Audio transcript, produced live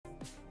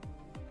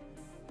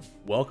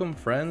Welcome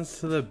friends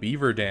to the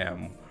Beaver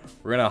Dam.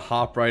 We're gonna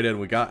hop right in.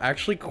 We got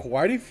actually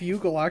quite a few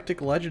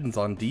Galactic Legends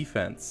on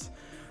defense.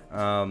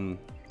 I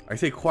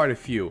say quite a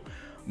few.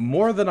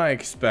 More than I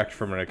expect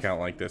from an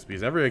account like this,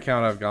 because every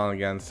account I've gone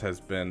against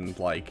has been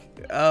like,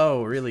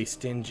 oh, really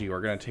stingy,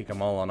 we're gonna take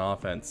them all on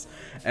offense.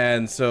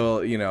 And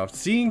so, you know,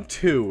 seeing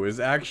two is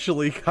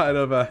actually kind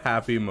of a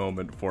happy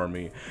moment for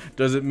me.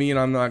 Does it mean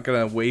I'm not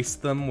gonna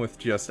waste them with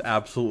just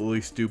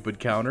absolutely stupid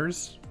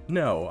counters?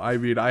 No, I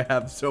mean, I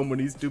have so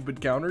many stupid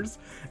counters,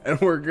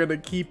 and we're gonna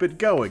keep it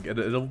going, and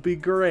it'll be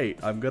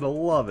great. I'm gonna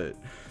love it.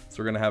 So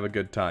we're gonna have a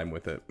good time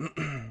with it.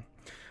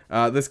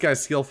 This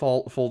guy's skill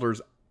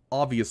folder's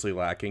obviously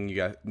lacking. You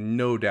got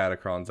no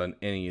datacrons on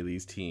any of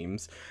these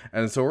teams,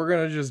 and so we're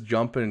gonna just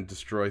jump in and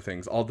destroy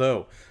things.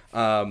 Although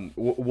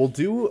we'll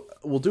do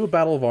a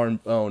battle of our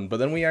own, but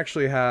then we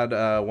actually had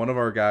one of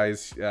our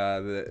guys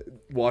that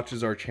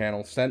watches our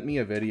channel sent me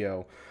a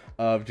video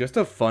of just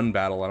a fun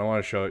battle, and I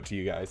want to show it to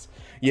you guys.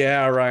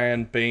 Yeah,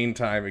 Ryan, Bane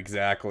time,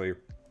 exactly.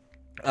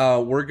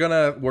 We're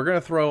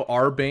gonna throw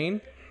our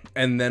Bane,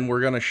 and then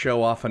we're gonna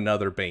show off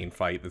another Bane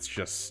fight that's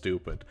just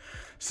stupid.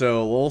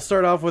 So we'll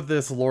start off with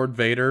this Lord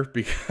Vader,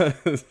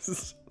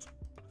 because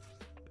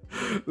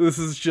this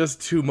is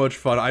just too much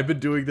fun. I've been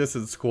doing this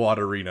in Squad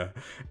Arena,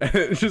 and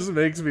it just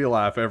makes me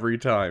laugh every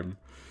time.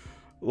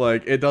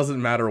 Like, it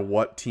doesn't matter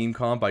what team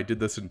comp. I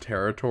did this in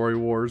Territory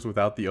Wars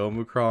without the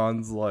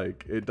Omicrons.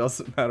 Like, it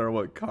doesn't matter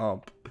what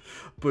comp.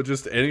 But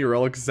just any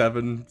Relic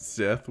 7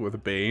 Sith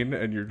with Bane,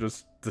 and you're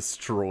just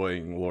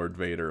destroying Lord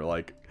Vader.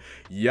 Like,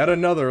 yet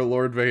another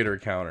Lord Vader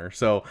counter.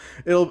 So,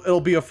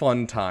 it'll be a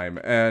fun time.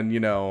 And, you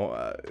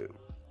know,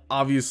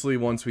 obviously,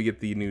 once we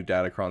get the new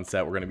Datacron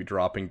set, we're going to be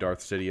dropping Darth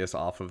Sidious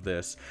off of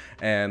this.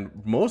 And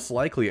most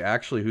likely,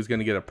 actually, who's going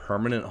to get a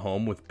permanent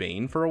home with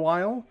Bane for a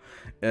while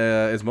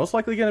is most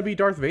likely going to be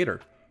Darth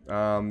Vader.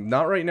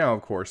 Not right now,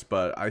 of course,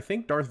 but I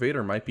think Darth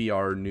Vader might be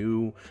our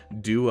new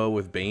duo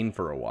with Bane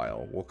for a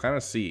while. We'll kind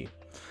of see.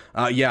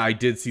 Yeah, I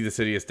did see the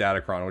Sidious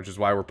Datacron, which is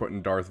why we're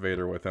putting Darth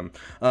Vader with him.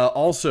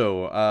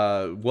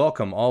 Also,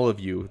 welcome all of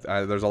you.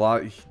 There's a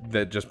lot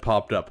that just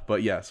popped up,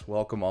 but yes,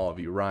 welcome all of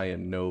you.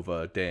 Ryan,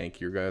 Nova,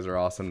 Dank, you guys are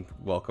awesome.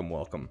 Welcome,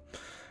 welcome.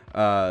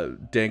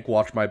 Dank,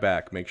 watch my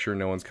back. Make sure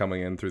no one's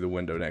coming in through the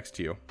window next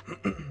to you.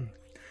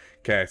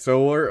 Okay,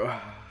 so we're...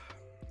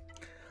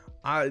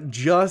 I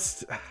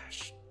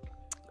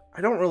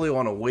don't really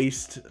want to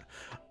waste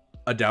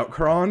a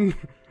Doubtcron.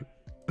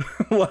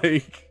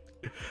 Like...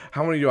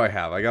 How many do I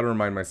have? I gotta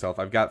remind myself.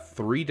 I've got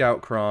 3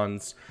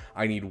 Doubtcrons.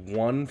 I need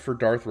 1 for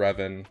Darth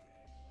Revan.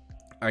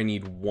 I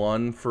need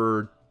 1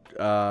 for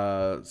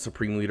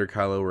Supreme Leader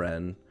Kylo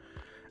Ren.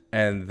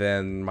 And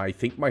then I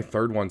think my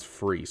 3rd one's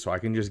free, so I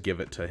can just give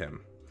it to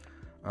him.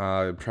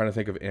 I'm trying to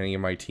think of any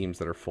of my teams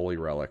that are fully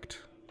relicked.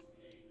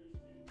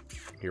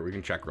 Here, we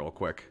can check real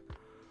quick.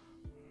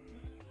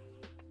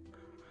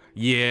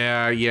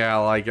 Yeah,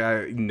 like,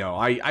 no,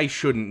 I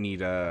shouldn't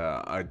need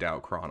a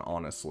Doubtcron,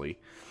 honestly.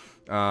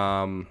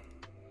 I'm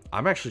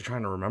actually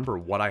trying to remember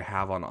what I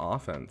have on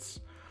offense.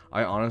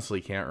 I honestly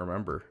can't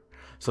remember.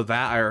 So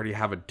that I already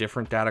have a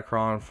different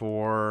Datacron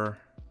for.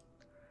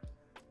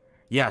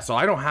 Yeah, so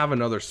I don't have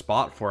another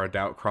spot for a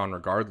Doubtcron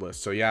regardless.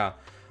 So yeah,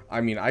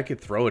 I mean, I could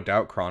throw a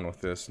Doubtcron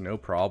with this, no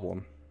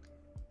problem.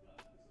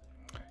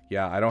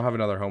 Yeah, I don't have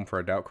another home for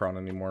a Doubtcron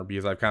anymore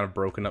because I've kind of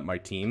broken up my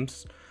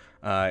teams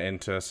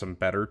into some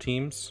better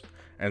teams.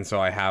 And so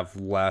I have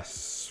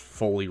less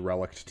fully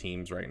relict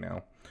teams right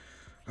now.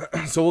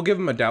 So we'll give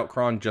him a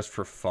Doubtcron just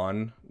for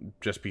fun,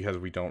 just because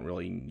we don't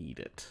really need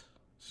it.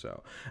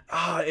 So,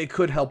 it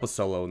could help a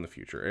solo in the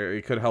future.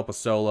 It could help a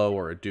solo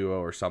or a duo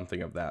or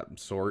something of that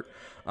sort.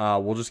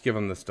 We'll just give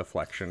him this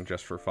deflection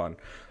just for fun.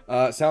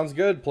 Sounds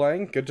good,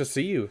 playing. Good to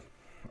see you.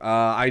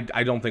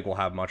 I don't think we'll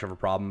have much of a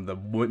problem. The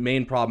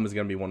main problem is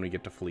going to be when we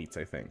get to fleets,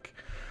 I think.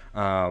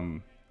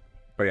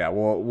 But yeah,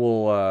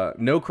 we'll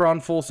no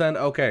Cron full send.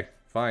 Okay,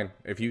 fine.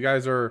 If you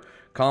guys are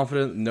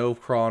confident, no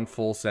Cron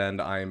full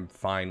send, I'm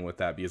fine with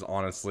that, because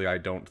honestly, I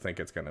don't think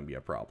it's going to be a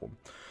problem.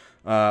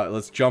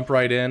 Let's jump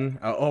right in.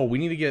 Oh, we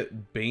need to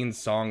get Bane's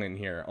song in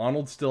here.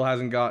 Arnold still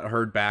hasn't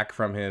heard back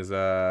from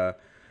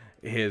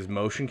his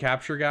motion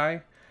capture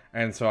guy,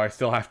 and so I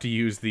still have to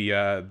use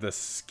the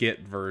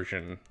skit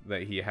version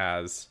that he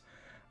has.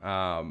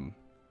 I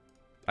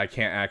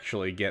can't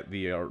actually get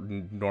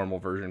the normal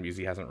version because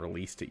he hasn't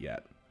released it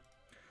yet.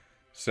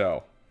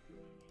 So...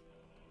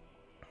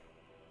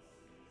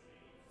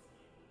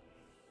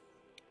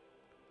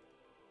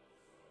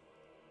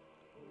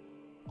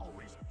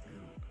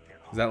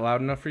 Is that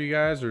loud enough for you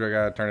guys, or do I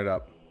gotta turn it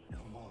up?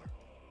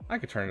 I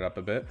could turn it up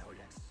a bit.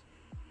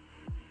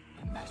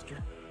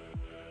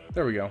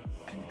 There we go.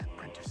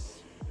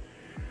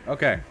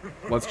 Okay,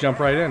 let's jump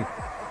right in.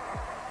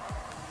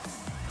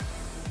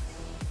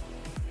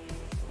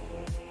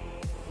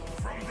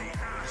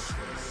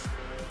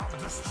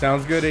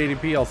 Sounds good,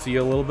 ADP. I'll see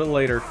you a little bit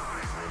later.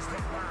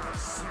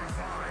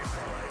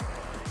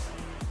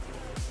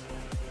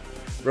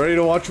 Ready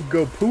to watch him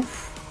go poof?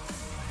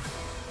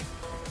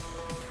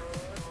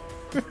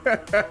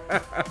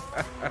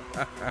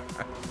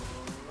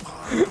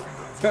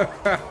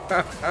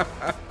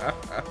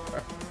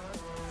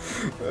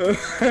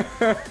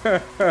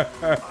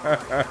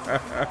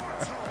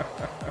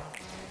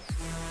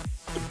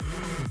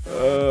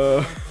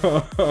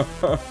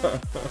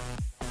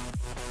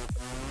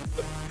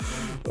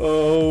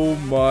 Oh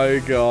my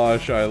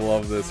gosh, I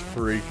love this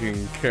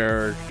freaking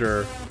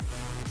character.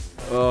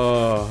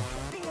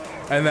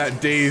 And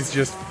that Daze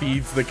just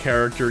feeds the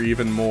character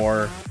even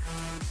more.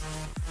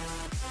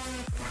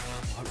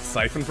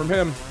 Siphon from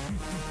him.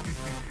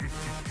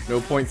 No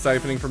point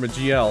siphoning from a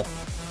GL.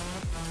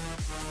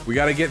 We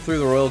gotta get through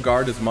the Royal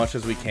Guard as much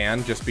as we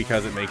can, just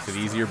because it makes it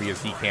easier,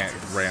 because he can't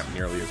ramp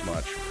nearly as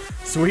much.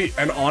 Sweet,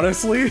 and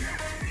honestly...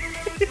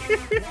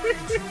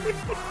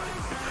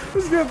 I'm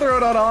just gonna throw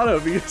it on auto,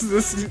 because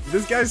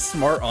this guy's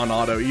smart on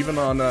auto. Even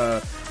on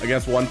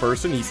against one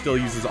person, he still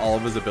uses all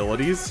of his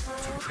abilities.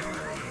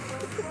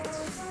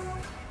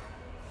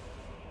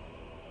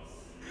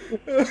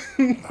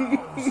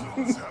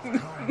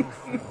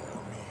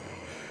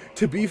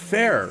 To be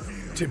fair,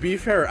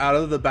 out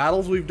of the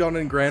battles we've done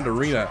in Grand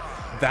Arena,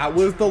 that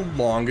was the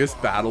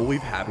longest battle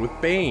we've had with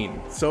Bane.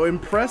 So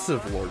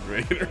impressive, Lord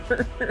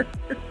Vader.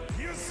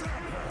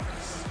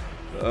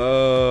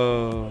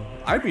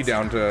 I'd be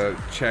down to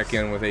check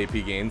in with AP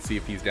Gain, see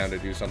if he's down to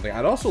do something.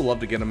 I'd also love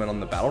to get him in on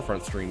the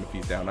Battlefront stream if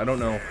he's down. I don't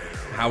know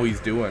how he's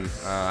doing.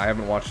 I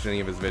haven't watched any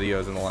of his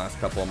videos in the last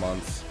couple of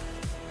months.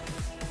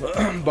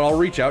 But I'll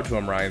reach out to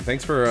him, Ryan.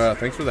 Thanks for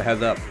the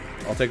heads up.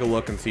 I'll take a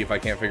look and see if I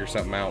can't figure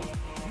something out.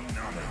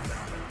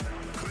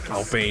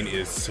 Oh, Bane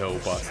is so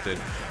busted.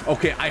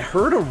 Okay, I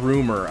heard a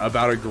rumor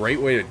about a great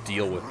way to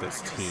deal with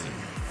this team.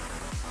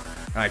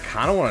 And I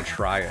kind of want to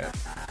try it.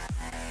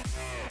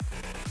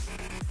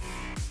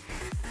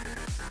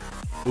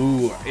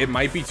 Ooh, it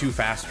might be too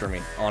fast for me,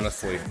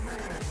 honestly.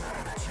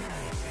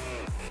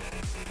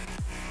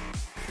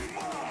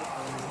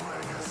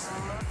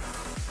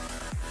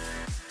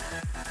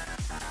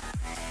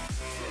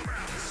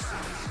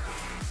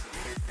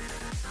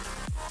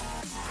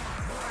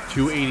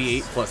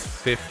 $288 plus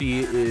 50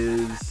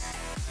 is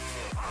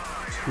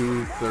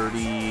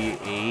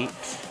 $238.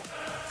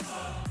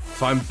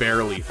 So I'm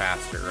barely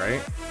faster,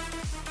 right?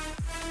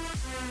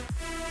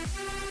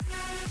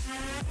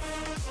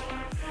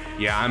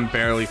 Yeah, I'm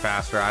barely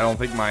faster. I don't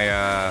think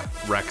my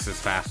Rex is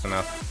fast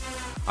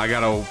enough. I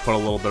gotta put a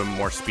little bit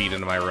more speed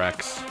into my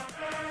Rex.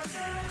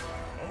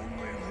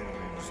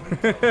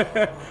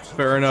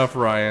 Fair enough,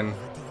 Ryan.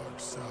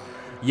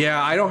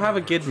 Yeah, I don't have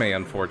a Gidme,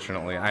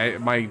 unfortunately.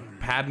 My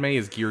Padme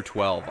is gear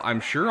 12.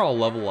 I'm sure I'll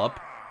level up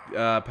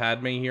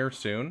Padme here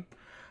soon,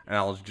 and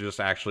I'll just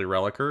actually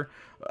relic her.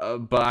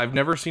 But I've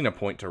never seen a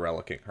point to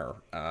relicing her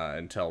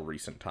until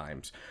recent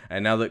times.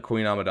 And now that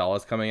Queen Amidala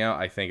is coming out,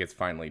 I think it's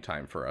finally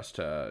time for us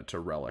to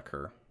relic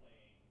her.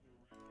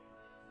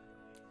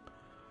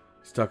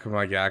 Stuck in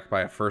my GAC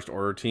by a first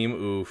order team?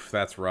 Oof,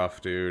 that's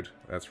rough, dude.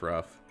 That's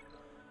rough.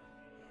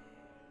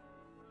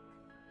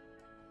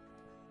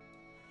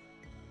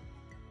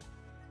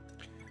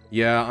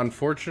 Yeah,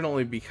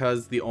 unfortunately,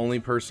 because the only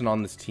person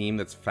on this team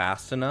that's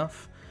fast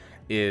enough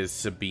is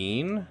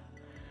Sabine.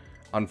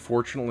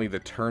 Unfortunately, the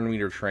turn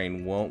meter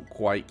train won't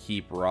quite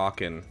keep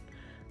rocking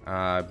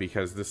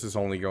because this is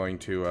only going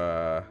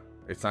to,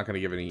 it's not going to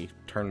give any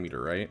turn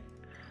meter, right?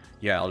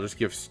 Yeah, I'll just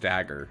give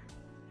stagger.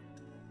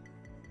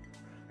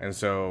 And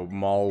so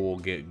Maul will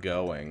get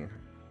going.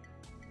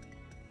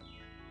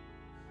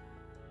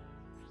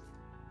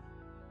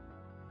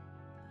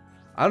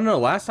 I don't know,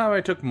 last time I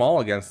took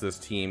Maul against this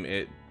team,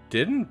 it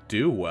didn't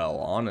do well,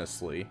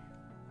 honestly.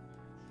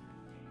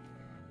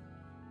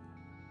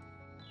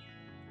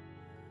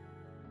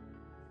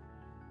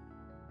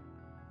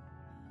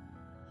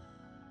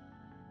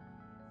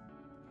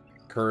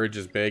 Courage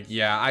is big.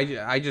 Yeah,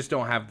 I just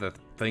don't have the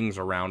things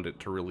around it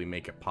to really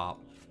make it pop.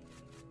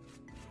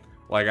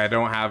 Like, I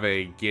don't have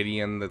a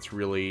Gideon that's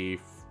really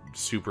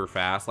super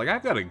fast. Like,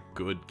 I've got a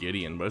good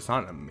Gideon, but it's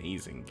not an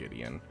amazing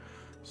Gideon.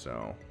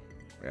 So,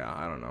 yeah,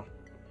 I don't know.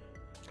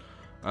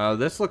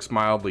 This looks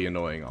mildly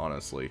annoying,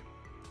 honestly.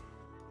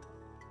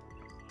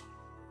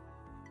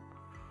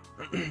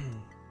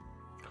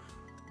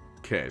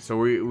 Okay, so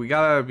we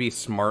gotta be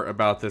smart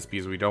about this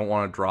because we don't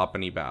want to drop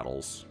any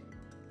battles.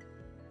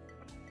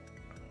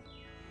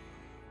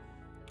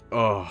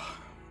 Oh.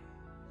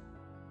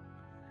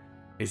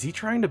 Is he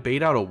trying to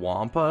bait out a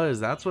Wampa?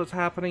 Is that what's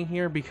happening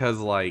here? Because,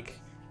 like,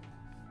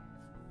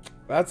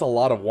 that's a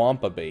lot of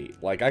Wampa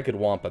bait. Like, I could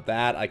Wampa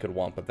that, I could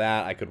Wampa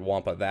that, I could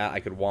Wampa that, I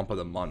could Wampa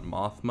the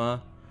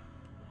Mothma.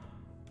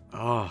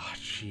 Oh,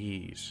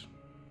 jeez.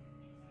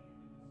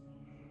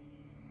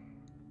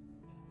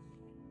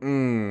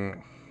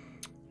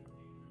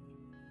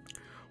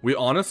 We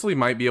honestly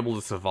might be able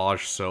to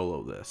Savage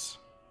solo this.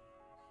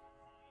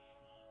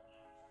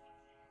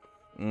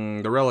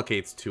 The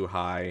Relicate's too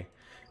high.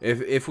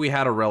 If we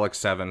had a Relic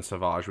 7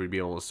 Savage, we'd be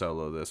able to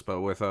solo this. But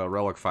with a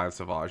Relic 5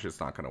 Savage, it's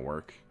not going to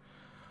work.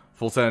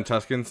 Full set of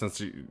Tuscan,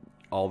 since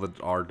all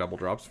our double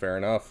drops, fair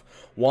enough.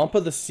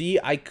 Wampa the Sea,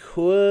 I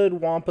could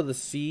Wampa the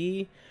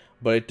Sea,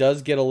 but it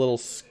does get a little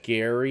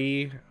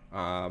scary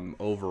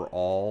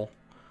overall.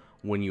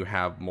 when you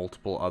have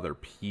multiple other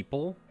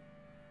people.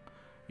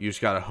 You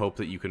just gotta hope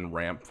that you can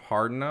ramp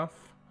hard enough.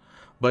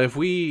 But if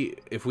we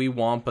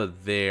Wampa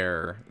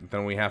there,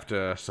 then we have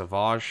to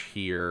Savage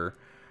here,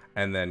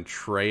 and then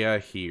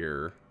Treya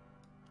here.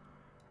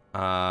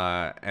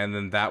 And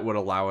then that would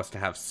allow us to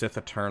have Sith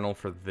Eternal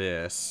for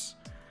this.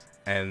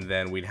 And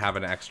then we'd have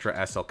an extra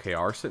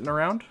SLKR sitting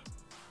around.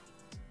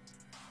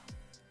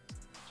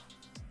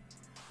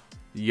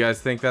 You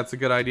guys think that's a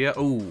good idea?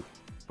 Ooh,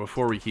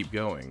 before we keep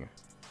going.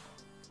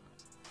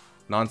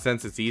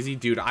 Nonsense, it's easy.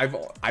 Dude,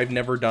 I've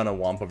never done a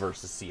Wampa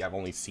versus C. I've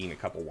only seen a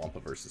couple Wampa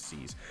versus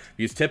Cs.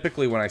 Because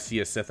typically when I see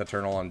a Sith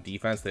Eternal on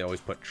defense, they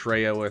always put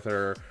Treya with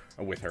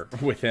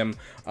him.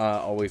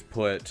 Always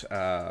put,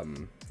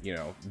 you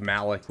know,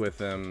 Malik with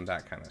him,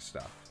 that kind of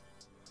stuff.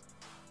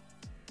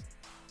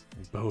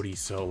 Bodhi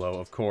solo,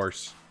 of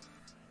course.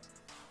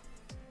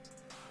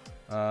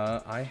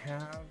 I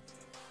have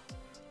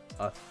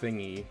a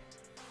thingy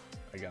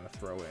I gotta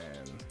throw in.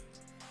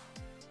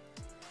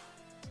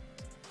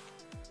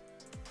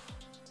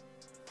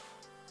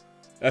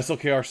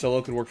 SLKR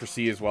solo could work for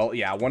C as well.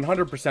 Yeah,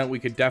 100% we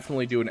could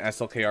definitely do an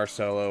SLKR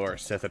solo or a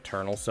Sith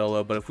Eternal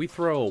solo, but if we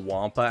throw a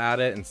Wampa at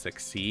it and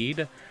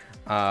succeed,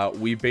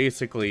 we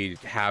basically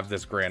have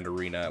this Grand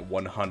Arena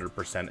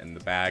 100% in the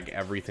bag.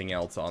 Everything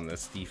else on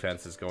this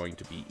defense is going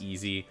to be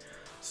easy.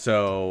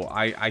 So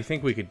I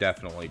think we could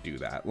definitely do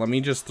that. Let me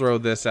just throw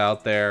this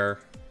out there.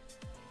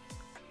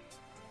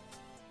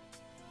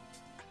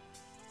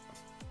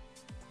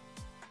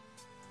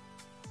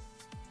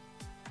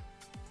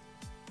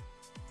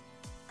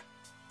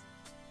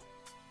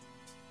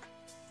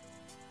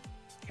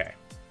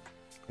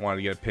 Wanted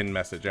to get a pin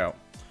message out.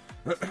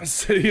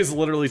 City is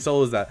literally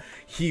solo as that.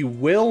 He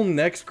will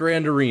next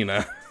Grand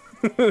Arena.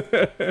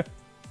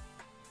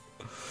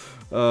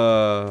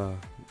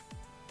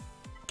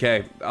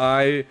 Okay,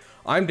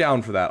 I'm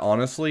down for that,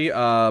 honestly.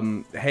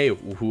 Hey,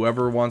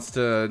 whoever wants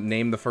to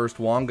name the first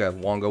Wonga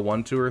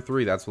 1, 2, or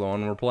 3, that's the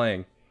one we're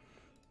playing.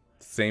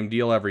 Same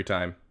deal every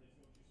time.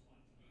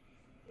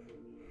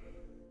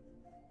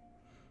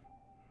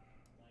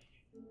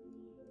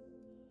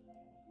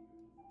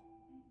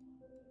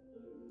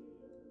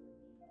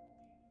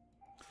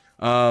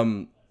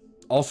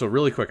 Also,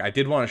 really quick, I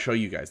did want to show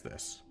you guys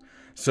this.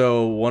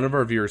 So, one of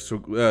our viewers,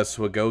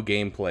 Swago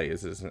Gameplay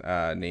is his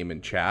name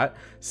in chat,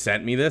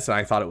 sent me this, and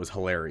I thought it was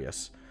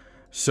hilarious.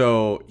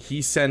 So,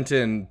 he sent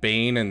in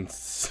Bane and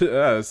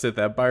Sith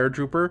Empire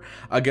Trooper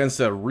against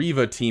a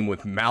Reva team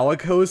with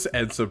Malicos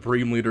and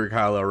Supreme Leader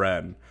Kylo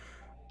Ren.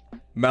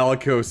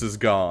 Malicos is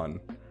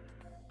gone.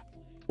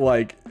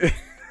 Like,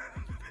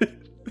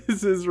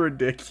 this is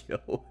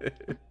ridiculous.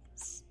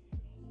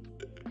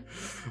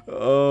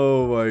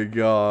 Oh my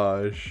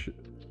gosh.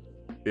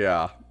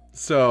 Yeah.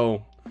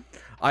 So,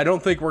 I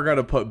don't think we're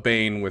gonna put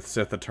Bane with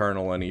Sith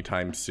Eternal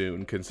anytime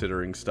soon,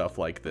 considering stuff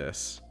like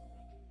this.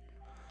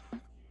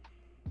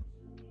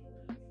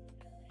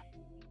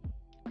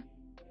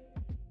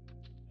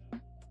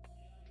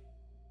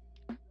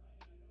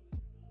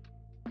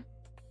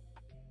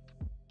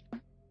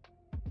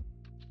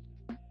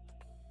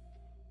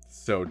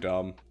 So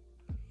dumb.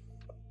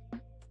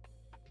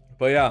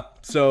 But yeah,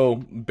 so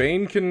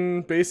Bane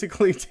can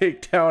basically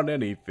take down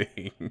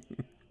anything.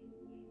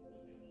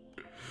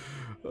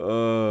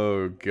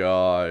 Oh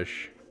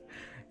gosh.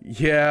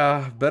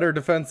 Yeah, better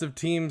defensive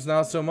teams,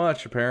 not so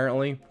much,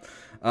 apparently.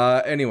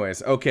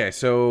 Anyways, okay,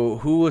 so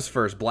who was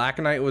first? Black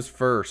Knight was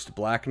first.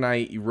 Black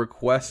Knight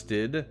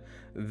requested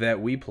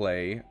that we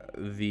play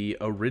the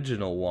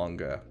original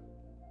Wonga.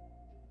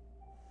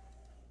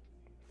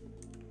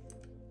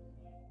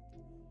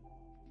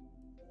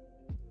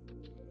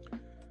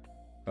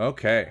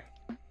 Okay.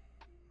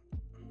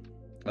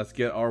 Let's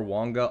get our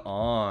Wonga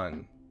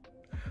on.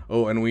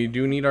 Oh, and we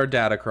do need our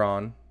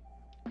Datacron.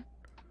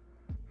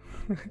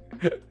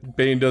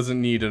 Bane doesn't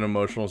need an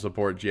emotional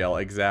support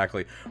GL.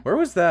 Exactly. Where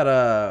was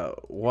that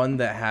one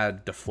that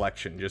had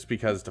deflection? Just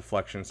because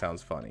deflection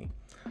sounds funny.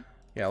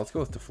 Yeah, let's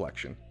go with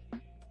deflection.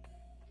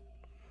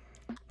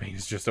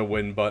 Bane's just a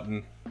win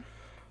button.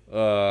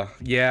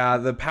 Yeah,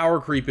 the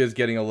power creep is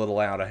getting a little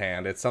out of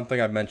hand. It's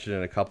something I've mentioned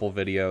in a couple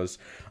videos.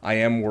 I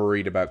am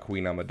worried about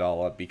Queen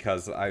Amidala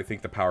because I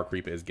think the power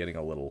creep is getting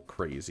a little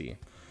crazy.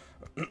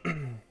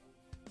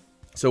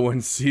 So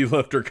when Sea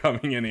Lifter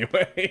coming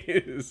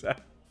anyways.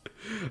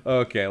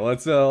 Okay,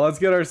 let's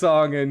get our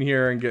song in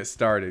here and get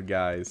started,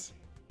 guys.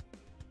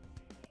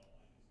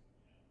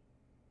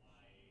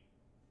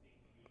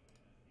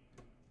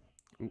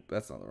 Oop,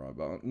 that's not the wrong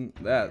button.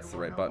 That's the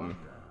right button.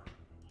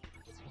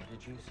 What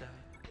did you say?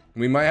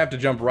 We might have to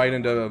jump right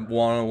into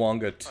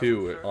Wonga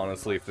 2,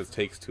 honestly, if this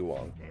takes too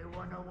long.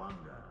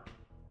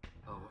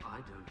 Oh, I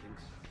don't think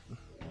so.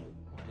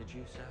 What did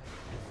you say?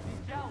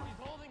 He's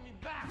holding me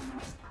back.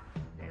 What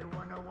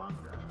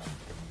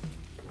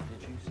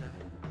did you say?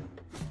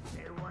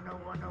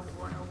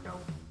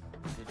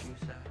 What did you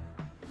say?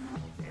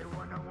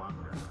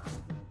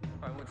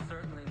 I would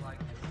certainly like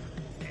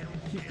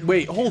to.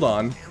 Wait, hold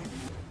on.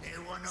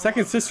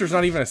 Second Sister's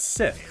not even a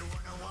Sith.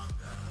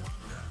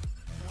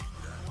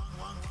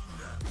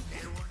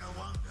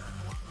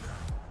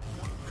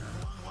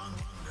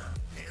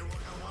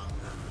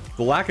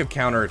 The lack of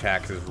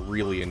counterattacks is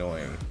really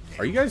annoying.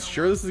 Are you guys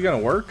sure this is gonna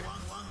work?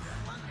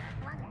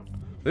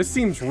 This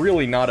seems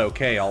really not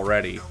okay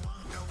already.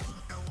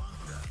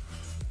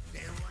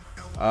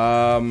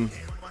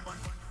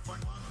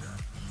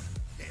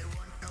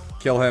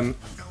 Kill him.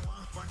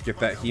 Get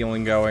that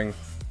healing going.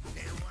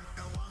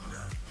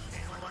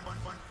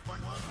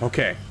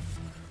 Okay.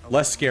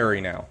 Less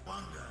scary now.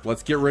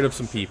 Let's get rid of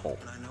some people.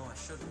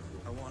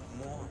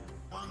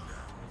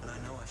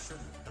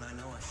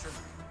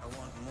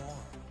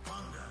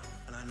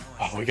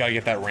 Oh, we gotta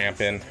get that ramp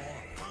in.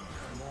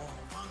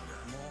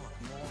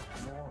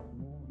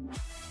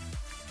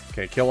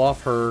 Okay, kill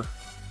off her.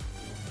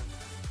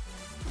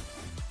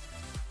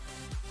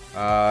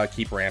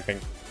 Keep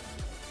ramping.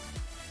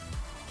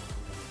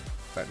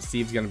 That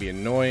Steve's gonna be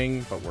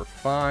annoying, but we're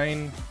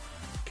fine.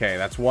 Okay,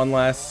 that's one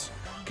less.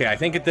 Okay, I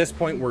think at this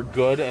point we're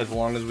good as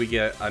long as we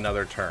get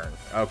another turn.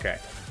 Okay.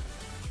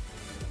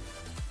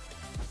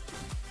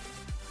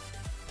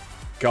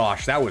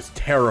 Gosh, that was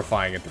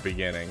terrifying at the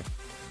beginning.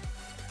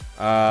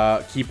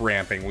 Keep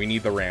ramping. We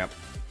need the ramp.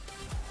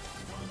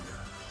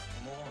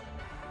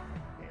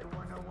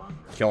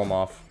 Kill him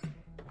off.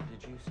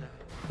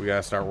 We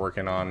gotta start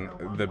working on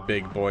the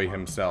big boy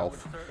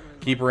himself.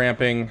 Keep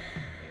ramping.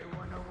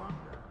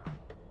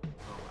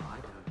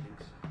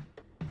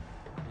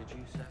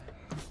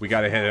 We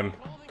gotta hit him.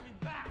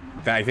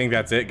 I think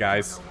that's it,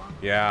 guys.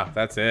 Yeah,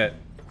 that's it.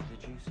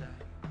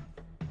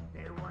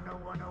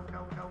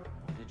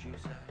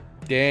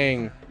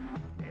 Dang.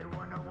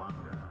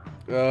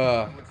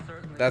 Ugh.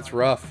 That's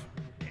rough.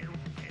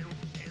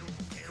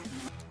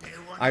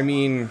 I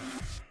mean,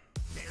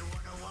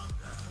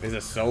 is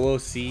a solo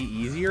C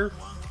easier?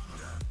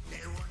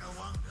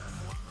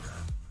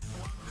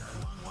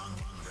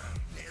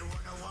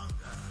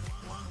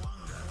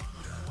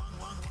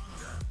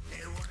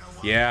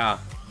 Yeah.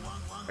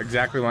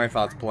 Exactly my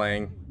thoughts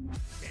playing.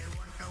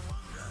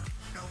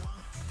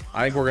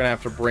 I think we're gonna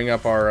have to bring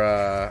up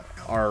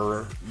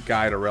our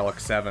guy to Relic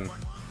 7.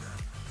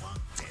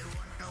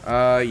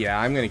 Yeah,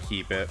 I'm gonna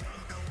keep it.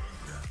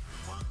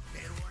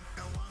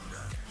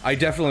 I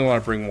definitely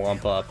want to bring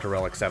Wampa up to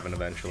Relic 7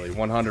 eventually,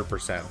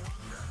 100%.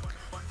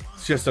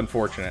 It's just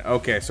unfortunate.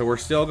 Okay, so we're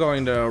still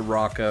going to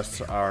rock us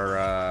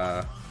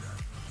our,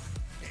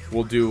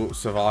 we'll do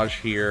Savage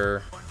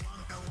here.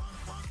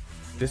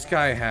 This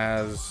guy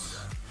has...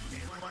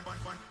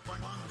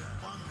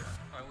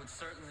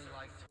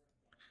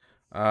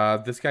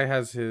 this guy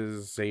has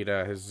his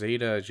Zeta. His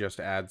Zeta just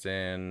adds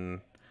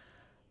in...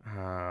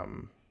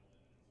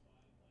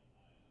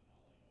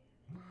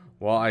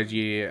 While IG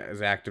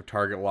is active,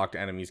 target locked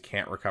enemies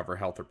can't recover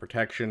health or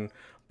protection,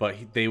 but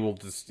he'll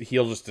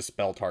just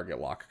dispel target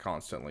lock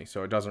constantly,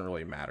 so it doesn't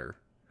really matter.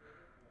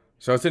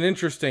 So it's an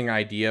interesting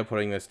idea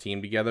putting this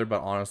team together,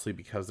 but honestly,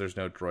 because there's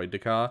no droid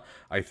Deka,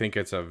 I think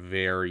it's a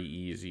very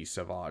easy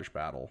Savage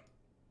battle.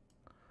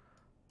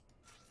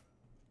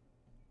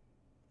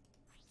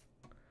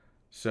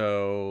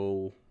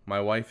 So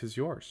my wife is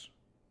yours.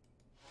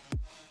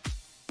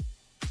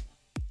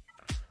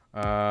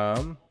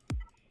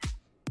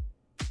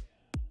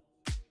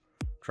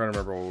 Trying to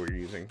remember what we're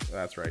using.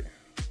 That's right.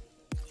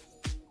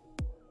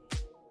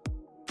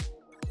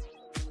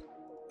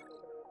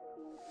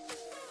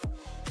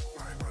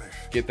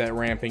 Get that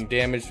ramping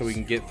damage so we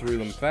can get through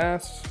them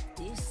fast.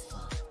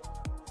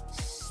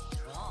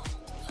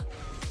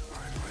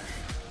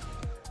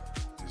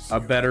 A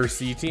better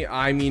CT?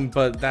 I mean,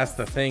 but that's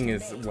the thing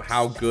is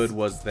how good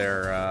was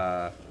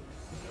their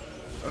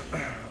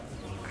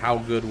how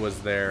good was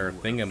their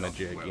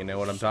thingamajig? You know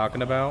what I'm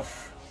talking about?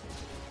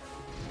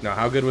 No,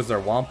 how good was their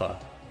Wampa?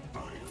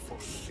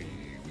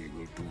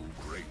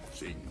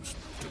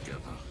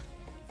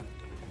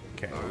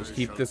 Okay, let's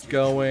keep this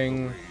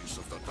going.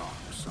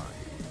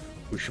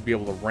 We should be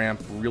able to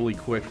ramp really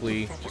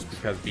quickly just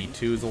because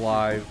B2 is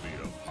alive.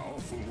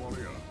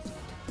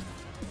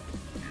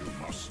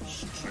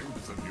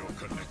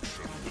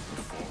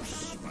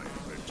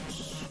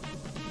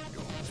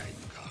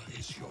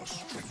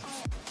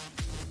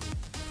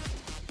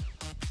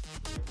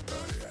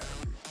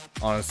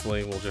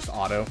 Honestly, we'll just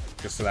auto,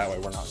 just so that way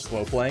we're not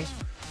slow playing,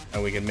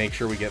 and we can make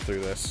sure we get through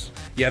this.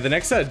 Yeah, the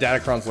next set of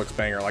Datacrons looks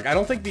banger. Like, I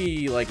don't think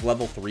the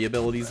level 3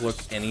 abilities look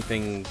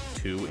anything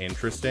too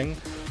interesting,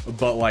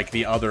 but like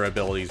the other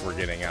abilities we're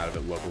getting out of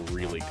it look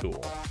really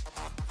cool.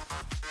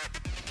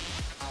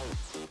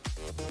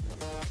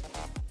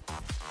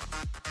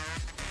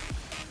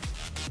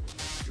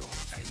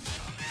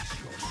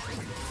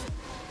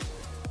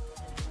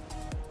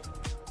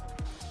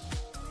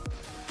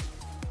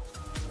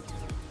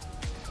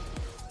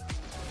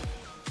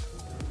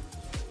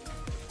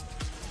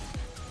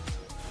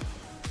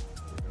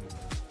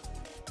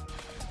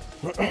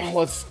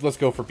 Let's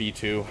go for B2.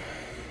 To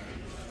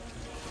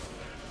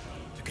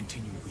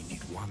continue, we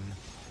need one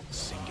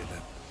singular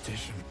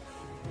vision.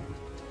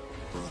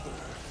 Brother,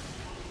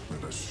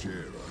 let us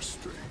share our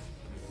strength.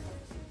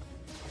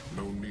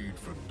 No need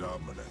for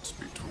dominance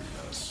between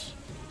us.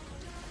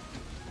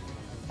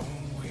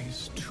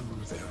 Always two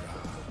there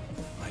are,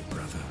 my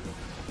brother.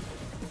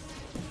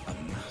 A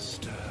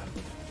master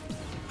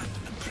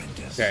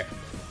Okay.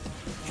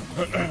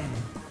 The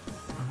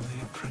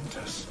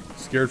apprentice.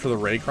 Scared for the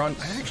Raycron?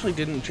 I actually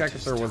didn't check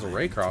if there was a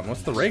Raycron.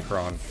 What's the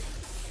Raycron?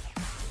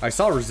 I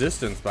saw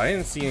Resistance, but I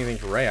didn't see anything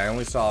for Ray. I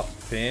only saw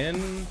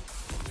Finn,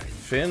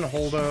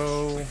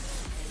 Holdo.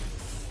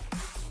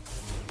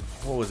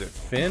 What was it?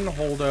 Finn,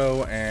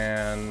 Holdo,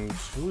 and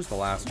who was the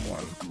last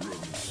one?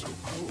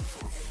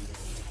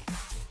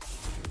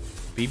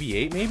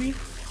 BB-8 maybe?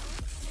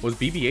 Was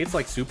BB-8's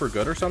like super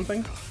good or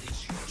something?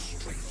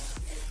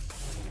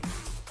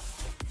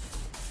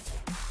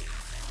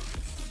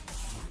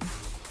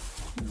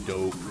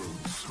 Dope.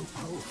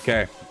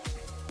 Okay.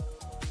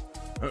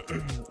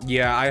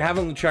 Yeah, I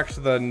haven't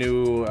checked the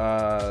new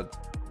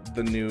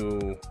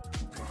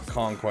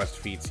Conquest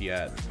feats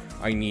yet.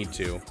 I need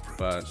to,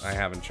 but I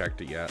haven't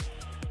checked it yet.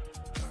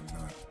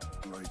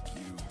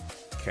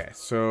 Okay,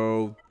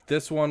 so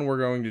this one we're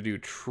going to do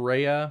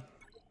Treya.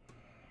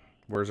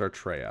 Where's our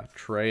Treya?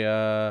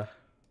 Treya,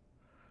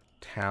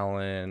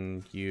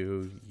 Talon,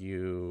 you.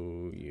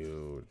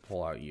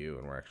 Pull out you,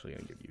 and we're actually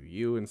going to give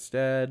you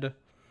instead.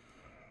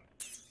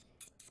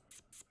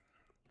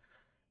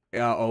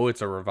 Oh,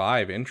 it's a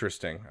revive.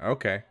 Interesting.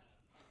 Okay.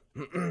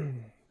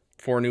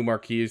 4 new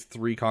marquees,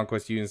 3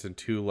 conquest units, and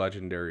 2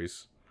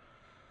 legendaries.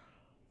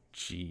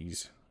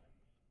 Jeez.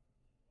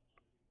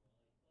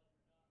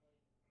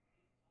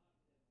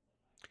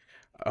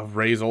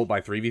 Raise ult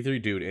by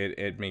 3v3? Dude,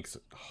 it makes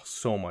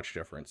so much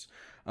difference.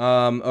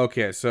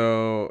 Okay,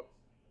 so...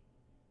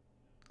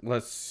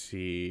 Let's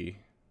see.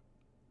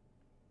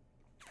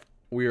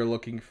 We are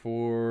looking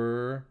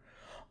for...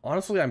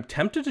 Honestly, I'm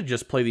tempted to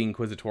just play the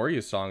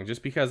Inquisitorius song,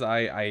 just because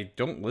I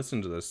don't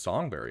listen to this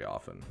song very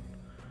often.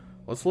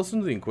 Let's listen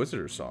to the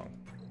Inquisitor's song.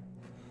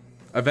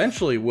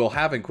 Eventually, we'll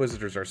have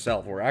Inquisitors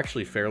ourselves. We're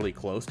actually fairly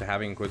close to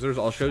having Inquisitors.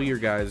 I'll show you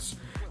guys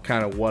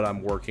kind of what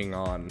I'm working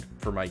on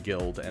for my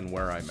guild and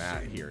where I'm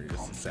at here in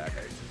just a sec.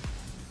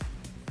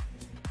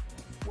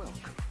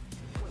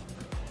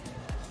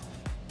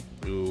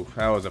 Ooh,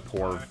 that was a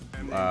poor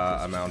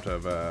amount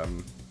of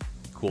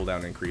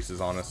cooldown increases,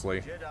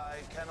 honestly.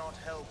 Jedi cannot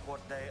help what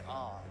they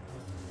are.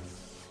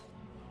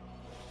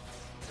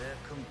 Their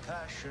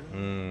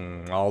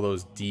compassion. All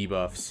those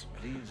debuffs.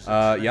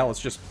 Yeah,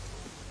 let's just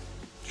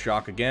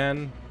shock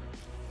again.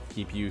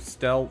 Keep you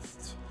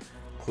stealthed.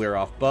 Clear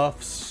off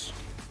buffs.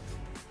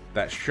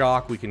 That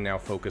shock, we can now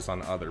focus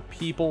on other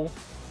people.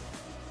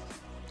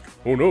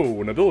 Oh no,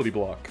 an ability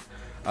block.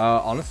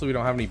 Honestly, we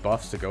don't have any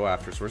buffs to go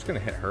after, so we're just gonna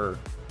hit her.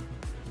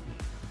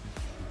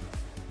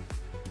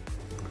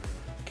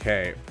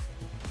 Okay.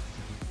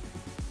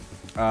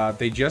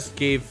 They just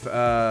gave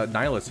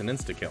Nihilus an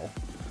insta-kill.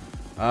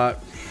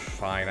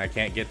 Fine, I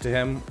can't get to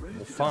him.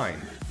 Well, fine.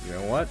 You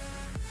know what?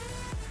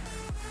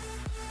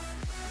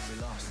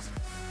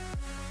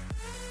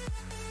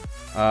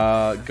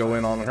 Go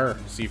in on her.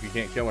 See if you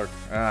can't kill her.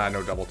 Ah,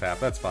 no double tap.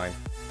 That's fine.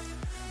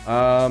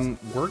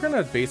 We're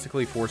gonna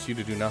basically force you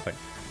to do nothing.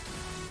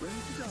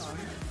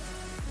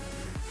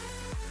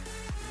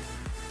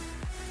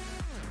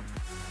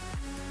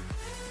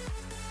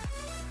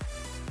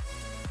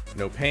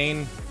 No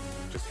pain.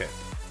 Just hit.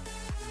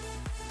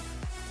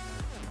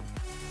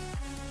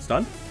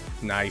 Stun?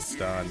 Nice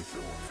stun.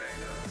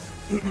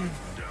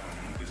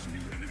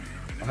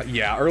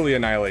 Yeah, early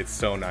annihilate's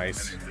so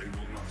nice.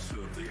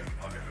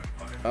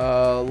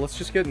 Let's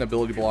just get an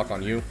ability block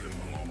on you.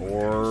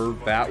 Or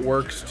that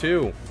works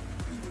too.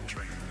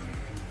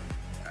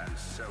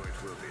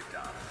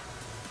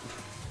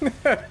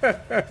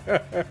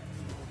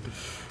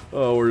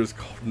 Oh, we're just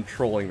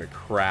controlling the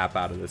crap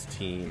out of this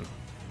team.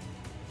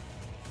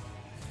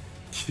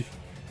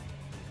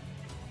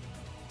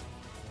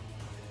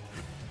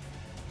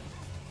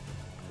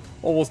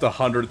 Almost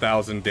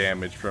 100,000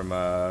 damage from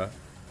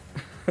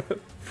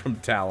from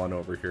Talon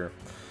over here.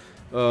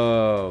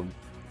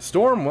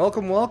 Storm,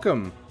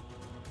 welcome.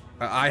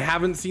 I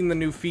haven't seen the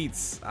new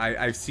feats. I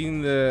haven't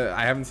seen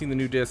the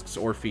new discs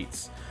or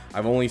feats.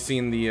 I've only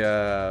seen the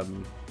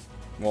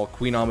well,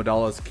 Queen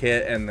Amidala's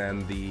kit and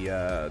then the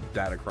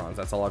Datacrons.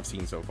 That's all I've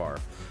seen so far.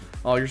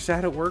 Oh, you're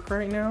sad at work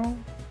right now?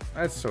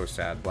 That's so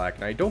sad, Black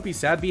Knight. Don't be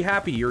sad, be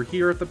happy. You're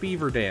here at the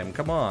Beaver Dam.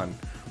 Come on.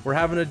 We're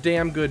having a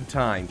damn good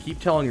time. Keep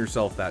telling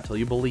yourself that till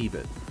you believe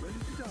it.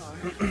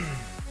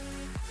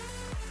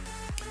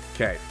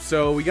 Okay,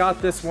 so we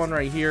got this one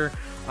right here.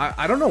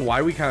 I don't know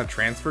why we kind of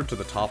transferred to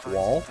the top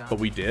wall, but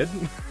we did.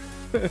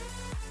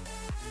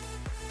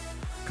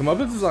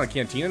 Comeuppance is on a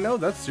Cantina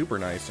node? That's super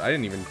nice. I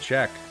didn't even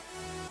check.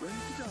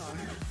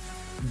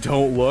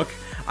 Don't look.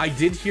 I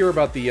did hear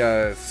about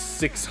the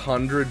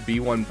 600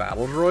 B1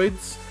 battle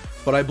droids,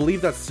 but I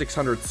believe that's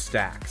 600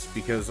 stacks,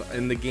 because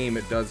in the game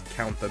it does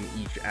count them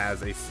each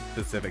as a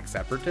specific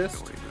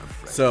separatist.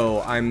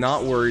 So I'm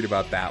not worried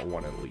about that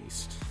one at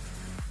least.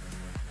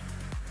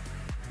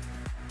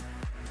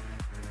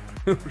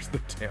 Where's the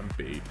damn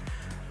bait?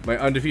 My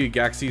undefeated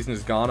GAC season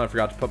is gone. I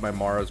forgot to put my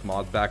Mara's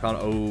mods back on.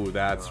 Oh,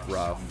 that's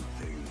rough.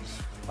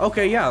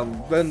 Okay, yeah,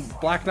 then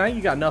Black Knight,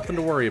 you got nothing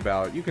to worry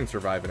about. You can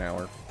survive an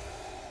hour.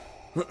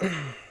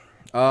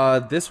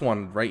 This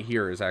one right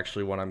here is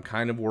actually what I'm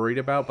kind of worried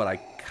about, but I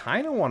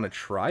kind of want to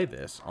try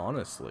this,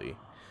 honestly.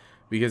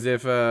 Because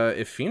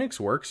if Phoenix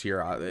works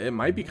here, it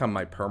might become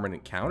my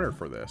permanent counter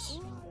for this.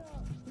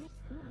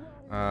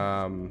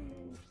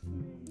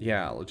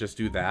 Yeah, let's just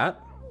do that.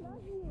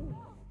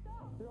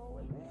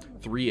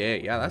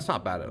 3A. Yeah, that's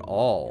not bad at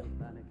all.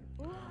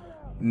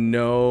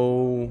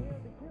 No.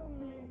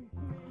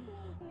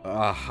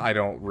 I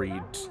don't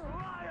read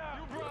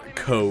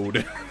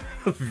code.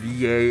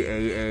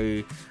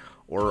 VAAA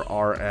or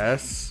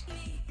RS.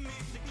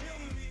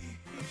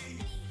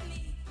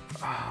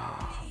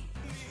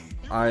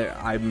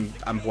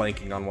 I'm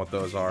blanking on what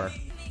those are.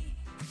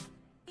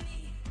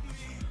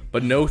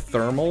 But no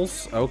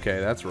thermals? Okay,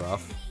 that's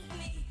rough.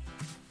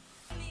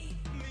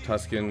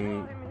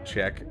 Tuscan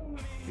check.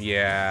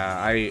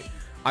 Yeah,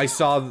 I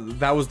saw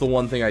that was the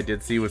one thing I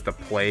did see was the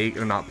plague,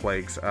 or not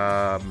plagues,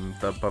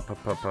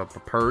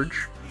 the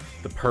purge.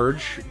 The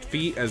purge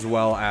feat as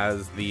well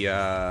as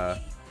the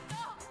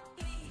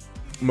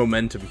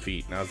momentum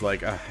feat. And I was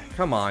like,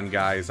 come on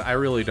guys, I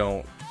really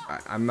don't,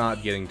 I'm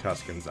not getting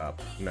Tuscans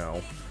up,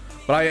 no.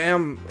 But I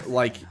am,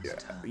 like,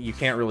 you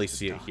can't really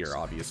see it here,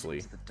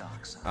 obviously.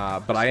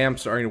 But I am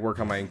starting to work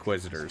on my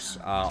Inquisitors.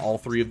 All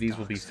 3 of these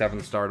will be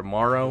 7-star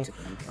tomorrow.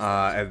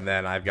 And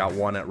then I've got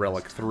 1 at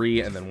Relic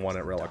 3 and then 1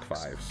 at Relic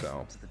 5,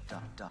 so.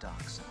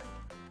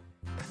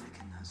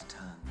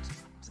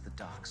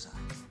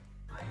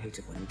 I hate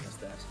it when he does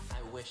that.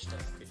 I wish that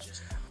I could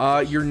just...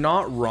 You're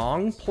not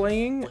wrong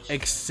playing,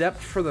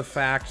 except for the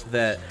fact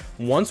that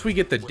once we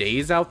get the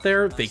days out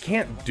there, they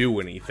can't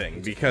do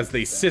anything because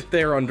they sit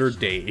there under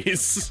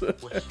days.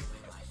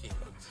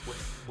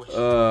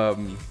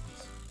 So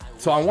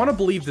I want to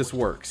believe this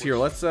works. Here,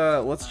 let's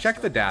check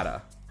the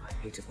data. I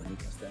hate it when he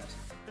does that.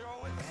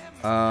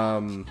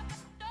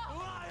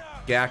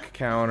 GAC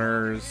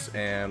counters,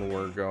 and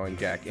we're going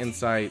GAC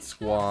Insight,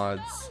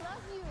 squads.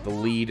 The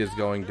lead is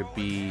going to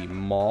be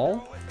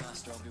Maul.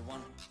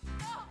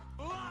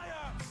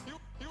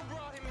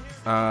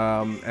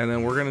 And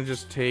then we're gonna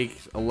just take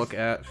a look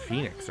at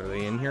Phoenix. Are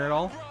they in here at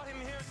all?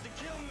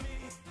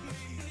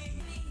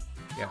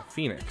 Yeah,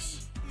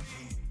 Phoenix.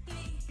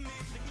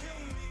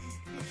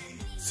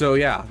 So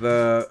yeah,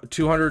 the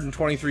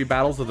 223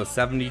 battles with a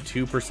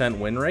 72%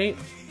 win rate.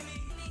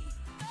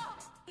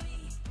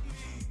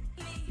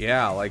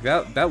 Yeah, like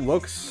that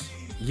looks...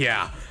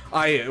 Yeah,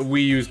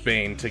 we used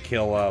Bane to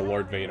kill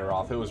Lord Vader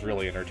off. It was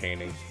really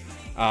entertaining.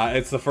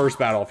 It's the first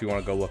battle if you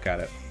want to go look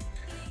at it.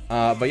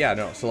 But yeah,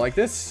 no, so like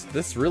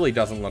this really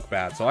doesn't look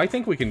bad. So I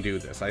think we can do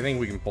this. I think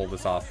we can pull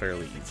this off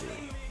fairly easily.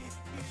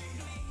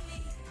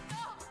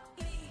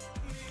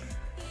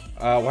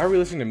 Why are we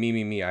listening to Me,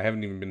 Me, Me? I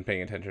haven't even been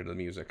paying attention to the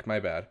music. My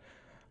bad.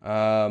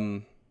 I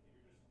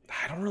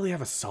don't really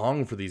have a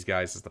song for these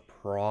guys is the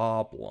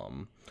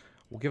problem.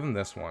 We'll give them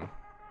this one.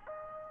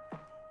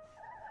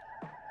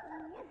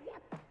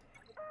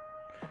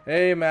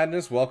 Hey,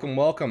 Madness. Welcome,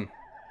 welcome.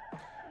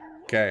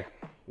 Okay,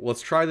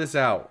 let's try this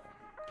out.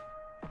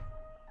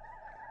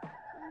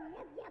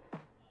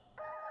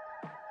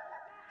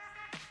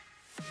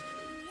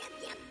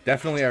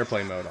 Definitely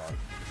airplane mode on.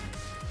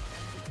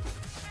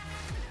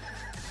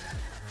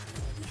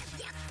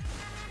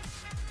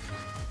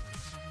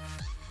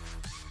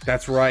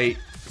 That's right.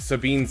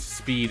 Sabine's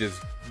speed is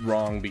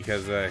wrong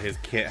because his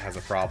kit has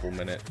a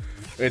problem in it.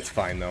 It's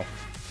fine though.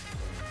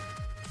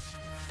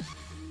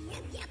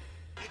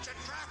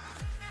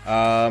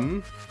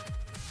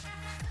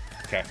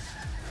 Okay.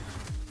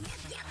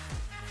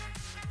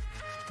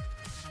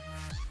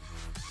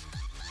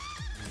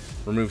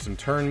 Remove some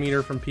turn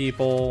meter from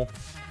people.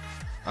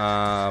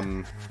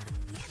 I'm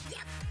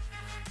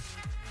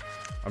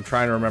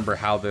trying to remember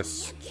how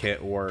this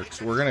kit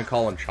works. We're gonna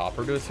call in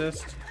Chopper to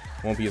assist.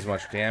 Won't be as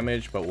much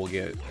damage, but we'll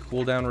get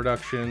cooldown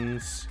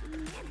reductions.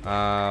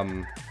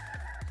 Let's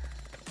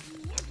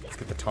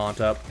get the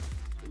taunt up.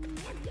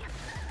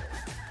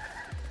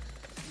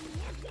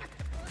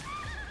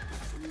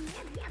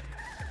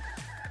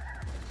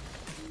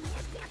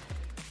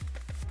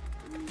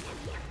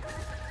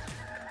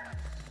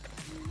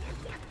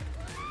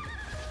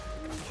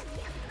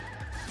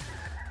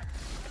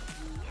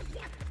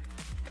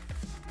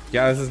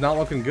 Yeah, this is not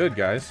looking good,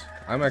 guys.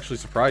 I'm actually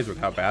surprised with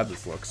how bad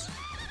this looks.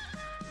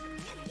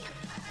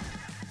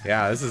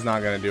 Yeah, this is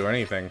not going to do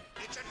anything.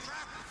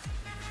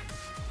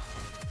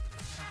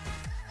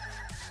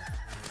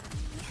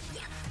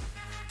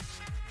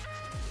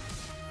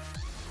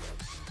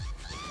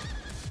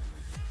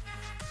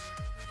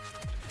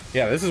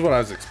 Yeah, this is what I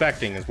was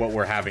expecting, is what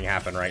we're having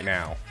happen right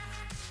now.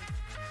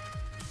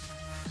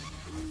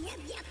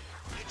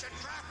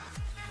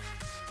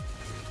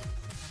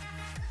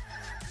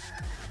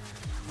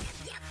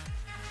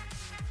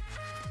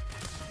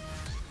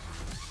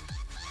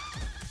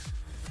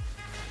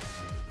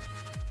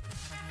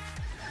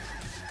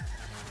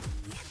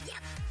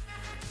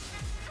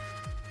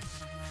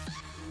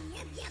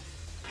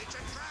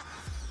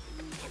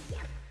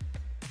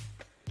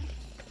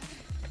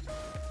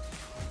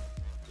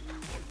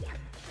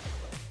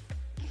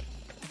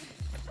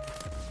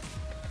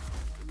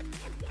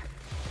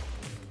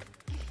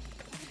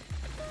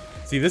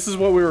 See, this is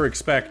what we were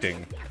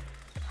expecting.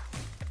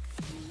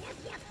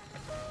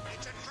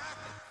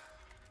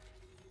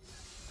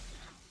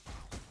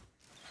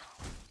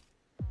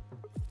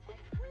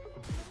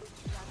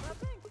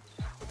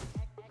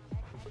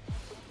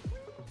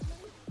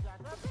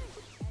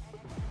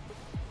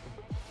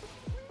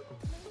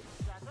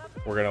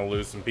 We're gonna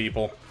lose some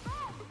people.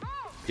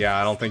 Yeah,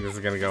 I don't think this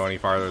is gonna go any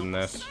farther than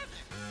this.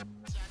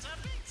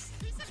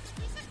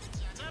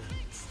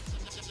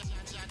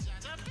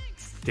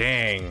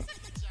 Dang.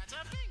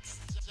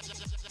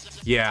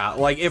 Yeah,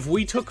 like, if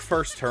we took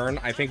first turn,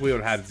 I think we would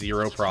have had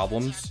 0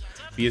 problems.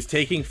 Because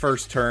taking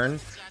first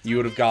turn, you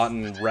would have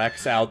gotten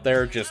Rex out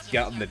there, just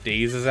gotten the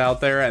Dazes out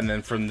there, and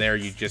then from there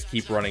you just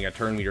keep running a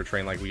turn meter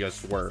train like we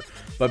just were.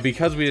 But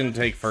because we didn't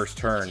take first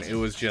turn, it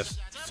was just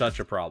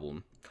such a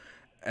problem.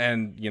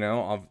 And, you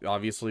know,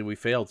 obviously we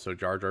failed, so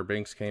Jar Jar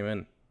Binks came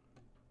in.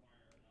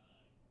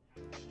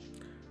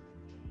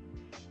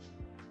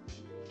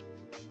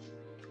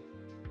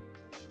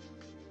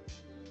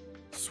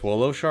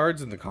 Swallow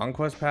shards in the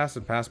Conquest Pass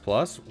and Pass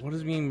Plus? What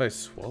does it mean by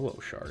swallow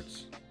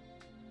shards?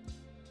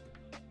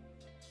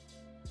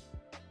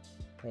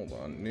 Hold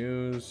on.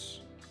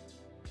 News.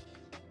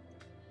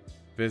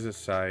 Visit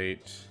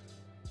site.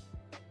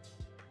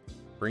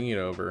 Bring it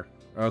over.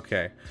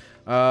 Okay.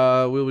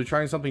 We'll be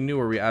trying something new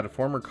where we added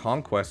former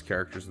Conquest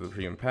characters to the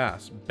Premium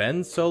Pass.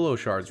 Ben solo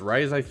shards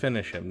right as I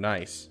finish him.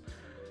 Nice.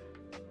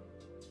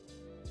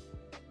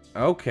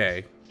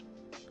 Okay.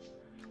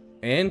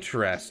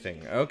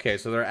 Interesting. Okay,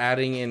 so they're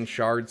adding in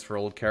shards for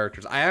old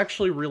characters. I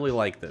actually really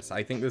like this.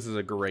 I think this is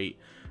a great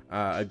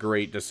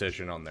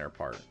decision on their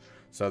part.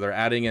 So they're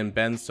adding in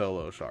Ben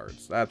solo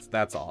shards.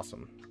 That's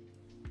awesome.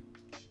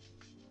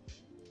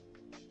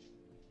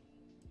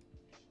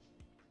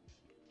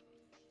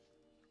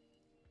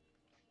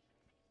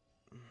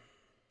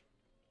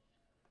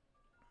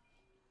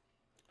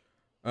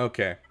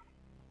 Okay.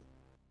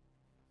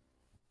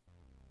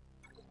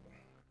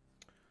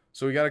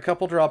 So we got a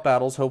couple drop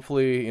battles.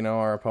 Hopefully, you know,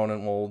 our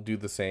opponent will do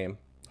the same.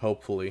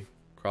 Hopefully.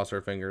 Cross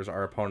our fingers.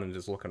 Our opponent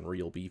is looking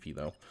real beefy,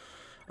 though.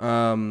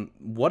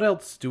 What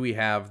else do we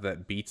have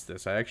that beats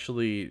this? I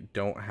actually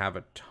don't have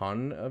a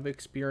ton of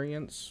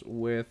experience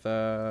with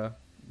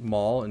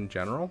Maul in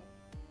general.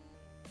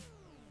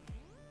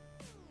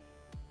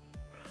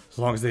 As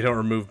long as they don't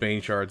remove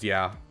Bane shards,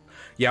 yeah.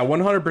 Yeah,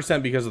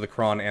 100% because of the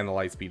Kron and the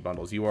Lightspeed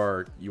bundles. You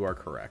are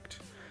correct.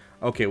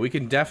 Okay, we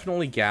can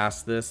definitely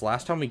gas this.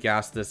 Last time we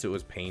gassed this, it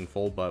was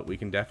painful, but we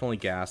can definitely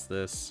gas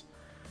this.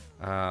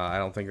 I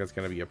don't think that's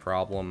going to be a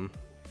problem.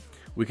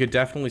 We could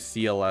definitely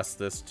CLS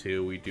this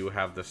too. We do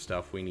have the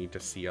stuff we need to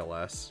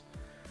CLS.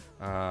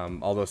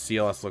 Although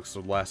CLS looks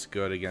less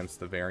good against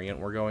the variant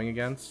we're going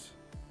against.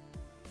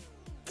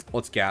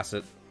 Let's gas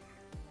it.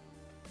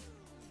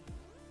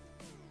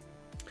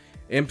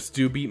 Imps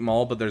do beat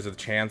Maul, but there's a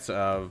chance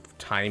of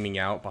timing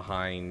out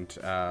behind...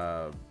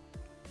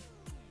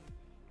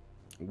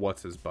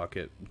 what's his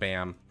bucket?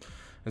 Bam.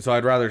 And so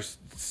I'd rather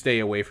stay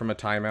away from a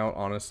timeout,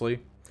 honestly.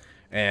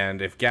 And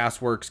if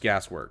gas works,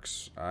 gas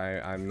works.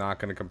 I'm not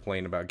going to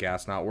complain about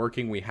gas not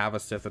working. We have a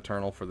Sith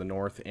Eternal for the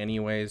North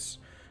anyways,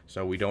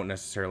 so we don't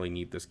necessarily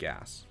need this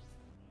gas.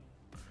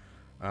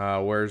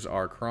 Where's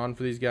our Kron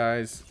for these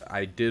guys?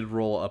 I did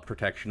roll a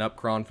Protection Up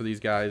Kron for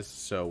these guys,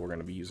 so we're going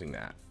to be using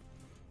that.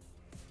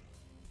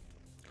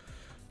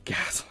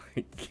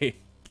 Gaslight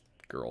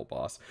girl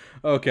boss.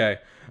 Okay,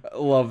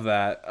 love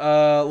that.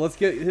 Let's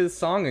get his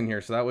song in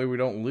here so that way we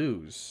don't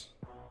lose.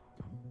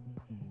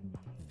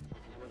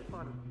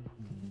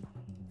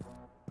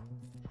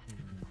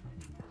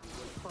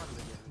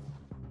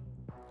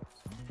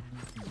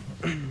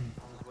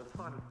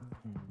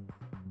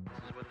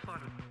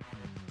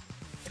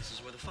 This is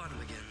where the fun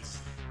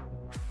begins.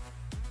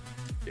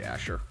 Yeah,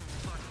 sure.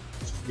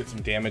 Get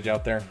some damage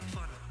out there.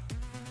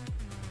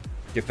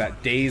 Get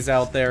that daze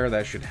out there.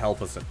 That should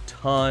help us a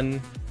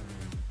ton.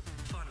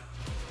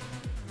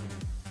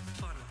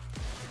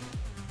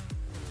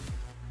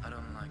 I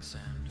don't like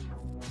sand.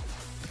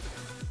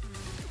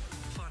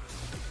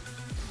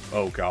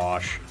 Oh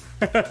gosh.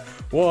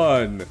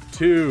 1,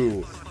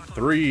 2,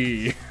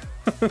 3.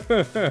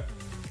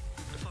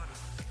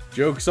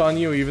 Joke's on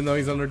you. Even though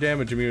he's under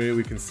damage immunity,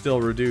 we can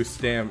still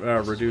reduce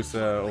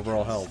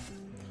overall health.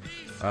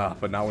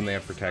 But not when they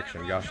have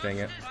protection. Gosh dang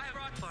it.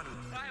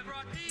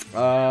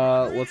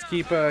 Let's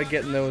keep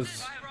getting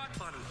those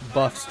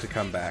buffs to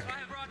come back.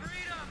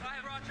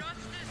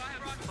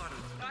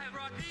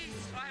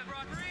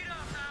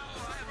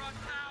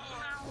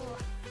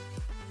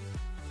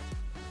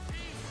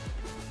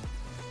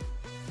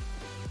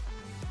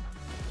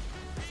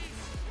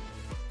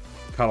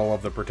 Kinda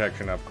love the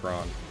protection up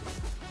Kron.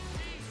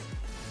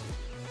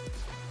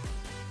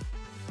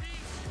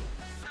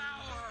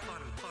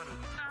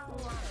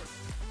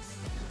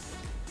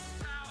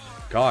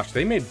 Gosh,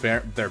 they made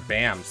their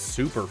BAM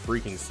super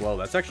freaking slow.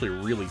 That's actually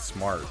really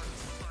smart.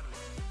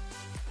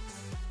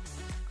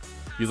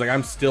 He's like,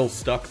 I'm still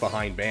stuck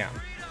behind BAM.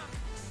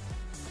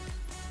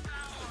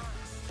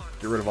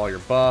 Get rid of all your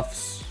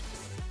buffs.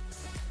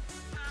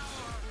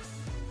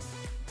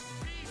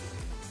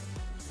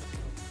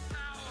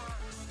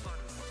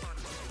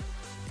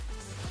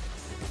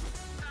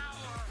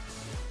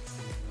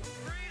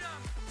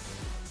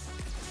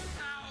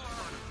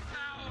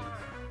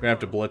 gonna have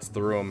to blitz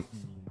through them.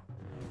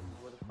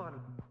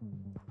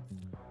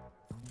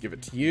 Give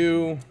it to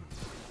you.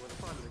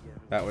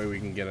 That way we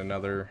can get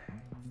another.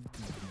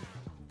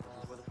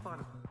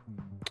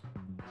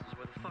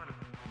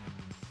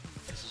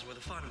 This is where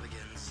the fun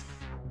begins.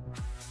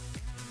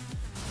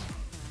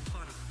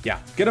 Yeah,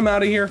 get him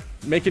out of here.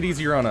 Make it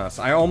easier on us.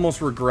 I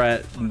almost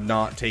regret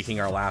not taking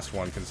our last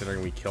one,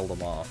 considering we killed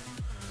him off.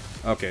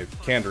 Okay,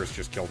 Canderous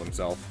just killed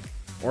himself.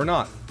 Or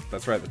not.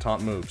 That's right, the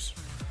taunt moves.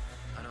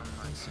 I don't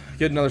like Sam.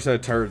 Get another set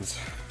of turns.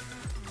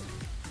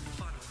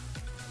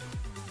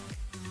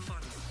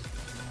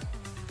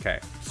 Okay,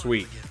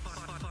 sweet.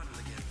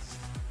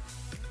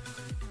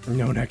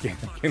 No, not can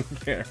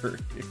carry.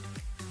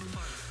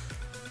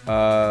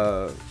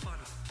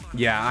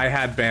 Yeah, I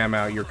had Bam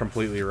out. You're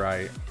completely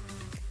right.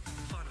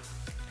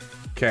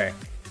 Okay.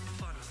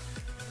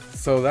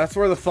 So that's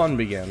where the fun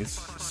begins.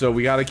 So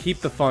we got to keep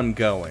the fun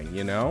going,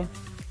 you know?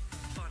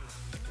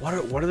 What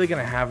are they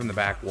going to have in the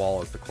back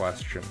wall is the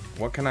question.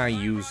 What can I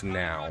use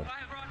now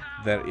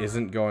that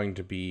isn't going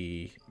to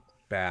be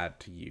bad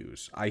to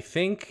use? I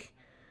think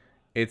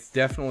it's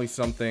definitely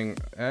something...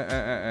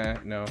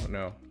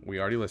 No. We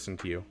already listened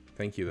to you.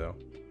 Thank you, though.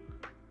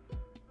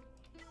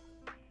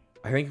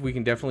 I think we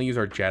can definitely use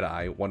our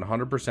Jedi.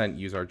 100%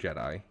 use our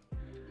Jedi.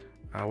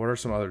 What are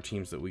some other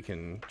teams that we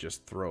can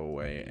just throw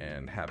away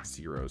and have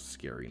zero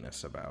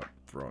scariness about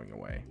throwing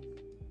away?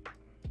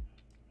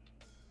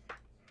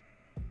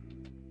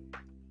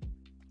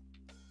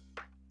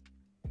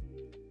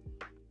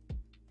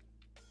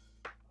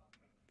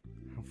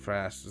 How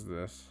fast is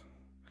this?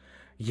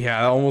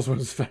 Yeah, that almost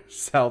went as fast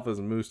south as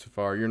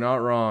Mustafar. You're not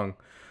wrong.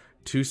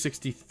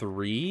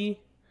 263?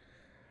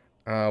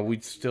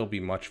 We'd still be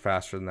much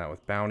faster than that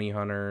with bounty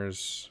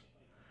hunters.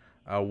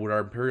 Would our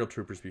Imperial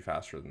troopers be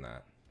faster than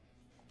that?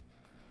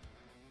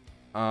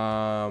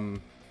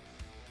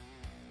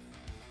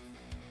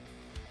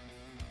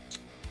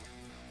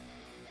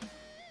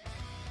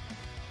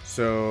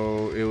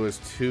 So it was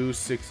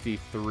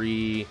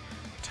 263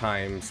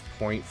 times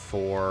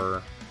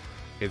 0.4.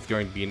 It's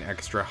going to be an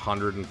extra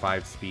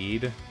 105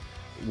 speed,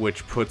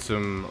 which puts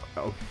him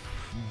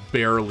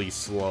barely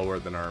slower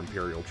than our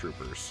Imperial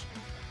troopers.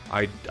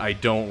 I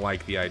don't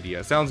like the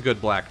idea. Sounds good,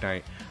 Black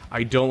Knight.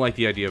 I don't like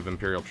the idea of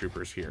Imperial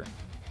troopers here.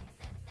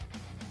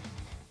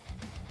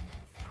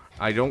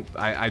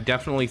 I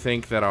definitely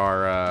think that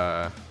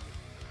our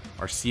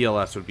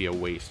CLS would be a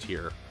waste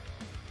here.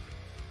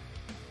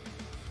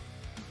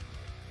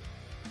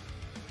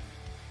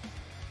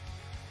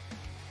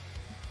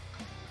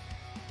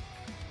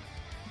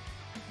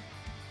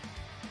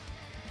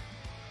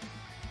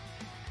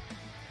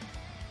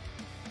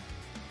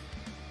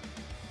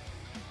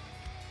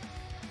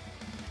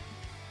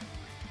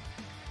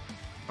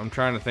 I'm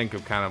trying to think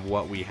of kind of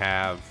what we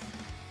have.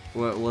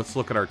 Let's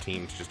look at our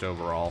teams just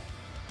overall.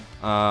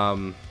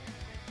 So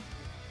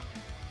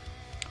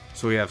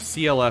we have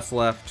CLS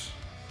left.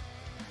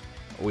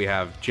 We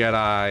have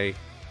Jedi.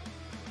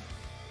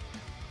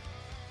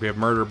 We have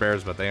Murder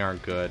Bears, but they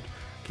aren't good.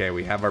 Okay,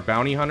 we have our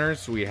Bounty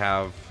Hunters. We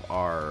have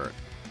our...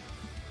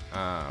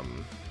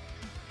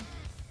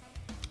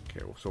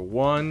 Okay, so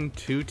 1,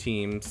 2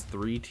 teams,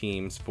 3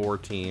 teams, 4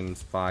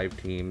 teams,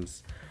 5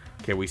 teams.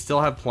 Okay, we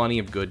still have plenty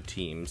of good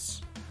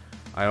teams.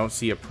 I don't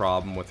see a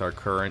problem with our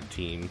current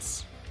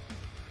teams.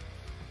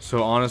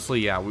 So honestly,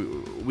 yeah,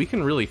 we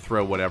can really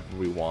throw whatever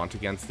we want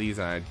against these,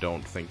 and I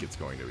don't think it's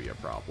going to be a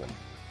problem.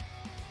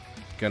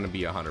 Gonna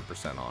be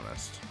 100%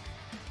 honest.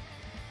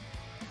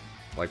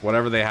 Like,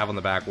 whatever they have on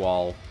the back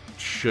wall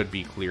should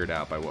be cleared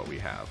out by what we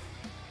have.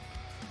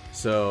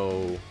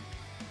 So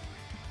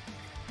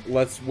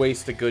let's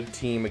waste a good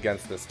team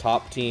against this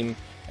top team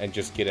and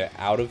just get it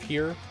out of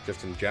here,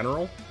 just in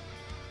general.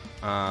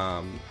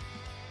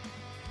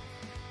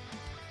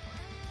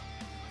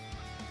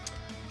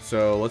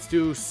 So let's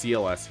do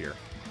CLS here.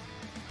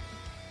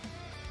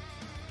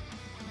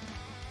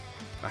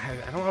 I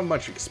don't have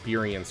much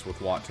experience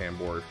with Wat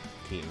Tambor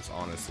teams,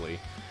 honestly.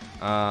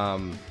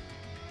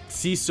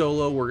 C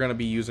Solo we're going to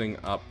be using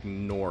up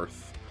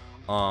north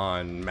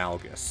on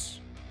Malgus.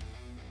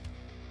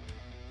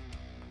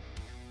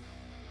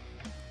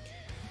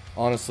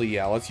 Honestly,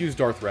 yeah, let's use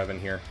Darth Revan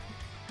here.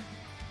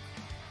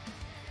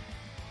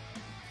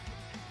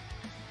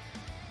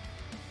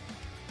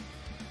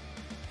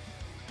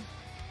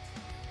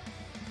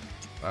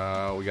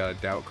 We got a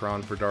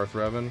Doubtcron for Darth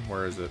Revan.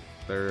 Where is it?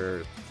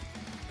 There's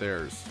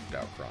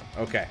Doubtcron.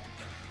 Okay.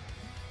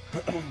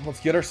 Let's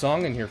get our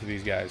song in here for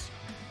these guys.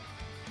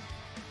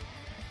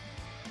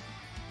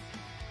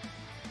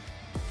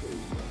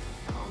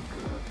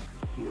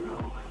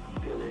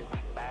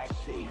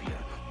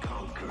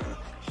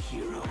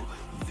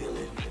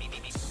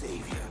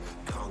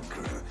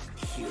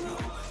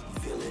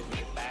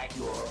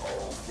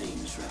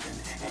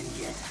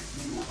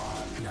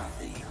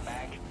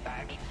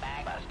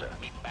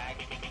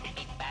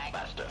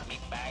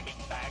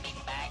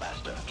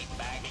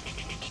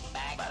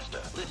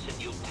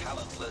 Listen, you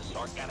talentless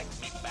organic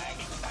meatbag,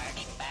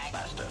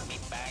 master,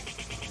 meatbag,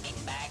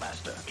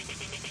 master.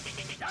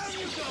 Down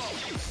you go!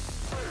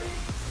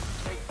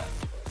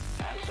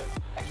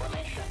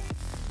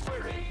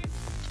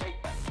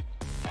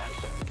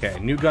 Okay,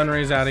 new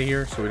Gunray's out of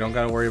here, so we don't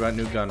gotta worry about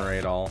new Gunray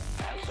at all.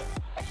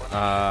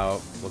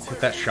 Let's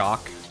hit that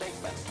shock.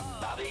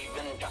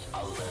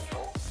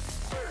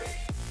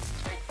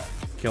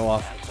 Kill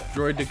off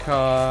Droid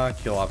Deca,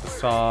 kill off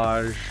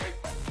Asajj.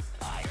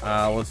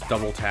 Let's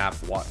double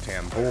tap Wat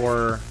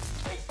Tambor.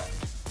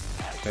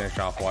 Finish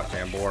off Wat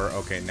Tambor.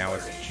 Okay, now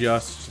it's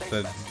just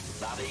the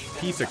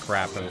piece of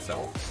crap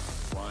himself.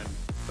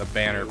 The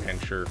Banner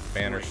Pincher,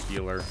 Banner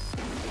Stealer.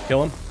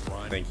 Kill him.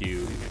 Thank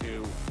you.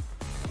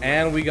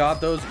 And we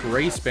got those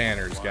Grace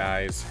Banners,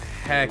 guys.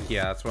 Heck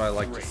yeah, that's what I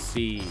like to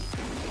see.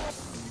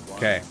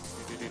 Okay.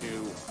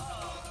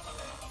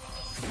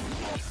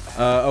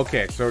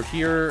 Okay, so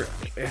here,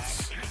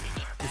 it's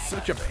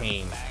such a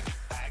pain.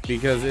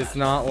 Because it's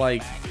not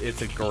like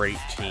it's a great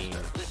team.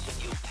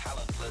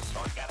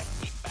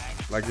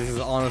 Like, this is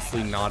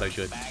honestly not a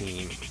good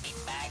team.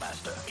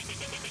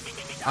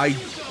 I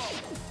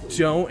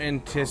don't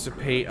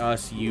anticipate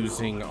us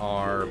using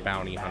our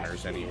bounty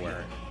hunters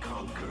anywhere.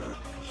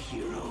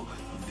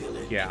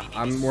 Yeah,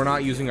 we're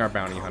not using our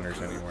bounty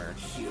hunters anywhere.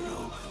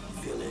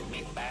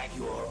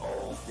 You are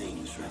all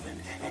things,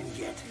 Revan, and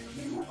yet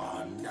you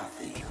are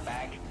nothing.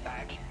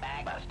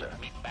 Master.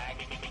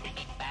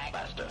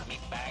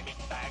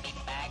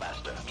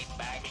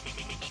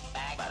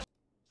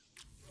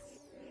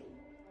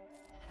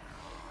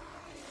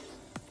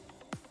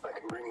 I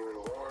can bring you in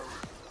warm,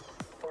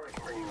 or I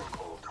can bring you in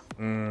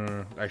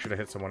cold. I should have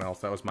hit someone else.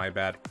 That was my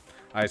bad.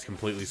 I just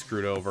completely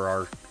screwed over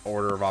our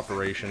order of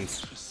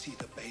operations. See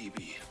the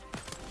baby.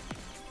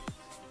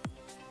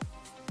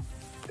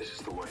 This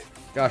is the way.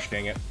 Gosh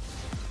dang it.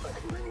 I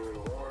can bring you in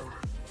warm,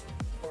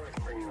 or I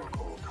can bring you in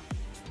cold.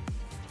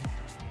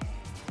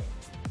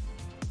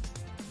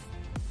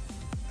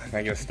 Can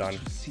I get a stun?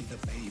 See the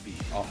baby.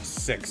 Oh,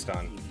 6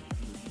 stun.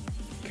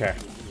 Okay.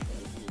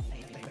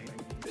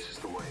 This is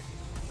the way.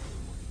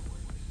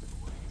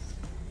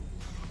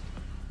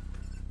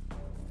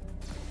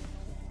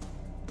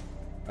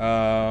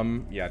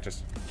 Yeah,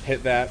 just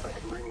hit that. I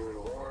can bring you in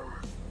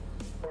warm,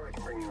 or I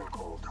can bring you in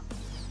cold.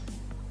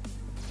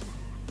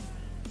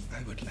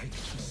 I would like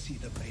to see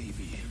the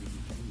baby.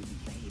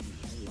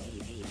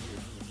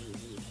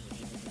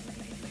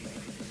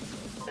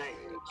 Hey,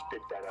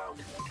 spit that out.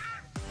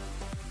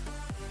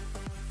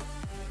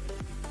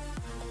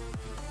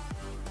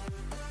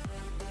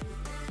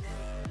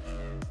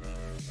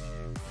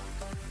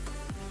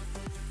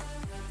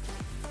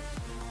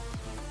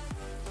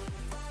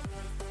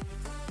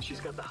 She's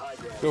got the high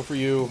ground. Go for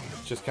you.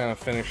 Just kind of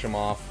finish him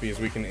off because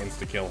we can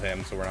insta-kill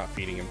him, so we're not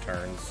feeding him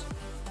turns.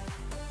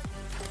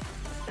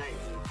 Hey,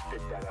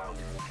 spit that out.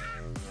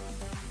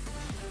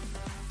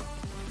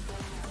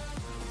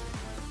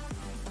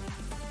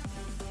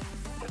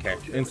 Okay,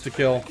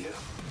 insta-kill.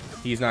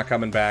 He's not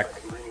coming back.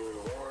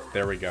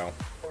 There we go.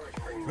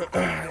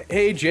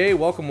 Hey Jay,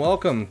 welcome,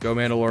 welcome. Go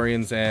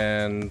Mandalorians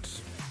and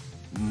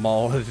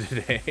Maul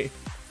today.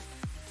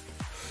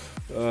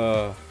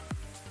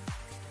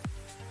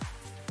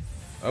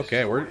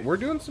 Okay, we're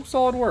doing some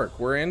solid work.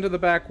 We're into the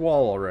back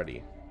wall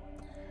already.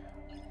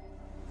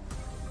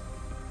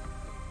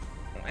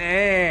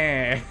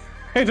 I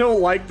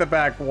don't like the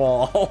back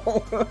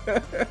wall.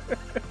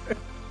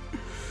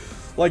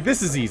 Like,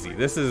 this is easy.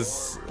 This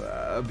is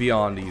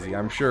beyond easy.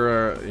 I'm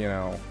sure, you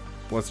know,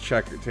 let's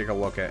take a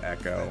look at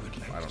Echo.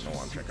 I don't know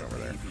what I'm checking over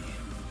there.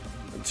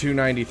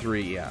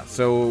 293, yeah.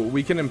 So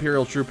we can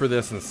Imperial Trooper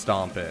this and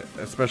stomp it,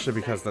 especially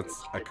because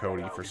that's a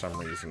Cody for some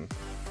reason.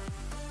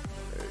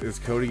 Is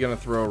Cody gonna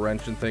throw a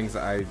wrench and things?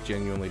 I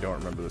genuinely don't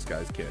remember this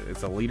guy's kit.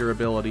 It's a leader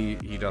ability.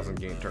 He doesn't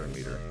gain turn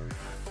leader.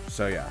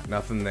 So yeah,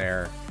 nothing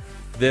there.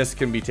 This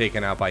can be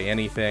taken out by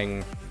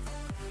anything.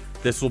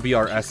 This will be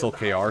our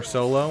SLKR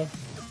solo.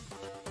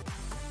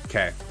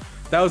 Okay.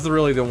 That was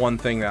really the one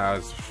thing that I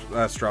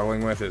was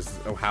struggling with, is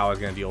how I was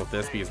going to deal with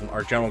this, because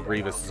our General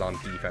Grievous is on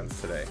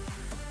defense today.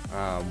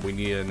 We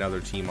needed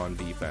another team on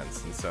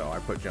defense, and so I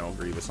put General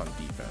Grievous on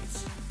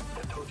defense.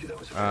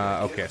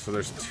 Okay, so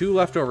there's 2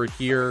 left over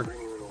here.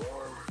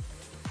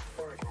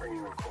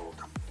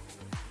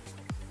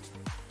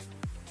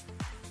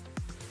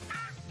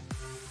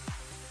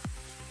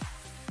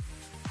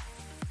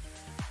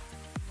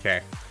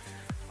 Okay,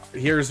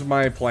 here's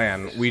my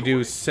plan. We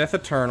do Sith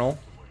Eternal.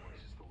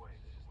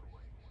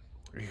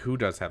 Who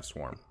does have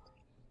Swarm?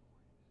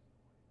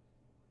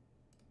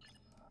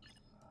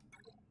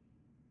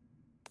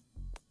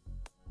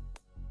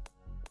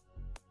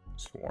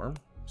 Swarm?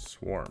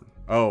 Swarm.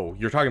 Oh,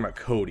 you're talking about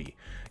Cody.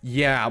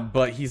 Yeah,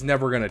 but he's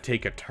never going to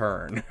take a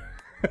turn.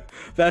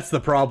 That's the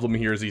problem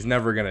here, is he's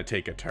never going to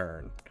take a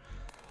turn.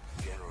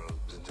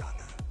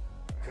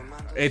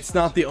 It's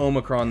not the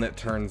Omicron that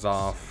turns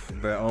off.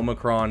 The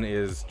Omicron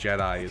is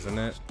Jedi, isn't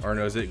it? Or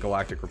no, is it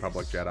Galactic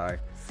Republic Jedi?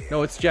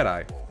 No, it's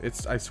Jedi.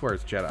 I swear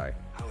it's Jedi.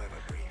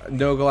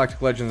 No,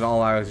 Galactic Legends,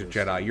 all allies are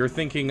Jedi. You're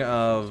thinking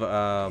of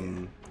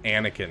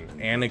Anakin.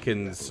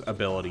 Anakin's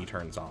ability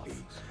turns off,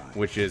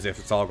 which is if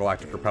it's all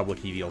Galactic Republic,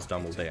 he deals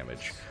double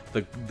damage.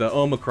 The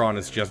Omicron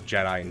is just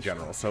Jedi in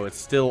general, so it's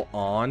still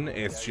on.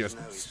 It's just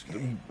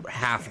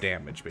half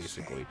damage,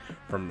 basically,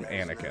 from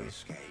Anakin.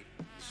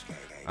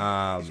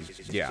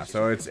 Yeah,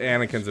 so it's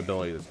Anakin's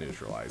ability that's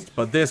neutralized.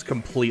 But this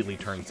completely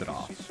turns it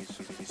off.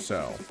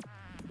 So,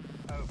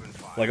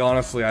 like,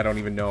 honestly, I don't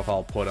even know if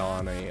I'll put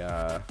on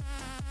a,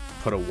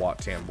 put a Wat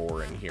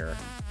Tambor in here.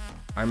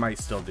 I might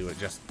still do it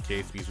just in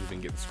case, because we've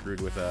been getting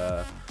screwed with,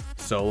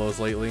 solos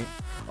lately.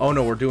 Oh,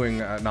 no, we're doing,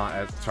 we're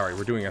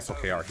doing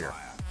SLKR here.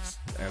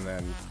 And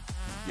then,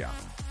 yeah.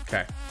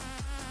 Okay.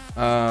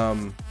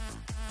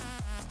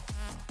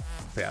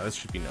 Yeah, this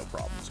should be no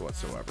problems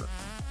whatsoever.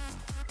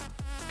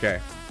 Okay.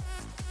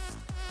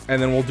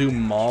 And then we'll do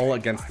Maul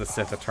against the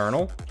Sith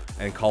Eternal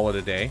and call it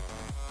a day.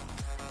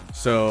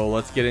 So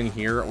let's get in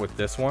here with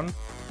this one.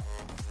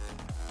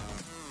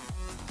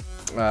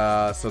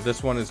 So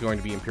this one is going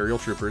to be Imperial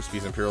Troopers,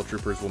 because Imperial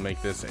Troopers will make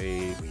this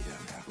a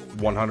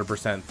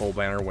 100% full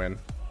banner win.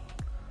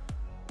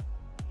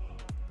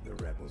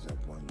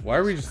 Why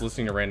are we just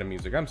listening to random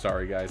music? I'm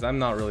sorry, guys. I'm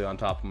not really on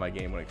top of my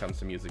game when it comes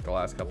to music the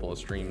last couple of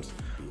streams.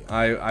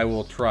 I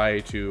will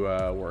try to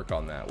work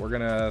on that. We're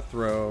going to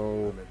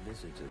throw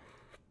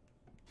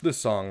this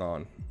song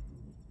on.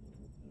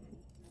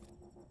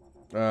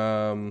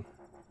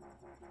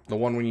 The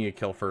one we need to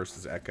kill first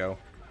is Echo.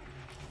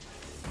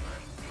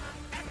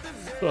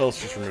 Well,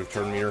 let's just remove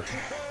turn meter.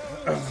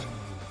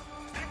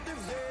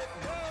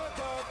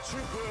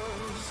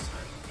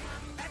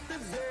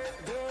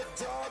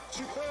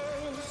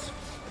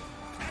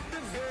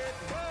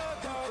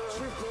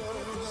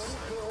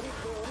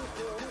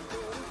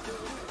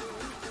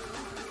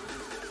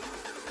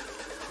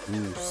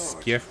 Ooh,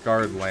 Skiff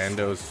Guard,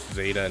 Landos,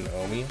 Zeta, and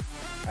Omi.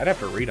 I'd have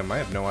to read them. I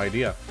have no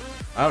idea.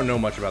 I don't know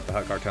much about the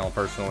Hutt Cartel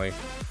personally.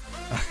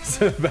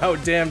 It's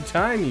about damn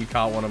time you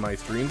caught one of my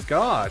streams.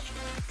 Gosh.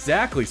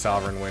 Exactly,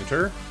 Sovereign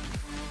Winter.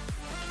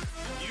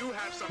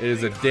 It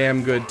is a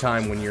damn good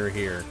time when you're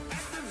here.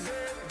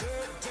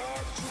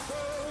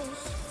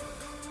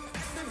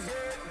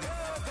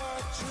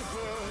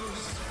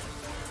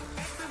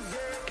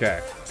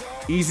 Okay.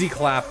 Easy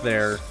clap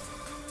there.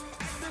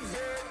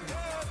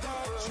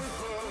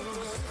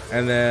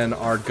 And then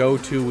our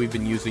go-to we've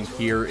been using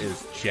here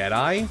is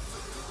Jedi.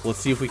 Let's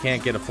see if we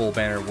can't get a full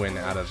banner win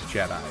out of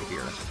Jedi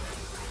here.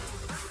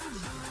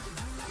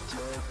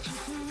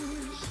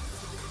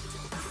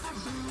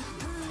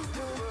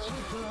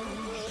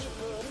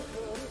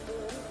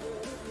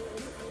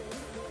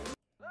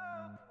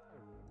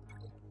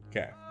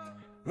 Okay.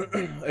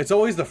 It's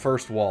always the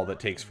first wall that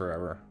takes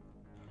forever.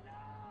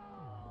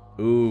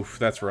 Oof,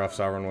 that's rough,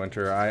 Sovereign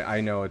Winter.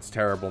 I know it's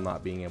terrible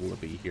not being able to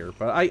be here,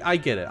 but I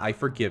get it. I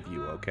forgive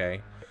you,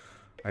 okay?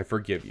 I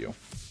forgive you.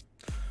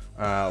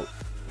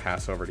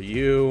 Pass over to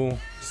you.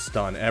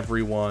 Stun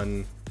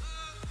everyone.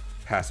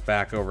 Pass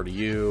back over to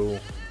you.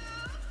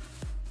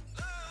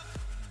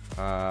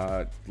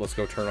 Let's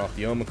go turn off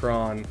the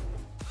Omicron.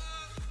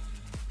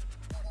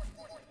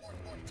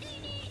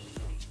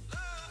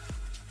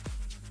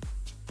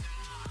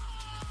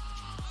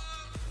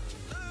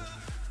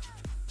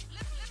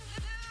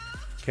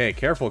 Okay,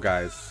 careful,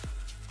 guys.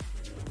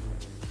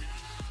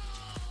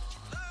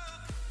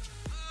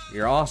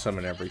 You're awesome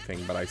and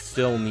everything, but I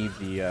still need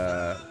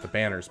the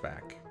banners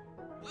back.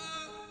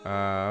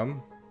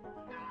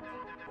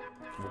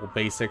 Little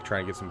basic,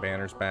 trying to get some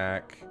banners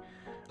back.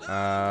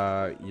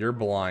 You're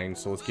blind,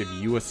 so let's give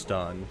you a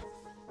stun.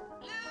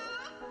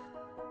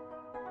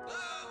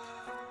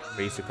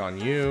 Basic on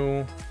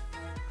you.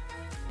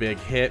 Big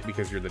hit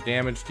because you're the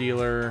damage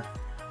dealer.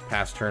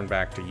 Pass turn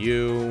back to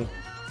you.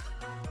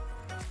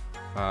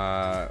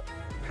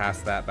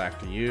 Pass that back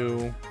to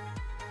you.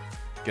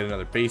 Get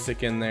another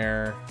basic in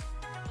there.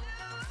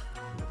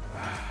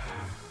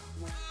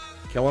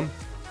 Kill him.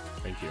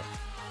 Thank you.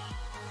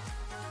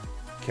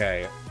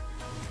 Okay.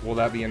 Will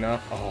that be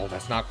enough? Oh,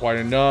 that's not quite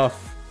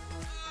enough.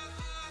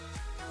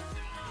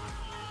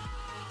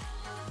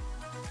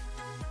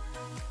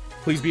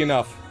 Please be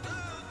enough.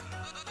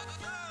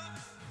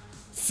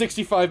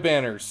 65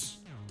 banners.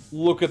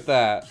 Look at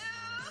that.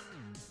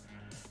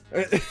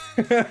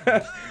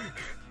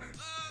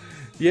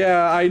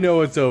 Yeah, I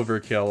know it's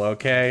overkill,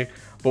 okay?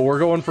 But we're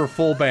going for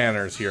full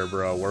banners here,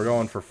 bro. We're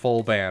going for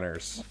full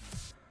banners.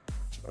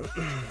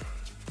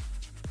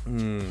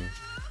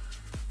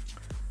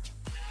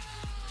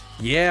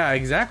 Yeah,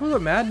 exactly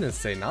what Madness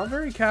say. Not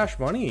very cash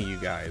money, you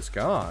guys.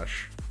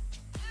 Gosh.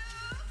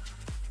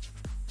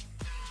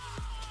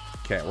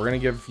 Okay, we're gonna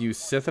give you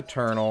Sith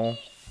Eternal.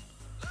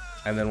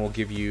 And then we'll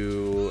give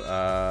you,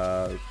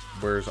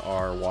 where's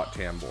our Wat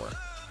Tambor?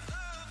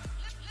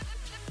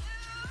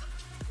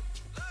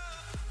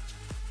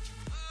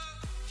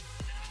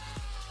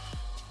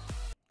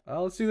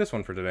 Let's do this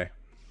one for today.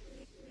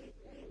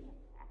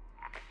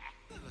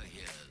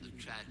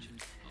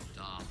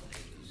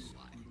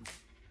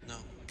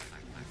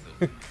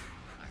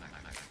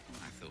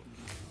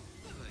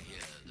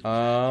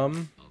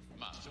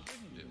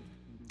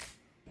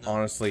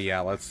 Honestly,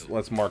 yeah,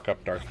 let's mark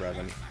up Darth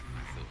Revan.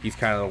 He's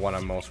kind of the one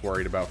I'm most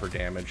worried about for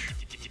damage.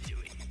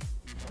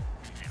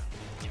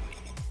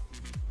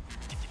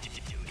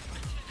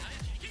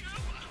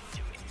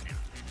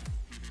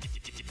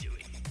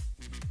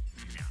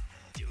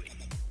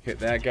 Hit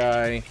that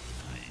guy.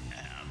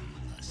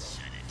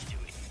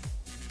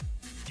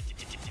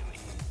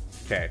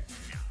 Okay.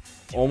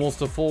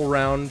 Almost a full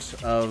round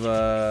of,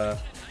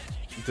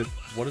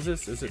 what is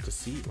this? Is it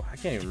Deceived? I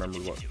can't even remember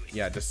what.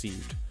 Yeah,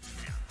 Deceived.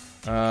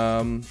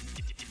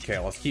 Okay,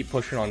 let's keep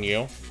pushing on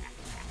you.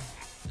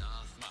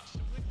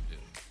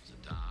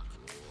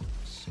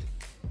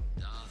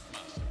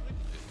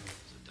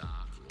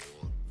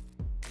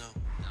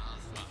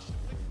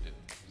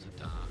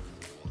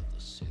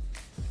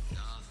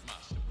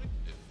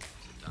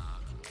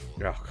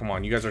 Oh, come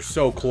on, you guys are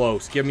so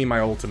close. Give me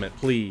my ultimate,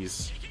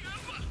 please.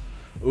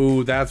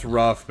 Ooh, that's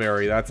rough,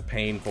 Barry. That's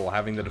painful,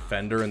 having the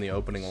defender in the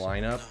opening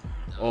lineup.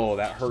 Oh,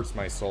 that hurts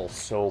my soul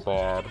so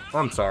bad.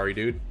 I'm sorry,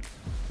 dude.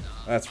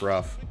 That's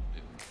rough.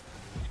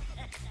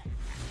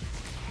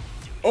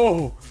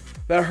 Oh,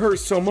 that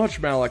hurts so much,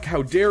 Malik.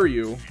 How dare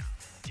you?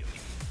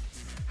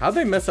 How'd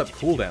they mess up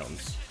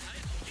cooldowns?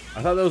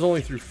 I thought that was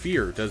only through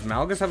fear. Does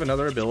Malgus have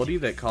another ability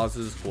that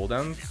causes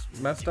cooldowns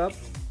messed up?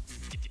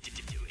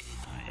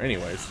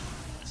 Anyways.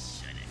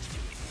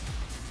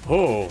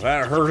 Oh,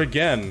 that hurt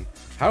again.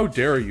 How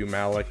dare you,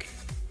 Malik?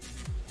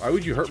 Why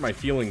would you hurt my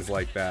feelings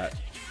like that?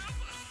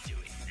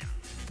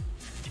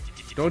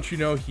 Don't you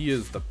know he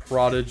is the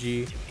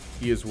prodigy?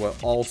 He is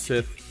what all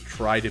Sith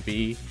try to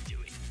be.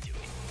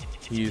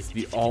 He is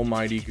the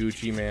almighty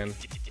Gucci man.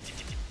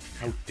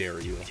 How dare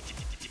you?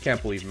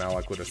 Can't believe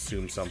Malik would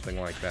assume something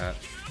like that.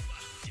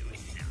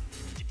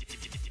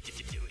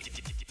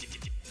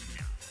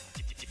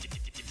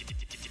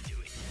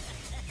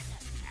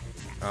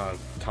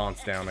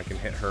 Taunt's down. I can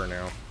hit her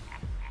now.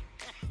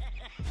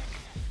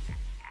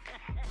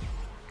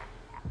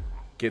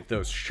 Get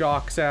those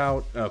shocks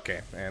out.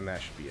 Okay, and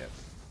that should be it.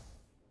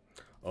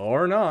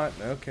 Or not.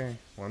 Okay,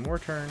 one more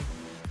turn.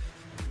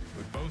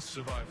 We both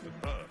survived the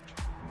purge.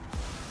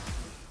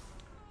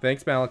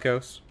 Thanks,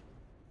 Malikos.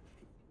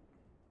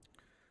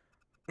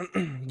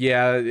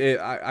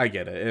 Yeah, I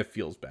get it. It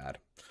feels bad.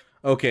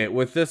 Okay,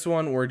 with this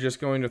one, we're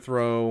just going to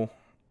throw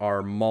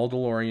our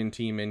Mandalorian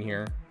team in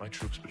here. My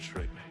troops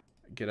betrayed me.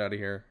 Get out of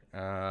here.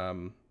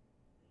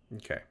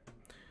 Okay.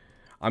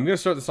 I'm going to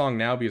start the song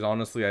now because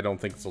honestly, I don't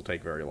think this will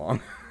take very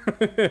long.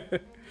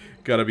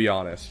 Gotta be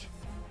honest.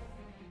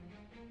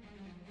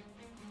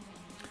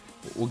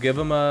 We'll give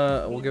him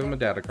a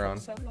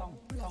Datacron.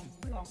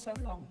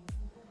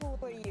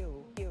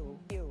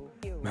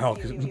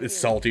 Malk is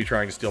salty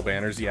trying to steal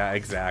banners. Yeah,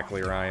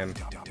 exactly, Ryan.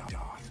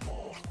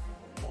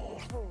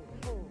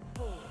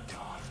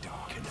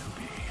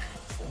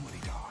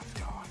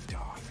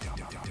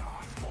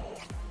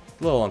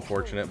 A little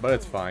unfortunate, but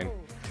it's fine.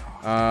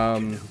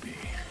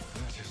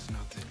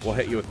 We'll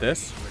hit you with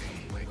this.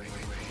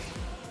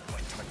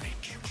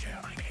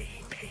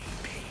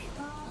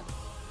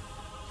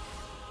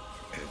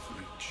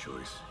 Every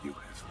choice you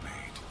have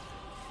made.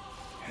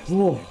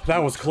 Oh, that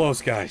was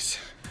close, guys.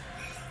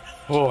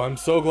 Oh, I'm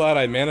so glad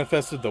I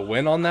manifested the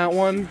win on that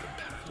one.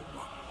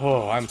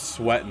 Oh, I'm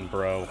sweating,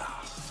 bro.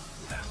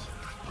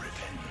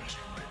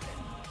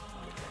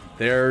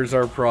 There's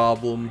our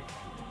problem.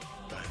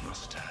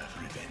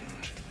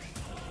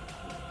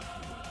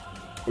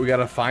 We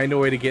gotta find a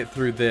way to get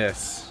through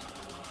this.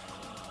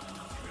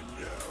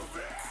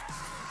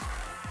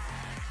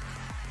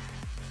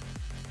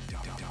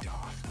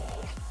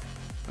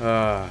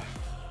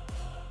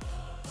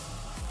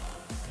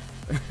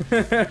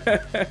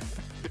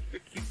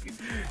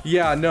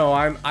 Yeah, no,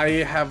 I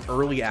have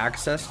early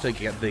access to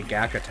get the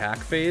GAC attack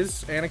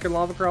phase Anakin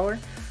Lava Crawler.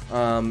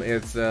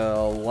 It's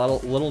a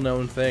little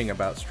known thing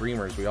about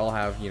streamers. We all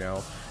have, you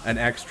know, an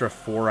extra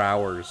 4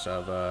 hours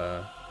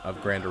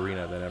of Grand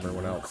Arena than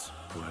everyone else.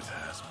 What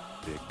has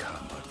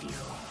become of you?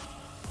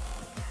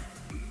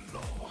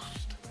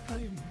 Lost.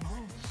 I'm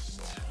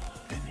lost.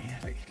 And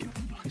yet I feel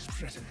his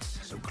presence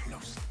so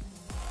close.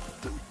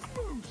 So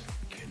close.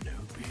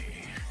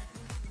 Kenobi.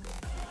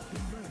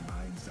 In my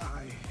mind's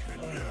eye.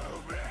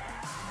 Kenobi.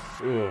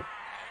 Ooh.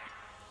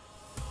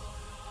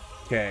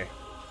 Okay.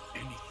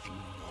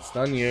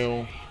 Stun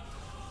you.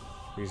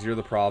 Because you're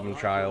the problem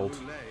child.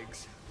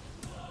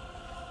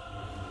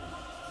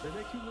 They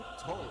make you look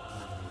tall.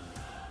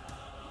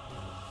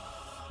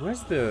 Who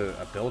has the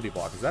ability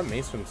block? Is that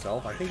Mace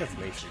himself? I think that's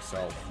Mace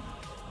himself.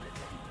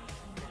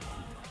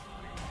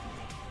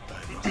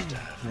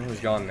 Oh, he's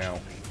gone now.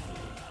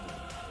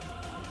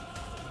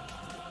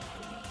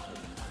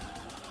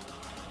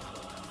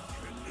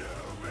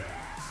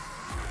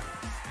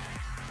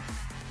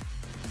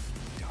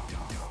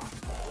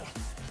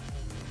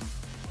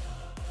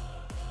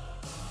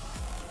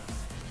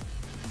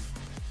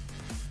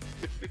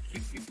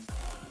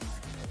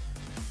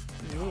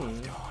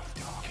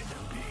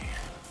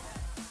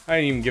 I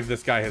didn't even give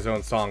this guy his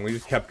own song. We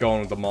just kept going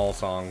with the Maul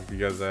song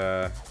because,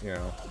 you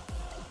know,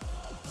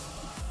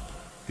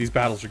 these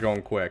battles are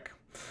going quick.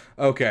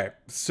 Okay,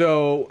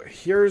 so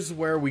here's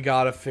where we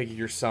gotta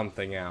figure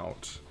something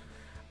out.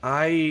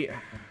 I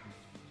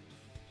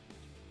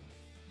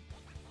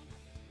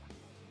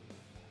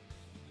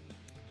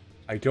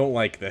don't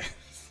like this.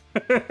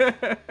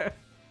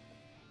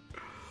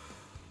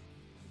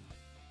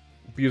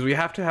 Because we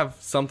have to have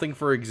something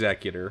for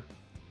Executor.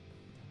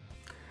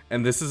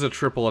 And this is a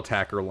triple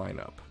attacker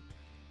lineup.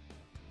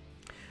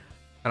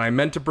 And I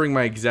meant to bring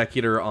my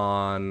Executor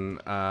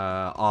on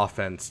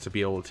offense to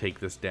be able to take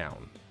this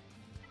down.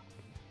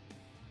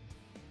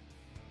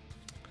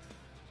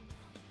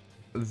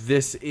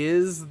 This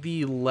is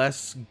the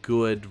less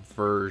good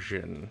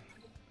version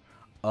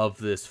of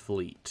this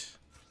fleet.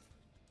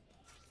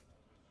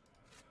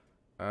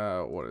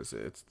 What is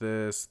it? It's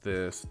this,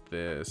 this,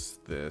 this,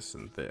 this,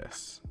 and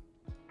this.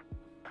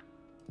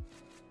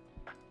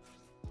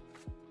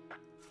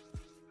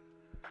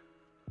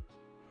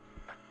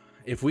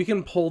 If we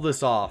can pull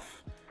this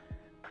off,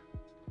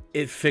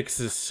 it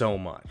fixes so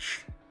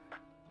much.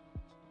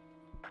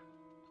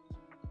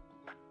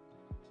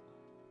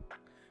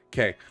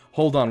 Okay,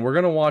 hold on. We're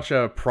going to watch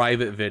a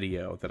private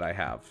video that I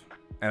have.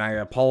 And I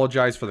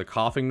apologize for the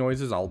coughing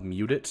noises. I'll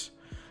mute it.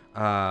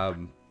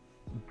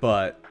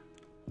 But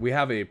we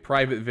have a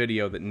private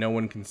video that no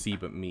one can see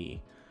but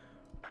me.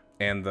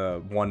 And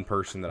the one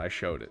person that I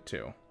showed it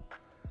to.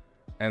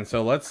 And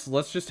so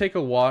let's just take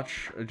a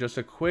watch, just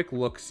a quick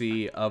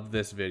look-see of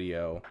this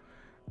video.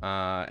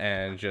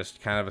 And just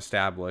kind of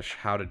establish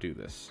how to do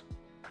this.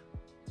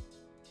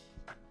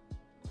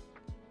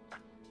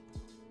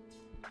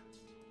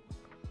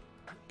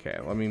 Okay,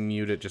 let me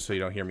mute it just so you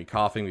don't hear me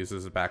coughing, because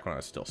this is back when I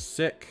was still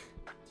sick.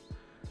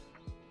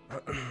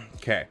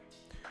 Okay,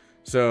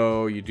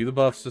 so you do the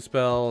buffs to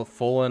spell,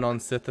 full in on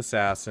Sith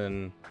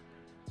Assassin,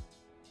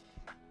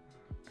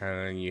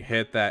 and then you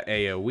hit that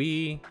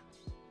AoE,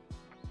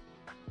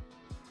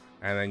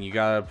 and then you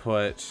gotta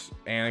put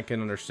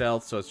Anakin under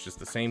stealth, so it's just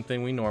the same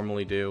thing we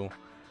normally do.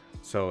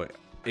 So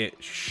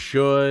it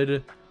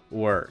should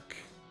work.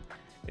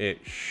 It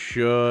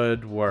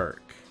should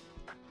work.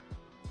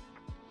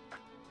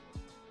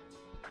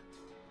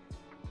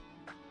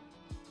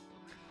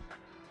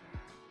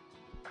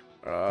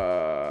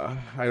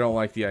 I don't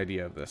like the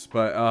idea of this,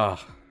 but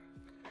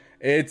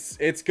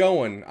it's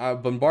going.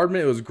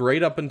 Bombardment, it was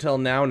great up until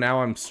now.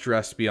 Now I'm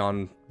stressed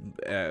beyond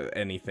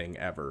anything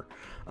ever.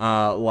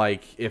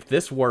 Like, if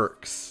this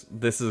works,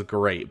 this is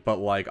great, but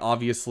like,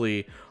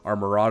 obviously our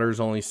Marauder's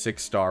only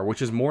 6-star,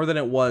 which is more than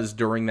it was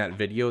during that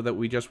video that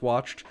we just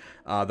watched.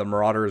 The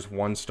Marauder is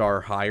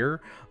 1-star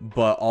higher,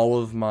 but all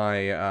of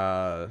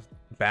my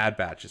Bad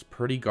Batch is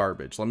pretty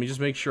garbage. Let me just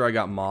make sure I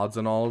got mods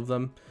on all of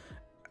them,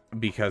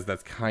 because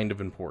that's kind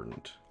of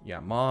important. Yeah,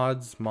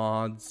 mods.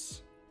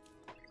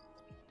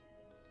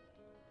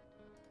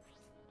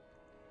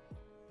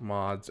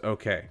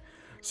 Okay.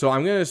 So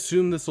I'm going to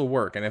assume this will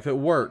work. And if it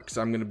works,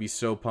 I'm going to be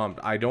so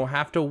pumped. I don't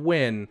have to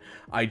win.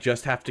 I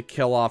just have to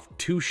kill off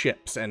 2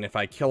 ships. And if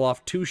I kill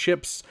off 2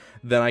 ships,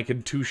 then I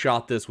can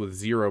 2-shot this with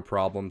 0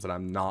 problems. And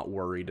I'm not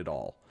worried at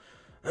all.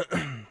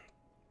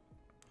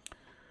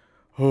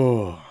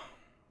 Oh.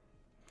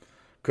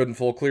 Couldn't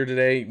full clear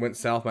today. Went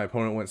south. My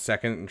opponent went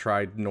second and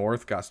tried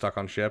north. Got stuck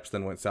on ships.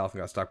 Then went south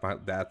and got stuck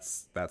behind.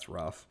 That's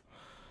rough.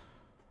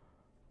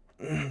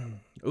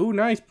 Ooh,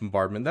 nice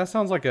bombardment. That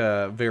sounds like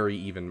a very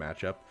even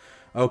matchup.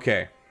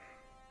 Okay.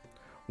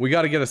 We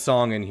got to get a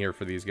song in here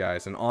for these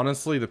guys. And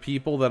honestly, the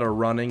people that are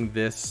running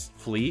this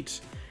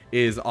fleet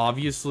is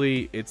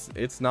obviously... It's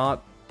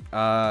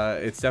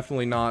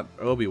definitely not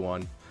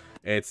Obi-Wan.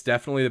 It's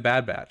definitely the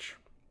Bad Batch.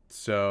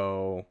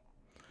 So...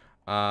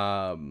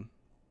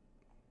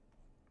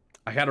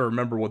 I gotta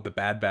remember what the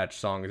Bad Batch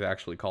song is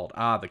actually called.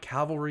 Ah, The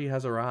Cavalry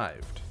Has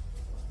Arrived.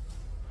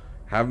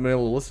 Haven't been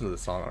able to listen to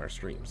this song on our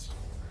streams.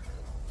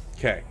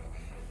 Okay.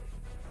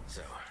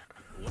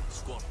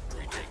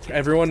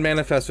 Everyone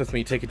manifest with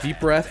me. Take a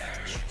deep breath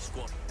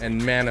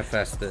and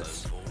manifest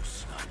this.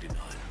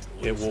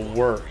 It will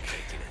work.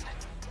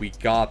 We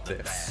got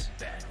this.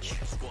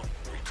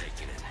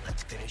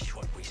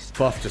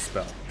 Buff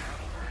dispel.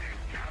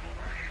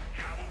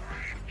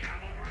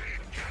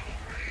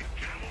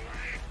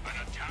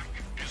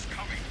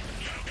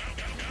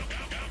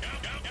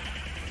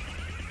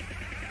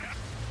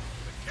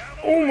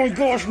 Oh my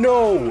gosh,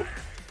 no!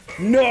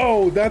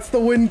 No! That's the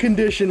win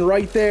condition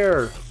right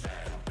there!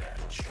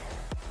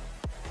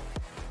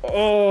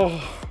 Oh!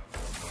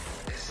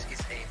 This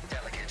is a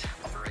delicate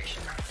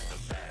operation.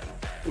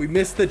 We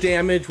missed the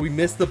damage, we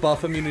missed the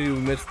buff immunity, we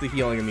missed the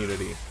healing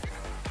immunity.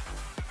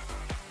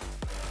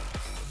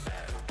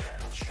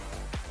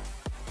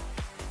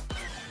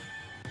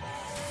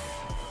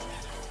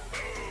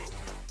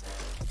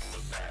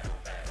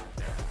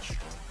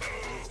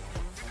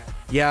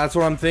 Yeah, that's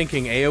what I'm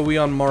thinking.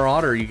 AoE on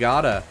Marauder, you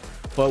gotta.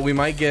 But we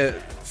might get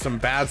some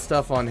bad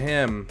stuff on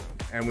him,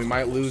 and we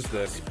might lose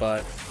this,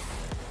 but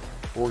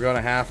we're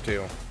gonna have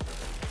to.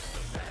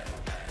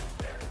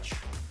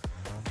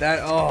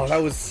 That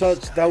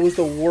was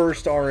the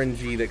worst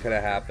RNG that could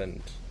have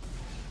happened.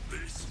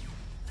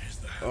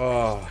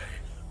 Oh.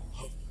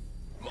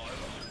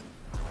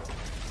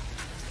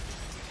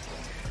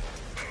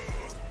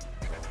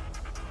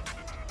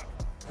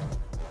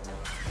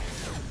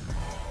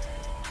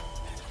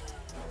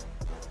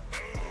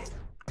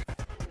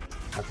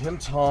 Have him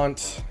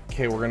taunt.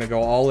 Okay, we're gonna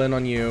go all in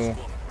on you.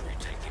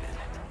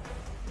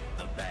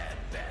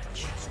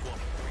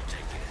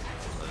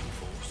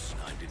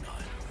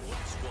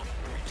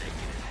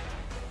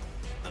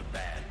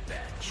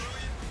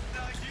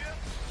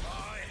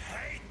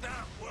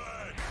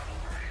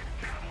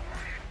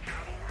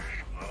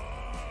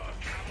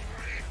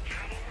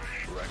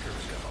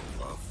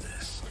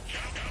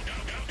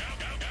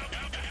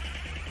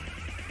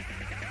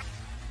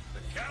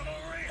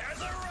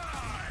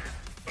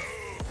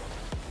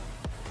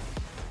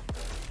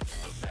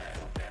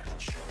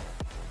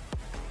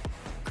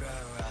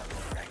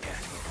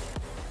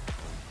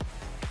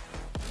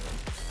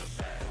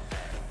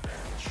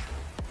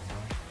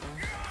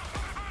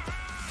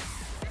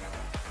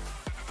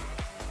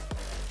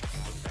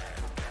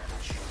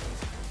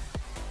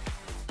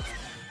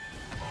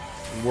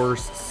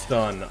 worst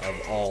stun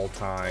of all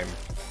time.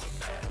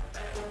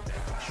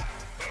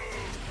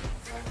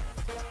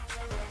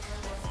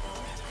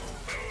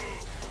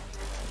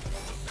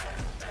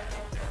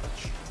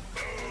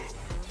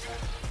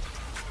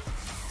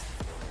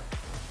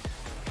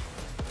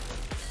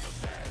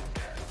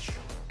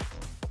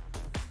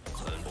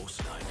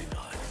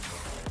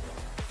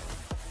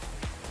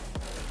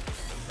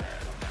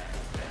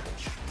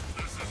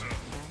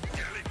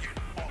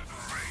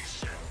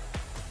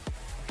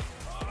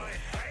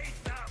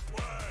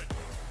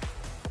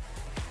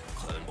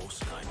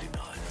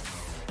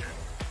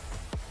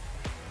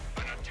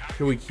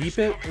 Can we keep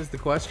it, is the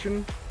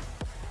question?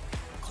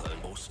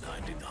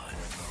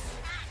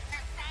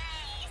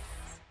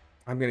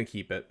 I'm gonna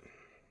keep it.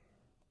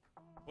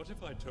 What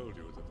if I told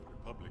you that the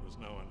Republic was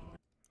now under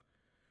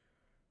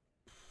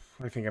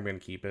I think I'm gonna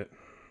keep it.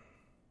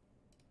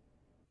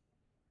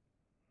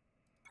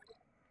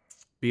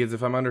 Because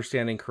if I'm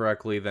understanding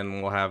correctly,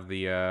 then we'll have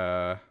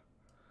the,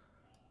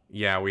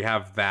 yeah, we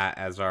have that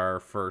as our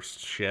first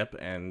ship,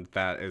 and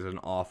that is an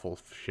awful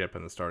ship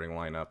in the starting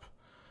lineup.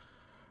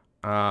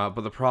 But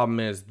the problem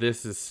is,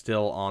 this is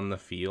still on the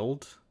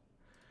field.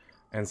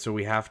 And so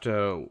we have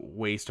to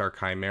waste our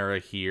Chimera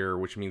here,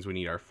 which means we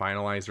need our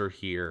Finalizer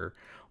here,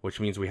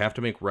 which means we have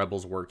to make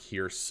Rebels work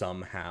here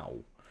somehow.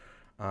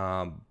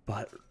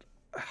 But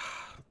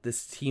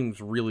this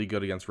team's really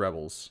good against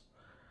Rebels.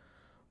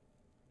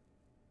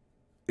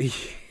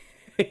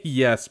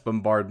 Yes,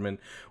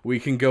 Bombardment. We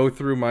can go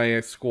through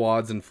my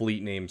squads and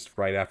fleet names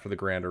right after the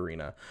Grand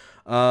Arena.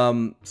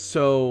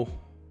 So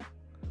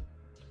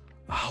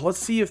let's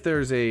see if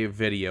there's a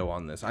video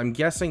on this. I'm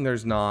guessing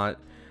there's not,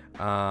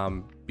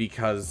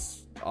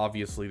 because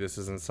obviously this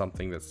isn't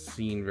something that's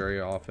seen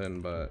very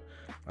often, but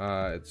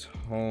it's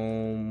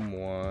Home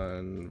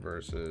 1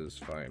 versus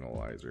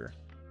Finalizer.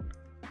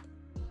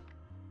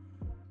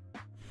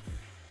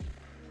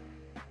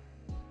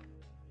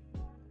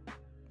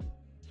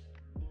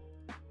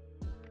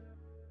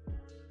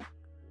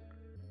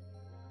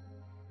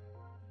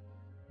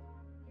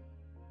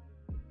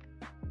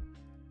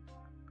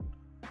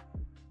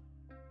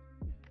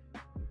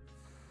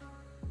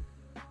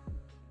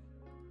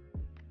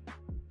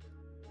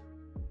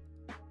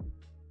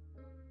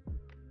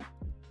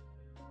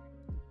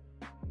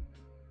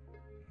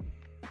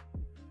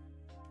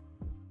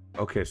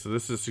 Okay, so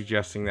this is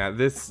suggesting that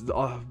this...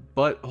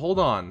 but hold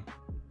on.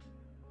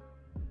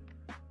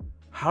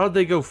 How did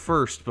they go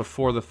first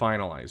before the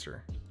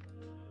Finalizer?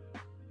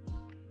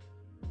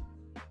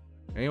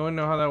 Anyone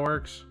know how that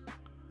works?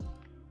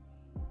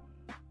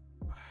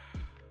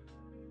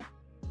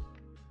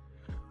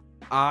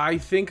 I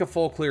think a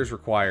full clear is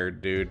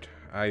required, dude.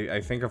 I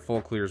think a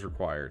full clear is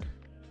required.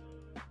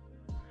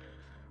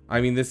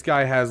 I mean, this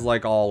guy has,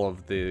 like, all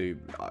of the...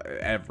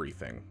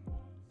 everything.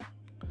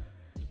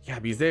 Yeah,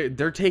 because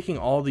they're taking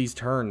all these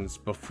turns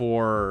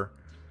before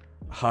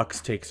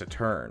Hux takes a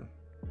turn.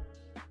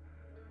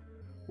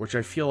 Which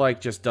I feel like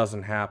just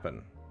doesn't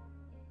happen.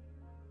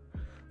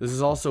 This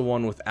is also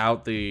one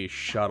without the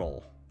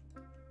shuttle.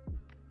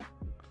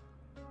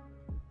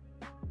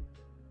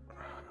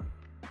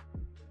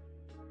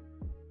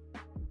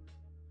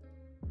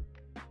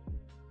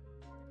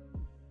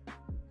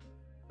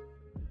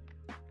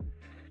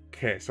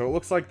 Okay, so it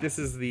looks like this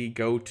is the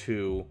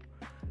go-to...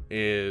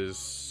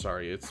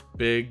 it's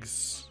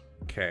Biggs.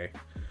 Okay,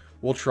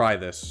 we'll try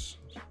this,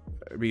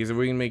 because if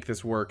we can make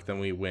this work, then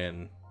we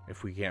win.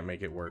 If we can't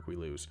make it work, we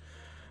lose.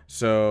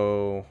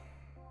 So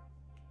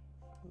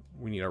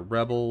we need our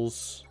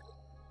Rebels.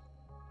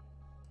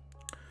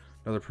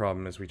 Another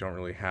problem is we don't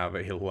really have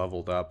a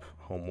leveled up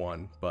Home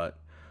 1, but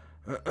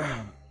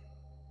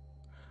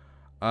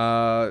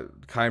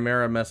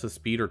Chimera mess with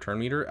speed or turn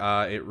meter.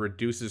 It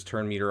reduces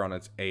turn meter on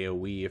its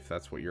AoE, if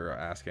that's what you're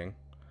asking.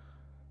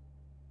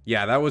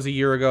 Yeah, that was a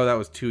year ago. That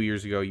was 2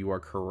 years ago. You are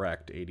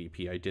correct,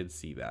 ADP. I did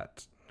see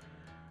that.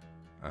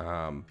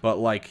 But,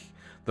 like,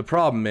 the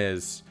problem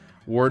is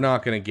we're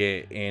not going to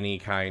get any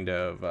kind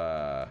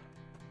of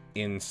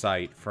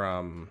insight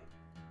from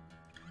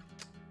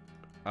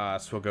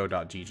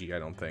Swogo.gg, I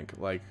don't think.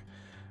 Like,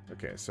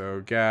 okay,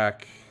 so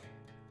GAC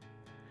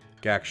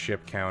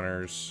ship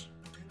counters,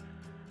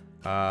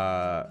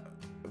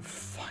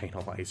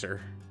 Finalizer.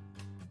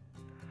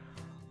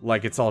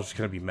 Like, it's all just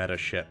going to be meta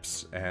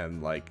ships,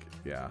 and, like,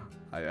 yeah,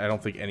 I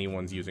don't think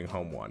anyone's using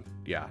Home 1.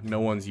 Yeah, no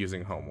one's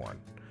using Home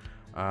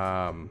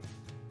 1.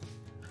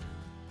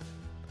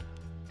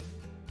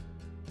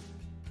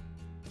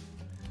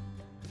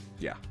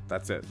 Yeah,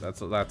 that's it.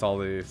 That's all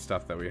the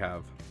stuff that we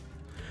have.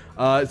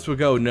 So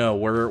go. No,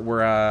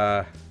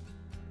 we're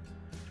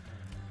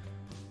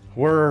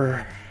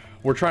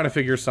trying to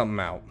figure something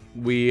out.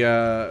 We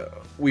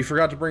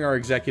forgot to bring our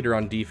Executor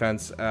on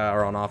defense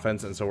or on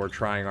offense, and so we're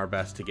trying our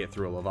best to get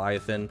through a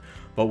Leviathan.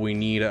 But we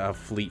need a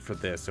fleet for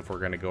this if we're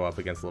going to go up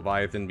against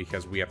Leviathan,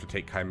 because we have to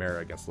take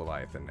Chimera against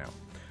Leviathan now.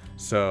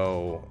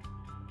 So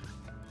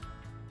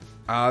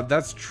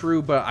that's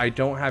true, but I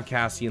don't have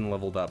Cassian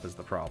leveled up is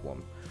the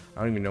problem. I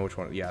don't even know which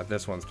one. Yeah,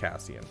 this one's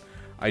Cassian.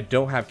 I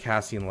don't have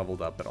Cassian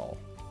leveled up at all.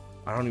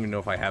 I don't even know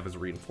if I have his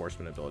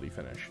reinforcement ability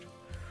finished.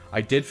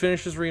 I did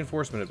finish his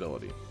reinforcement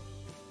ability.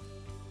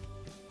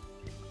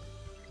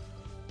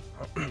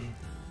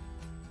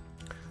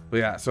 But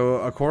yeah,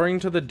 so according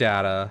to the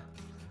data,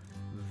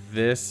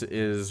 this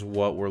is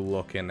what we're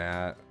looking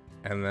at.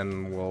 And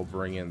then we'll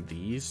bring in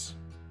these.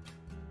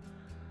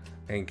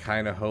 And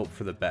kind of hope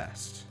for the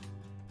best.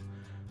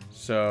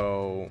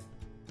 So...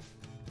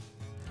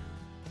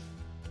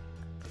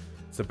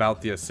 it's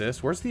about the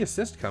assist. Where's the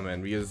assist come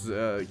in? Because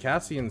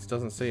Cassian's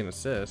doesn't say an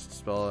assist.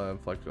 Spell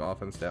inflict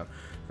offense down.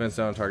 Defense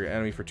down target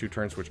enemy for 2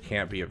 turns, which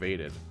can't be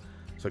evaded.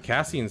 So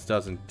Cassian's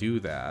doesn't do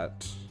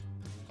that.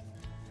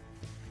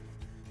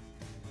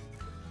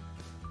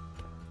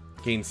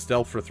 Gain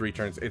stealth for 3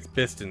 turns. It's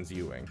Biston's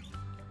Ewing.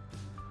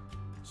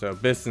 So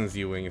Biston's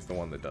Ewing is the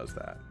one that does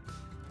that.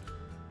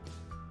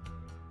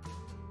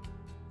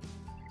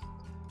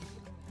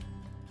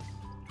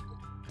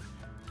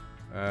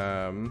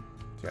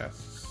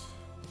 Yes.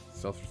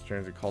 Stealth for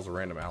turns. It calls a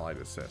random ally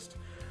to assist.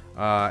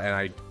 And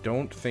I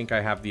don't think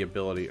I have the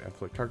ability to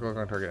inflict target lock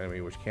on target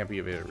enemy, which can't be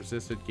evaded or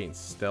resisted. Gain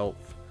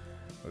stealth.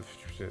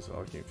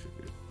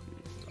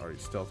 Already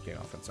stealth, gain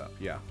offense up.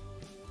 Yeah.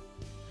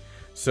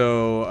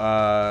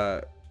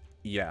 So,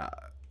 yeah.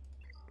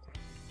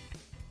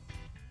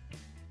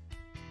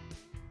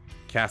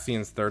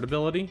 Cassian's third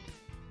ability.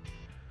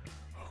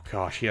 Oh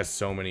gosh, he has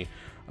so many.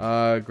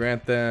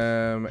 Grant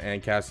them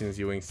and Cassian's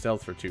Ewing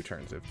stealth for 2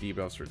 turns. If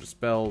debuffs are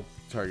dispelled,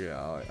 target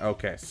ally.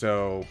 Okay,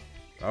 so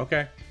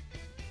okay.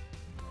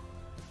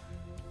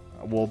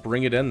 We'll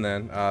bring it in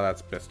then.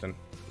 That's Biston.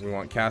 We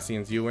want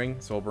Cassian's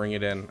Ewing, so we'll bring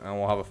it in and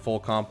we'll have a full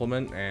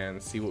complement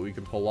and see what we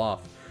can pull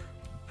off.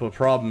 But the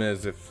problem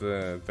is if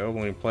the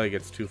opening play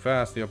gets too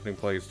fast, the opening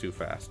play is too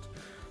fast.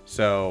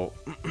 So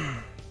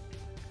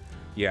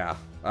yeah,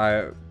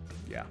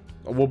 yeah.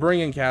 We'll bring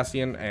in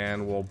Cassian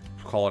and we'll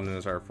call it in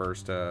as our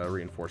first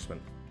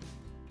reinforcement.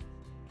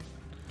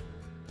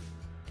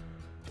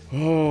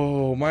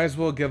 Oh, might as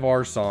well give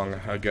our song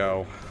a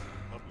go.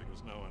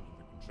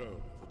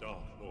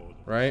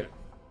 Right?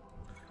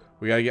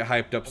 We gotta get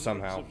hyped up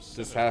somehow.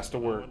 This has to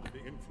work.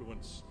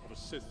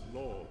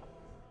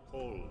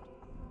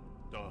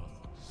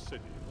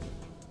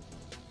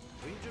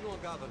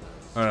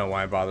 I don't know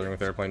why I'm bothering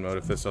with airplane mode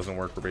if this doesn't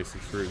work. We're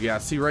basically screwed. Yeah,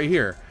 see right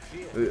here.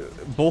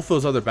 Both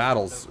those other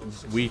battles,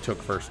 we took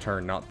first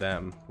turn, not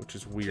them, which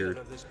is weird.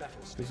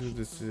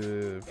 This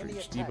is for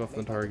each debuff on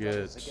the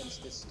target,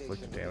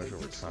 inflict damage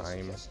over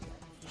time.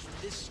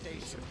 This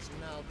station is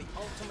now the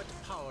ultimate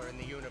power in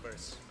the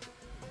universe.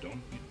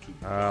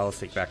 Let's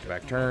take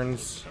back-to-back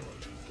turns.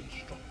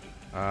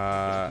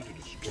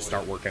 Just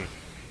start working.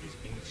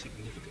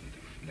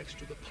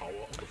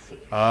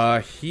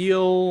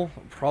 Heal.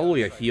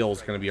 Probably a heal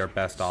is going to be our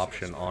best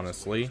option,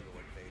 honestly.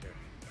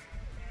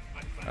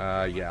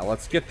 Yeah,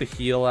 let's get the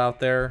heal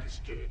out there.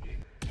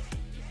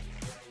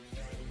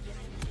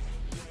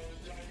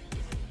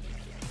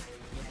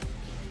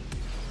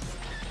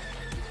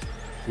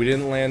 We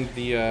didn't land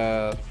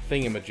the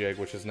thingamajig,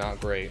 which is not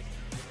great.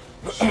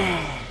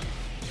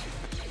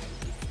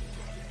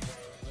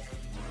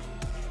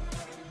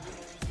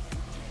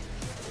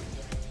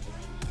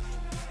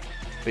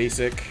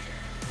 Basic.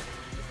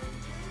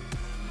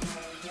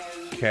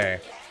 Okay.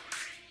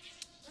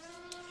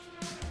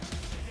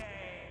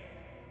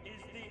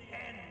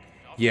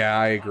 Yeah,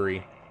 I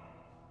agree.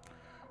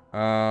 The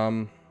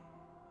end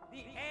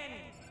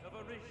of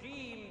a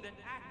regime that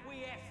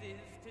acquiesces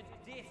to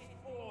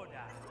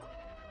disorder.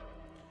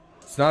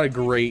 It's not a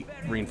great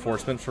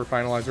reinforcement for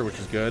Finalizer, which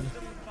is good.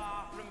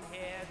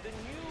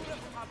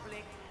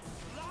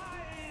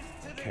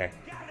 Okay.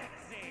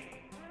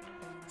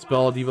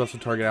 Spell debuffs to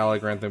target ally,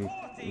 grant them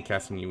and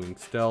casting Ewing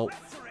stealth.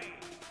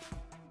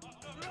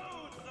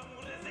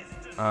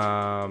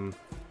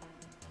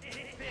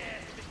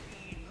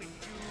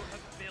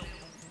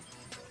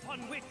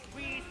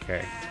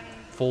 Okay.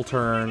 Full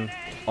turn,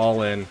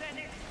 all in.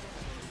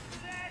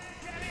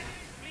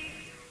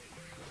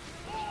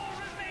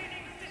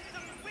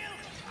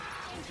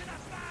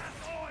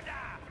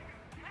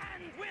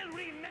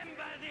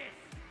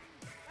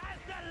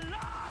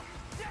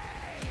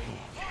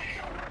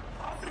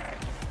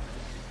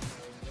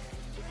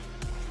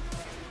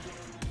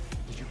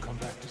 Did you come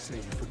back to say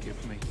you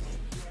forgive me?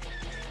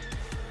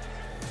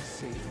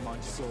 Save my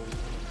soul.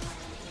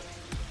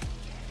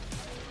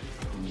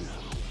 No.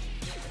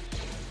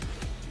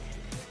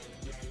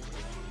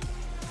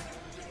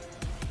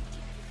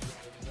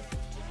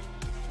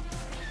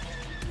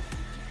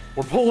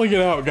 We're pulling it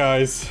out,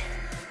 guys.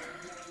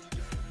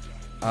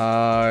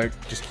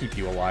 Just keep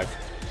you alive.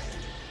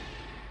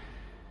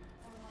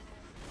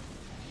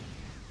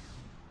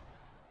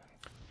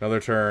 Another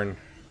turn.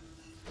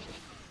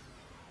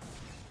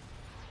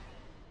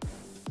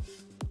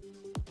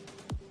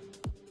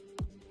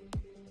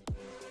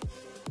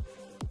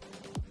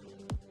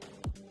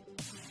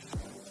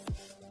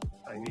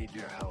 I need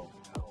your help.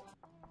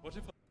 What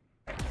if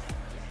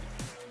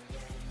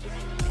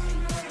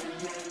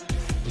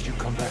Did you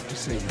come back to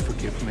say you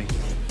forgive me?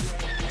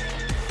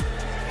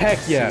 Heck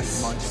yes.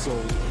 Save my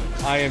soul.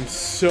 I am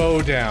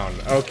so down.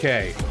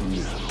 Okay.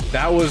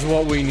 That was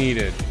what we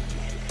needed.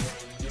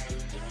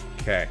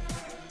 Okay.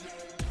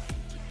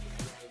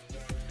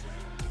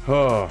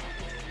 Oh.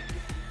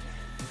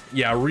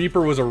 Yeah,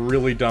 Reaper was a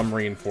really dumb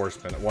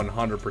reinforcement.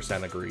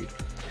 100% agreed.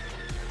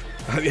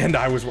 And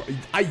I was...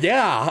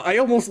 yeah, I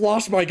almost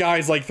lost my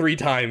guys like 3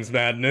 times,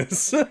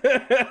 Madness.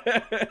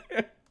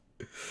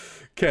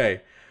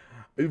 Okay.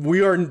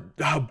 We are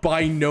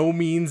by no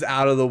means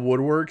out of the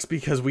woodworks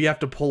because we have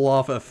to pull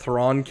off a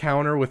Thrawn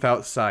counter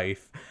without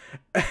Scythe.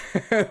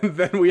 And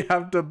then we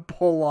have to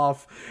pull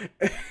off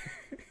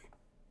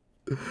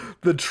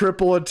the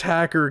triple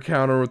attacker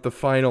counter with the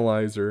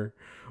finalizer,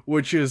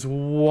 which is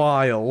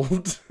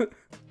wild.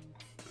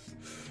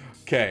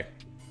 Okay.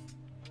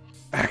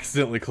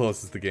 Accidentally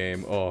closes the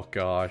game. Oh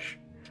gosh.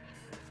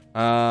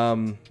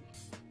 I'm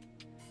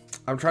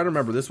trying to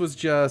remember. This was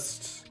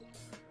just...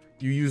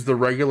 You use the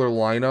regular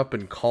lineup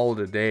and call it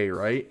a day,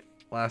 right?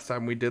 Last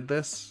time we did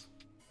this.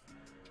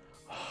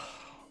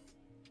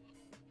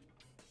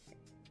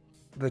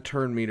 The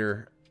turn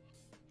meter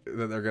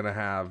that they're gonna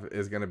have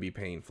is gonna be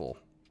painful.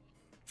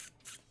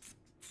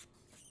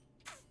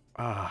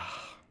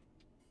 Ah.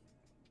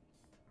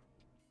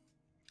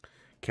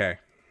 Okay.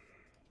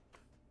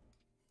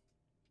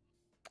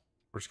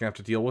 We're just gonna have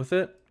to deal with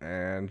it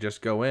and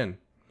just go in.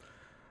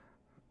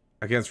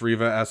 Against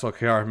Riva,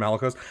 SLKR,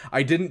 Malikos.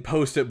 I didn't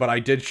post it, but I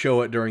did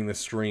show it during the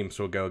stream,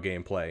 so go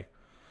gameplay.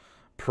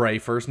 Pray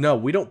first. No,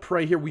 we don't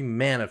pray here, we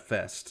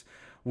manifest.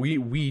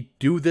 We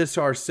do this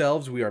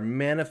ourselves, we are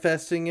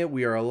manifesting it,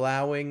 we are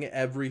allowing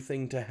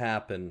everything to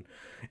happen.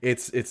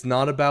 It's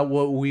not about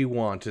what we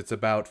want, it's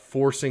about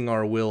forcing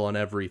our will on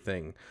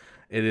everything.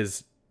 It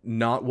is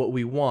not what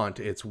we want,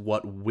 it's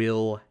what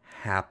will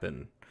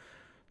happen.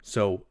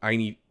 So I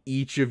need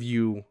each of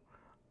you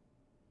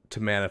to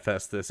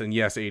manifest this. And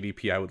yes,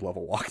 ADP, I would love a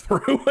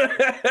walkthrough.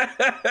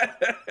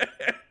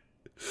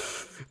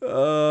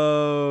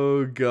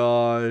 Oh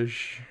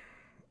gosh.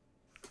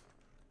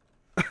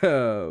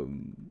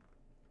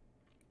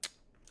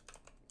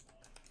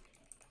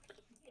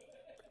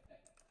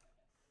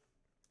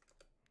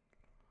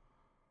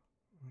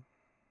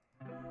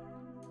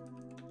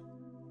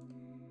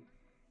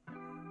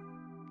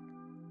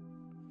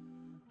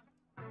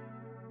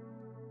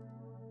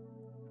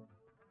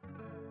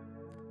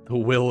 The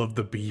will of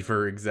the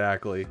beaver,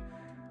 exactly.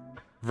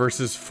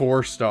 Versus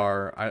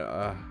 4-star.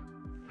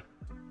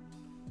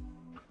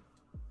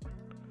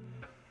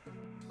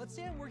 Let's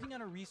say I'm working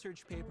on a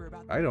research paper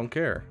about... I don't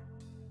care.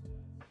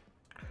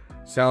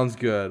 Sounds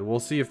good. We'll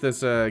see if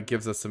this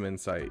gives us some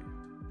insight.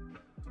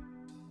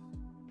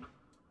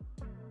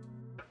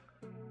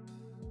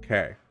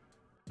 Okay.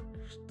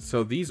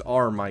 So these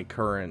are my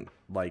current,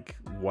 like,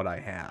 what I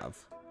have.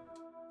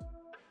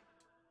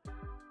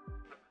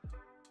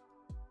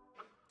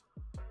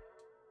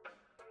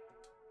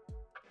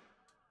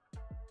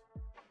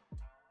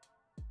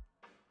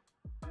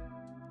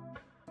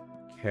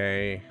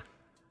 Okay.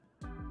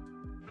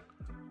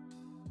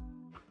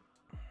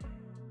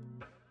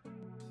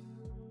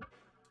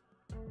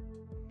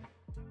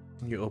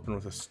 You open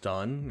with a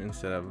stun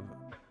instead of...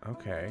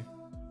 Okay.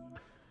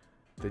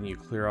 Then you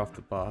clear off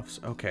the buffs.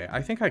 Okay,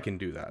 I think I can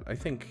do that. I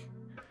think...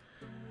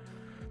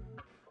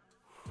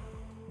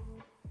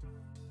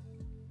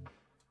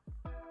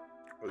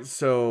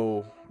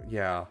 So,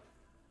 yeah.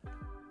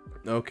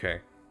 Okay.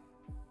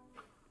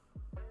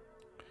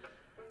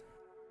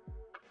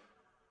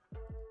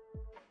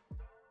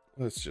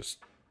 Let's just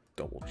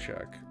double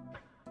check.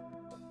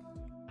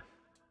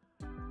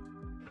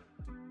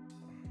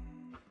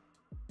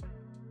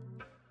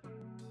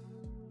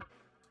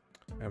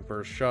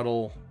 Emperor's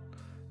Shuttle.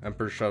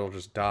 Emperor's Shuttle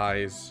just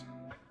dies.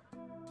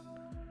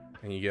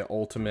 And you get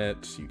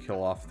ultimate. You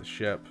kill off the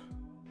ship.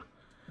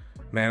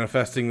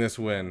 Manifesting this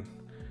win.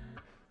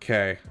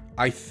 Okay.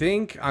 I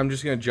think I'm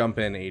just going to jump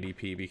in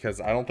ADP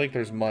because I don't think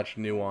there's much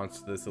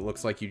nuance to this. It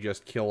looks like you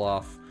just kill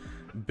off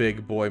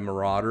Big Boy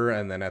Marauder,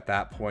 and then at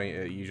that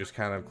point you just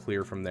kind of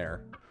clear from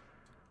there.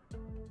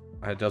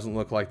 It doesn't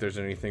look like there's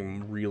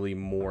anything really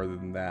more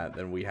than that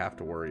than we have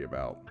to worry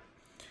about.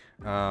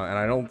 And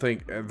I don't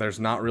think there's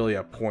not really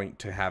a point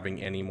to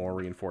having any more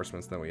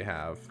reinforcements than we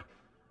have.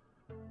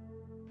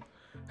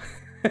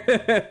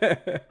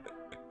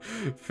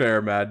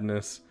 Fair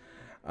Madness.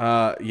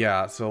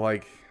 Yeah, so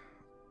like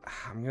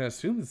I'm gonna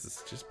assume this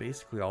is just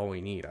basically all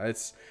we need.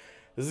 This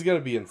is gonna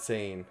be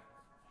insane.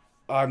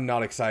 I'm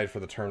not excited for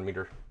the turn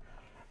meter.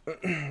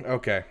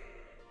 Okay.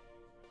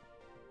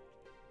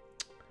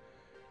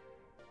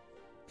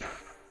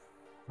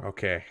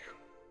 Okay.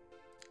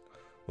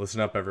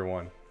 Listen up,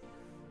 everyone.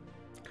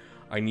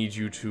 I need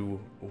you to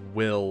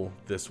will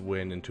this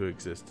win into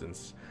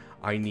existence.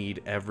 I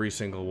need every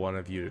single one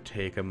of you to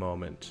take a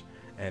moment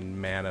and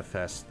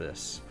manifest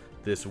this.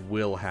 This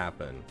will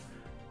happen.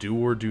 Do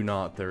or do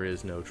not, there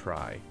is no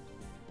try.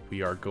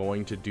 We are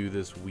going to do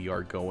this. We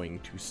are going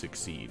to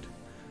succeed.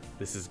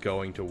 This is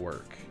going to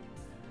work.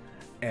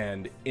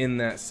 And in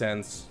that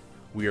sense,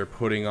 we are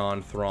putting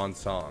on Thrawn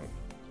Song.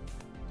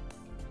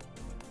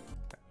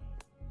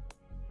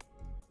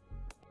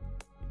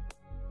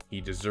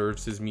 He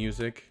deserves his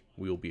music.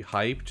 We will be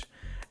hyped,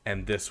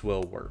 and this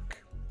will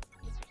work.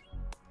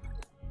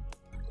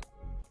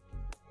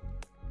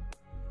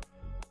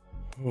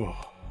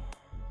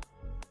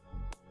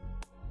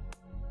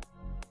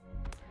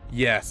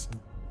 Yes.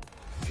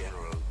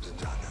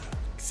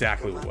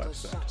 Exactly what Webb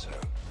said.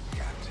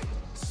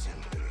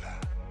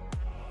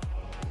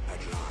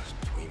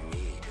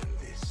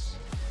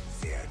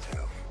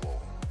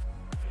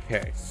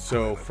 Okay,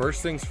 so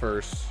first things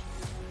first.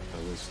 I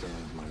will start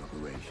my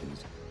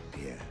operations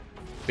here.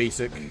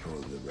 Basic. And pull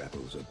the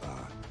rebels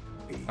apart.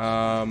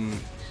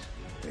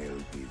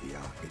 They'll be the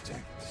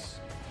architects.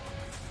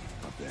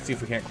 See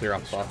if we can't clear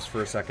off buffs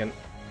for a second.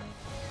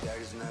 There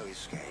is no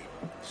escape.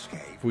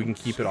 If we can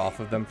keep it off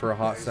of them for a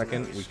hot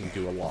second, we can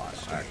do a lot,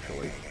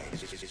 actually.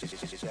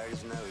 There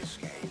is no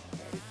escape.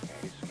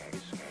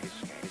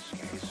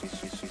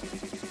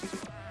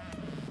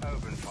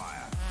 Open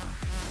fire.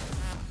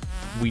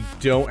 We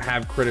don't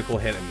have critical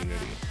hit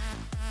immunity.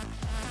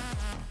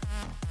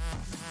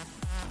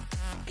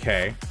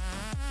 Okay.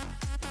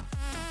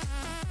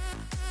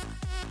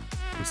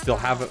 We still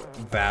have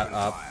that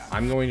up.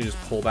 I'm going to just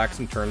pull back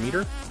some turn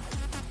meter.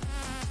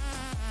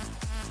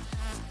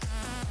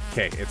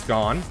 Okay, it's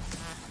gone.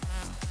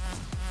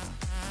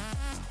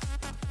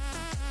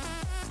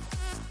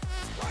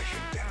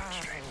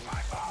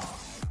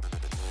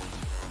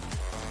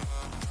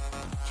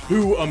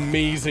 Two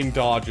amazing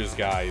dodges,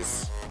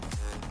 guys.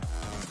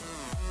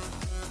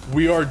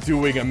 We are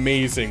doing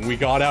amazing. We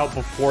got out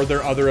before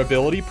their other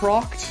ability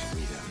procced.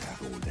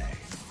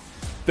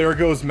 There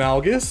goes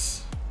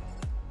Malgus.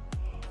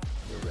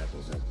 The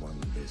rebels have won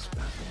this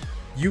battle.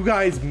 You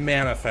guys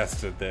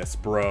manifested this,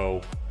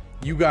 bro.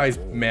 You guys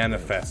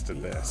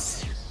manifested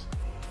this.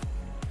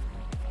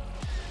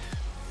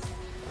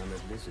 I'm a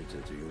visitor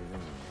to your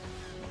world.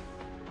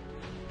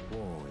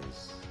 War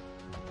is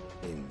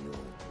in your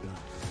blood.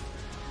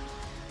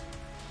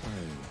 I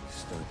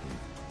studied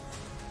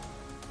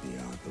the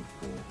art of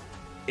war.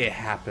 It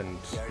happened,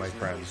 my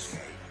friends.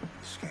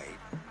 Escape.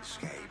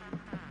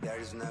 There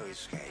is no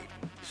escape.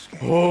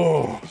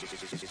 Oh.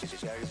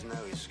 There is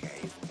no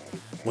escape.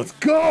 Let's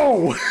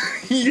go!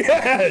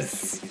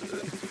 Yes!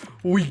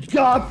 We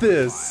got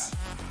this!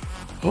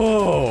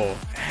 Oh,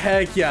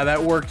 heck yeah,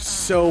 that worked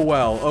so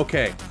well.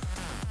 Okay.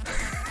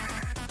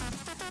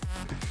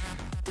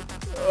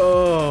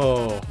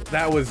 Oh,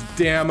 that was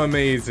damn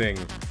amazing.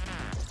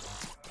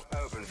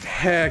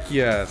 Heck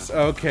yes.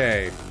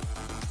 Okay.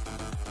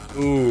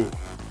 Ooh.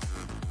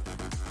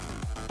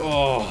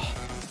 Oh,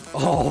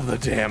 all the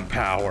damn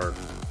power.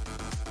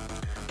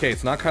 Okay,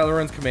 it's not Kylo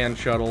Ren's command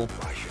shuttle.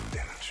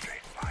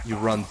 You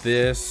run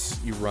this,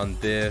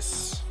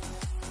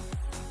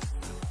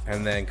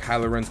 and then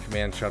Kylo Ren's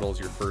command shuttle is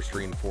your first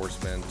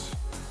reinforcement.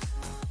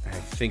 I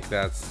think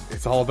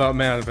it's all about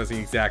manifesting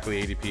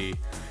exactly ADP.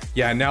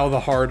 Yeah, now the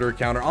harder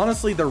counter.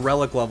 Honestly, the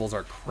relic levels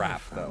are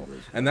crap, though.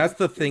 And that's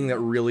the thing that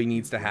really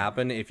needs to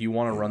happen if you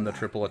want to run the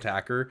triple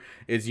attacker,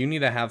 is you need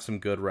to have some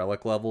good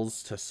relic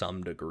levels to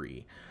some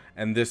degree.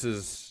 And this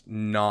is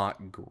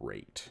not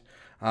great.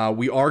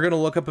 We are going to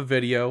look up a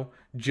video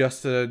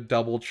just to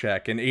double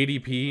check. And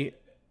ADP,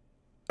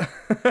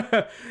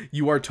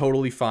 you are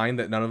totally fine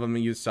that none of them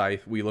use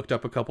Scythe. We looked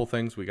up a couple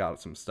things. We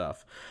got some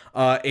stuff.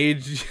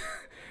 Age,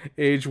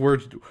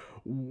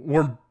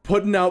 we're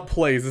putting out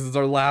plays. This is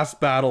our last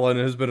battle, and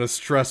it has been a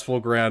stressful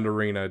Grand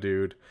Arena,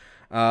 dude.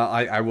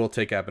 I will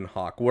take Ebon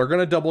Hawk. We're going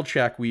to double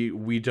check.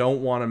 We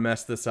don't want to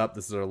mess this up.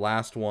 This is our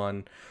last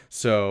one.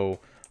 So,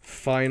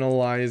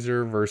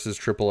 Finalizer versus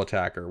Triple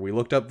Attacker. We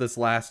looked up this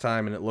last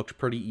time, and it looked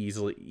pretty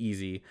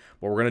easy.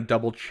 But we're going to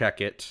double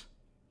check it.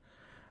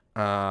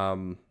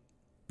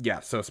 Yeah,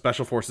 so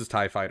Special Forces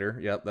TIE Fighter.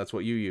 Yep, that's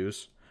what you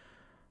use.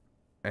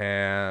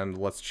 And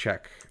let's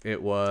check.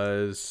 It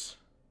was...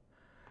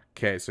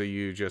 Okay, so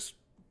you just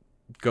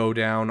go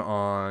down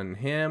on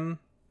him.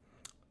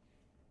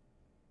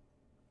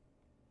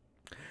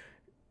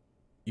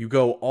 You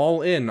go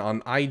all in on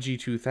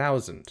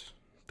IG-2000.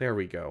 There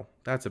we go.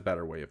 That's a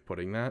better way of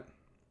putting that.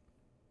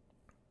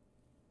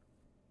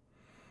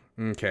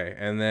 Okay,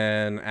 and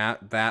then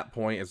at that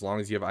point, as long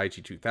as you have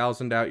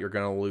IG-2000 out, you're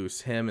going to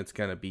lose him. It's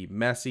going to be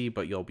messy,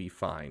 but you'll be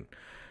fine.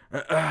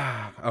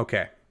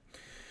 Okay.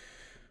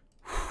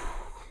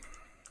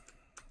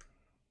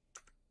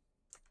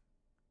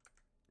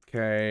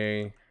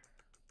 Okay.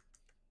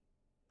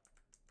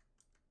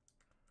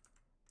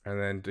 And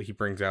then he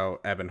brings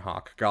out Ebon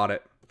Hawk. Got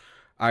it.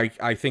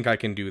 I think I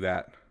can do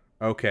that.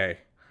 Okay.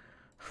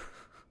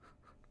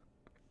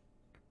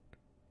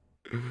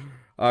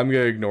 I'm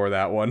going to ignore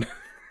that one.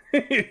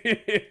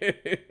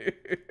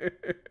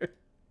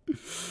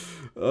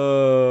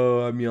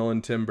 Oh, I'm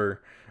yelling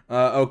timber.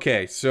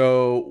 Okay,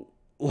 so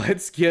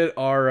let's get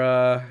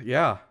our,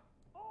 yeah.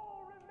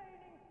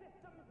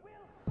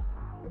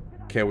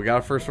 Okay, we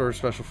got First Order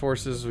Special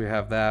Forces. We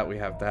have that. We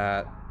have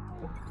that.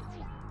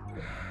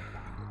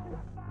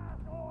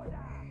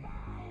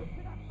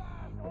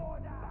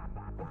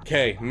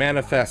 Okay,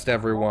 manifest,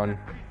 everyone.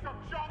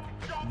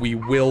 We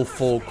will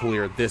full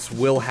clear. This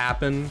will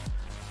happen.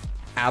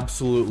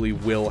 Absolutely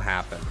will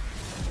happen.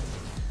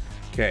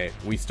 Okay,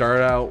 we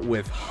start out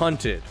with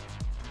Hunted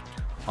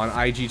on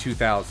IG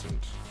 2000.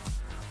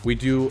 We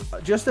do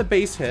just a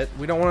base hit.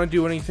 We don't want to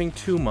do anything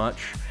too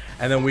much.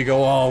 And then we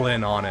go all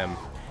in on him.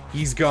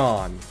 He's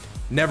gone.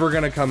 Never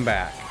gonna come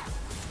back.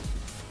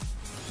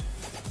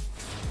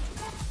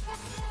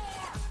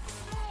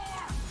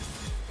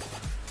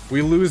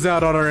 We lose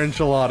out on our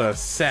enchilada.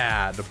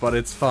 Sad, but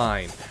it's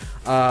fine.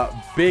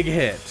 Big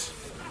hit.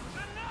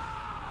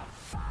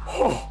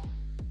 Oh,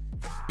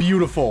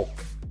 beautiful.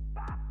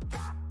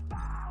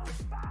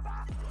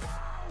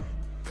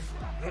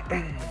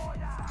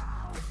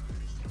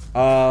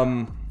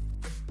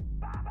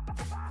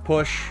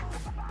 Push.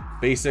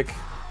 Basic.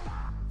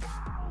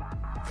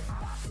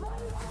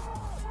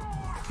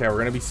 Okay, we're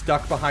gonna be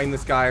stuck behind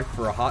this guy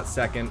for a hot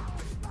second.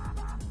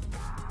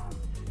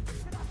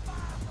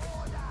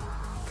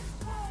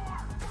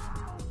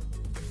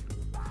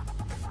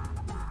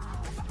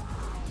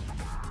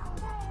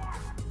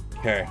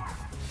 Okay.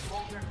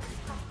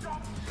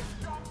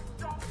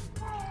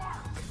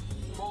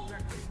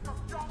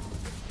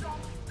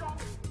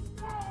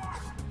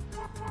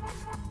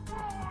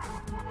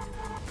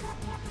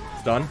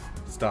 Stun?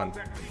 Stun.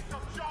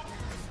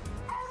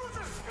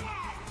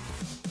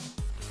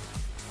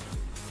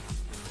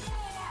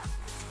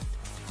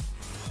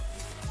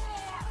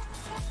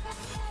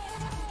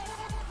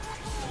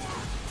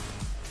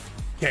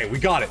 Okay, we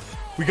got it.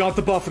 We got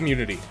the buff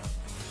immunity.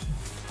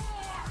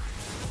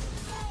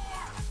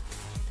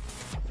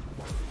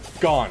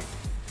 Gone.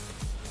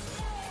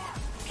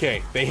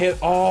 Okay, they hit.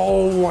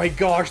 Oh my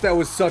gosh, that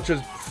was such a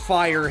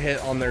fire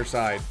hit on their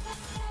side.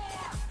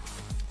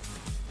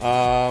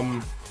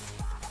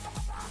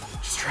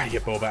 Just try to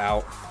get Boba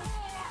out.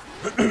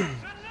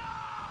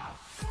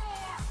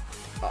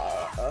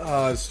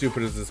 As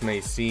stupid as this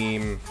may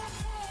seem,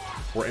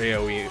 we're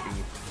AoE.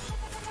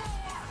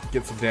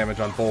 Get some damage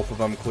on both of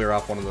them, clear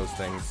off one of those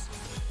things.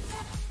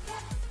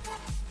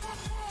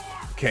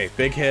 Okay,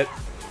 big hit.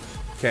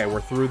 Okay,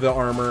 we're through the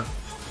armor.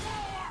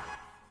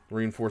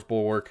 Reinforced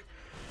bulwark.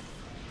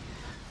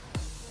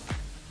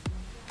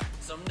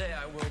 Someday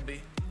I will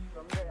be.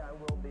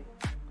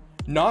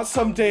 Not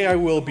someday I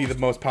will be the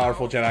most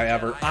powerful Jedi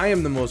ever. I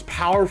am the most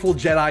powerful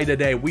Jedi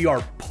today. We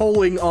are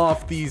pulling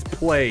off these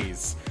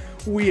plays.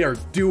 We are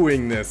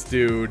doing this,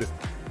 dude.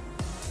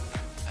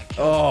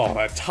 Oh,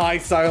 that TIE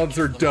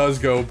silencer does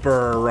go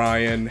burr,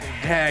 Ryan.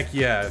 Heck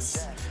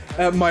yes.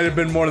 That might have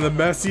been one of the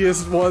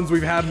messiest ones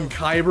we've had in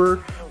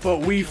Kyber, but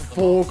we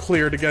full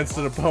cleared against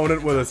an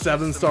opponent with a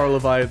 7-star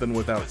Leviathan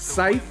without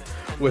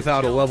Scythe,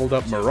 without a leveled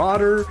up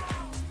Marauder.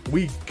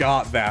 We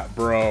got that,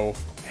 bro.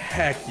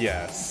 Heck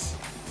yes.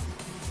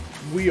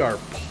 We are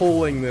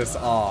pulling this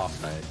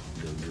off.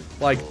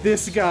 Like,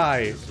 this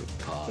guy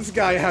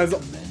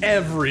has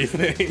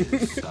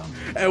everything.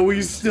 And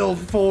we still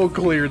full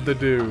cleared the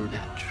dude.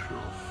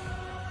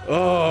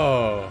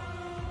 Oh.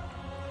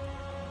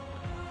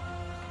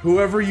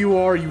 Whoever you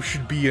are, you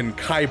should be in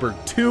Kyber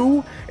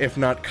 2, if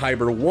not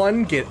Kyber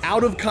 1. Get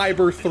out of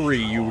Kyber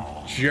 3, you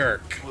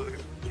jerk.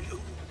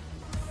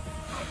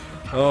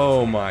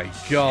 Oh my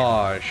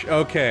gosh.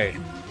 Okay.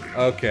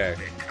 Okay.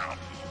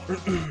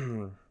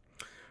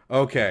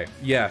 Okay.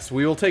 Yes,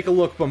 we will take a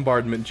look,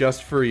 Bombardment,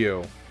 just for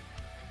you.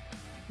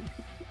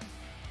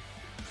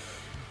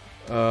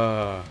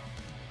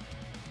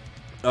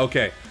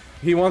 Okay.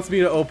 He wants me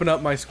to open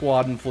up my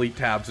squad and fleet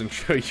tabs and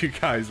show you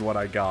guys what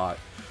I got.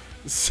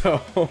 So,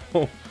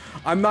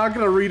 I'm not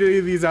going to read any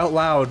of these out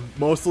loud,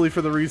 mostly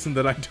for the reason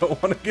that I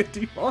don't want to get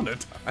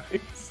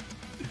demonetized.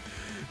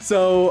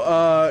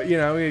 So, you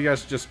know, you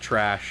guys just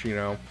trash, you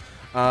know.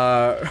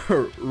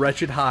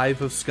 Wretched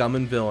Hive of Scum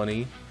and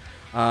Villainy.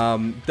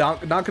 Not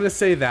going to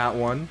say that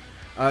one.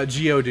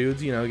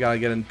 Geodudes, you know, gotta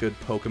get a good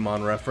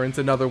Pokemon reference.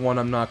 Another one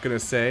I'm not gonna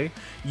say.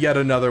 Yet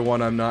another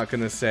one I'm not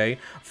gonna say.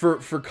 For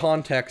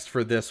context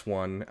for this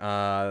one,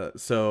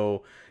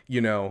 so,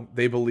 you know,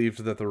 they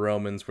believed that the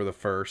Romans were the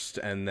first,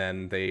 and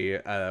then they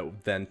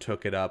then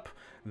took it up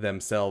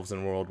themselves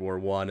in World War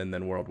I and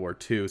then World War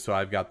II. So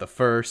I've got the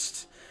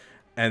first,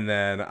 and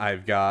then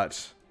I've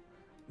got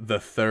the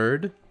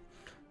third.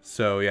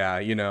 So yeah,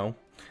 you know.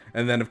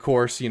 And then, of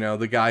course, you know,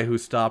 the guy who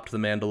stopped the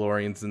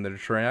Mandalorians in their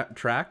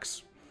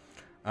tracks.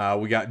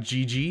 We got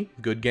GG,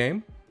 good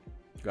game.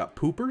 We got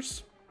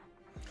Poopers.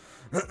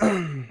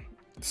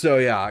 So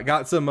yeah, I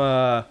got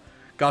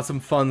some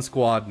fun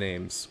squad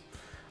names.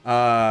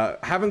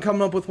 Haven't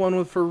come up with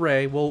one for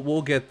Rey.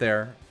 We'll get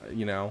there,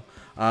 you know.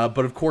 But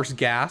of course,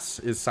 Gas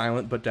is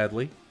silent but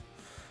deadly.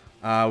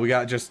 We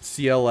got just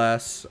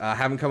CLS.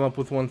 Haven't come up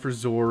with one for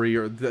Zori,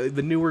 or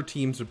the newer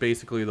teams are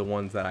basically the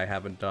ones that I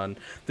haven't done.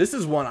 This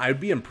is one I'd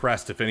be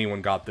impressed if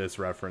anyone got this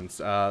reference.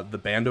 The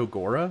Bando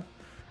Gora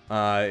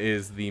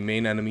is the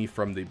main enemy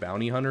from the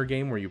Bounty Hunter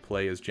game where you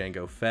play as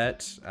Jango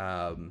Fett.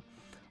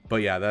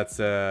 But yeah, that's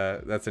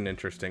an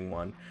interesting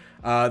one.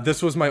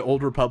 This was my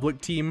Old Republic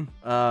team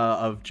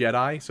of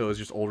Jedi, so it was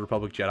just Old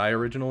Republic Jedi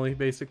originally,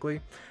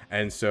 basically.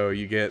 And so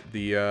you get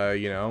the,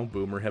 you know,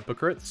 Boomer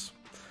Hypocrites.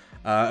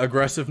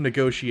 Aggressive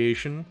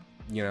Negotiation,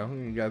 you know,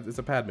 it's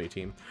a Padme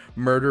team.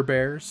 Murder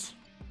Bears.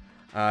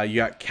 You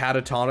got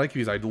Catatonic,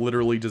 because I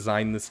literally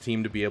designed this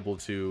team to be able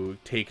to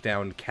take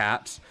down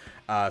Cat,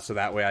 so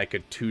that way I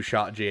could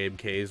two-shot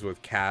JMKs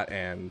with Cat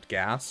and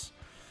Gas.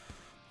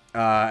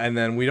 And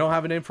then we don't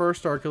have a name for our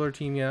Star Killer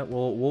team yet.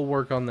 We'll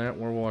work on that.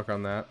 We'll work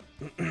on that.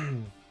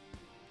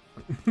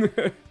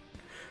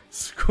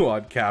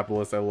 Squad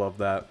Capitalist, I love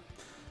that.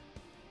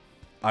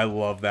 I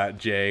love that,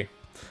 Jay.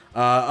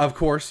 Of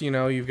course, you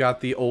know, you've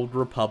got the Old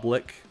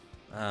Republic.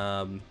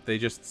 They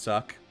just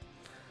suck.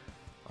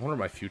 I wonder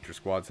what my future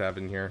squads have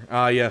in here.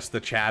 Yes, the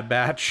Chad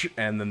Batch,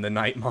 and then the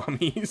Night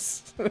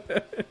Mommies.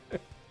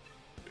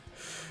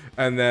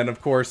 And then,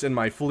 of course, in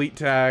my fleet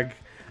tag,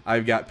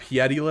 I've got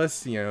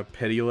Pietyless, you know,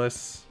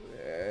 pitiless.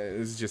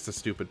 It's just a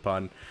stupid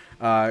pun.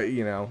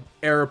 You know,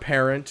 Heir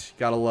Apparent.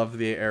 Gotta love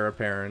the Heir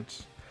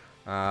Apparent.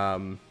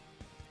 Not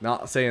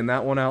saying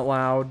that one out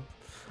loud.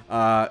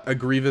 A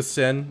Grievous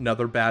Sin,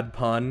 another bad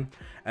pun.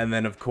 And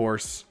then, of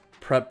course,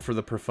 Prep for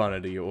the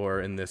Profundity,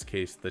 or in this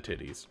case, the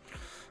Titties.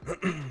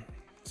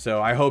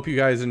 So I hope you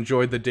guys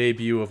enjoyed the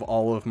debut of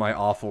all of my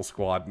awful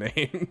squad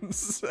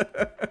names.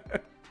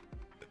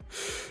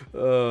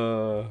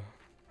 My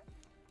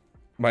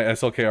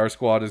SLKR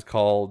squad is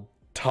called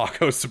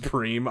Taco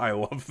Supreme. I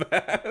love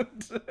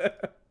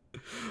that.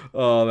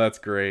 Oh, that's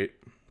great.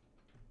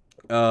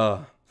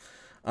 But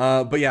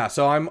yeah,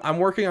 so I'm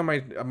working on my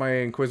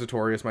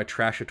Inquisitorius, my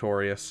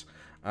Trashatorius,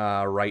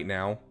 right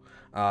now,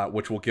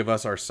 which will give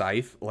us our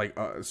Scythe. Like,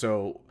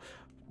 so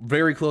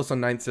very close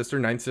on Ninth Sister.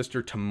 Ninth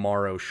Sister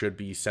tomorrow should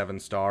be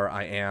 7-star.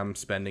 I am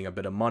spending a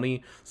bit of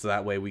money, so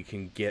that way we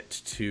can get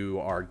to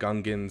our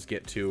Gungans,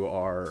 get to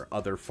our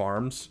other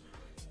farms.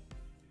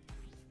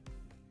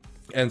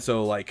 And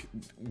so, like,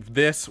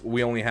 this,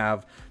 we only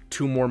have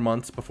 2 more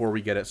months before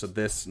we get it. So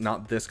this,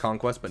 not this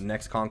conquest, but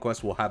next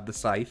conquest, we'll have the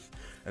Scythe.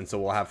 And so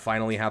we'll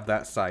finally have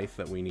that Scythe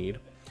that we need.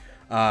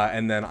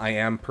 And then I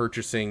am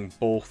purchasing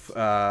both.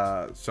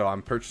 So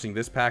I'm purchasing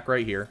this pack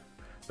right here.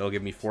 They'll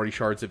give me 40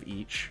 shards of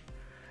each.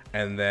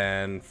 And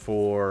then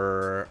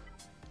for,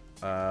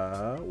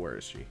 where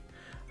is she?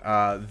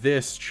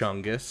 This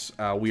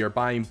Chungus, we are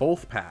buying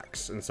both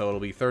packs. And so it'll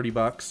be 30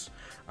 bucks.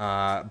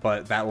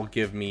 But that will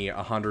give me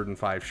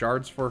 105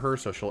 shards for her,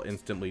 so she'll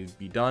instantly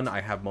be done.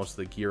 I have most of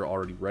the gear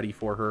already ready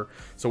for her,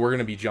 so we're going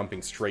to be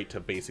jumping straight to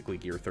basically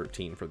gear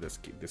 13 for this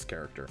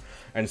character.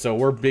 And so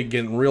we're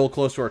getting real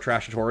close to our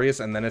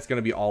Trashatorius, and then it's going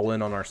to be all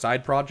in on our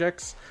side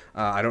projects.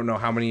 I don't know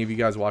how many of you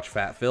guys watch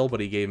Fat Phil, but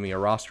he gave me a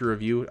roster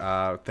review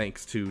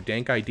thanks to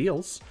Dank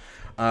Ideals.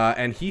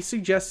 And he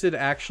suggested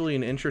actually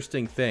an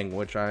interesting thing,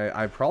 which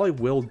I probably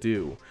will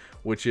do,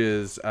 which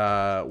is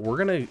we're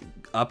going to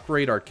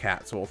upgrade our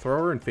cat. So we'll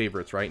throw her in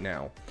favorites right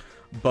now.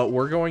 But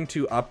we're going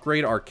to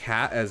upgrade our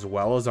cat as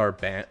well as our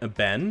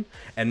Ben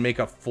and make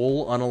a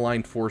full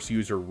unaligned force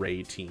user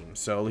raid team.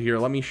 So here,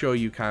 let me show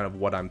you kind of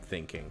what I'm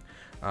thinking.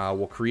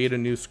 We'll create a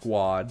new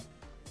squad.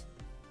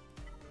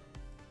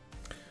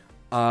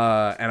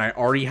 And I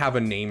already have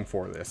a name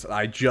for this.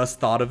 I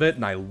just thought of it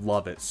and I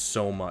love it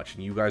so much,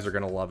 and you guys are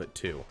gonna love it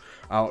too.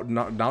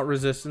 Not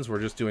resistance. We're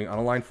just doing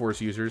unaligned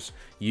force users.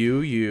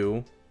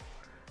 You,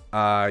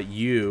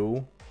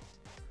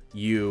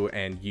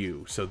 and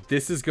you. So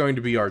this is going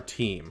to be our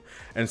team,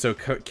 and so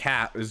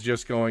Cat is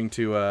just going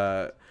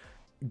to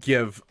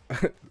give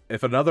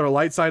if another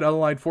light side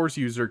unaligned force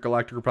user,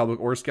 Galactic Republic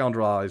or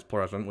Scoundrel allies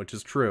present, which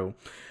is true,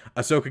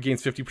 Ahsoka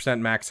gains 50%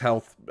 max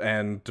health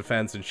and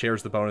defense and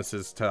shares the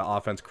bonuses to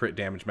offense, crit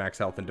damage, max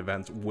health, and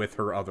defense with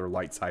her other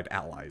light side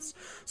allies.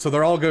 So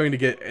they're all going to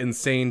get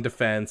insane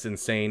defense,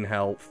 insane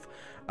health.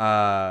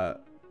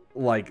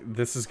 Like,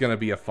 this is going to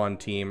be a fun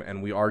team,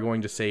 and we are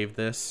going to save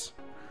this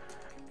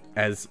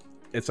as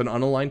it's an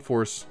unaligned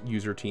force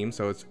user team,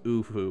 so it's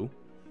Ufu.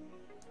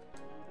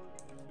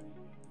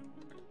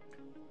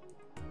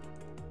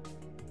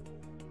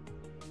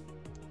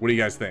 What do you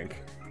guys think?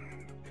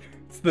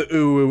 It's the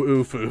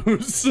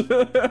Ufus.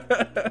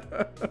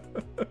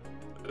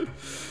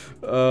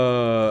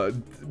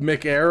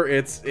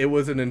 McAir, it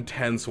was an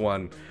intense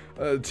one.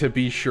 To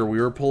be sure, we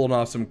were pulling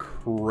off some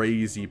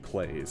crazy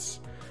plays.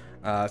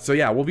 So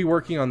yeah, we'll be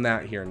working on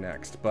that here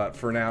next. But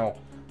for now,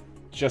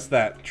 just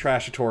that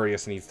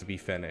Trashatorius needs to be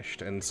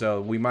finished. And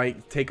so we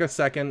might take a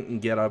second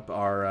and get up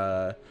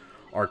our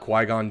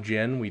Qui-Gon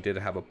Jinn. We did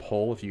have a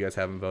poll. If you guys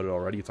haven't voted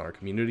already, it's on our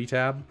community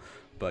tab.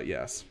 But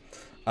yes.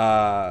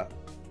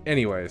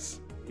 Anyways,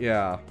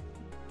 yeah.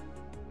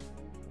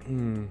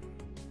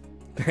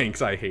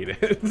 Thanks, I hate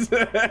it.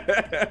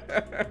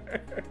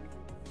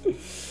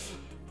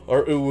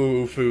 Our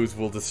Uwu-Ufus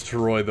will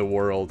destroy the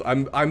world.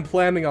 I'm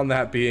planning on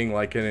that being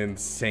like an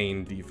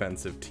insane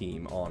defensive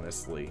team,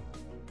 honestly.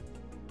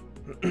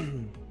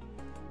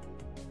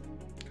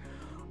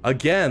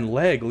 Again,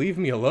 Leg, leave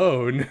me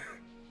alone.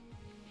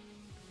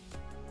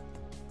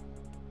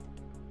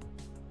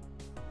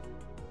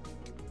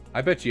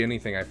 I bet you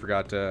anything I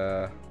forgot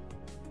to...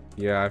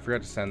 Yeah, I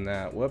forgot to send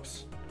that.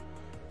 Whoops.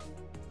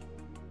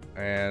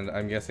 And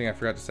I'm guessing I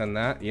forgot to send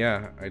that.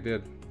 Yeah, I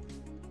did.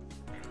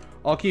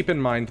 I'll keep in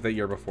mind that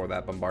you're before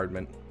that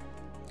bombardment.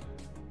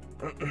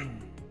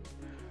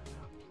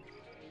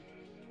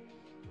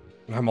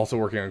 I'm also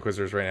working on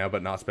Quizzers right now,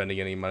 but not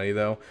spending any money,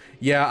 though.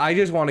 Yeah, I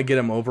just want to get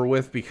them over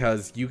with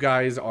because you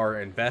guys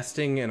are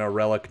investing in a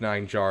Relic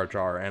 9 Jar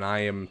Jar, and I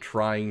am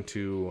trying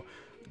to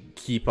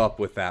keep up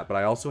with that. But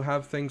I also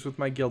have things with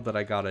my guild that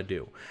I gotta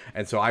do.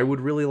 And so I would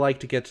really like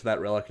to get to that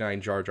Relic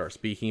 9 Jar Jar.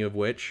 Speaking of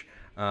which,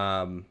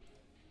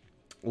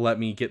 let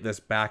me get this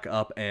back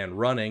up and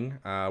running.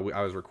 I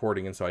was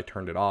recording, and so I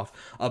turned it off.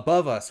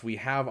 Above us, we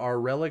have our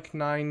Relic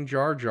 9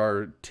 Jar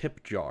Jar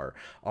tip jar.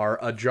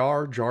 A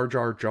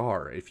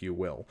jar, if you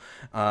will.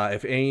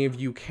 If any of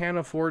you can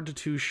afford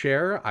to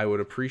share, I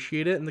would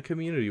appreciate it, and the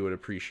community would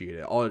appreciate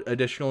it.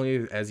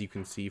 Additionally, as you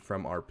can see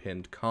from our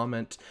pinned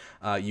comment,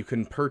 you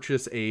can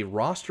purchase a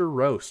roster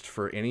roast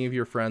for any of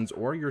your friends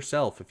or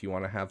yourself if you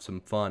want to have some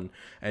fun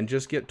and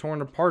just get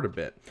torn apart a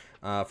bit.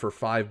 For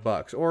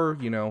 $5, or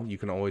you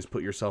can always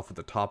put yourself at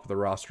the top of the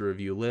roster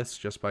review list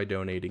just by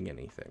donating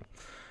anything.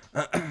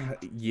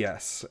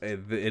 Yes,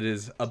 it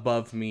is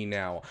above me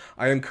now.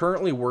 I am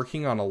currently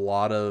working on a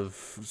lot of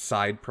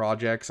side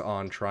projects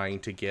on trying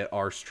to get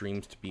our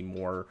streams to be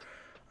more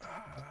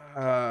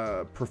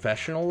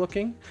professional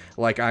looking.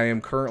 Like, I am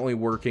currently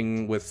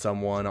working with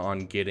someone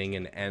on getting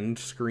an end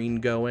screen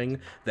going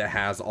that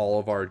has all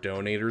of our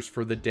donators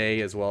for the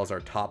day, as well as our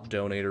top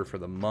donator for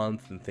the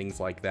month and things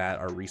like that,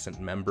 our recent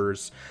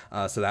members,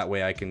 so that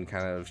way I can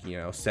kind of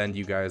send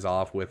you guys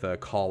off with a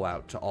call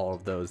out to all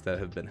of those that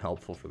have been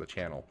helpful for the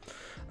channel.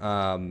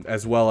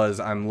 As well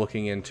as I'm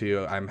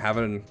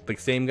having the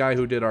same guy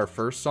who did our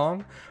first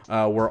song.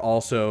 We're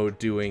also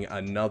doing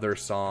another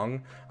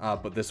song,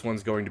 but this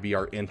one's going to be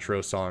our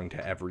intro song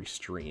to every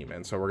stream.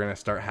 And so we're going to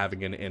start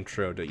having an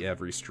intro to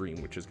every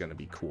stream, which is going to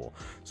be cool.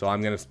 So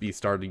I'm going to be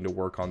starting to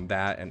work on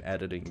that and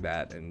editing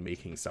that and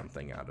making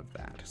something out of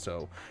that.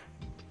 So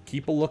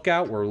keep a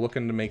lookout. We're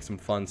looking to make some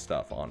fun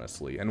stuff,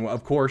 honestly. And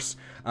of course,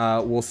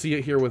 we'll see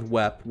it here with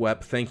Wep.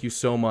 Wep, thank you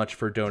so much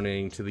for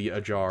donating to the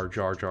Jar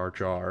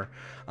Jar.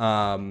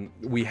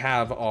 We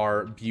have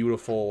our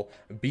beautiful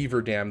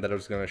beaver dam that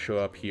is going to show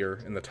up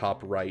here in the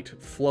top right,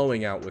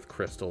 flowing out with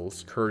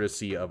crystals,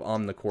 courtesy of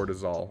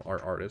Omnicortisol,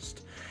 our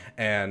artist.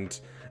 And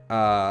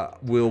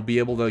we'll be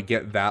able to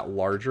get that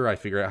larger. I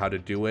figured out how to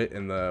do it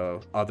in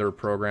the other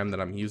program that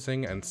I'm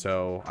using, and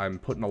so I'm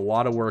putting a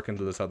lot of work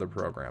into this other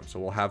program, so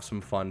we'll have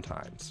some fun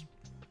times.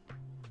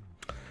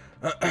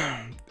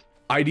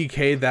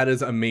 IDK, that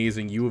is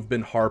amazing. You have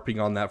been harping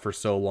on that for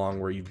so long,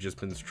 where you've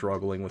just been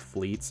struggling with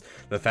fleets.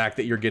 The fact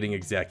that you're getting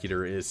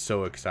Executor is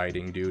so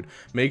exciting, dude.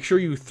 Make sure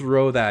you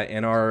throw that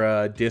in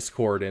our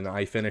Discord and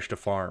I finished a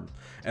farm.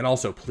 And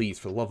also, please,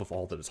 for the love of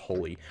all that is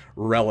holy,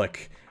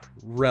 Relic,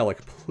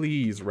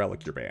 please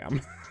relic your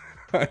BAM.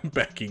 I'm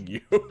begging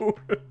you.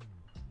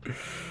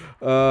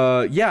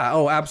 Yeah,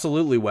 oh,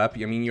 absolutely, Wep.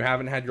 I mean, you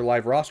haven't had your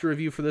live roster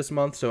review for this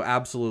month, so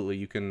absolutely,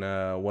 you can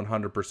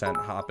 100%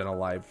 hop in a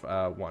live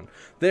one.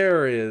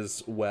 There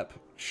is Wep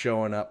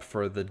showing up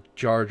for the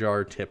Jar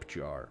Jar tip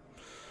jar.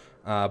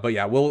 But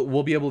yeah,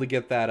 we'll be able to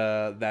get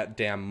that that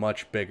dam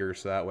much bigger,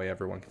 so that way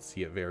everyone can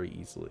see it very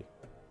easily.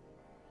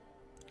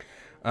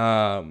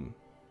 Can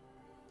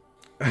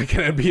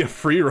it be a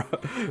free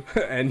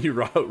and you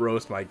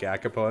roast my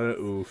GAC opponent?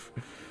 Oof.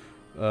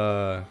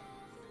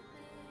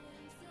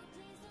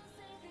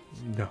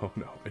 No,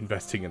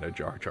 investing in a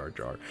jar.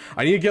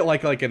 I need to get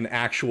like an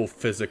actual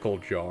physical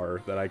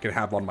jar that I can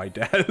have on my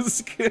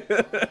desk. And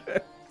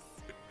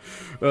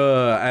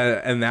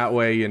that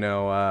way,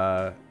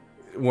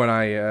 when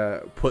I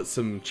put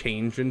some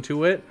change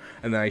into it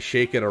and then I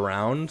shake it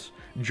around,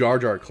 Jar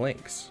Jar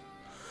clinks.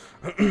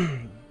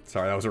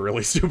 Sorry, that was a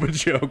really stupid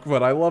joke,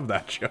 but I love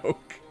that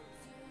joke.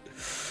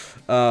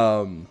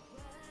 But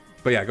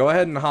yeah, go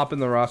ahead and hop in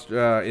the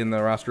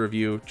roster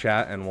review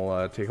chat, and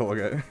we'll take a look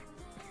at it.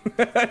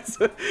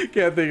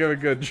 Can't think of a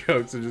good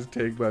joke, so just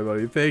take my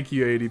money. Thank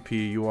you,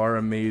 ADP. You are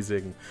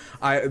amazing.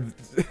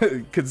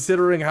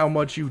 Considering how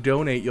much you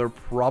donate, you're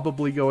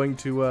probably going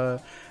to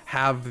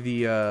have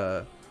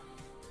the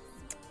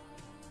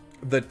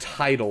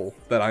title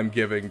that I'm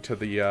giving to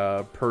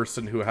the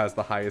person who has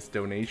the highest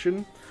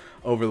donation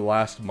over the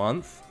last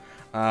month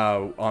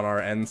on our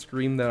end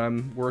screen that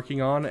I'm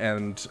working on,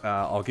 and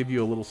I'll give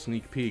you a little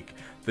sneak peek.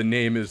 The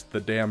name is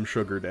The Damn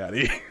Sugar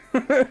Daddy.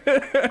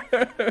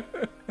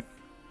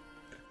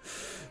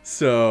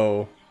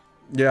 So,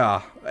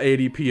 yeah,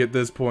 ADP at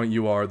this point,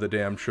 you are the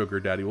damn sugar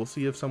daddy. We'll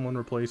see if someone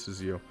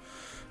replaces you.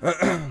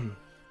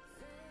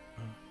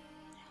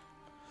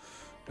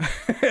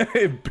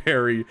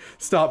 Barry,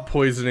 stop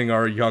poisoning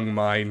our young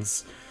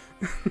minds.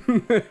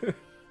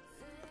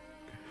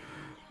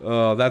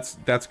 Oh,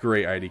 that's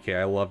great, IDK.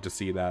 I love to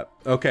see that.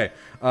 Okay,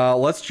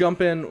 let's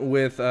jump in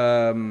with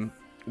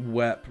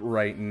Wep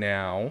right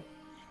now.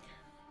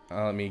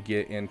 Let me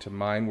get into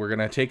mine. We're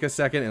gonna take a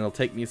second, and it'll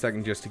take me a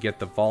second just to get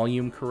the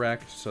volume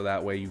correct, so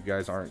that way you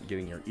guys aren't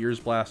getting your ears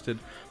blasted.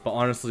 But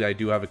honestly, I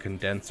do have a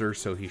condenser,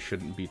 so he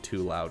shouldn't be too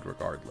loud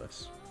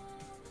regardless.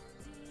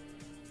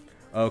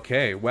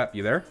 Okay, Wep,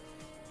 you there?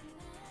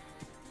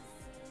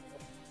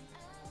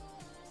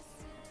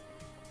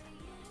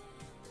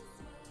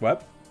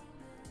 Wep?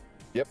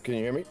 Yep, can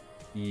you hear me?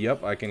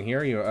 Yep, I can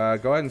hear you.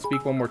 Go ahead and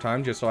speak one more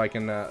time just so I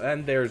can...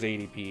 and there's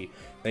ADP.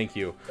 Thank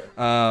you.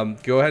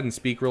 Go ahead and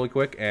speak really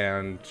quick,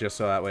 and just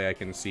so that way I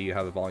can see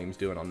how the volume's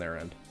doing on their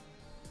end.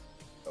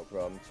 No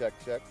problem. Check,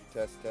 check.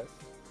 Test, test.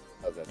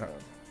 How's that sound?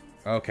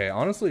 Okay,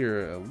 honestly,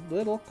 you're a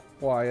little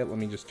quiet. Let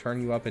me just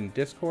turn you up in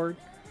Discord.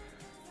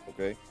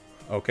 Okay.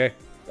 Okay.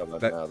 How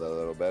about now? That a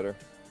little better?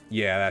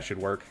 Yeah, that should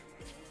work.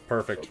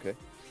 Perfect. Okay.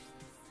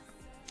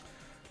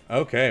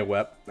 Okay,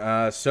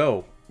 Wep.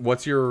 So,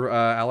 what's your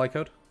ally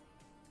code?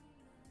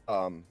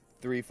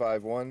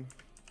 351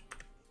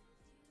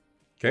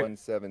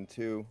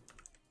 172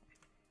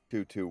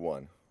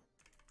 221.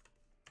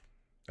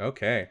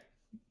 Okay.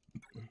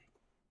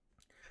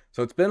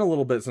 So it's been a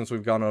little bit since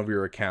we've gone over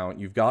your account.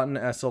 You've gotten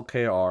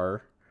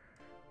SLKR.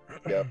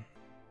 Yep.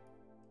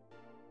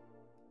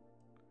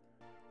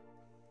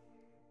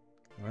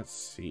 Let's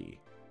see.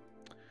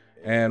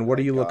 And what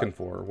are you looking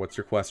for? What's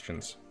your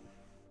questions?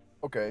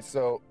 Okay,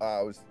 so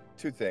it was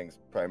two things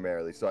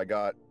primarily. So I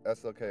got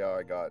SLKR,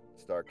 I got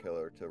Star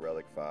Killer to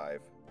Relic 5,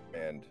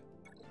 and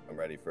I'm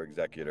ready for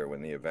Executor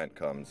when the event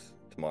comes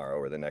tomorrow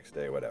or the next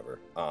day,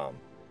 whatever.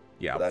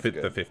 Yeah, so that's the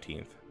good.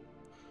 15th.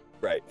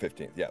 Right,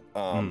 15th.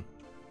 Yeah.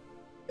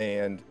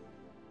 And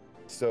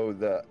so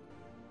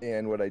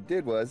what I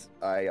did was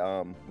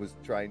I was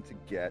trying to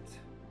get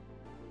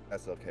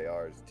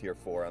SLKR's tier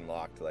 4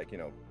 unlocked, like, you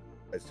know,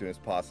 as soon as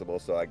possible.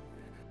 So I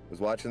was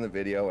watching the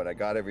video and I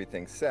got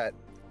everything set.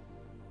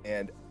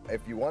 And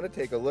if you want to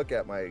take a look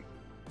at my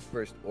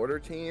first order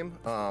team,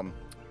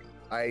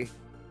 I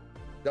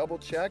double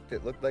checked.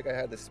 It looked like I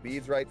had the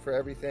speeds right for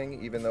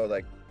everything, even though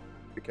like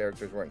the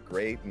characters weren't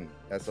great and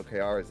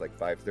SLKR is like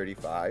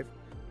 535.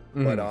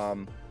 But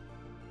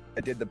I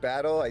did the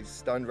battle, I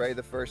stunned Ray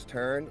the first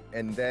turn,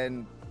 and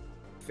then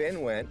Finn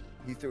went,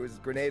 he threw his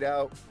grenade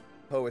out,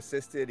 Poe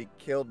assisted, he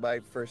killed my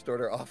first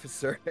order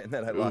officer, and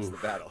then I lost the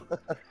battle.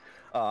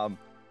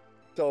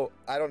 So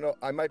I don't know,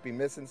 I might be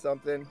missing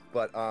something,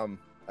 but I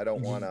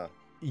don't want to...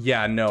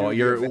 Yeah, no,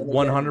 you're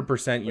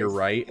 100% you're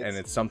right, and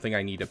it's something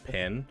I need to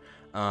pin,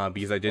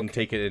 because I didn't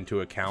take it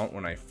into account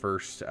when I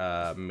first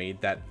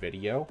made that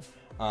video.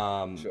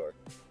 Sure.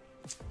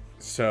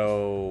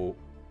 So...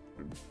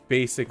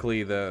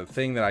 basically the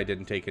thing that I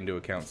didn't take into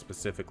account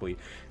specifically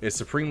is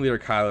Supreme Leader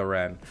Kylo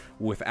Ren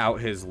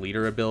without his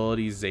leader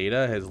ability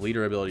Zeta. His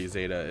leader ability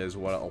Zeta is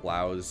what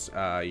allows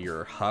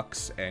your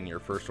Hux and your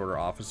First Order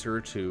officer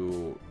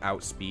to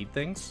outspeed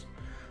things.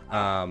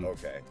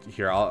 Okay.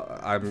 Here,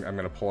 I'm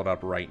gonna pull it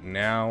up right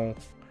now.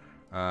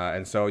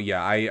 And so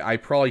yeah, I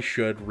probably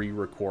should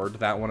re-record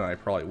that one, and I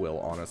probably will,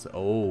 honestly.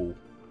 Oh,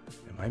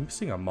 am I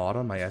missing a mod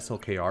on my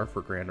SLKR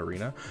for Grand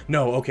Arena?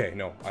 No, okay,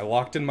 no. I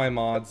locked in my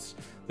mods.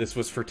 This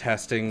was for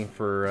testing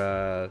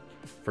for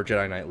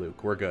Jedi Knight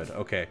Luke. We're good.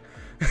 Okay.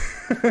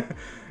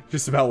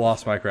 Just about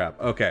lost my crap.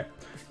 Okay.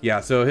 Yeah,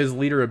 so his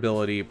leader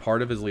ability,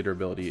 part of his leader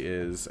ability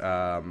is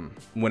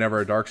whenever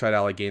a dark side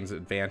ally gains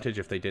advantage,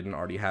 if they didn't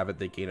already have it,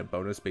 they gain a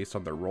bonus based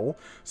on their role.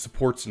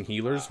 Supports and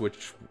healers,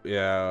 which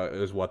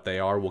is what they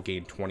are, will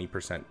gain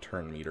 20%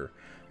 turn meter.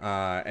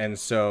 And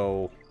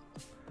so...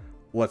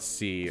 let's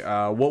see.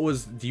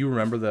 Do you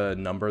remember the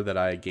number that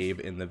I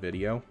gave in the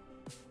video?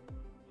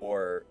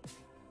 Or,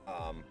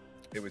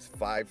 it was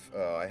 5,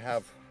 I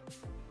have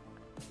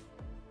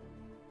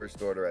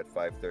First Order at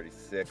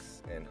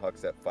 536 and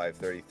Hux at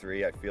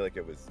 533. I feel like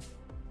it was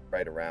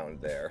right around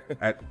there.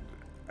 At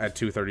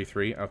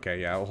 233?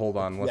 Okay, yeah, well, hold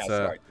on. Let's,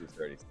 sorry,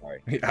 230,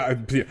 sorry. Yeah,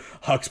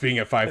 Hux being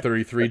at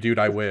 533, dude,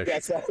 I wish. Yeah,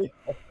 sorry.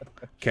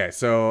 Okay,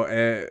 so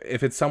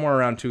if it's somewhere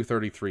around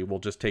 233, we'll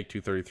just take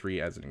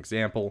 233 as an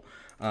example.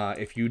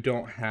 If you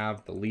don't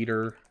have the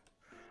leader,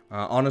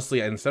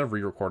 honestly, instead of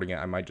re-recording it,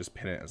 I might just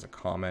pin it as a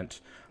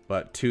comment.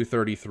 But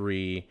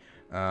 233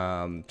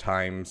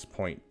 times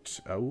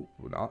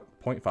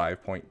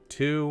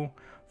 0.2,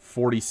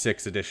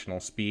 46 additional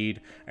speed,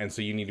 and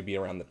so you need to be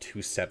around the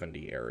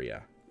 270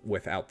 area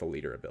without the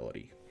leader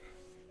ability.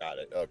 Got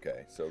it.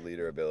 Okay, so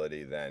leader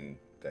ability, then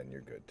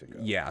you're good to go.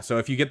 Yeah, so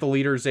if you get the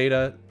leader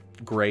Zeta,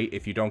 great.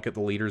 If you don't get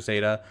the leader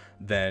Zeta,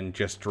 then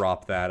just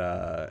drop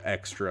that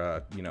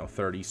extra,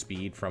 30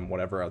 speed from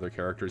whatever other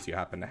characters you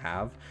happen to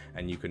have,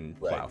 and you can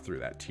plow through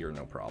that tier,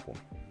 no problem.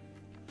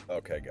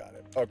 Okay, got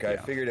it. Okay,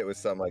 yeah. I figured it was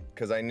something like,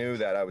 because I knew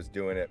that I was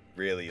doing it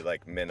really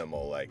like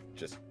minimal, like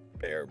just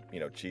bare,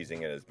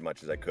 cheesing it as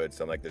much as I could.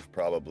 So I'm like, there's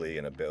probably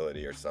an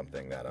ability or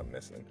something that I'm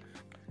missing.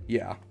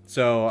 Yeah,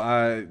 so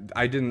I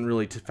didn't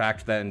really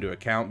factor that into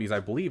account, because I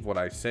believe what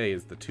I say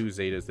is the 2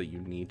 Zetas that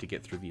you need to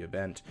get through the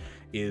event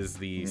is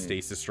the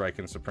Stasis Strike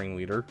and Supreme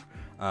Leader,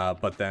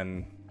 but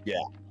then... Yeah.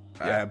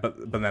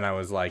 But then I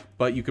was like,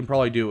 but you can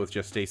probably do it with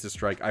just Stasis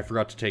Strike. I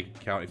forgot to take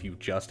account if you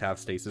just have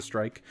Stasis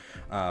Strike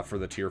for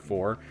the tier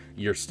 4,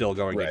 you're still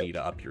going to need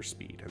to up your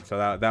speed. And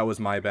so that was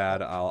my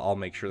bad. I'll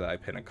make sure that I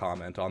pin a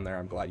comment on there.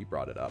 I'm glad you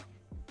brought it up.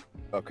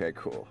 Okay,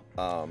 cool.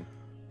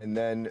 And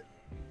then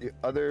the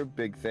other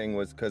big thing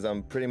was, because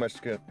I'm pretty much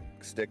going to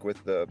stick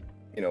with the,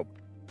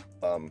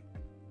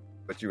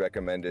 what you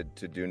recommended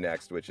to do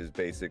next, which is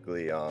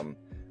basically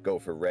go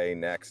for Ray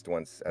next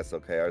once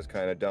SLKR is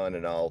kind of done,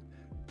 and I'll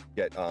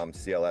get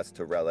CLS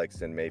to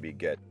relics and maybe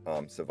get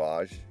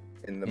Savage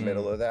in the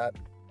middle of that.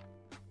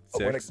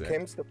 But when it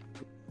comes to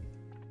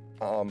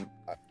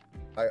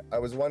I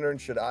was wondering,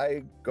 should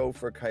I go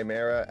for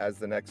Chimera as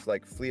the next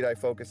like fleet I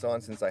focus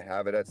on since I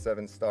have it at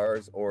 7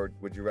 stars, or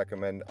would you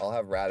recommend I'll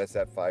have Radis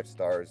at 5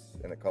 stars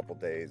in a couple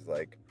days?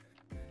 Like,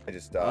 I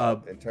just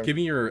in terms give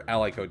me your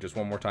ally code just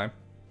one more time,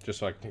 just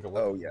so I can take a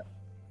look. Oh yeah.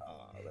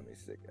 Let me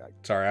see.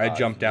 Sorry, I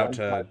jumped out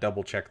to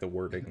double check the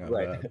wording of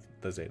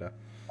the Zeta.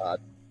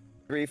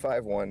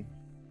 351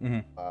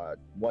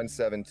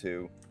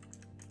 172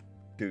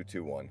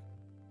 221.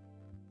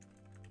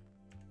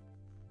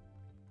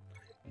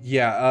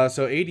 Yeah,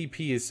 so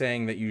ADP is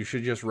saying that you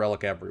should just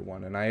relic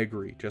everyone, and I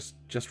agree. Just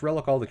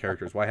relic all the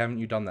characters. Why haven't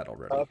you done that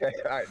already? Okay,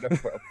 all right, no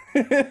problem.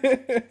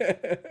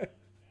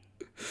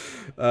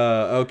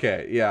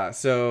 Okay, yeah.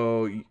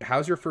 So,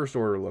 how's your first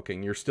order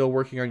looking? You're still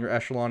working on your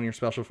echelon and your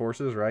special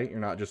forces, right? You're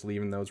not just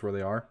leaving those where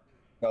they are?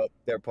 No,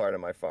 they're part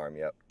of my farm,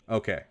 yep.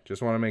 Okay,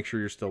 just want to make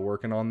sure you're still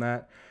working on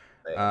that.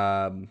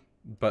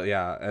 But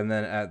yeah, and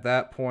then at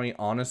that point,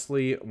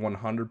 honestly,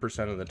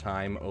 100% of the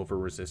time over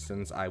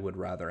Resistance, I would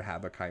rather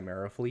have a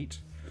Chimera fleet.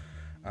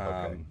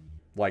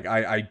 Like,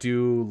 I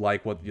do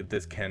like what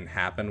this can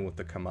happen with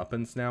the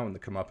Comeuppance now, and the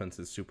Comeuppance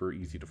is super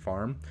easy to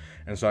farm.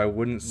 And so I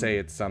wouldn't say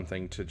it's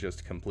something to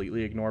just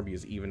completely ignore,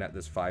 because even at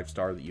this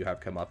 5-star that you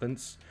have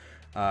Comeuppance,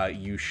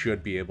 you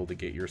should be able to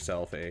get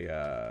yourself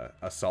a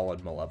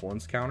solid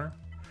Malevolence counter.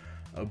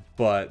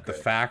 But the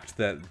fact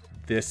that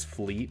this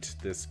fleet,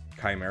 this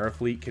Chimera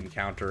fleet, can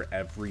counter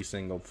every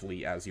single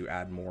fleet as you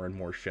add more and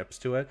more ships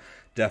to it,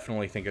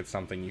 definitely think it's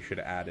something you should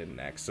add in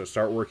next. So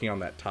start working on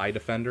that TIE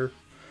Defender,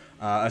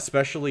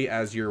 especially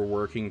as you're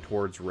working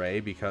towards Ray,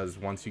 because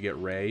once you get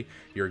Ray,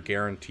 you're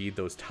guaranteed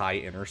those TIE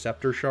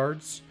Interceptor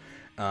shards.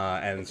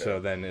 So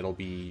then it'll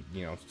be,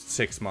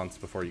 6 months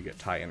before you get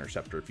TIE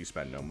Interceptor if you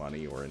spend no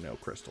money or no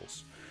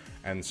crystals.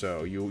 And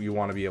so you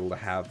want to be able to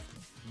have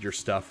your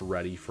stuff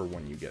ready for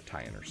when you get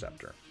TIE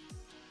Interceptor.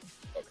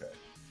 Okay.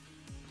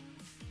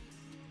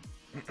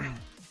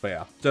 But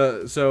yeah,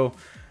 so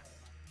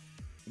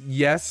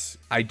yes,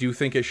 I do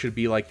think it should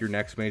be like your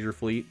next major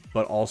fleet,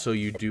 but also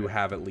you do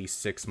have at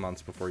least 6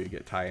 months before you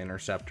get TIE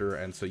Interceptor,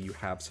 and so you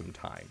have some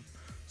time.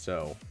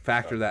 So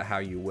factor that how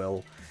you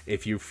will.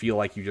 If you feel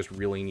like you just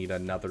really need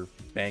another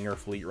banger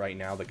fleet right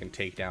now that can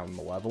take down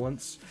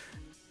Malevolence,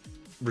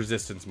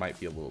 Resistance might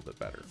be a little bit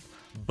better.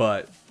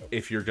 But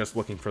if you're just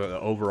looking for the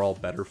overall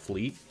better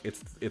fleet, it's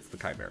the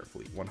Chimera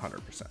fleet,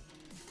 100%.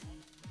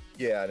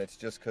 Yeah, and it's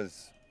just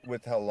because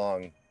with how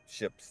long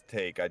ships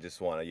take, I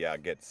just want to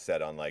get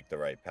set on like the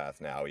right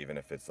path now, even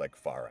if it's like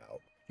far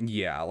out.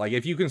 Yeah, like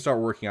if you can start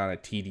working on a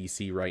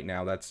TDC right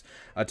now, that's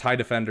a TIE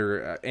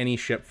Defender. Any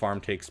ship farm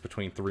takes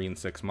between 3 and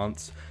 6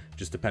 months,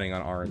 just depending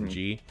on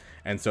RNG.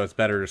 And so it's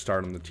better to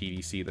start on the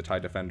TDC, the TIE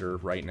Defender,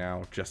 right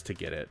now, just to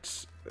get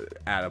it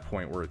at a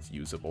point where it's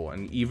usable.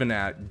 And even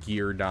at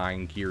Gear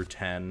 9, Gear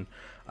 10,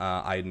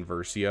 Iden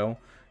Versio,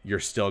 you're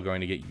still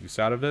going to get use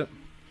out of it.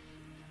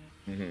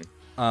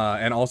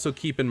 And also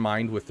keep in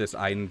mind with this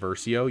Iden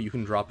Versio, you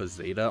can drop a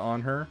Zeta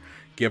on her.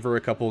 Give her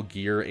a couple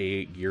Gear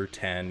 8, Gear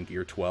 10,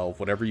 Gear 12,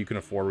 whatever you can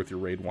afford with your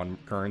Raid 1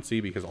 currency,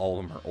 because all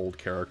of them are old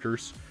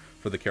characters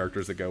for the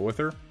characters that go with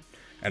her.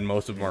 And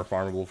most of them are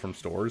farmable from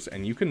stores.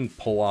 And you can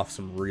pull off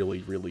some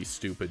really, really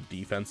stupid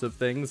defensive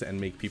things and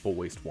make people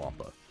waste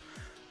Wampa.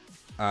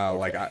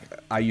 Like,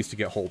 I used to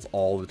get holds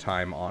all the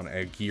time on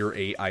a Gear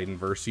 8 Iden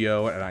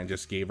Versio, and I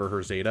just gave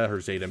her Zeta. Her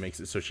Zeta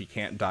makes it so she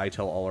can't die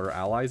till all her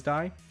allies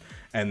die.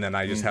 And then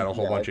I just had a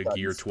whole bunch of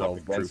Gear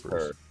 12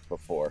 troopers.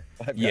 Before.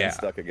 I've gotten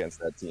stuck against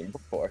that team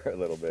before a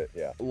little bit,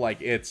 yeah.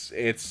 Like, it's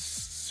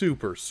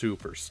super,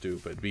 super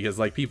stupid, because,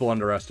 like, people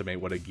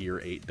underestimate what a Gear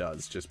 8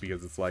 does, just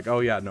because it's like, oh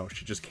yeah, no,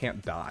 she just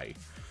can't die.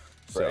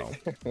 So,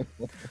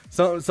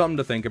 something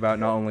to think about.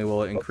 Not only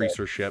will it increase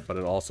her ship, but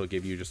it'll also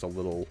give you just a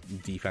little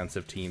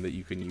defensive team that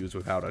you can use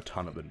without a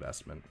ton of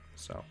investment.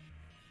 So,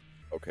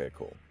 okay,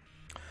 cool.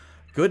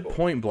 Good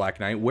point, Black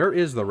Knight. Where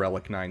is the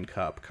Relic 9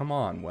 Cup? Come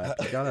on, Wet.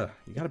 You gotta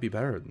be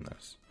better than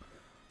this.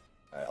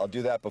 I'll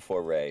do that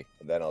before Ray,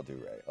 and then I'll do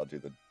Ray. I'll do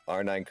the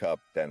R9 Cup,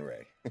 then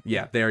Ray.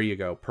 Yeah, there you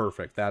go.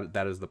 Perfect.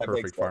 That is the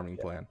perfect farming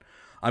plan.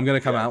 I'm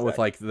gonna come out with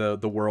like the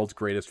world's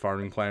greatest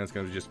farming plan. It's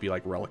gonna just be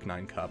like Relic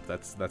 9 Cup.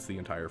 That's the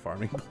entire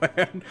farming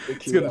plan.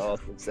 It's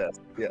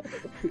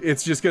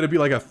just gonna be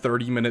like a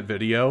 30-minute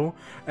video,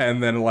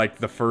 and then like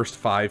the first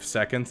 5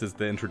 seconds is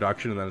the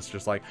introduction, and then it's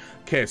just like,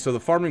 okay, so the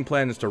farming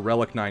plan is to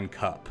Relic 9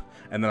 Cup,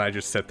 and then I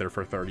just sit there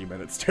for 30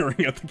 minutes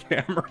staring at the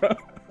camera.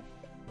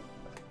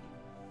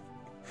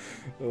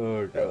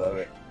 Oh god. I love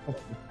it.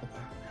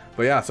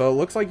 But yeah, so it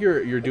looks like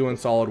you're doing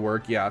solid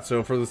work. Yeah,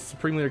 so for the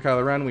Supreme Leader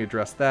Kylo Ren, we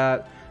addressed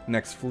that.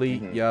 Next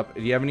fleet, yep.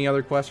 Do you have any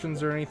other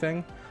questions or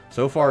anything?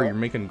 So far, you're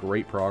making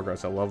great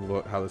progress. I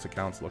love how this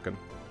account's looking.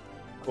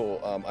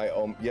 Cool.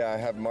 I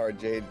have Mara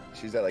Jade.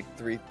 She's at like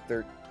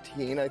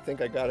 313. I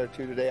think I got her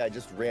to today. I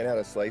just ran out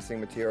of slicing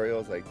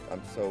materials. Like,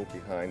 I'm so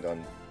behind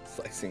on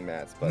slicing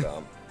mats, but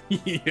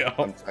yeah,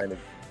 I'm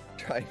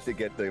trying to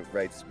get the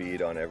right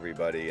speed on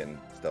everybody and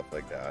stuff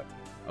like that.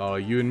 Oh,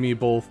 you and me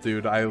both,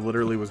 dude. I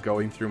literally was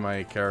going through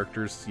my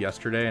characters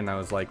yesterday, and I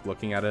was like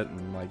looking at it,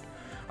 and like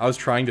I was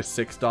trying to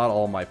 6-dot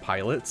all my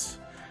pilots,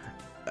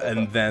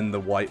 and then the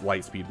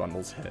light speed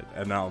bundles hit,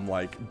 and now I'm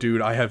like,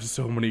 dude, I have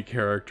so many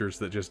characters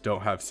that just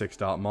don't have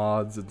 6-dot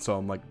mods, and so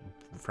I'm like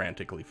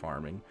frantically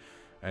farming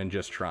and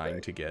just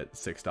trying to get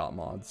 6-dot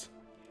mods.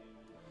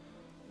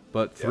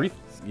 But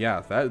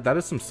that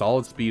is some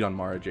solid speed on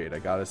Mara Jade, I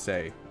gotta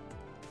say.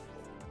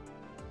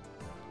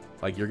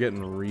 Like, you're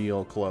getting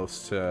real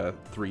close to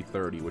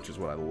 330, which is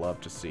what I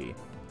love to see.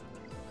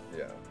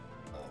 Yeah.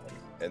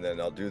 And then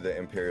I'll do the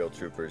Imperial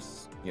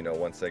Troopers, you know,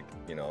 once I,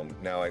 you know,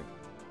 now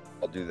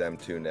I'll do them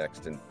too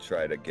next and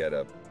try to get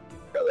a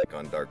relic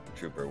on Dark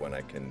Trooper when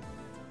I can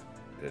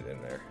get it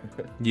in there.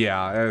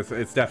 Yeah,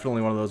 it's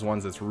definitely one of those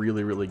ones that's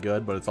really, really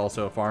good, but it's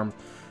also a farm.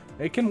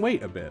 It can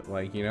wait a bit,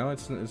 like, you know,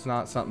 it's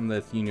not something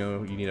that, you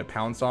know, you need to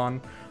pounce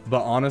on.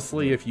 But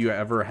honestly, if you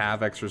ever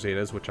have extra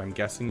Zetas, which I'm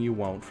guessing you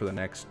won't for the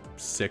next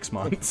 6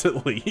 months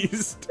at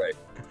least. Right.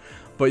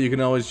 But you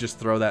can always just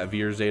throw that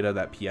Veer Zeta,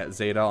 that Piet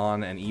Zeta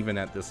on, and even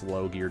at this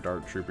low gear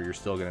Dark Trooper, you're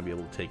still going to be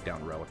able to take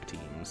down Relic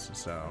teams,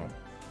 so...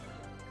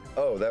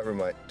 Oh, that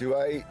reminds... Do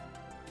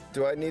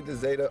I need the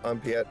Zeta on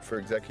Piet for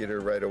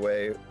Executor right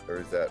away, or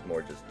is that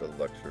more just a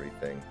luxury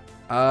thing?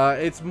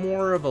 It's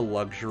more of a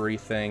luxury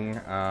thing.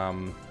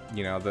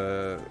 You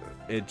know,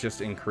 it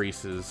just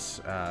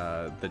increases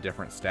the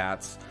different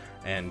stats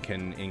and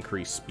can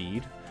increase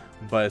speed,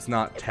 but it's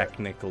not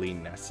technically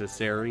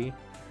necessary.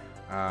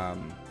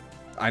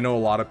 I know a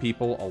lot of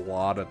people,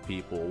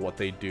 what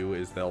they do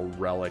is they'll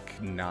Relic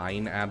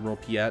 9 Admiral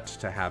Piet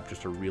to have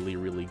just a really,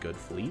 really good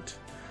fleet.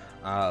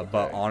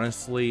 But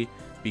honestly,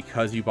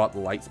 because you bought the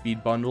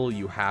Lightspeed bundle,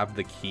 you have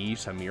the key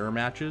to mirror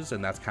matches,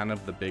 and that's kind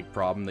of the big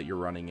problem that you're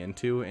running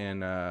into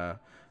in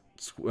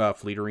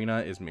Fleet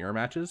Arena is mirror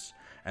matches,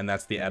 and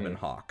that's the Ebon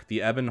Hawk.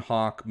 The Ebon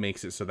Hawk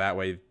makes it so that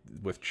way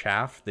with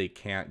Chaff, they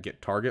can't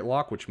get target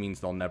lock, which means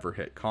they'll never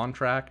hit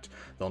contract,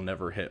 they'll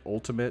never hit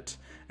ultimate,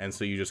 and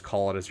so you just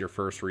call it as your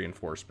first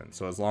reinforcement.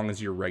 So as long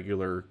as your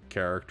regular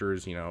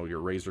characters, you know, your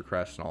Razor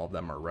Crest and all of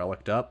them are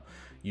reliced up,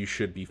 you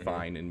should be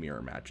fine in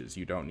mirror matches.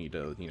 You don't need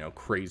to, you know,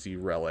 crazy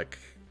relic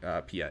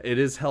Piet. It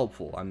is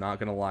helpful, I'm not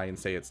gonna lie and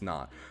say it's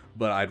not,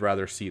 but I'd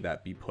rather see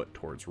that be put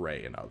towards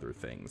Ray and other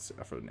things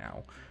for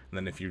now. And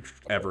then if you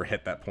ever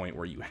hit that point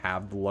where you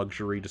have the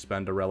luxury to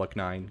spend a Relic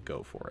 9,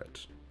 go for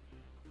it.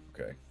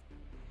 Okay.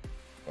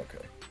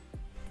 Okay.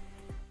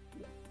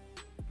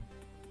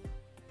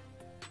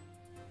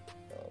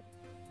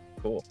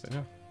 Cool.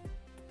 Yeah.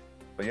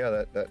 But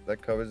yeah,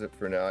 that covers it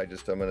for now. I'm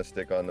gonna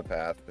stick on the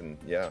path, and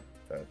yeah.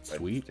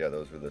 Sweet.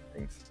 Those were the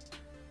things.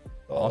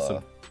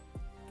 Awesome.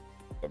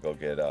 I'll go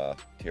get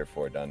tier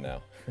 4 done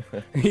now.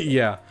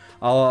 Yeah,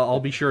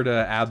 I'll be sure to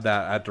add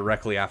that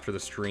directly after the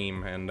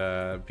stream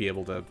and be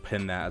able to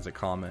pin that as a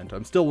comment.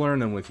 I'm still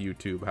learning with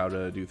YouTube how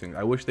to do things.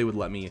 I wish they would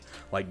let me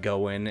like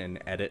go in and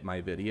edit my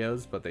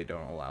videos, but they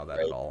don't allow that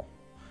at all.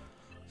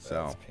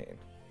 So, that's pain.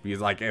 Because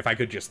like if I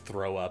could just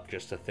throw up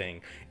just a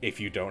thing, if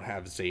you don't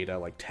have Zeta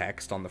like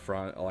text on the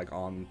front, like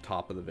on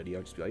top of the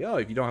video, just be like, oh,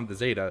 if you don't have the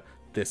Zeta,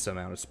 this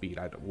amount of speed.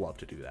 I'd love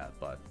to do that,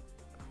 but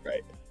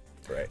right.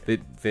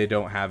 They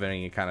don't have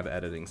any kind of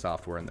editing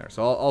software in there.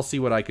 So I'll see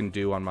what I can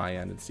do on my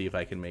end and see if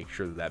I can make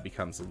sure that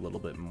becomes a little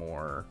bit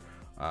more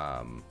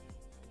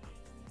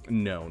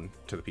known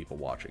to the people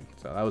watching.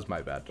 So that was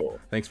my bad. Cool.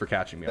 Thanks for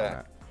catching me on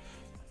that.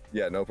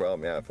 Yeah, no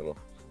problem. Yeah, Fiddle.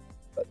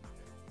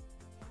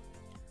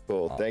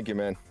 Cool. Thank you,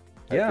 man.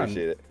 I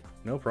appreciate it.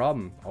 No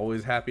problem.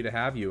 Always happy to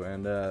have you,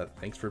 and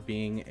thanks for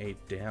being a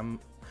damn...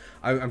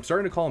 I'm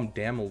starting to call him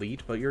damn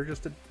elite, but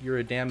you're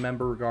a damn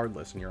member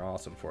regardless, and you're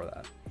awesome for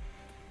that.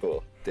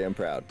 Cool. Damn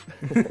proud.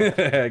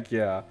 Heck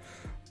yeah.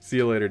 See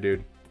you later,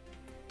 dude.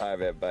 All right,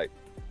 man. Bye.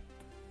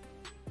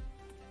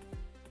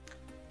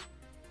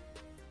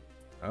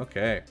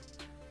 Okay.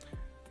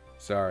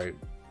 Sorry.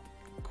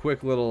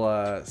 Quick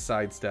little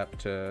sidestep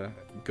to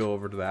go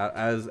over to that.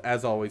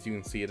 As always, you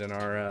can see it in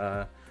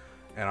our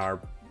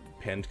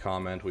pinned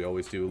comment. We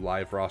always do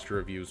live roster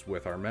reviews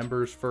with our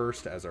members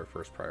first as our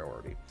first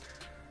priority.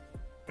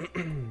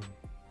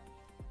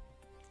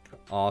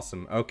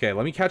 Awesome. Okay,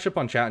 let me catch up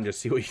on chat and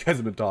just see what you guys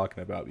have been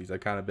talking about, because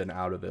I've kind of been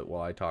out of it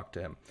while I talked to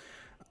him.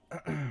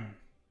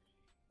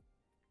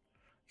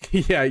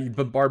 Yeah,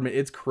 Bombardment,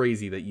 it's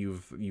crazy that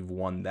you've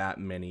won that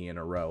many in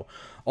a row.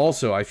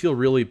 Also, I feel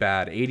really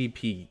bad.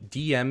 ADP,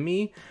 DM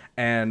me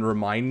and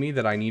remind me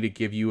that I need to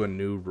give you a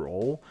new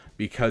role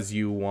because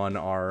you won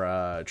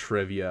our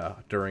trivia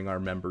during our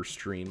member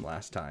stream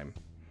last time.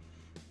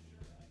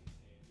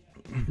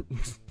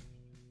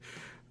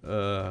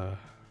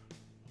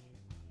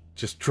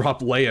 Just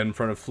drop Leia in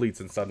front of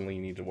fleets and suddenly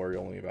you need to worry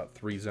only about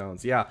 3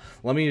 zones. Yeah,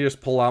 let me just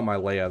pull out my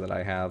Leia that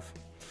I have.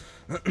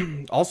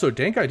 Also,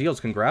 Dank Ideals,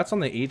 congrats on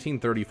the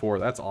 1834.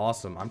 That's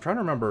awesome. I'm trying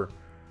to remember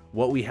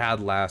what we had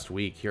last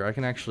week. Here, I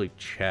can actually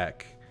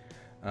check.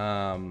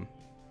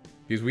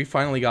 Because we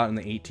finally got in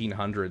the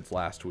 1800s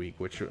last week,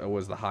 which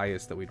was the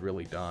highest that we'd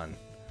really done.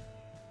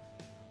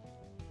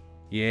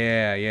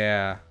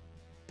 Yeah.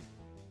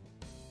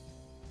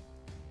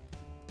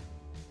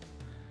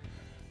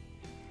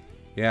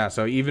 Yeah,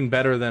 so even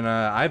better than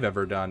I've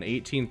ever done.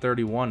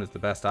 1831 is the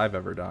best I've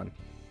ever done.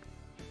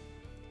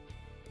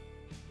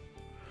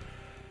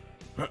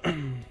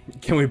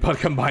 Can we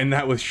combine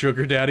that with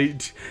Sugar Daddy?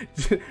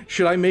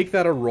 Should I make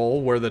that a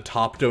role where the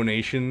top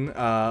donation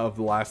of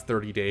the last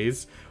 30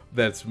 days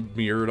that's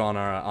mirrored on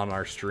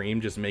our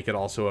stream, just make it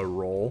also a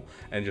role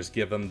and just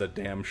give them the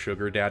damn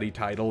Sugar Daddy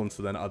title, and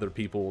so then other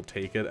people will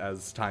take it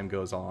as time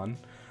goes on?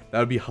 That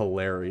would be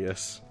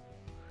hilarious.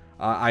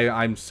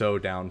 I'm so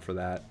down for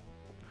that.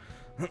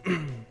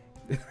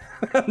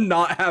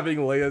 Not having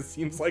Leia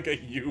seems like a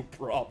you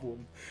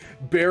problem.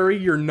 Barry,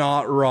 you're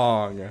not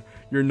wrong.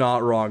 You're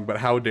not wrong, but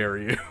how dare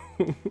you?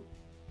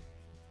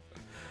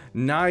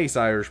 Nice,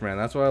 Irishman.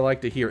 That's what I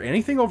like to hear.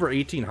 Anything over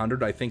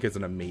 1800 I think is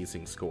an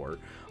amazing score,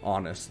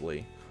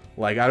 honestly.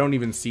 Like, I don't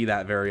even see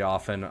that very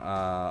often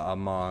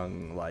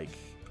among, like,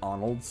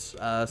 Arnold's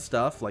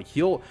stuff. Like,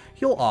 he'll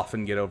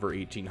often get over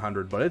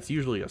 1800, but it's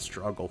usually a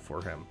struggle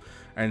for him.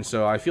 And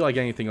so I feel like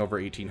anything over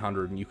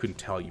 1800, and you can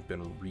tell you've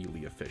been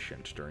really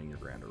efficient during your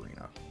Grand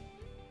Arena.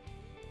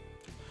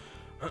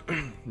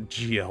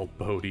 GL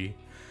Bodhi.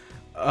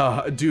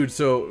 Dude,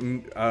 so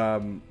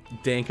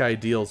Dank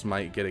Ideals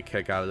might get a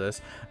kick out of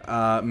this.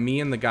 Me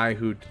and the guy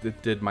who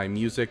did my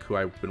music, who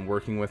I've been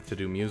working with to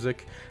do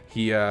music,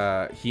 he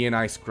and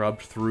I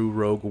scrubbed through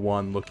Rogue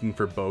One looking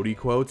for Bodhi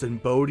quotes,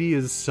 and Bodhi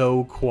is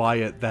so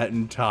quiet that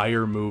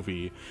entire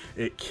movie.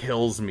 It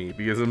kills me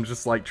because I'm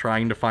just like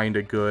trying to find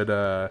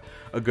a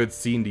good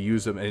scene to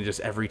use him, and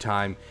just every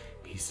time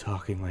he's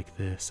talking like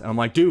this, and I'm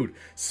like, dude,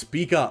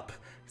 speak up.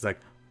 He's like,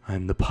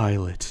 I'm the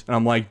pilot. And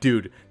I'm like,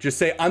 dude, just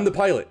say I'm the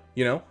pilot,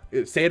 you know?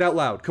 Say it out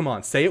loud. Come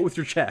on, say it with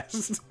your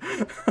chest.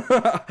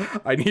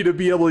 I need to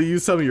be able to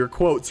use some of your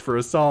quotes for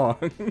a song.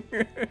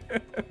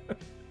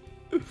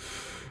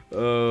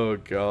 Oh,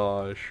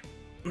 gosh.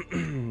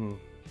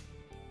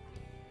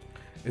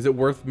 Is it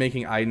worth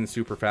making Aiden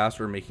super fast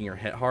or making her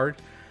hit hard?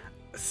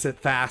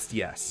 Fast,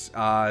 yes.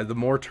 The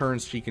more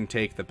turns she can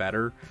take, the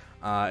better.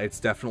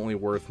 It's definitely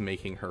worth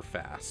making her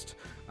fast.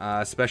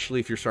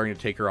 Especially if you're starting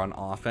to take her on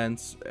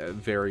offense,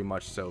 very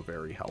much so,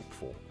 very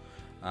helpful.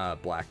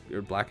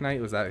 Black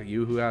Knight, was that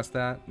you who asked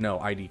that? No,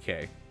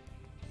 IDK.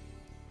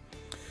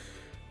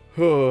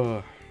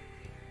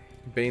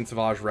 Bane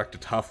Savage wrecked a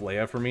tough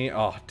Leia for me.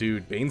 Oh,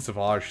 dude, Bane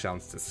Savage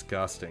sounds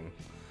disgusting.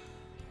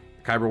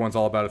 Kyber one's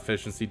all about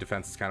efficiency,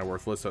 defense is kind of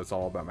worthless, so it's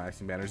all about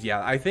maxing banners.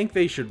 Yeah, I think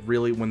they should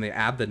really, when they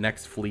add the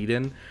next fleet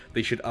in,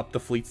 they should up the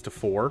fleets to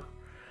 4.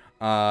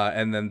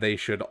 And then they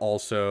should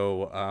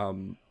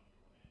also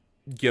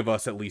give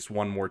us at least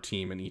one more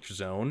team in each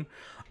zone.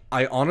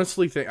 I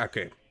honestly think,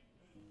 okay,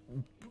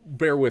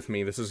 bear with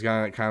me. This is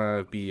gonna kind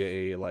of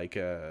be a like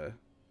a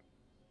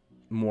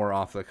more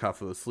off the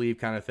cuff of the sleeve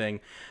kind of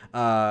thing.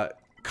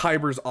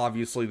 Kyber's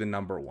obviously the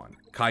number one.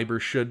 Kyber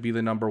should be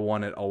the number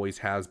one. It always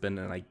has been,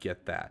 and I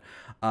get that.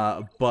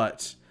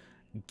 But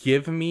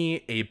give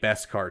me a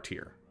Beskar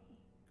tier.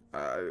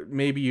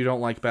 Maybe you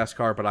don't like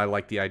Beskar, but I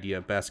like the idea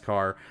of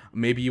Beskar.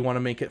 Maybe you want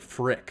to make it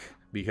Frick,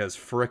 because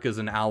Frick is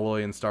an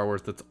alloy in Star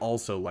Wars that's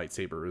also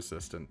lightsaber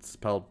resistant,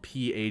 spelled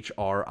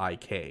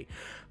P-H-R-I-K.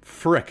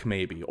 Frick,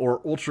 maybe.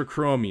 Or Ultra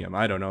Chromium,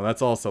 I don't know.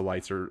 That's also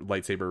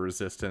lightsaber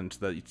resistant,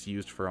 that it's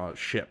used for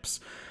ships.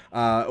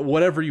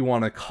 Whatever you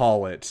want to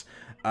call it.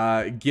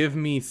 Give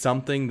me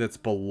something that's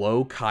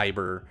below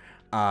Kyber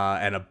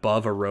and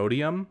above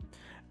Erodium,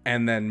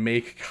 and then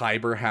make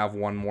Kyber have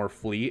one more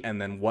fleet,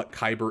 and then what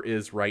Kyber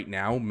is right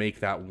now,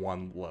 make that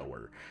one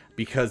lower.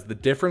 Because the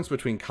difference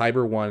between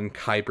Kyber 1,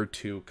 Kyber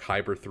 2,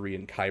 Kyber 3,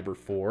 and Kyber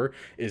 4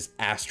 is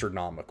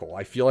astronomical.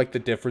 I feel like the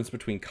difference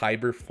between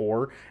Kyber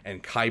 4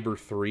 and Kyber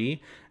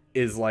 3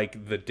 is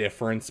like the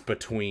difference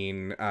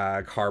between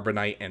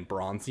Carbonite and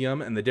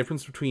Bronzium, and the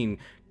difference between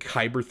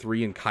Kyber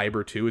 3 and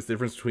Kyber 2 is the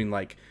difference between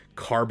like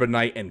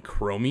Carbonite and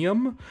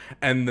Chromium,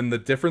 and then the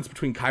difference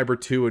between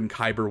Kyber 2 and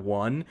Kyber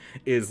 1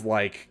 is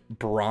like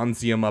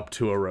Bronzium up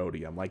to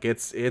Erodium. Like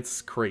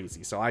it's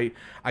crazy. So I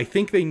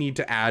think they need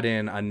to add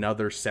in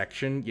another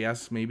section.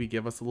 Yes, maybe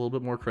give us a little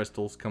bit more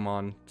crystals. Come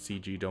on,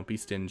 CG, don't be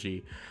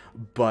stingy.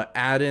 But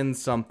add in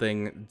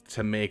something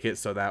to make it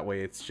so that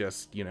way it's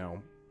just, you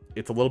know,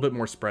 it's a little bit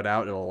more spread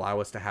out. It'll allow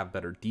us to have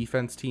better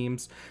defense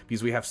teams,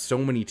 because we have so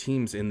many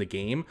teams in the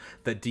game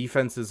that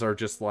defenses are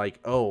just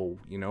like, oh,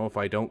 you know, if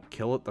I don't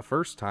kill it the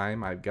first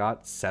time, I've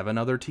got 7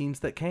 other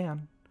teams that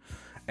can.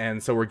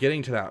 And so we're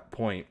getting to that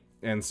point.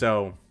 And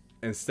so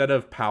instead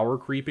of power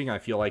creeping, I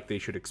feel like they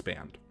should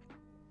expand.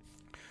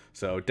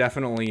 So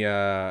definitely,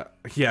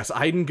 yes,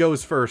 Aiden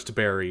goes first,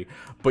 Barry,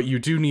 but you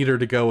do need her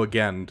to go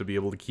again to be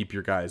able to keep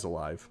your guys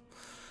alive.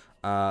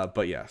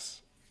 But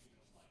yes.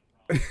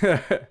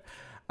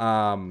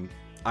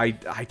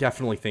 I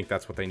definitely think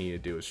that's what they need to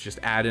do, is just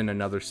add in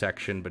another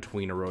section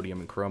between Erodium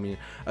and Chromium,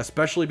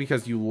 especially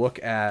because you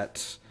look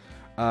at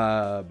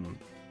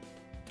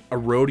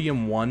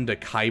Erodium 1 to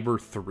Kyber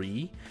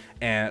 3,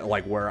 and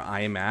like where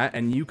I'm at,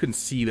 and you can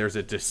see there's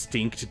a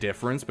distinct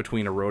difference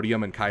between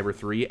Erodium and Kyber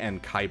 3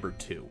 and Kyber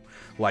 2.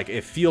 Like,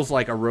 it feels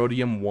like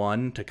Erodium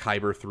 1 to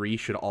Kyber 3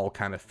 should all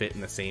kind of fit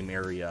in the same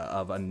area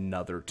of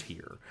another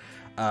tier.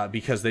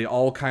 because they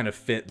all kind of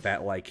fit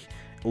that like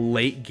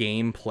late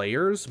game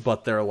players,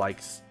 but they're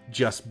like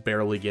just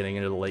barely getting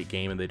into the late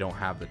game and they don't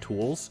have the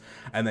tools.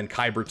 And then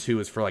Kyber 2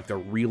 is for like the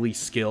really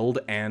skilled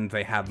and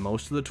they have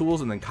most of the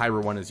tools, and then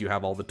Kyber 1 is you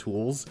have all the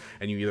tools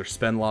and you either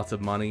spend lots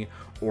of money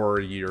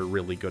or you're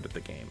really good at the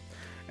game.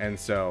 And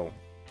so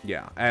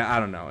yeah, I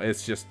don't know,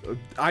 it's just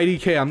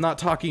IDK. I'm not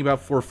talking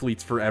about 4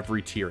 fleets for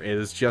every tier, it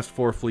is just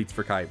 4 fleets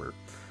for Kyber.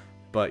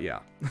 But yeah.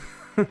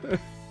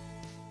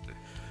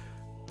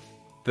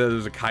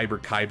 There's a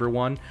Kyber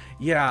one.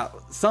 Yeah,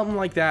 something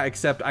like that,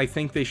 except I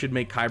think they should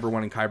make Kyber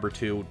 1 and Kyber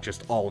 2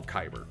 just all of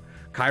Kyber.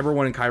 Kyber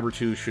 1 and Kyber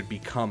 2 should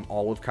become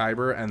all of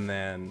Kyber, and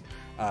then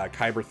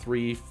Kyber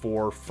 3,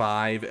 4,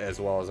 5, as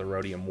well as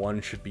Erodium 1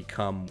 should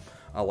become,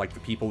 like the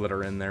people that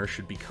are in there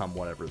should become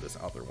whatever this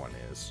other one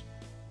is.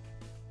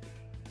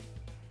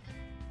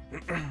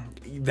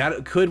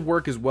 That could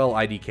work as well,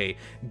 IDK.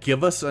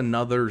 Give us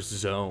another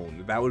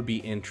zone. That would be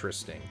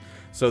interesting.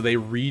 So they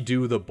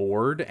redo the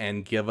board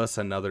and give us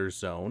another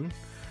zone.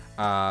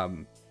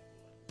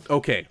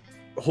 Okay,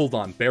 hold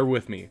on. Bear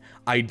with me.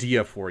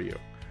 Idea for you.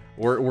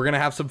 We're going to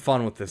have some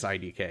fun with this,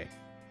 IDK.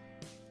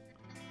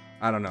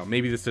 I don't know.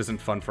 Maybe this isn't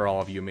fun for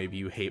all of you. Maybe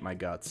you hate my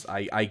guts.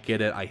 I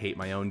get it. I hate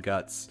my own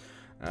guts.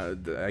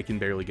 I can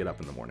barely get up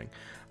in the morning.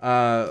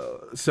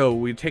 So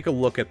we take a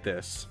look at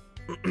this.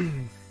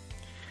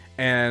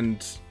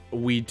 And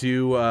we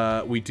do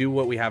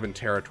what we have in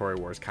Territory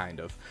Wars, kind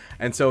of.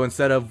 And so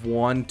instead of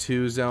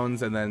 1-2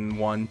 zones and then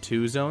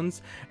 1-2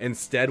 zones,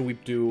 instead we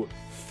do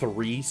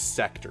 3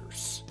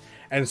 sectors.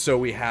 And so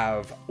we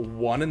have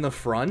 1 in the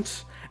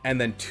front and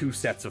then 2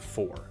 sets of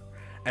 4.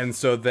 And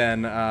so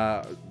then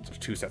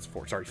 2 sets of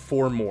 4, sorry,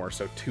 4 more,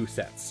 so 2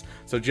 sets.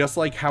 So just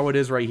like how it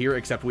is right here,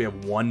 except we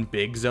have 1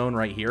 big zone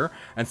right here,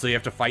 and so you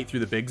have to fight through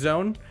the big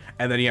zone,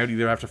 and then you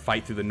either have to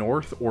fight through the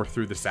north or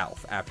through the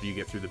south after you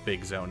get through the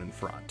big zone in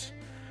front.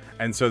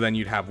 And so then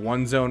you'd have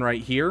 1 zone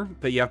right here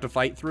that you have to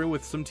fight through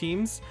with some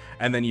teams,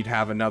 and then you'd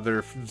have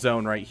another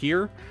zone right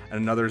here,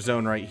 and another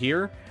zone right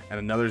here, and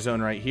another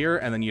zone right here,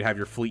 and then you'd have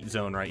your fleet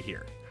zone right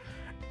here.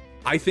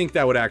 I think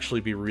that would actually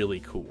be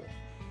really cool.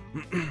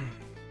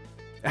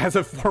 As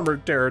a former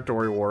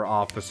Territory War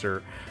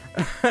officer,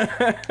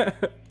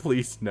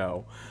 please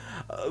no.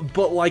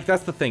 But like,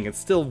 that's the thing, it's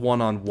still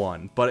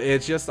one-on-one, but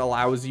it just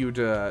allows you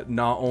to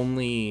not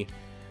only,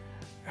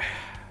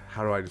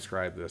 how do I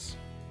describe this?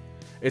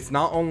 It's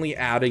not only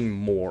adding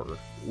more,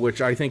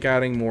 which I think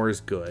adding more is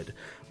good,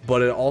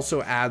 but it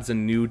also adds a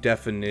new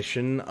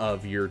definition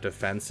of your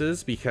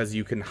defenses because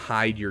you can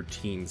hide your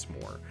teams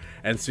more.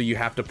 And so you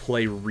have to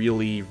play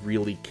really,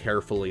 really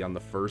carefully on the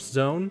first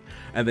zone,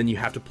 and then you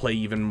have to play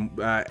even,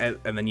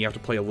 and then you have to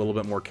play a little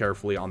bit more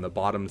carefully on the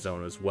bottom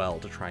zone as well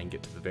to try and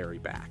get to the very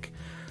back.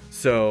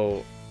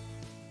 So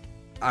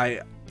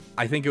I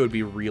think it would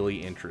be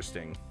really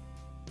interesting.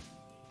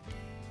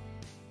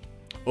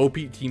 OP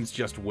teams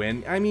just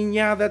win. I mean,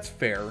 yeah, that's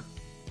fair.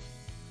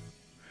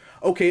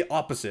 Okay,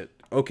 opposite.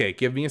 Okay,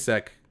 give me a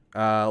sec.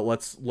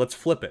 Let's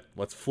flip it.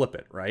 Let's flip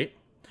it, right?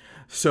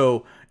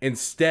 So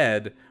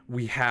instead,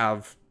 we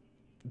have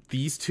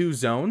these 2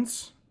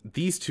 zones,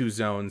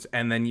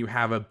 and then you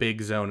have a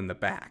big zone in the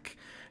back.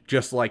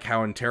 Just like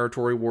how in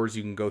Territory Wars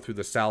you can go through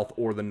the south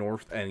or the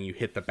north and you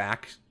hit the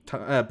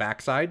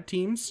backside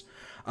teams.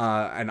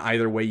 And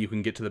either way you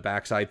can get to the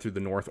backside through the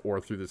north or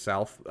through the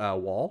south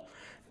wall.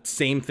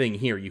 Same thing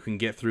here. You can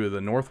get through the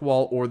north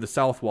wall or the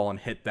south wall and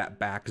hit that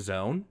back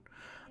zone.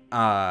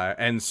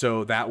 And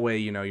so that way,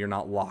 you know, you're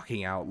not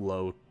locking out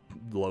low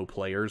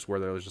players where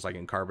there was just like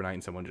in Carbonite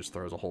and someone just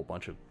throws a whole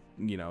bunch of,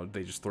 you know,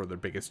 they just throw their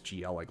biggest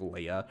GL like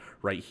Leia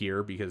right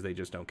here because they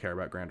just don't care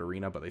about Grand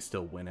Arena, but they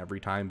still win every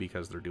time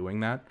because they're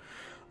doing that.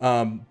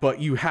 But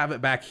you have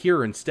it back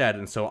here instead,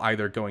 and so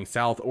either going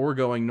south or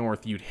going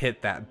north, you'd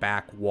hit that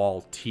back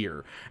wall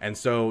tier. And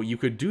so you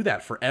could do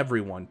that for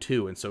everyone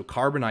too. And so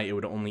Carbonite, it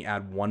would only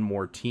add 1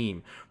 more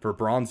team. For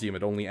Bronzium,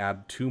 it'd only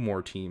add 2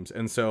 more teams.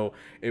 And so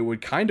it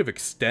would kind of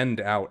extend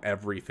out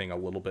everything a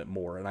little bit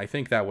more. And I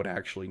think that would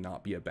actually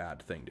not be a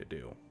bad thing to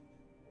do.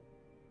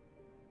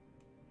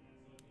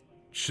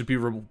 Should be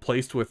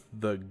replaced with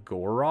the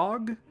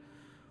Gorog?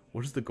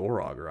 What is the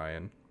Gorog,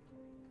 Ryan?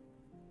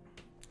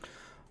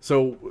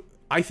 So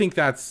I think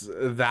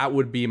that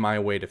would be my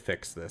way to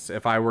fix this.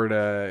 If I were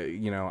to,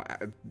 you know,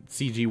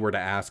 CG were to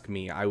ask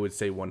me, I would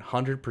say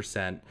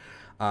 100%.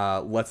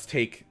 Let's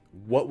take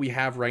what we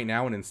have right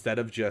now, and instead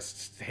of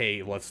just,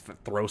 hey, let's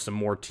throw some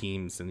more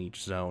teams in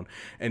each zone,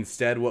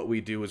 instead what we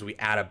do is we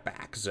add a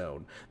back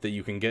zone that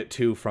you can get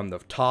to from the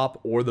top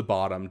or the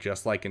bottom,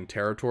 just like in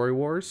Territory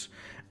Wars,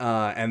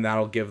 and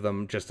that'll give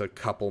them just a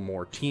couple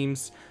more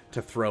teams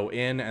to throw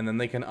in, and then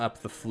they can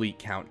up the fleet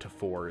count to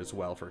 4 as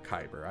well for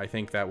Kyber. I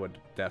think that would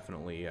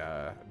definitely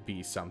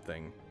be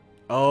something.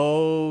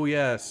 Oh,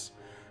 yes.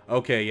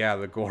 Okay, yeah,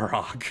 the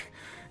Gorog.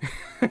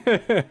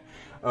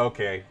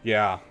 Okay,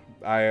 yeah.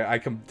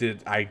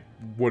 I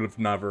would have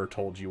never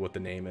told you what the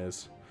name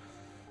is.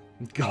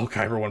 All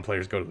Kyber 1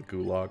 players go to the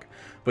gulag.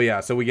 But yeah,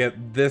 so we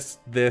get this,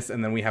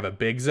 and then we have a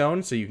big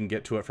zone, so you can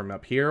get to it from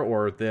up here,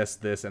 or this,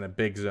 and a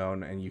big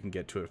zone, and you can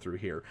get to it through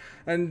here.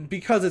 And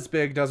because it's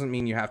big doesn't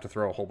mean you have to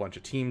throw a whole bunch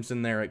of teams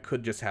in there. It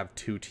could just have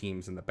 2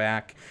 teams in the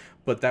back,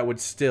 but that would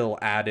still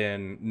add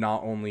in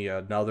not only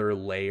another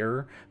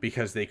layer,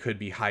 because they could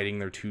be hiding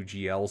their 2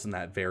 GLs in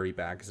that very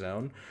back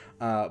zone,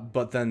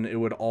 but then it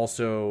would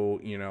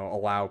also, you know,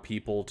 allow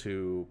people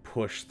to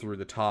push through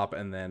the top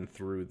and then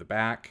through the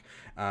back,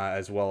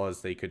 as well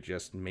as they could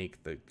just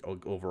make the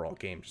overall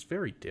game just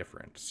very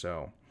different.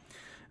 So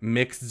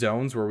mixed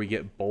zones where we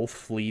get both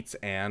fleets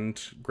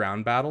and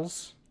ground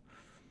battles.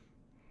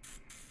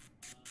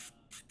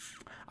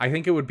 I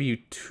think it would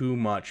be too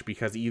much,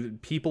 because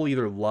people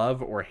either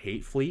love or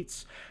hate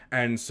fleets.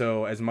 And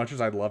so as much as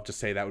I'd love to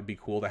say that would be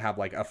cool to have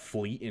like a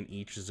fleet in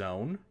each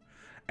zone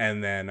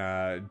and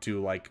then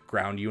do like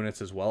ground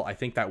units as well, I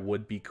think that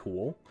would be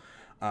cool.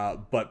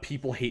 But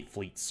people hate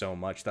fleets so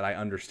much that I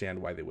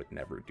understand why they would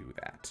never do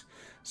that.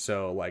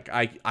 So like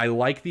I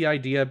like the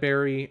idea,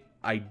 Barry.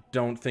 I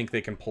don't think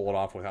they can pull it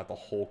off without the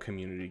whole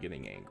community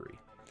getting angry.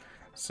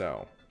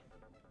 So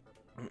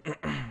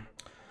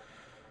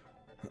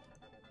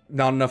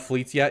not enough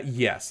fleets yet?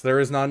 Yes, there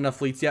is not enough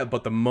fleets yet,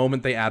 but the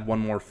moment they add one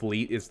more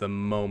fleet is the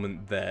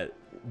moment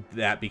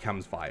that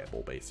becomes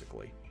viable,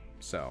 basically.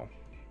 So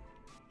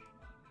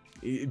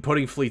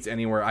putting fleets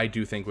anywhere I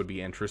do think would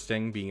be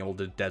interesting, being able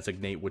to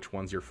designate which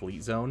one's your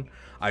fleet zone.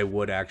 I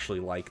would actually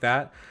like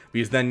that,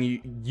 because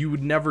then you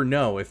would never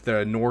know if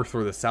the north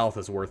or the south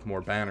is worth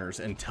more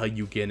banners until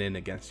you get in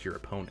against your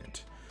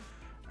opponent.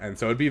 And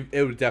so it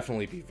would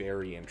definitely be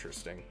very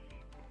interesting.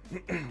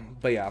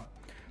 But yeah.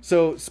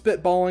 So,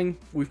 spitballing,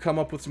 we've come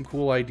up with some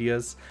cool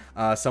ideas.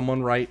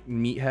 Someone write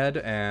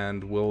Meathead,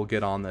 and we'll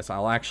get on this.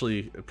 I'll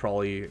actually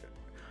probably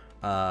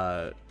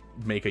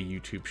make a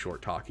YouTube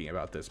short talking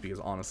about this, because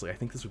honestly, I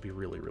think this would be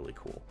really, really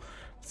cool.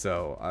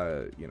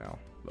 So, you know,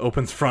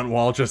 opens front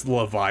wall, just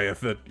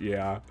Leviathan.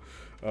 Yeah.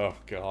 Oh,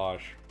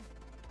 gosh.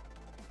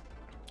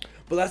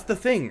 But that's the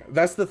thing.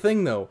 That's the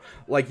thing, though.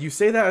 Like, you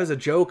say that as a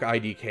joke,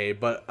 IDK,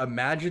 but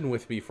imagine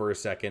with me for a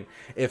second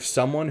if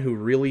someone who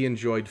really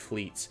enjoyed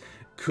fleets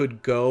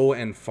could go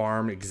and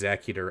farm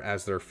Executor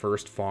as their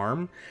first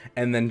farm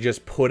and then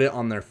just put it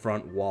on their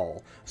front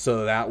wall,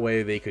 so that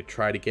way they could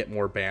try to get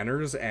more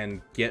banners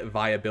and get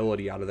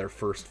viability out of their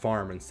first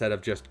farm instead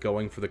of just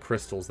going for the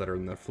crystals that are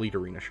in the Fleet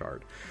Arena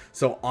shard.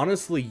 So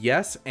honestly,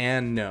 yes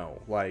and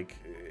no. Like,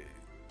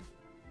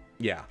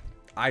 yeah,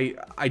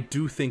 I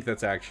do think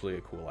that's actually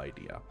a cool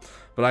idea,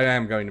 but I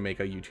am going to make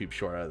a YouTube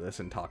short out of this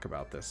and talk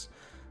about this.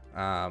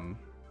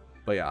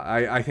 But yeah,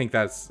 I think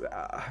that's...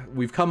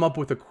 we've come up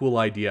with a cool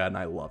idea, and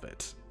I love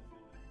it.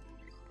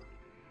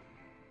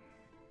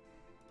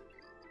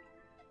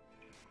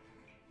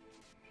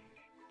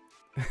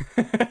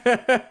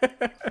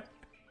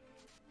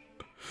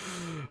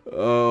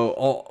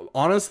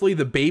 Honestly,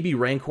 the baby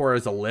Rancor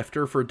as a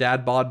lifter for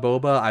Dad Bod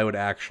Boba, I would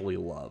actually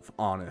love,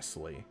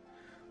 honestly.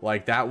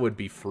 Like, that would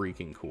be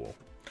freaking cool.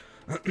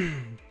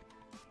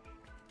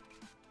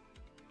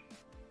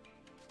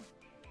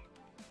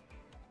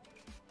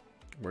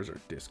 Where's our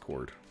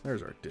Discord?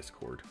 There's our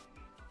Discord.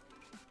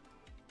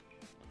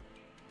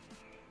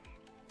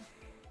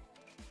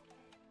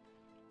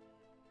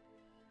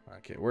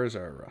 Okay, where's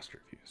our roster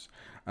reviews?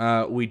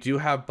 We do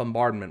have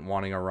Bombardment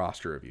wanting a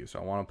roster review, so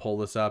I want to pull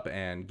this up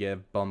and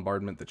give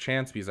Bombardment the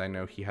chance, because I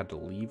know he had to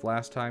leave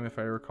last time, if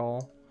I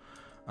recall.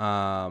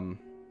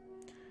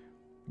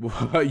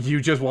 You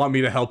just want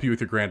me to help you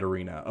with your Grand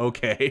Arena.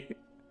 Okay.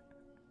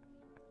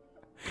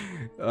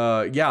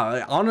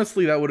 Yeah,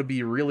 honestly, that would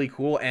be really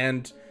cool,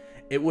 and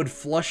it would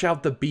flush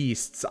out the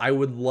beasts. I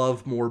would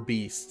love more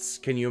beasts.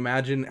 Can you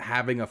imagine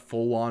having a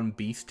full-on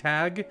beast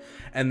tag?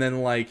 And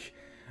then, like,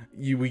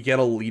 we get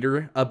a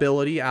leader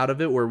ability out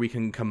of it where we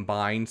can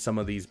combine some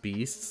of these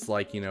beasts,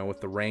 like, you know, with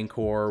the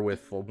Rancor,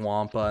 with the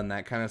Wampa, and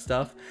that kind of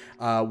stuff,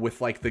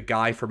 with, like, the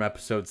guy from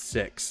episode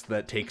 6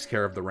 that takes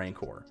care of the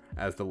Rancor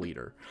as the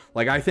leader.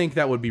 Like, I think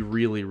that would be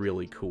really,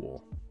 really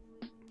cool.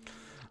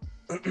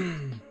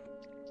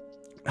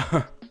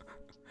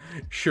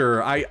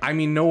 Sure, I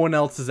mean, no one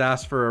else has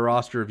asked for a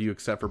roster review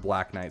except for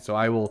Black Knight, so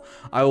I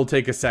will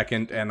take a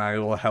second and I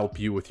will help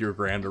you with your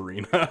Grand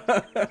Arena.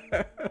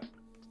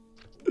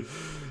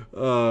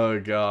 Oh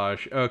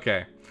gosh.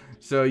 Okay,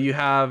 so you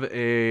have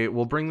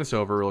we'll bring this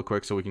over real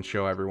quick so we can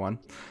show everyone.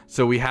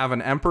 So we have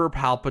an Emperor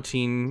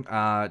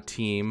Palpatine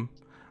team.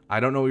 I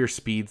don't know what your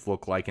speeds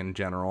look like in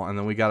general, and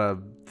then we got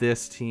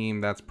this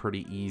team that's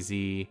pretty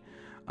easy.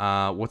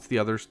 What's the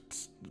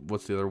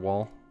other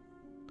wall?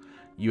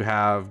 You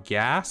have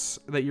Gas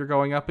that you're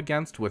going up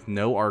against with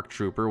no ARC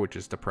Trooper, which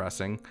is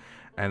depressing.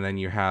 And then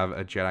you have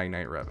a Jedi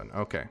Knight Revan.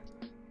 Okay.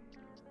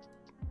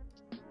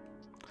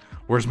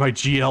 Where's my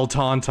GL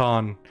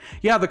Tauntaun?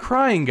 Yeah, the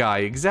crying guy.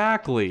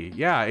 Exactly.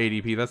 Yeah,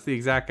 ADP. That's the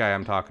exact guy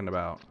I'm talking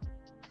about.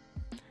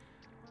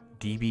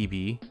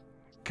 DBB.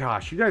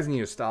 Gosh, you guys need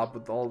to stop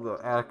with all the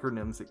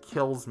acronyms. It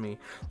kills me.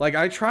 Like,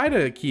 I try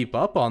to keep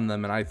up on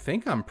them, and I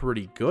think I'm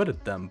pretty good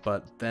at them,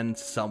 but then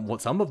some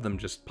of them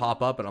just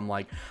pop up, and I'm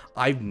like,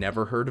 I've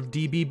never heard of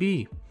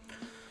DBB.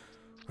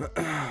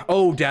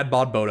 Oh, Dad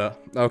Bod Boda.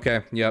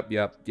 Okay, yep,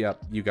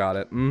 you got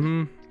it.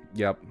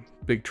 Yep.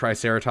 Big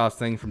Triceratops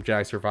thing from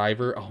Jag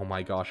Survivor. Oh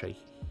my gosh, I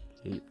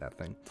hate that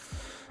thing.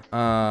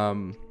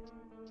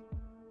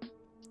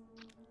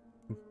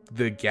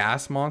 The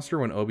gas monster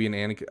when Obi and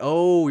Anakin...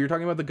 Oh, you're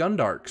talking about the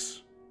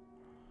Gundarks.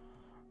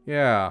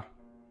 Yeah.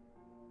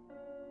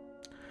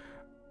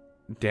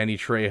 Danny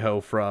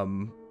Trejo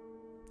from...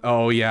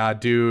 Oh, yeah,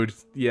 dude.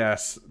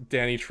 Yes.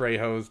 Danny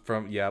Trejo's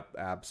from... Yep,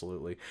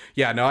 absolutely.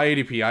 Yeah, no,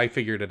 ADP, I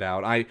figured it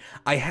out. I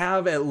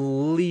have at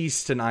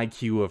least an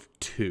IQ of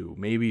 2,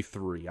 maybe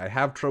 3. I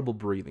have trouble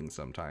breathing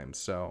sometimes,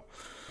 so...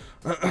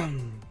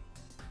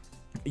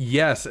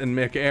 Yes, and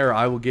Mick Air,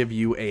 I will give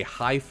you a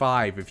high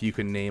five if you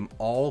can name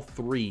all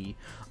 3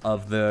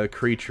 of the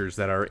creatures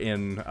that are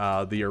in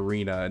the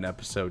arena in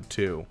episode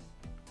 2.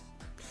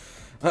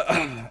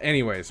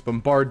 Anyways,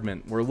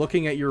 Bombardment. We're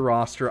looking at your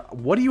roster.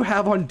 What do you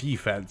have on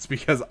defense?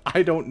 Because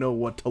I don't know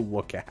what to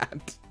look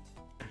at.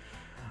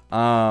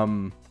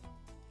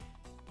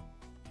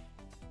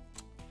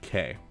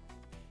 Okay.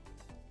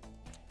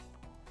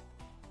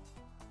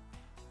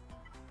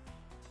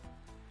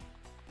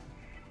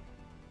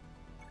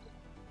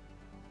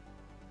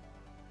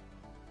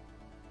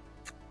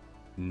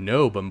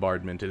 No,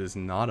 Bombardment. It is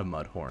not a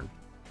Mudhorn.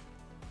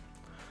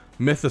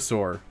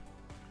 Mythosaur.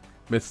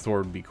 Mythosaur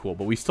would be cool,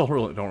 but we still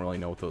don't really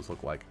know what those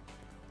look like.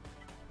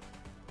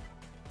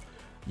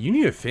 You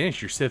need to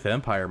finish your Sith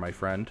Empire, my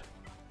friend.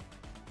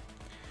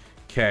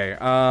 Okay,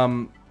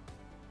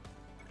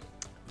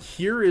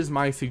 here is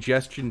my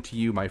suggestion to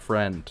you, my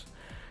friend.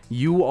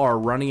 You are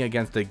running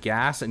against a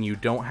gas, and you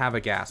don't have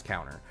a gas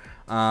counter.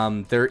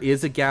 There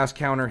is a gas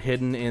counter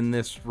hidden in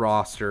this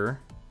roster.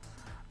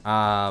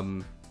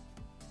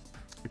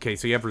 Okay,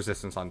 so you have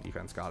resistance on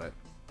defense. Got it.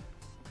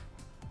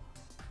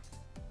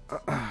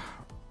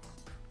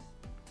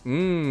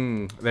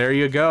 There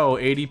you go.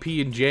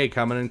 ADP and J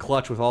coming in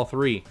clutch with all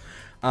 3.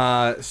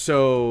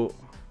 So...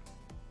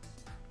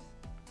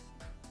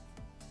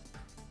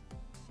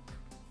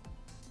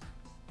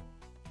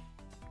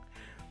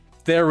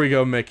 There we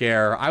go, Mick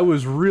Air. I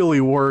was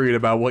really worried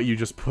about what you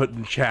just put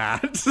in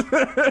chat.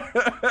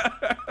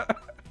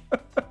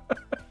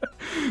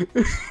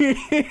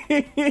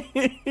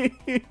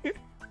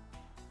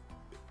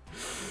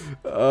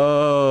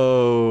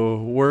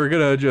 Oh, we're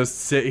gonna just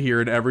sit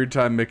here, and every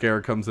time Mick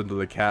Air comes into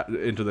the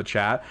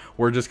chat,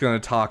 we're just gonna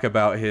talk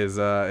about his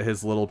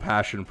little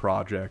passion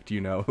project,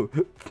 you know,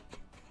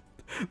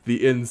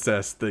 the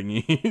incest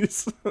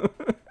thingies.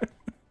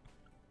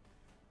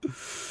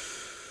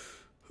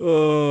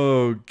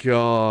 Oh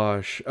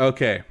gosh.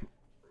 Okay.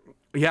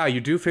 Yeah, you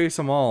do face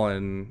them all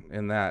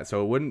in that,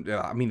 so it wouldn't...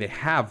 I mean, they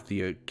have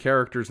the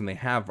characters, and they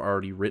have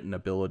already written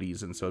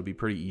abilities, and so it'd be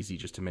pretty easy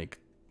just to make,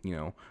 you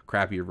know,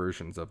 crappier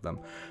versions of them.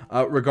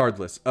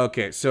 Regardless.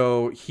 Okay,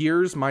 so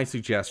here's my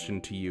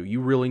suggestion to you.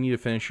 You really need to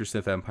finish your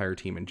Sith Empire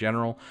team in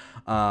general.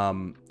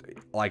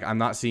 Like, I'm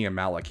not seeing a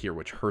Malak here,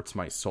 which hurts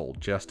my soul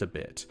just a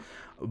bit.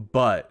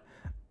 But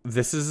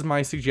this is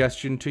my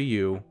suggestion to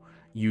you.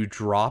 You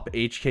drop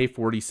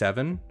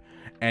HK-47...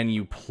 and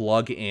you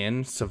plug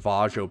in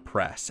Savage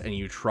Opress, and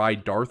you try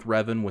Darth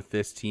Revan with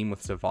this team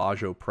with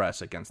Savage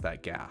Opress against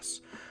that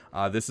gas.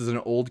 This is an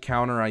old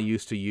counter I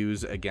used to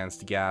use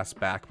against gas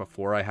back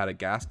before I had a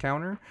gas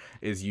counter,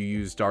 is you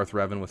use Darth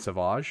Revan with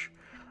Savage.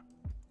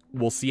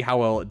 We'll see how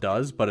well it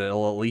does, but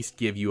it'll at least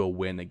give you a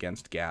win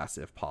against gas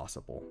if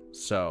possible.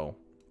 So...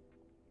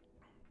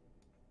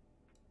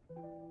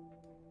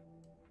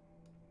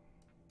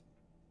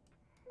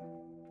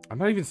 I'm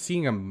not even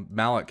seeing a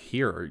Malak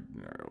here.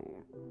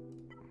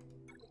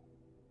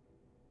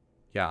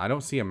 Yeah, I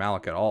don't see a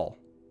Malak at all.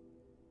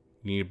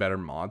 You need better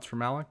mods for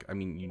Malak? I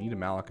mean, you need a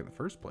Malak in the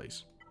first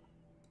place.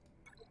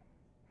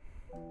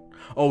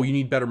 Oh, you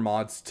need better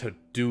mods to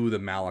do the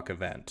Malak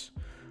event.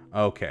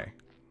 Okay.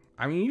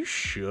 I mean, you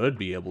should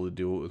be able to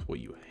do it with what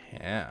you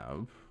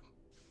have.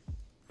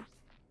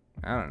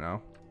 I don't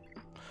know.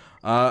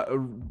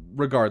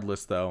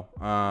 Regardless, though.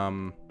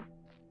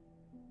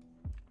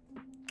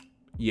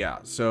 Yeah,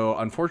 so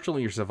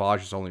unfortunately your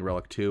Savage is only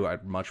Relic 2.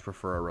 I'd much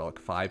prefer a Relic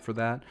 5 for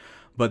that.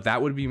 But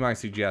that would be my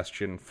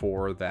suggestion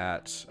for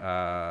that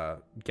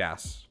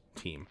gas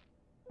team.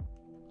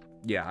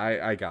 Yeah,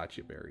 I got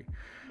you, Barry.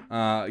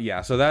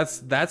 Yeah, so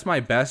that's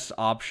my best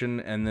option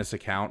in this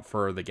account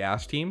for the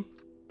gas team.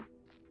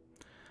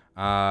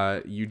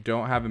 You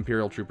don't have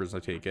Imperial Troopers, I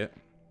take it.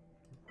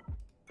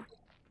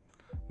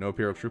 No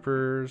Imperial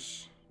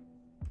Troopers.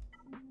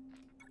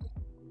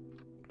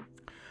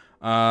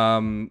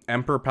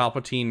 Emperor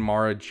Palpatine,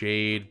 Mara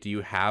Jade. Do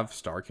you have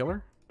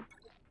Starkiller?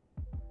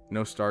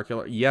 No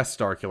Starkiller? Yes,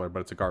 Starkiller, but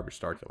it's a garbage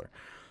Starkiller.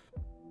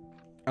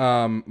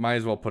 Might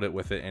as well put it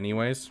with it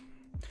anyways.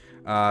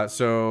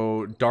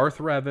 So Darth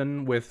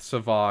Revan with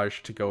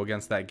Savage to go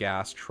against that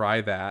gas.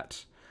 Try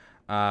that.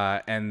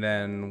 And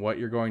then what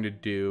you're going to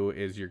do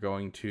is you're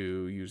going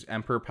to use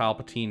Emperor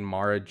Palpatine,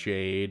 Mara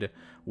Jade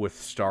with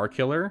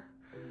Starkiller.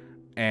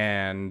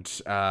 And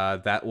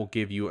that will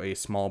give you a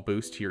small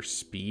boost to your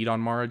speed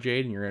on Mara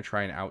Jade, and you're going to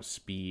try and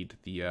outspeed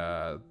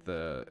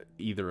the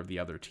either of the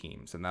other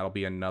teams. And that'll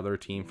be another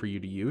team for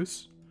you to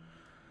use.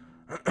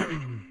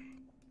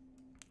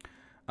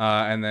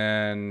 And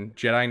then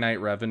Jedi Knight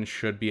Revan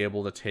should be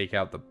able to take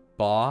out the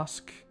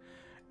Bosk.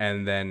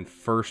 And then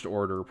First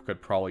Order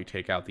could probably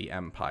take out the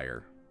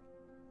Empire.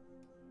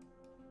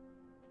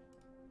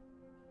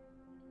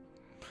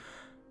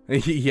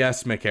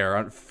 Yes, Mikair.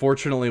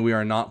 Unfortunately, we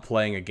are not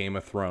playing a Game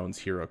of Thrones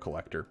hero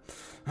collector.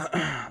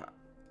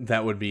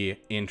 That would be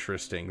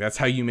interesting. That's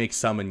how you make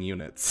summon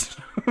units.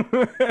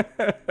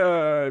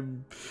 Yeah,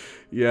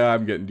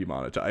 I'm getting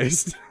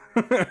demonetized.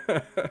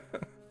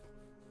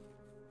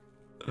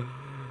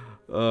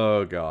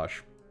 Oh,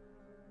 gosh.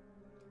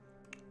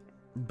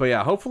 But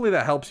yeah, hopefully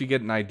that helps you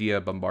get an idea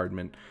of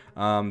Bombardment.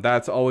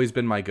 That's always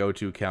been my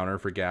go-to counter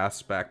for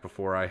gas back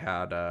before I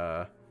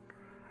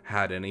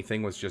had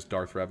anything, was just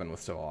Darth Revan with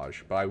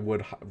Savage. But I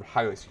would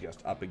highly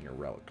suggest upping your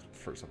Relic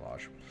for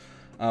Savage.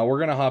 We're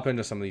going to hop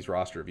into some of these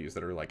roster reviews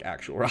that are like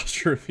actual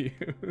roster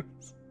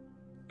reviews.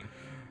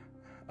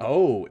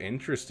 Oh,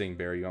 interesting,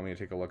 Barry. You want me to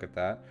take a look at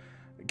that?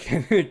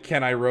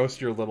 Can I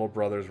roast your little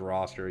brother's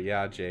roster?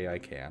 Yeah, Jay, I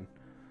can.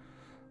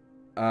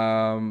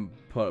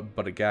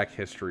 But a GAC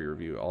history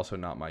review. Also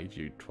not my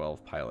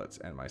G12 pilots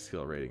and my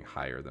skill rating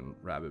higher than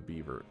Rabbit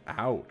Beaver.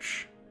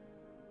 Ouch.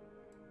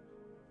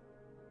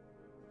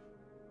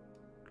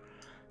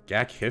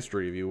 GAC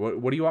history review.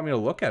 What do you want me to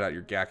look at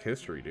your GAC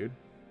history, dude?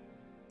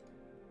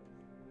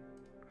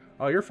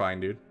 Oh, you're fine,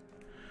 dude.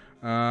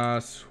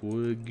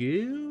 Swagoo.gg/p/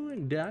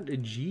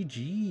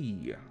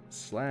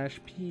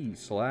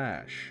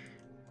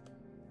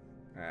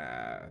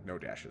 no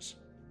dashes.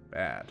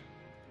 Bad.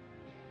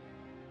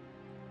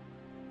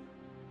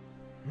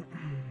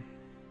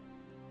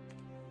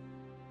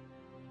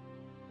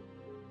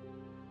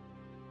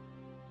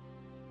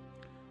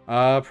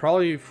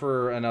 Probably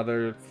for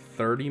another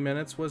 30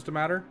 minutes was the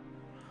matter.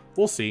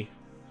 We'll see.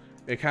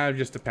 It kind of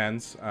just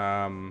depends.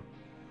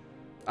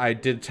 I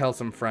did tell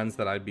some friends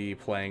that I'd be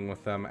playing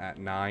with them at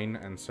 9,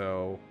 and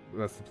so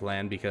that's the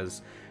plan,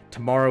 because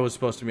tomorrow was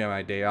supposed to be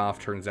my day off.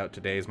 Turns out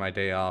today's my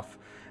day off,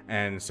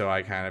 and so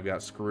I kind of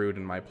got screwed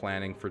in my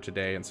planning for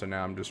today, and so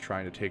now I'm just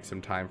trying to take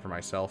some time for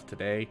myself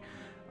today,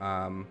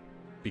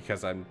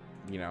 because I'm,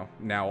 you know,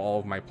 now all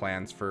of my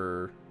plans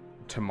for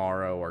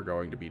tomorrow are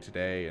going to be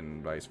today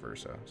and vice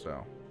versa,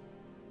 so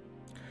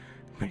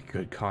make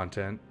good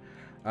content.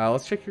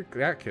 Let's check your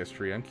GAC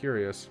history. I'm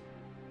curious.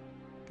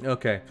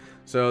 Okay,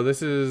 so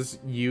this is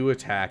you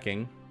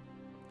attacking.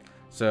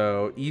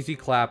 So easy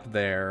clap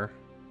there.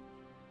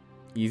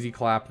 Easy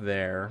clap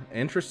there.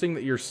 Interesting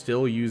that you're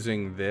still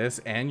using this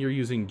and you're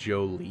using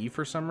Jolie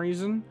for some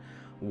reason.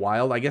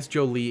 Wild. I guess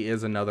Jolie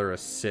is another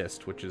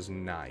assist, which is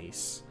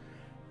nice.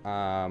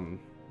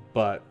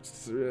 But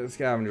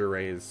Scavenger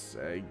Ray is...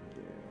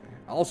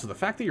 also, the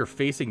fact that you're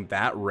facing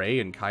that Ray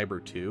in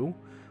Kyber 2,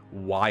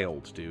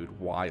 wild, dude.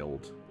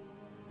 Wild.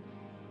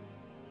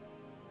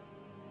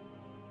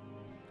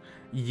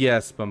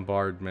 Yes,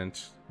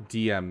 Bombardment.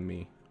 DM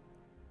me.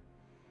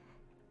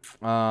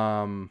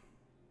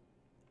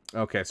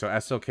 Okay, so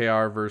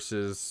SLKR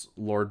versus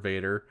Lord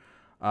Vader.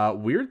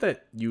 Weird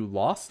that you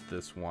lost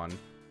this one.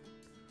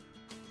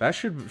 That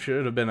should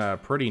have been a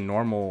pretty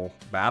normal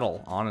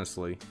battle,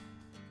 honestly.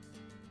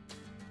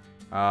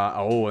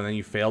 Oh, and then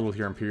you failed with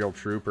your Imperial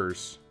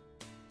Troopers.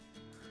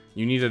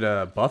 You needed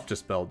a buff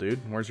dispel,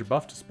 dude. Where's your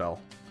buff dispel?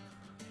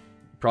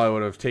 Probably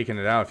would have taken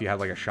it out if you had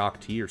like a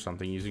Shock T or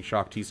something. Using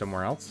Shock T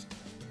somewhere else.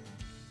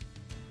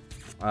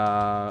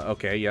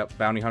 Okay, yep.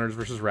 Bounty Hunters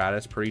versus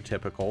Raditz. Pretty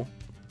typical.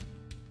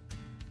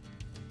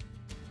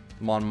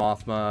 Mon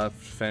Mothma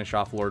finish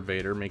off Lord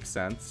Vader. Makes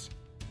sense.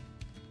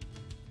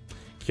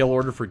 Kill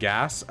order for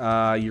gas.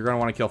 You're going to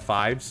want to kill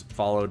 5s,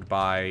 followed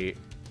by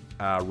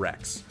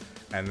Rex.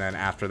 And then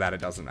after that,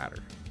 it doesn't matter.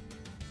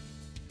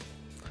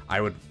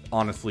 I would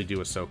honestly do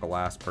Ahsoka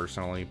last,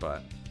 personally,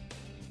 but...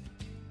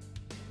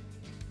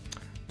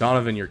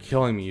 Donovan, you're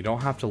killing me. You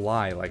don't have to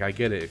lie. Like, I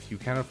get it. If you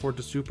can't afford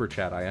to super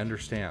chat, I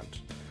understand.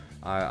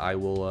 I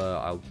will,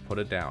 I'll put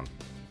it down.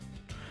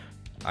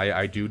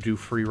 I do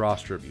free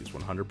roster reviews,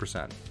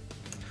 100%.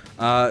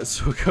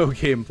 So go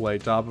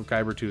gameplay. Top of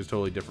Kyber 2 is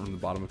totally different from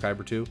the bottom of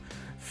Kyber 2.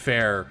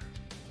 Fair.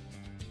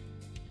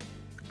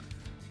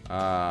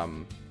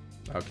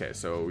 Okay,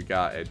 so we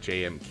got a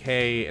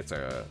JMK. It's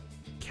a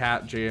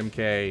cat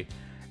JMK.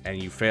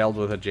 And you failed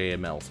with a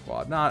JML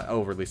squad. Not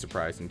overly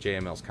surprising.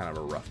 JML's kind of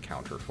a rough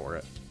counter for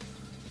it.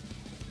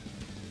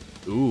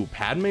 Ooh,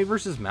 Padme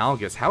versus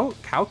Malgus.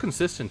 How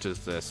consistent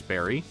is this,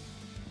 Barry?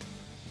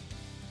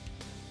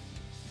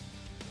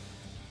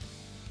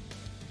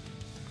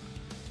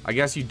 I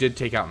guess you did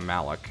take out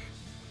Malik.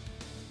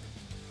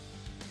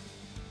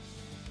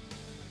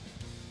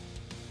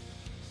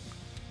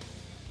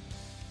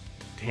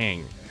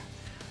 Dang.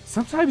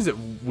 Sometimes it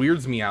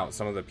weirds me out,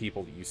 some of the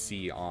people that you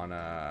see on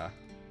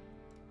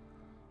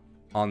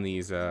on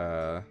these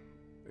in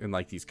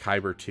like these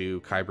Kyber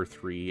 2, Kyber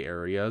 3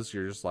 areas,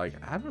 you're just like,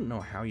 I don't know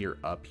how you're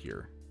up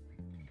here.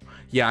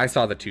 Yeah, I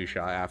saw the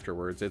 2-shot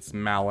afterwards. It's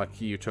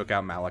Malik. You took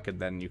out Malik and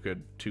then you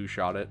could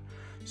 2-shot it.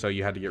 So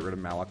you had to get rid of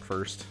Malik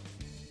first.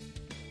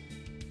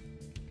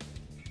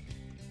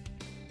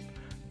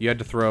 You had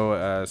to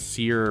throw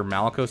Seer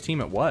Maliko's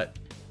team at what?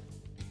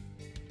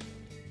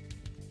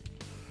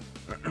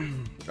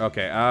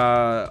 Okay,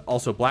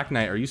 also Black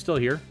Knight, are you still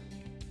here?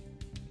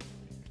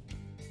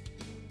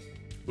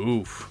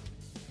 Oof.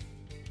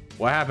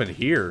 What happened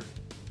here?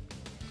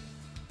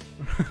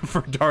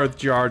 For Darth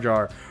Jar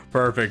Jar.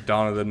 Perfect,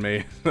 Donovan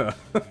May.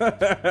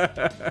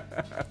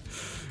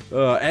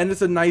 And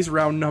it's a nice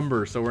round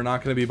number, so we're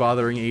not going to be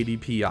bothering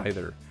ADP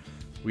either.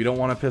 We don't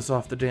want to piss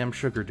off the damn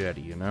sugar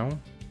daddy, you know?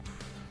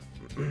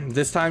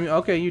 This time,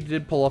 okay, you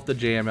did pull off the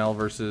JML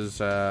versus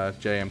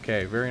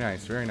JMK. Very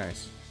nice, very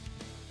nice.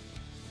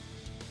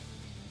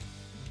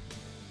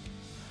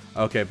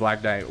 Okay,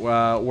 Black Knight.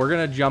 We're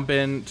going to jump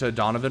into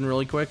Donovan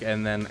really quick,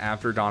 and then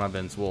after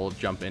Donovan's, we'll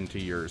jump into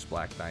yours,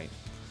 Black Knight.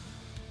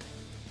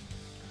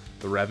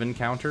 The Revan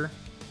counter.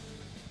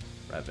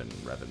 Revan.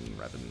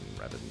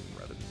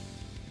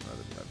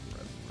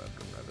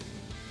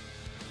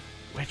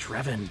 Which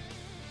Revan?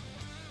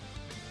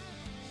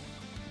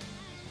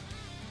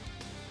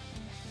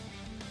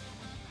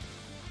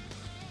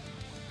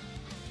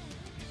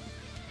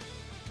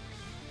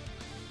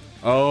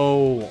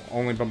 Oh,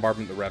 only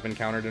bombardment. The Revan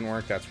counter didn't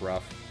work? That's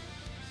rough.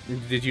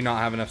 Did you not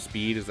have enough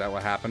speed? Is that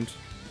what happened?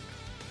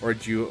 Or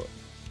did you...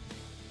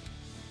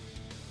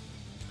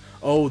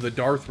 Oh, the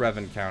Darth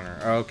Revan counter.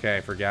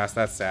 Okay, for gas,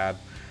 that's sad.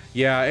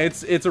 Yeah,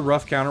 it's a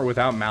rough counter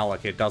without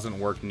Malik. It doesn't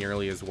work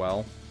nearly as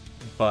well.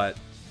 But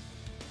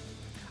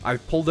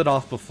I've pulled it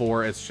off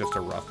before. It's just a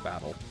rough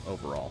battle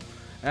overall.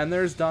 And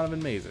there's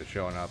Donovan Meza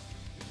showing up.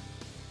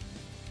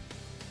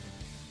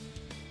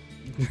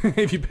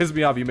 If you piss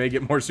me off, you may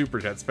get more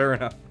super chats. Fair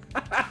enough.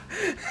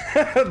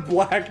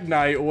 Black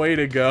Knight, way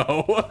to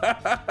go.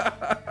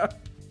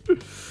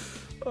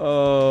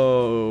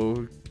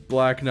 Oh,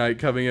 Black Knight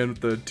coming in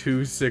with the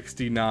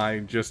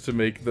 269 just to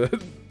make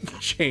the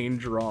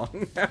change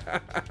wrong.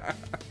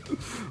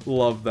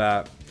 Love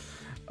that.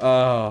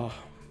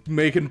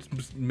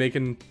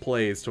 Making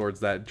plays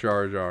towards that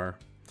Jar Jar.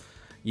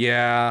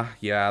 Yeah,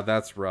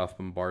 that's rough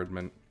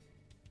bombardment.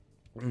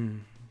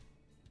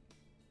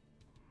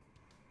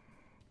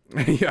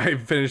 Yeah, I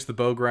finished the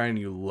bow grind.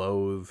 You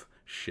loathe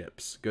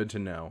ships. Good to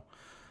know.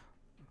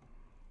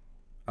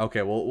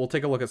 Okay, we'll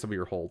take a look at some of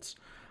your holds.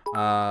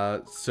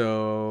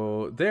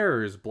 So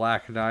there's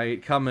Black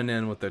Knight coming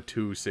in with the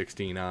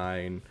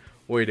 269.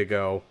 Way to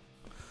go.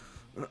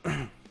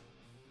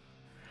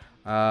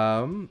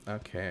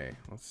 Okay,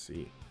 let's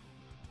see.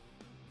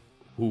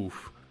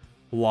 Oof.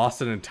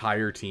 Lost an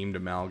entire team to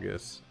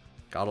Malgus.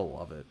 Gotta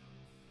love it.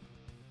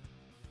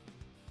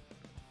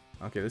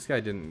 Okay, this guy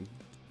didn't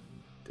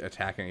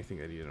attack anything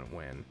that he didn't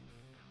win.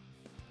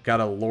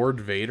 Got a Lord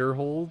Vader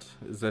hold?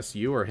 Is this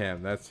you or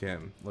him? That's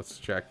him. Let's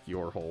check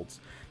your holds.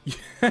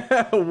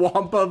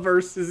 Wampa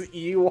versus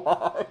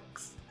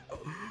Ewoks.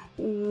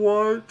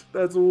 What?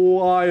 That's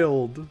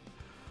wild.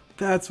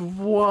 That's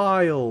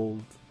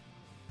wild.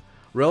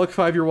 Relic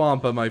 5 your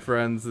Wampa, my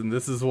friends, and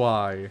this is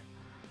why.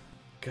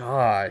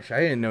 Gosh, I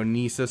didn't know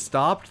Nisa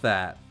stopped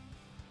that.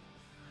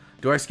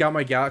 Do I scout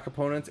my GAC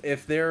opponents?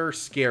 If they're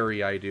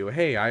scary, I do.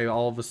 Hey, I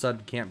all of a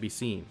sudden can't be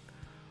seen.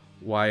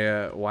 Why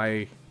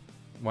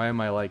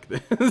am I like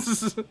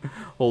this?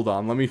 Hold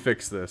on, let me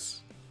fix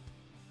this.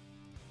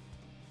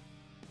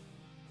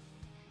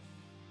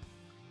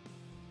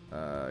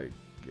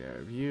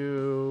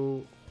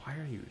 View. Why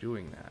are you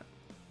doing that?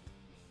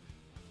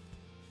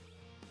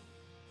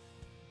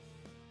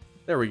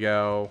 There we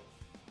go.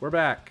 We're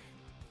back.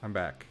 I'm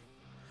back.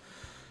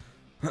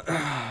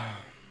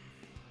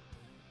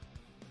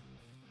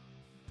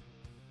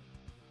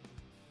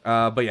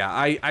 But yeah,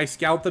 I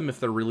scout them if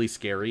they're really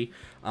scary.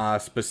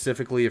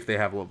 Specifically if they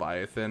have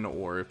Leviathan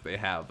or if they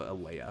have a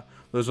Leia.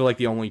 Those are like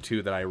the only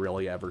two that I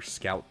really ever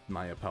scout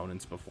my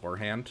opponents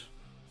beforehand.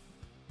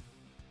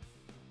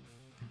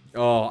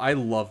 Oh, I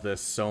love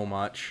this so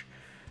much.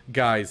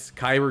 Guys,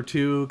 Kyber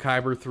 2,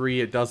 Kyber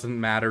 3, it doesn't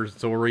matter.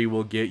 Zori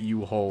will get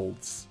you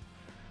holds.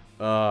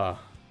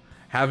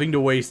 Having to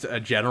waste a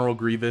General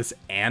Grievous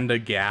and a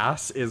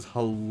gas is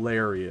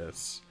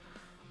hilarious.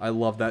 I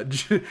love that.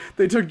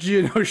 They took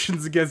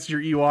Geonosians against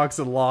your Ewoks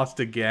and lost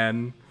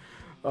again.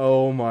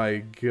 Oh my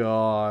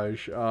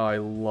gosh. Oh, I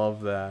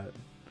love that.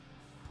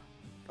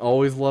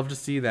 Always love to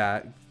see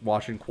that.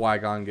 Watching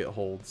Qui-Gon get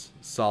holds.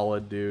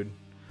 Solid, dude.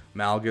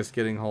 Malgus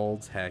getting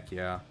holds. Heck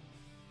yeah.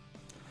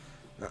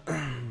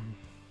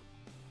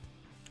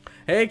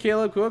 Hey,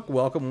 Caleb Cook.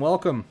 Welcome,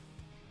 welcome.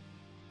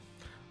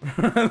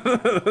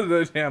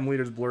 The damn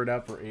leader's blurred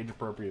out for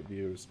age-appropriate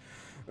views.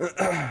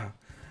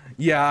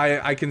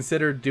 Yeah, I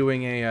considered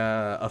doing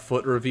a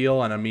foot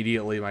reveal, and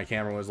immediately my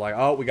camera was like,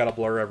 "Oh, we gotta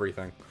blur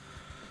everything."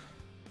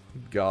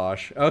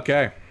 Gosh.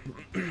 Okay.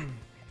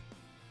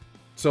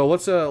 So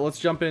let's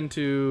jump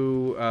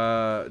into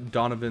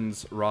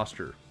Donovan's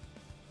roster.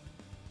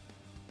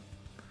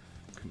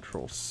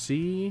 Control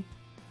C.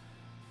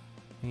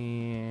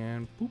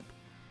 And boop.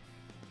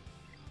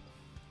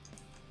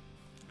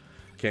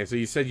 Okay, so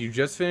you said you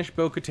just finished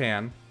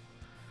Bo-Katan.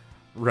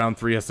 Round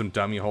 3 has some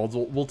dummy holds.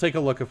 We'll take a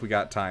look if we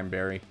got time,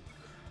 Barry.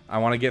 I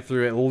want to get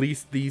through at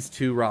least these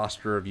 2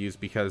 roster reviews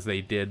because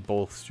they did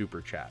both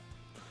super chat.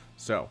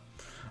 So,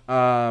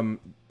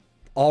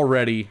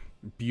 already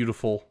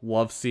beautiful.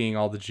 Love seeing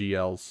all the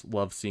GLs.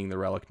 Love seeing the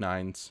Relic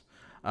 9s.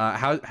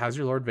 How's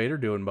your Lord Vader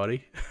doing,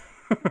 buddy?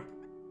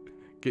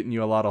 Getting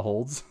you a lot of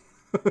holds?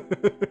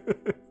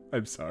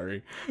 I'm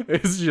sorry.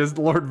 It's just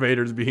Lord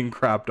Vader's being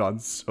crapped on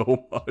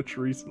so much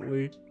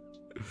recently.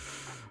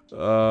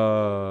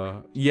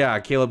 Yeah,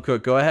 Caleb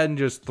Cook, go ahead and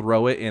just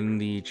throw it in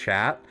the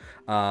chat.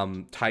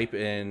 Type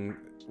in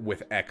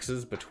with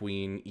X's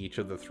between each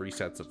of the 3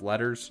 sets of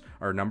letters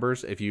or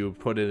numbers. If you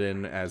put it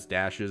in as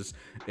dashes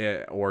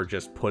or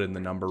just put in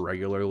the number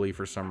regularly,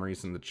 for some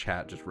reason the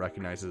chat just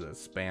recognizes it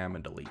as spam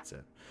and deletes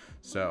it.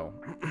 So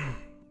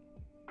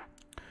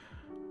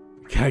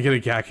can I get a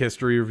GAC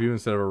history review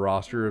instead of a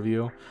roster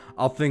review?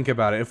 I'll think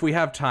about it. If we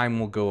have time,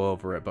 we'll go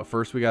over it. But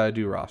first, we gotta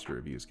do roster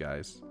reviews,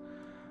 guys.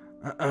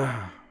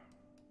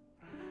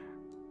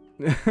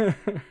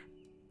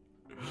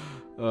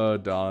 Oh,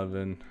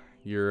 Donovan,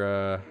 you're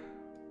a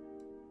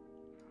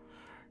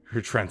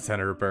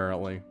trendsetter,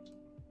 apparently.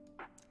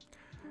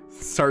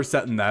 Start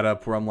setting that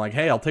up where I'm like,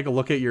 hey, I'll take a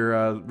look at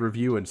your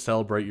review and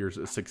celebrate your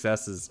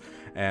successes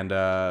and,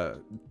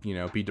 you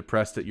know, be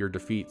depressed at your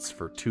defeats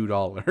for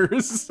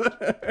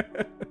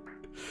 $2.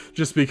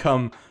 Just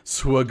become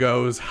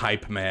Swago's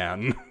hype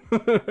man.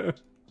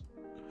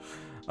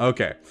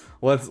 Okay,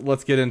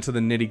 let's get into the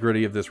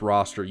nitty-gritty of this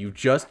roster.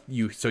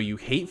 So you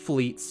hate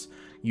fleets.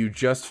 You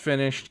just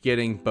finished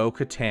getting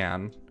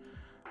Bo-Katan.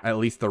 At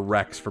least the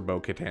Rex for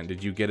Bo-Katan.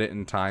 Did you get it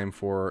in time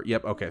for...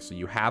 Yep, okay, so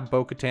you have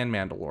Bo-Katan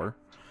Mandalore.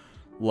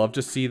 Love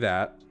to see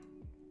that.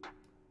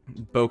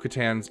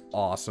 Bo-Katan's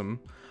awesome.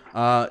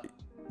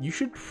 You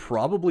should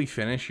probably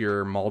finish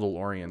your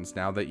Mandalorians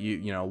now that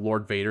you know,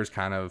 Lord Vader's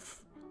kind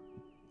of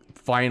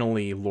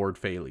finally Lord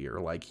Failure.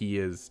 Like, he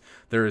is...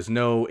 There is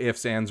no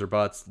ifs, ands, or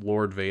buts.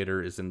 Lord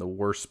Vader is in the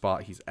worst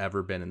spot he's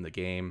ever been in the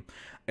game.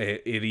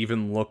 It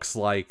even looks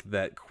like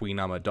that Queen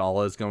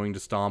Amidala is going to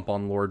stomp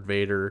on Lord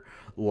Vader.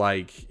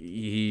 Like,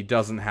 he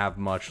doesn't have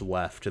much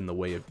left in the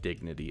way of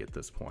dignity at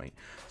this point.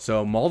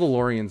 So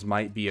Mandalorians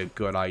might be a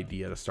good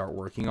idea to start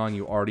working on.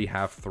 You already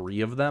have 3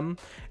 of them,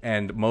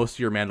 and most of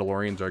your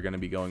Mandalorians are going to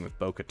be going with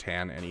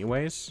Bo-Katan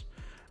anyways.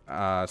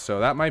 So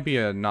that might be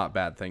a not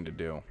bad thing to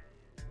do.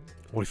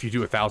 What if you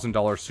do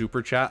 $1,000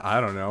 super chat? I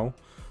don't know.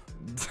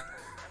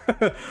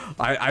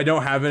 I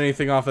don't have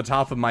anything off the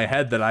top of my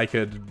head that I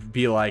could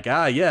be like,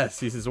 ah,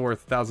 yes, this is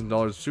worth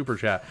 $1,000 super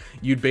chat.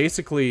 You'd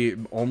basically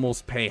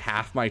almost pay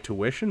half my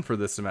tuition for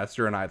this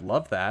semester, and I'd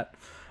love that.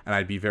 And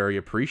I'd be very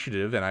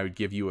appreciative, and I would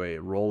give you a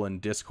role in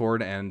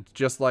Discord. And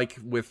just like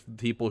with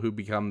people who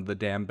become the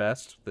damn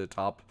best, the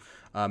top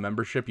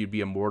membership, you'd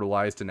be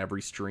immortalized in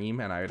every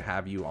stream, and I would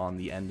have you on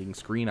the ending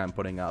screen I'm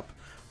putting up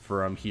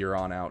from here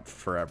on out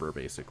forever,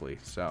 basically.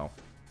 So...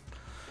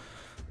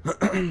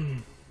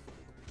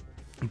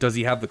 Does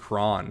he have the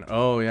Kron?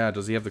 Oh, yeah.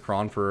 Does he have the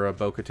Kron for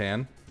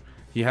Bo-Katan?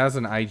 He has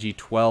an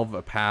IG-12,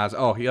 a Paz.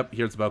 Oh, yep.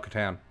 Here's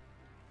Bo-Katan.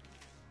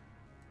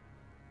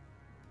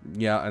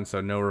 Yeah, and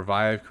so no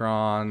Revive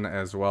Kron,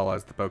 as well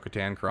as the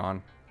Bo-Katan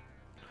Kron.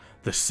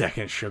 The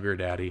second sugar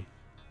daddy.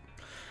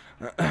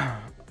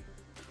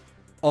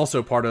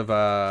 Also, part of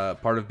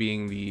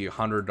being the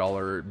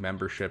 $100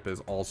 membership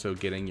is also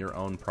getting your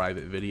own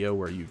private video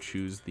where you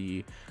choose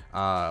the...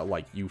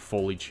 like, you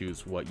fully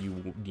choose what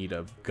you need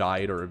a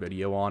guide or a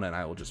video on, and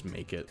I will just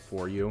make it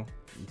for you.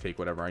 You take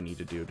whatever I need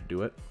to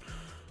do it.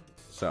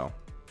 So.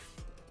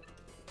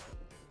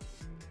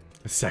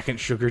 A second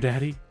sugar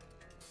daddy?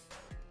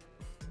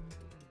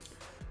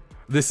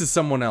 This is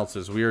someone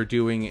else's. We are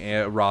doing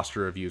roster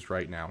reviews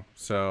right now.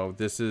 So,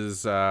 this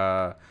is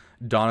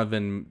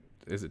Donovan...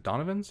 Is it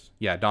Donovan's?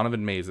 Yeah,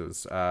 Donovan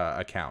Maze's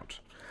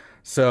account.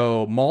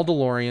 So,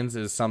 Mandalorians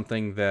is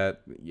something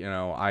that, you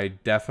know, I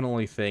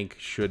definitely think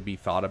should be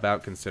thought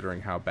about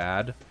considering how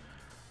bad.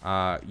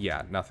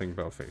 Yeah, nothing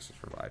both faces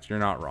provides. You're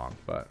not wrong,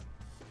 but...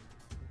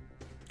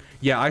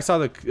 Yeah, I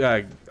saw it,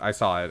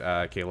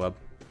 Caleb.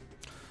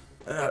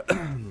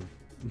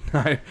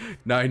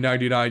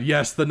 $9.99.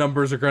 Yes, the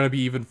numbers are going to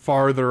be even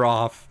farther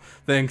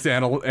off. Thanks,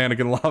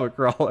 Anakin Lava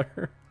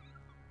Crawler.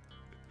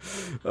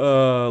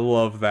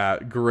 Love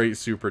that. Great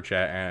super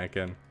chat,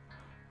 Anakin.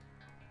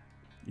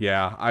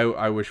 Yeah,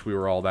 I wish we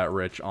were all that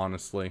rich,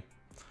 honestly.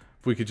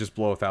 If we could just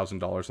blow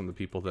 $1,000 on the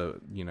people that,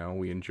 you know,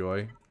 we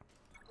enjoy.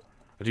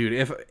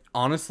 Dude,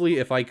 honestly,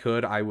 if I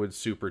could, I would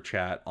super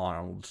chat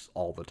Arnold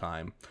all the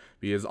time.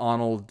 Because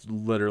Arnold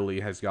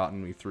literally has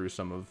gotten me through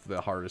some of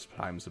the hardest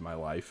times in my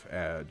life,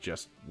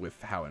 just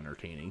with how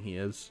entertaining he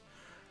is.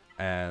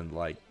 And,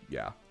 like,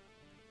 yeah.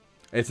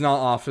 It's not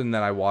often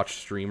that I watch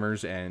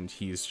streamers and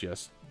he's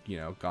just you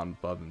know, gone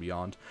above and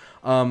beyond.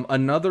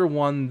 Another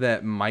one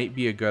that might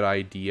be a good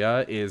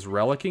idea is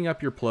relicking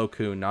up your Plo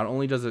Koon. Not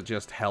only does it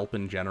just help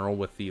in general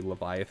with the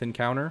Leviathan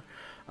counter,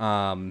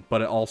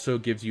 but it also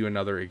gives you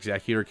another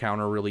Executor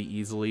counter really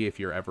easily if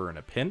you're ever in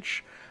a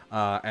pinch.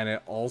 And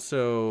it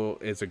also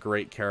is a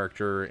great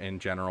character in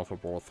general for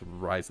both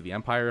Rise of the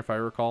Empire, if I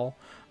recall.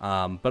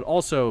 But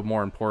also,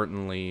 more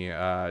importantly,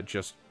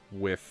 just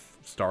with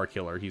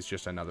Starkiller, he's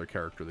just another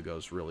character that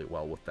goes really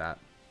well with that.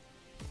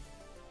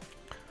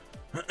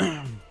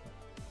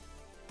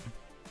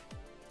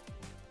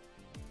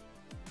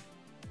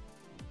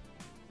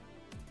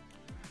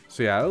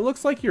 So yeah, it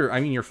looks like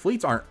your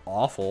fleets aren't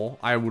awful.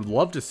 I would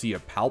love to see a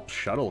Palp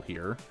shuttle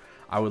here.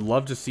 I would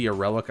love to see a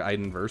Relic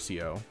Iden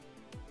Versio.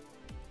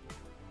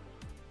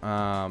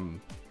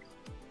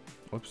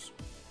 Whoops.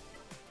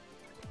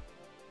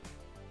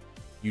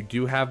 You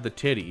do have the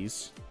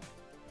titties.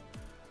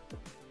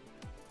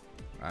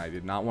 I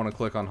did not want to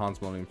click on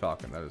Han's Millennium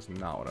Falcon. That is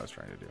not what I was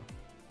trying to do.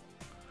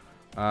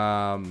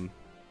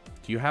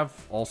 Do you have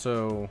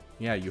also...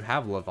 Yeah, you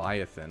have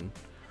Leviathan.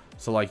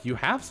 So, like, you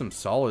have some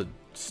solid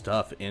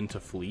stuff into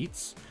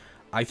fleets.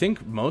 I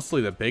think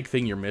mostly the big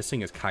thing you're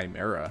missing is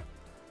Chimera.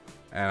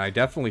 And I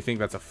definitely think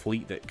that's a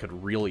fleet that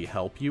could really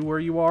help you where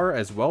you are,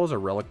 as well as a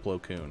Relic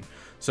Plo Koon.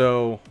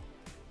 So,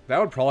 that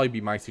would probably be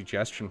my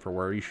suggestion for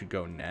where you should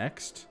go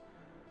next.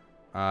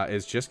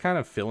 Is just kind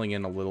of filling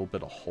in a little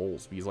bit of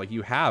holes. Because, like,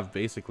 you have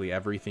basically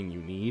everything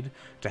you need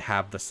to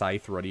have the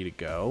Scythe ready to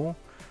go.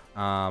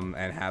 And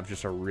have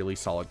just a really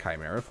solid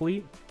Chimera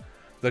fleet.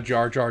 The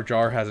Jar Jar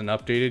Jar hasn't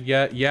updated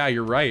yet. Yeah,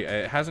 you're right.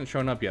 It hasn't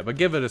shown up yet, but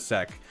give it a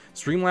sec.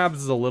 Streamlabs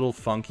is a little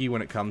funky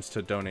when it comes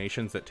to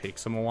donations. It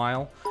takes them a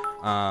while.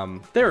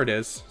 There it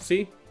is.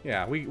 See?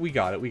 Yeah, we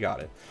got it. We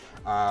got it.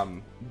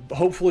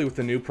 Hopefully with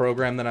the new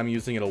program that I'm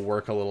using, it'll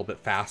work a little bit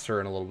faster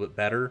and a little bit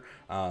better.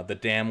 The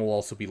dam will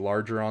also be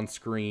larger on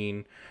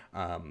screen.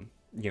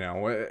 You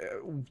know,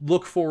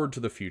 look forward to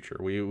the future.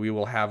 We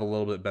will have a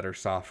little bit better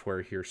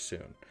software here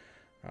soon.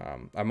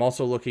 I'm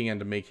also looking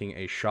into making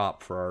a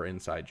shop for our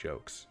inside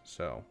jokes,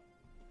 so.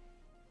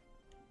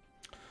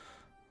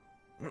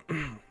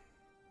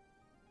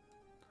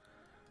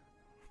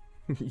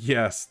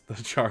 Yes,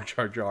 the Jar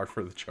Jar Jar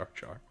for the Jar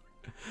Jar.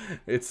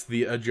 It's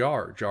the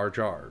Jar Jar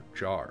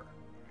Jar.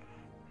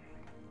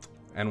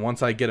 And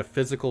once I get a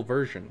physical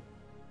version,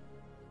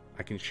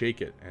 I can shake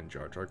it and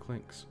Jar Jar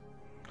clinks.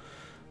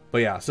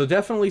 But yeah, so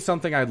definitely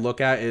something I'd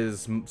look at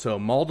is, so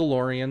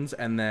Maldalorians,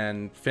 and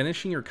then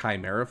finishing your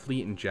Chimera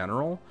fleet in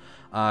general.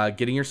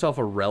 Getting yourself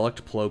a Relic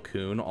Plo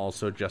Koon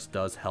also just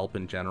does help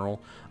in general.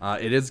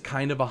 It is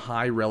kind of a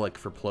high relic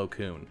for Plo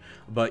Koon,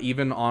 but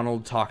even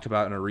Arnold talked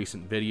about in a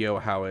recent video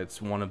how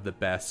it's one of the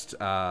best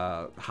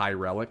high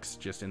relics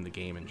just in the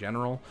game in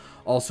general.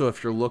 Also,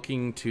 if you're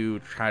looking to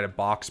try to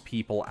box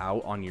people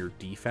out on your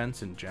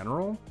defense in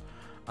general,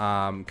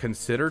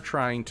 consider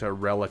trying to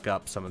relic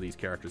up some of these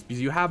characters,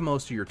 because you have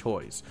most of your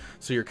toys,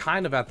 so you're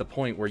kind of at the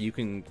point where you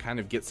can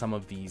kind of get some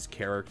of these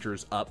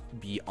characters up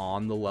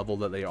beyond the level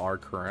that they are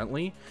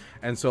currently.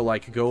 And so,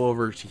 like, go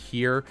over to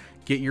here,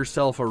 get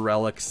yourself a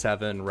Relic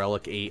 7,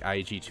 Relic 8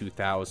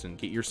 IG-2000,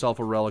 get yourself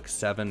a Relic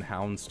 7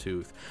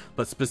 Houndstooth,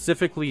 but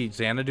specifically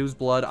Xanadu's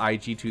Blood,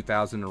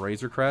 IG-2000, and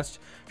Razor Crest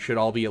should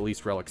all be at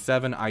least Relic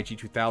 7,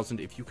 IG-2000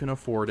 if you can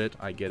afford it.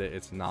 I get it,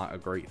 it's not a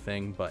great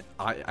thing, but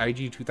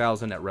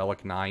IG-2000 at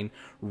Relic 9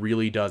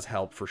 really does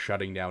help for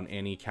shutting down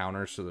any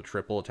counters to the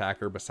triple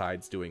attacker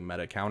besides doing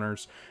meta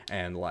counters,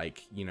 and,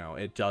 like, you know,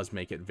 it does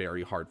make it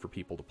very hard for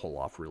people to pull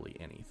off really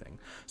anything.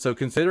 So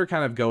consider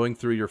kind of going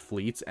through your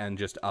fleets and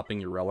just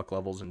upping your relic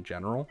levels in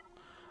general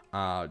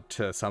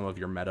to some of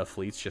your meta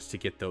fleets just to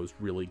get those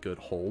really good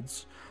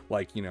holds.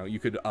 Like, you know, you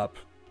could up,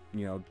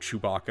 you know,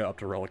 Chewbacca up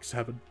to Relic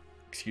 7,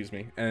 excuse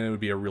me, and it would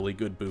be a really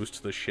good boost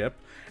to the ship,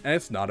 and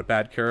it's not a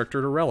bad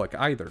character to relic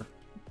either.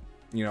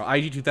 You know,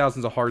 IG-2000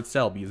 is a hard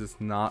sell because it's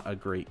not a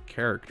great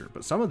character,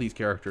 but some of these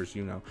characters,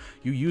 you know,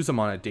 you use them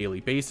on a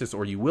daily basis,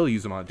 or you will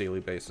use them on a daily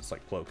basis,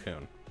 like Plo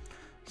Koon.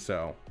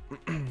 So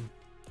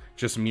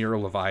just Mirror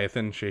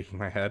Leviathan, shaking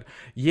my head.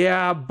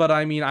 Yeah, but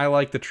I mean, I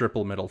like the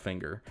triple middle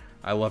finger.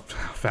 I love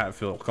how Fat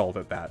Phil called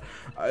it that.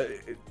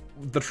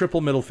 The triple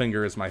middle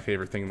finger is my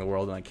favorite thing in the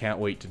world, and I can't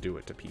wait to do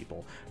it to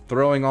people.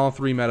 Throwing all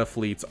 3 meta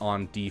fleets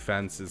on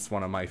defense is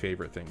one of my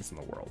favorite things in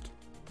the world.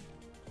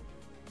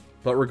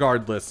 But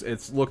regardless,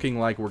 it's looking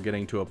like we're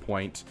getting to a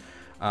point.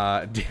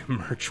 Damn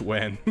merch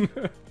win.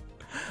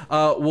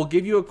 We'll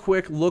give you a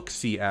quick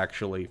look-see,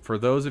 actually. For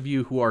those of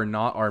you who are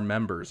not our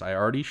members, I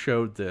already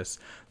showed this.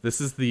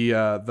 This is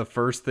the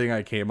first thing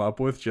I came up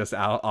with just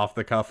out off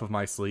the cuff of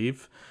my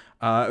sleeve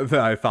that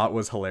I thought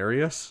was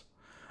hilarious.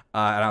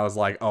 And I was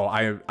like, oh,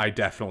 I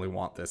definitely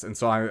want this. And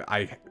so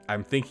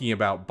I'm thinking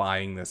about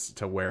buying this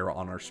to wear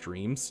on our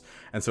streams.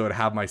 And so it'd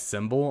have my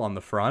symbol on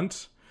the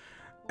front.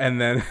 And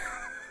then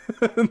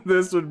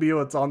this would be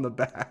what's on the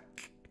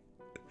back,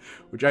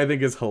 which I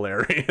think is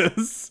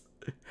hilarious.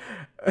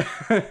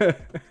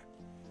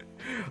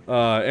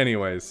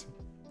 Anyways.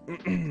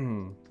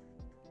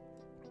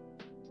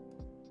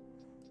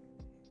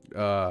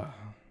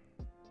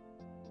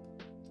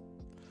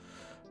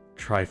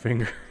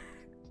 Trifinger.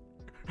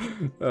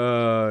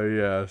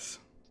 Yes.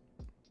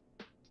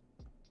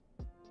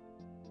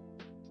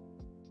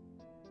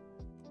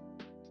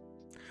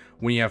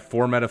 When you have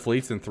 4 meta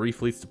fleets and 3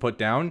 fleets to put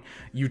down,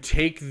 you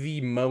take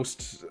the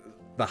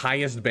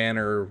highest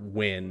banner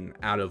win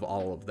out of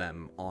all of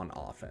them on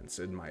offense,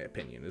 in my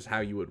opinion, is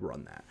how you would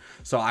run that.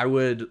 So I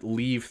would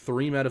leave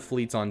 3 meta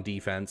fleets on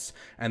defense,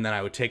 and then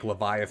I would take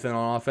Leviathan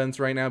on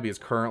offense right now, because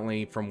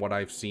currently, from what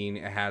I've seen,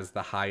 it has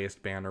the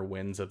highest banner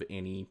wins of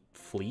any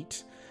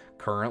fleet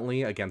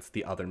currently against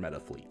the other meta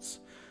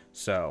fleets.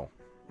 So...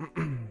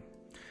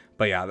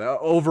 But yeah,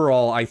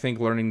 overall, I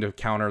think learning to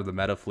counter the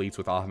meta fleets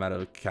with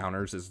off-meta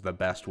counters is the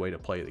best way to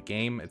play the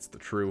game. It's the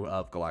true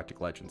of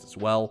Galactic Legends as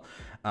well,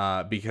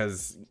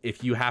 because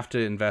if you have to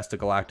invest a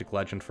Galactic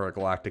Legend for a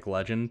Galactic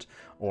Legend,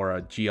 or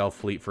a GL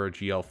fleet for a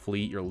GL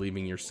fleet, you're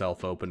leaving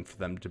yourself open for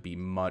them to be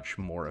much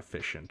more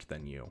efficient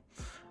than you,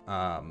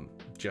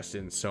 just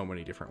in so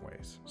many different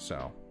ways.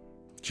 So,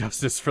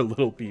 justice for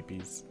little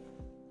peepees.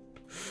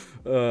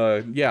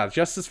 Yeah,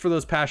 justice for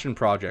those passion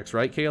projects,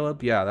 right,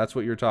 Caleb? Yeah, that's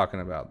what you're talking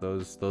about.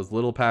 Those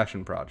little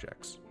passion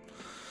projects.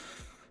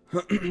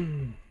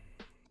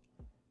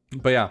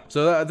 But yeah,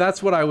 so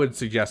that's what I would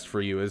suggest for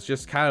you, is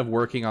just kind of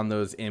working on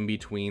those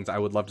in-betweens. I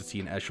would love to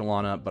see an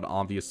echelon up, but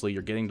obviously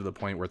you're getting to the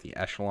point where the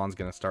echelon's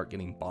going to start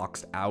getting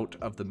boxed out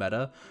of the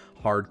meta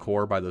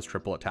hardcore by those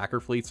triple attacker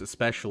fleets,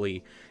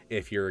 especially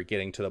if you're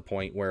getting to the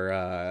point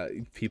where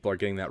people are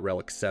getting that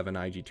Relic 7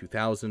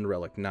 IG-2000,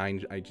 Relic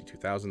 9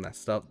 IG-2000, that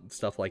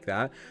stuff like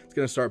that. It's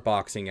going to start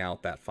boxing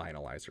out that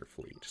finalizer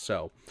fleet.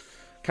 So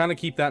kind of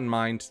keep that in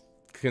mind.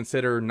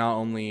 Consider not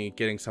only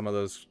getting some of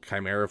those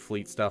Chimera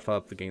fleet stuff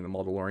up, getting the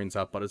Mandalorians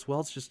up, but as well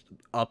as just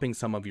upping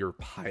some of your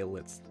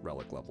pilots'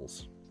 relic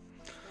levels.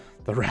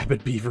 The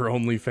Rabid Beaver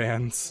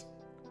OnlyFans.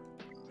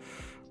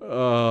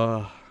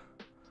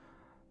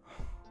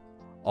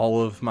 All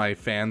of my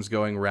fans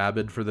going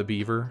rabid for the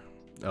beaver.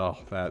 Oh,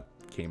 that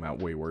came out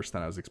way worse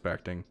than I was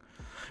expecting.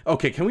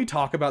 Okay, can we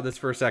talk about this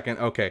for a second?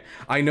 Okay,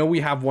 I know we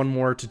have one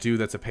more to do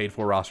that's a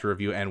paid-for roster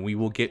review, and we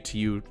will get to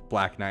you,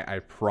 Black Knight. I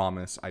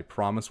promise. I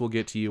promise we'll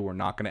get to you. We're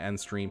not going to end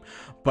stream.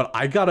 But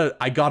I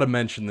gotta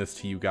mention this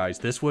to you guys.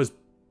 This was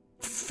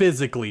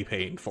physically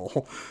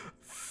painful.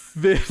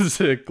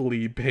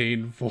 Physically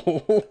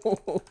painful.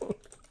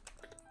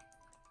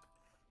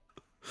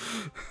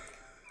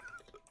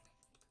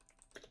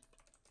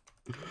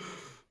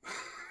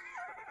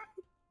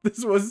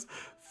 This was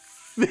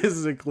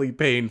physically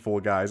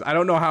painful, guys. I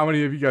don't know how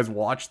many of you guys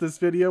watched this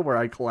video where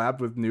I collabed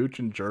with Nooch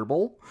and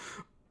Gerbil.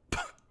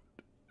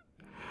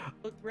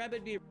 Look,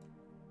 Rabbit Beaver.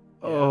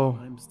 Oh.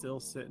 I'm still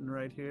sitting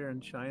right here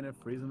in China,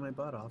 freezing my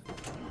butt off.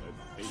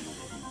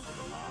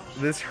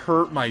 This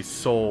hurt my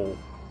soul.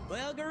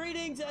 Well,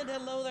 greetings and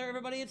hello there,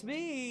 everybody. It's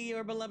me,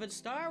 your beloved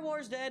Star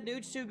Wars dad,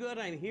 Nooch Too Good.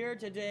 I'm here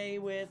today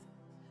with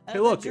hey,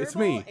 look, it's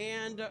me,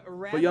 and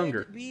Rabbit but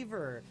younger.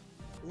 Beaver.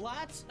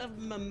 Lots of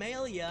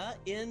mammalia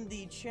in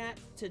the chat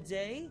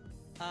today.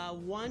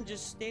 One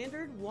just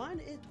standard, one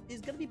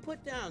is going to be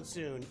put down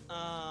soon.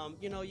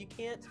 You know, you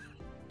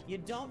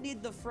don't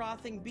need the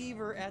frothing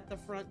beaver at the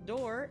front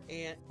door.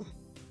 And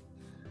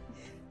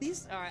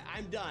all right,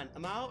 I'm done.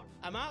 I'm out.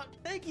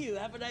 Thank you.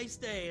 Have a nice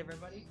day,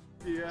 everybody.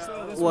 Yeah,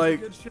 so this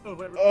like, was a good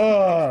show. It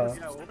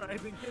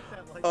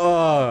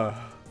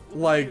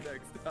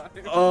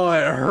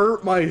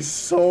hurt my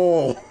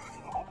soul.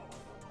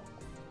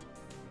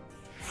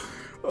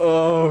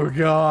 Oh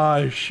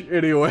gosh.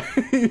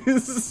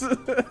 Anyways.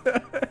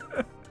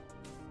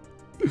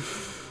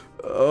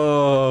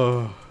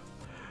 Oh,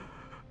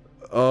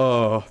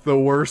 the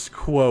worst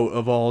quote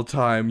of all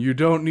time. You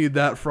don't need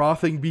that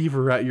frothing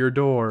beaver at your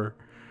door.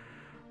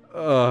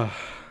 Oh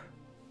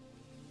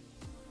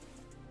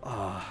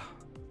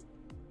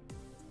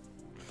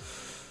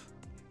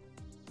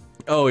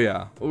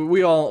yeah,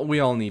 we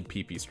all need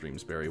PP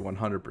streams, Barry,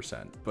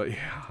 100%. But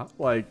yeah,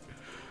 like,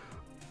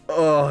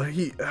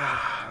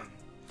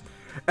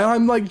 and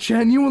I'm like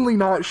genuinely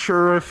not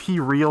sure if he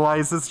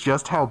realizes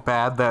just how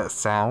bad that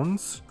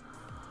sounds.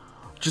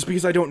 Just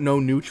because I don't know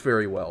Nooch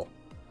very well.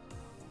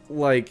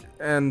 Like,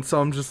 and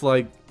so I'm just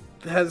like,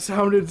 that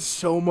sounded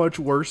so much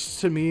worse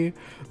to me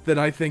than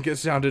I think it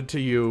sounded to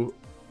you.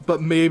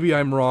 But maybe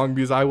I'm wrong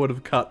because I would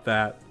have cut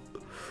that.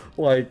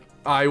 Like,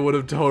 I would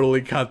have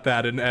totally cut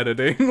that in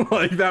editing.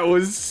 Like, that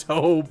was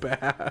so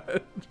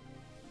bad.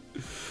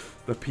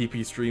 The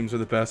PP streams are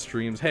the best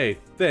streams. Hey,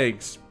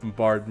 thanks,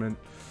 Bombardment.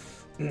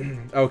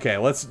 Okay,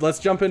 let's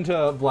jump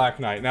into Black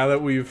Knight. Now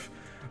that we've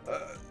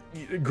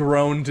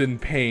groaned in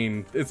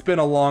pain. It's been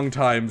a long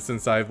time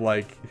since I've,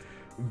 like,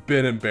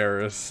 been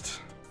embarrassed.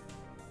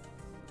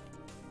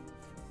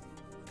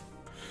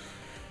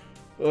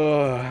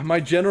 My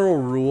general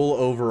rule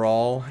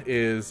overall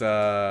is,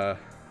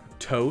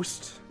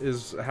 toast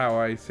is how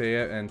I say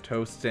it, and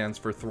toast stands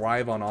for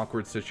thrive on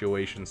awkward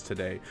situations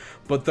today.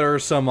 But there are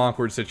some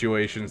awkward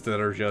situations that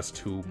are just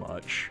too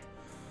much.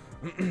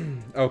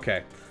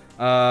 Okay.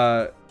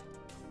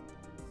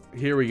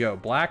 Here we go.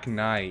 Black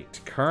Knight.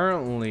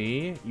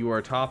 Currently, you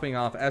are topping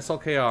off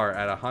SLKR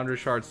at 100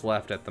 shards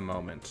left at the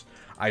moment.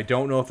 I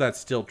don't know if that's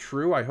still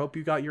true. I hope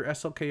you got your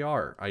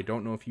SLKR. I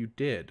don't know if you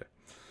did.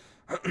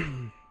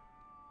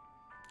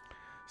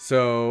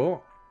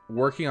 So,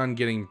 working on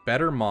getting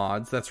better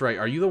mods. That's right.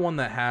 Are you the one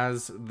that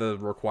has the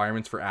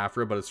requirements for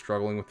Afra but is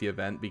struggling with the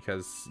event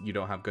because you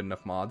don't have good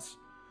enough mods?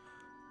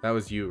 That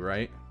was you,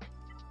 right?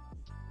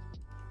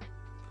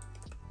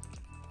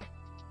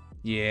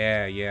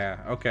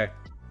 Yeah. Okay.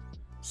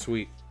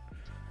 Sweet.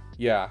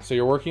 Yeah, so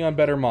you're working on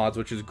better mods,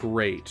 which is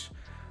great.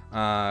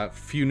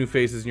 Few new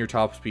faces in your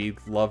top speed.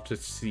 Love to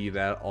see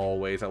that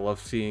always. I love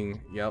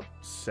seeing, yep,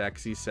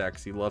 sexy.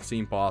 Love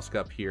seeing Bosk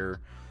up here.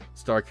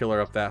 Star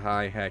Killer up that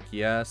high, heck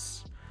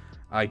yes.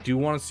 I do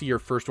want to see your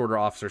First Order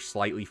Officer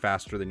slightly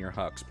faster than your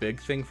Hux. Big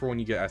thing for when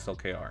you get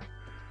SLKR.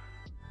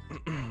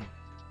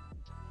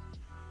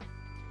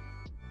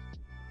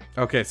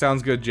 Okay,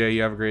 sounds good, Jay.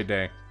 You have a great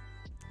day.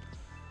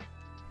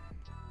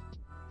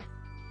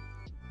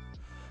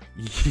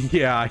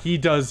 Yeah, he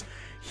does.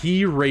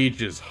 He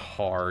rages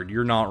hard.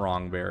 You're not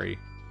wrong, Barry.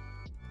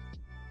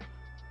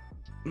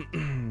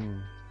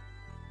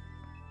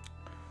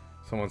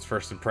 Someone's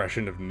first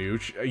impression of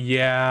Nooch.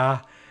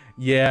 Yeah.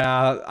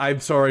 I'm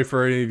sorry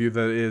for any of you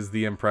that is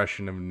the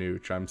impression of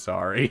Nooch. I'm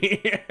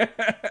sorry.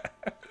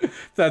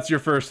 That's your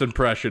first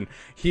impression.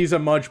 He's a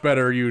much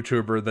better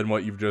YouTuber than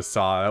what you've just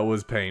saw. That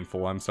was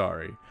painful. I'm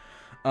sorry.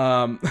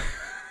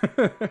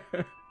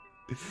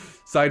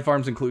 Side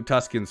farms include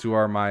Tuskens, who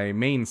are my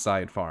main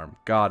side farm.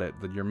 Got it.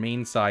 Your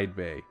main side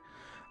bay.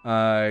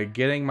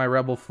 Getting my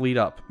rebel fleet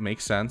up.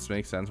 Makes sense.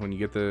 When you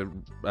get the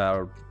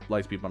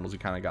lightspeed bundles, you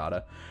kind of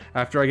gotta.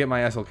 After I get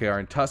my SLKR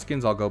and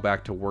Tuskens, I'll go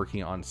back to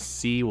working on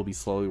C. We'll be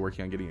slowly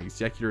working on getting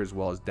Executor as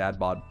well as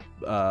Dadbod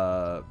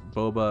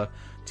Boba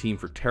team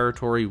for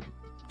Territory.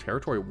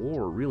 Territory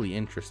War, really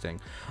interesting.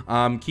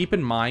 Keep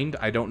in mind,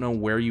 I don't know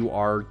where you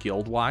are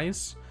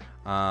guild-wise.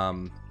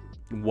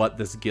 What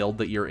this guild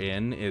that you're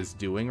in is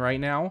doing right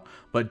now,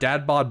 but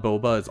Dadbod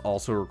Boba is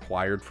also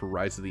required for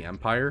Rise of the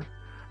Empire,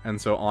 and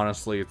so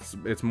honestly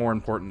it's more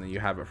important that you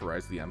have it for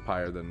Rise of the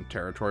Empire than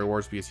Territory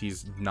Wars, because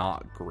he's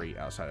not great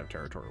outside of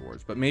Territory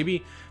Wars. But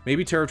maybe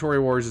Territory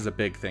Wars is a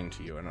big thing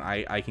to you, and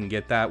I can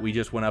get that. We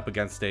just went up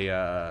against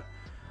a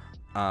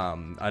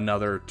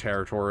another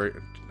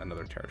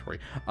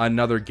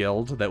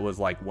guild that was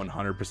like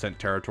 100%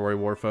 Territory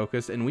War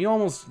focused, and we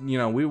almost,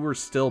 we were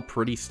still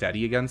pretty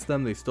steady against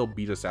them. They still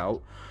beat us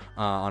out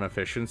on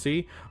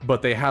efficiency,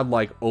 but they had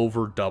like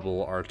over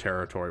double our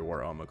Territory War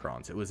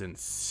Omicrons. It was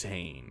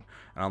insane,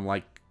 and I'm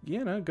like,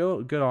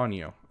 good on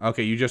you.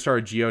 Okay, you just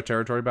started Geo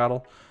Territory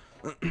Battle.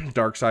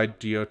 Dark Side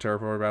Geo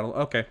Territory Battle.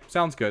 Okay,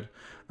 sounds good.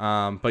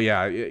 But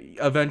yeah,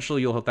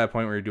 eventually you'll hit that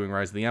point where you're doing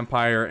Rise of the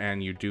Empire,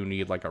 and you do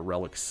need like a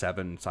Relic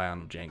 7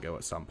 Scion of Django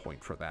at some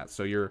point for that.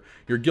 So your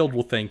guild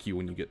will thank you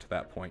when you get to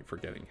that point for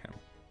getting him.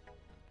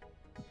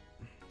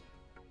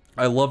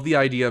 I love the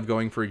idea of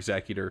going for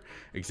Executor.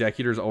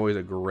 Executor is always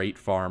a great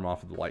farm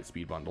off of the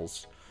Lightspeed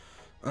bundles.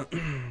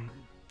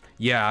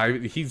 Yeah,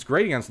 he's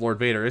great against Lord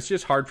Vader. It's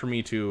just hard for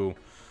me to...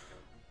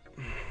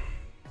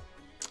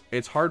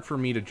 It's hard for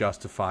me to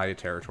justify a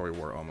Territory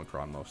War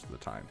Omicron most of the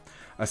time,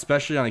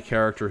 especially on a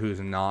character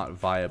who's not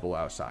viable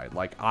outside.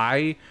 Like,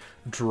 I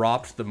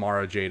dropped the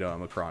Mara Jade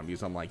Omicron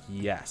because I'm like,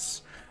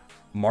 yes,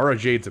 Mara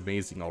Jade's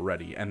amazing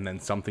already, and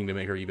then something to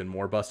make her even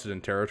more busted in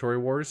Territory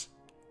Wars?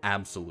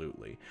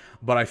 Absolutely.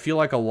 But I feel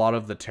like a lot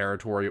of the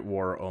Territory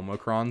War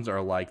Omicrons are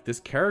like,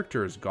 this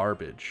character is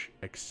garbage,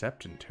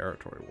 except in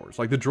Territory Wars.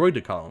 Like the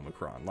Droideka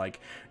Omicron. Like,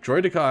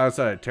 Droideka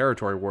outside of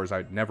Territory Wars,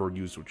 I'd never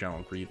used with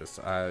General Grievous.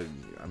 I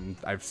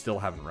still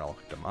haven't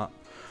reliced him up.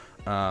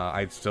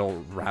 I'd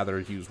still rather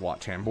use Wat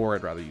Tambor,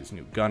 I'd rather use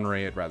Newt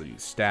Gunray, I'd rather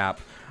use Stap.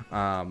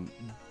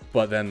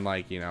 But then,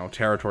 like,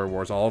 Territory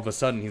Wars, all of a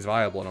sudden he's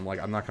viable, and I'm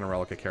like, I'm not going to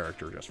relic a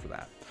character just for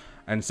that.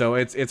 And so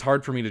it's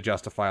hard for me to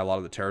justify a lot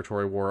of the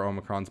Territory War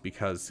Omicrons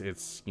because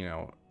it's,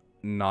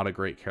 not a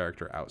great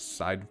character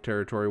outside of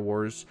Territory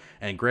Wars.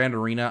 And Grand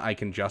Arena, I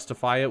can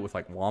justify it with,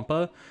 like,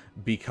 Wampa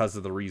because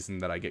of the reason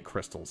that I get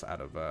crystals out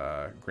of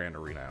Grand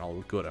Arena, and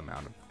a good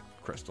amount of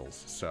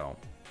crystals. So,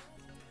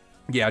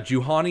 yeah,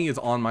 Juhani is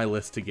on my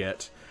list to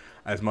get.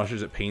 As much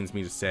as it pains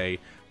me to say,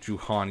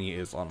 Juhani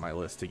is on my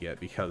list to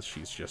get because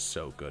she's just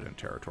so good in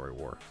Territory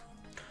War.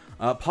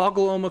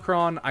 Poggle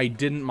Omicron, I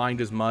didn't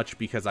mind as much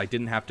because I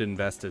didn't have to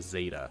invest a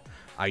Zeta.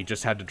 I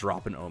just had to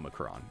drop an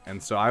Omicron.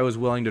 And so I was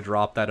willing to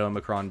drop that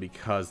Omicron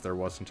because there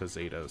wasn't a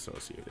Zeta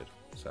associated.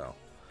 So,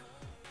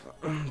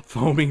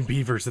 foaming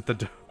beavers at the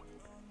door.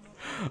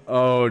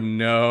 Oh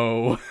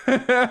no.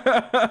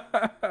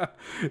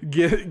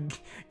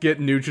 Get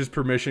Nooch's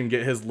permission,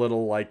 get his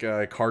little, like,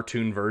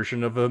 cartoon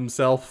version of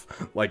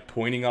himself, like,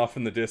 pointing off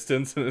in the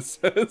distance, and it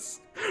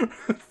says,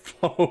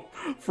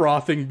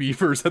 frothing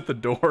beavers at the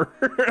door.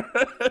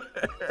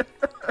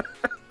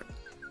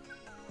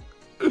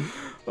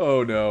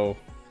 Oh no.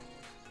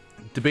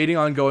 Debating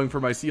on going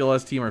for my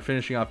CLS team or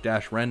finishing off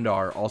Dash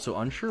Rendar. Also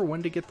unsure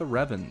when to get the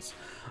Revens.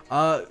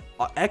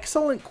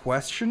 Excellent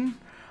question.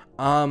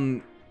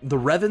 The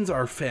Revens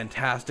are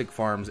fantastic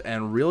farms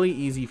and really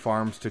easy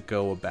farms to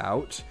go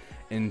about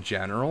in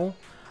general.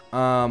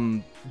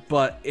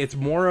 But it's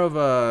more of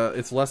a,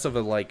 it's less of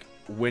a like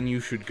when you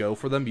should go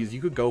for them, because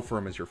you could go for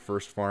them as your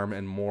first farm,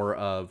 and more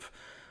of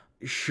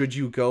should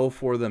you go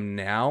for them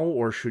now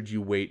or should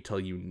you wait till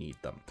you need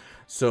them.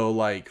 So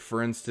like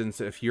for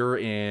instance, if you're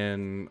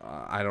in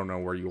I don't know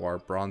where you are,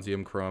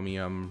 bronzium,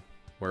 chromium,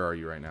 where are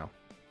you right now?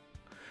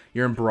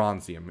 You're in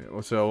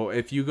bronzium. So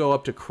if you go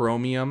up to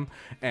chromium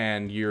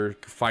and you're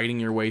fighting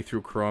your way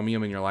through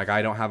chromium and you're like,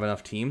 I don't have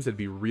enough teams, it'd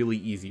be really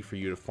easy for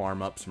you to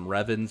farm up some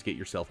Revens, get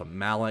yourself a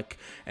Malik,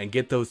 and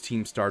get those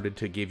teams started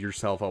to give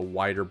yourself a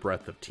wider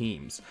breadth of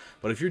teams.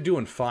 But if you're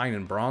doing fine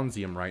in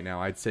bronzium right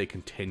now, I'd say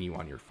continue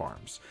on your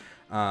farms.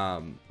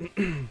 I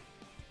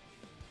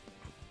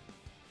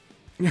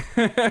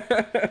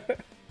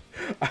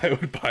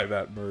would buy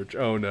that merch.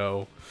 Oh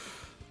no.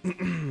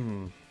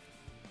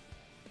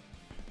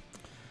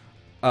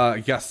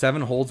 Yeah,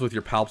 7 holds with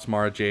your Palps,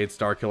 Mara, Jade,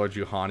 Starkiller,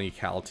 Juhani,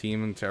 Cal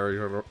team, and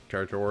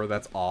Territor.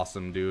 That's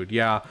awesome, dude.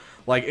 Yeah,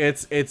 like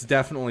it's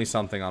definitely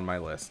something on my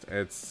list.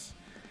 It's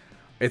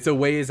a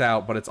ways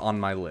out, but it's on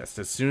my list.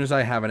 As soon as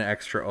I have an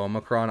extra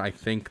Omicron, I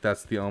think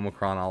that's the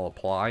Omicron I'll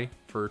apply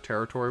for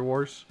Territory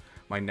Wars.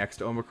 My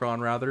next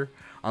Omicron, rather.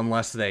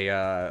 Unless they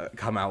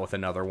come out with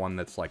another one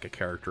that's like a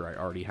character I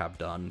already have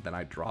done, then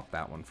I drop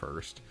that one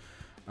first.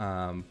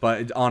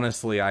 But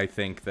honestly, I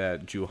think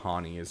that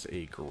Juhani is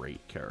a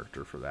great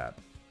character for that.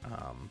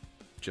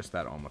 Just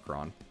that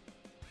Omicron.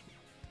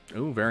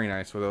 Ooh, very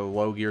nice with a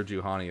low gear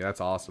Juhani.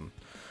 That's awesome.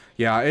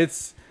 Yeah,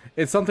 it's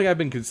something I've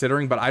been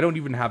considering, but I don't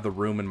even have the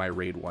room in my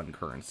Raid 1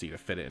 currency to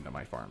fit it into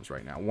my farms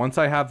right now. Once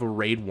I have a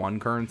Raid 1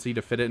 currency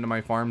to fit it into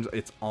my farms,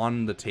 it's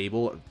on the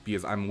table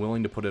because I'm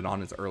willing to put it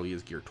on as early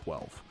as gear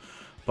 12.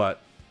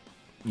 But,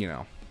 you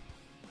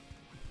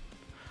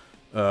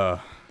know.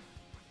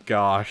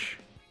 Gosh.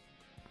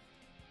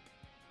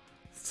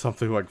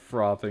 Something like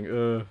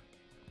frothing.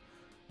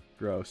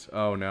 Gross.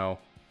 Oh no.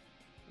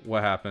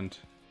 What happened?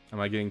 Am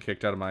I getting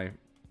kicked out of my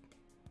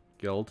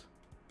guild?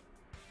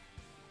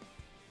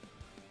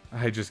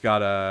 I just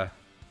got a...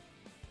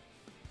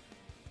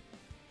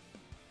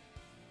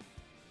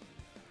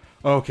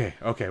 Okay,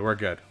 we're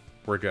good.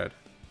 We're good.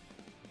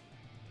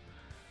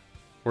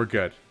 We're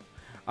good.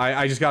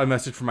 I just got a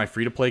message from my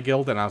free-to-play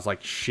guild, and I was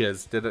like,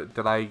 shiz, did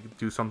I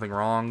do something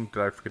wrong?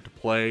 Did I forget to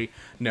play?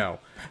 No.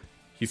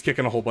 He's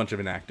kicking a whole bunch of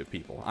inactive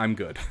people. I'm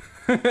good.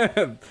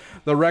 The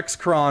Rex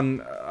Cron,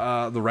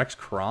 the Rex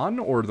Cron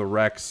or the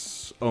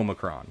Rex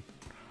Omicron?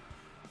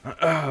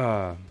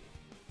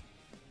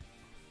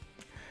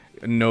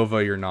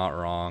 Nova, you're not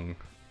wrong.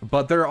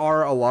 But there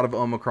are a lot of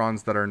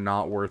Omicrons that are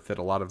not worth it,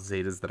 a lot of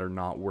Zetas that are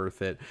not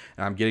worth it,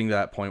 and I'm getting to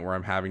that point where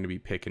I'm having to be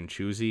pick and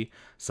choosy.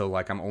 So,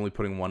 like, I'm only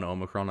putting one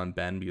Omicron on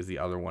Ben because the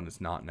other one is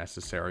not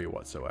necessary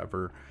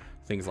whatsoever.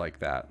 Things like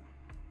that.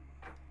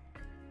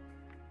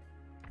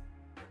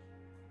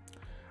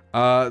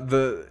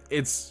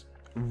 It's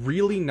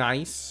really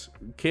nice,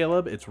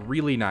 Caleb. It's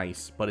really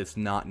nice, but it's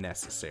not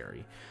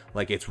necessary.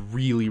 Like, it's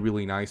really,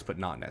 really nice, but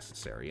not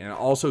necessary. And it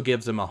also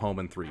gives him a home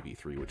in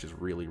 3v3, which is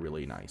really,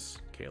 really nice,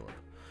 Caleb.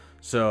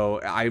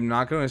 So, I'm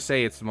not going to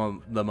say it's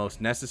the most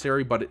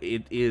necessary, but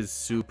it is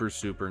super,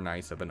 super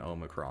nice of an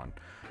Omicron.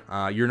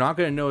 You're not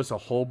going to notice a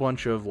whole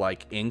bunch of,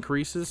 like,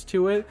 increases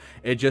to it.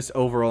 It just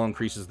overall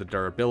increases the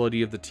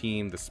durability of the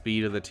team, the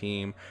speed of the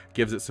team,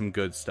 gives it some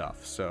good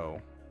stuff,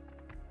 so...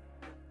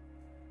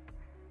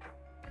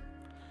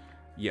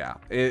 Yeah,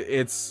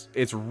 it's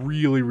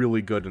really,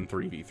 really good in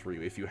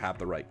 3v3 if you have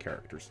the right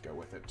characters to go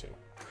with it, too.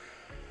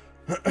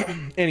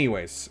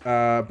 Anyways,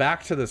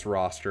 back to this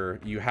roster.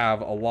 You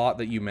have a lot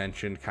that you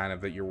mentioned, kind of,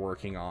 that you're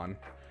working on.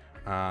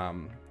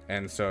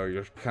 And so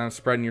you're kind of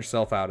spreading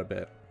yourself out a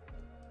bit.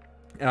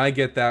 And I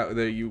get that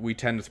we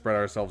tend to spread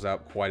ourselves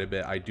out quite a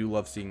bit. I do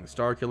love seeing the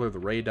Starkiller, the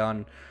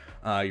Raydon.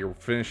 You're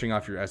finishing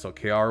off your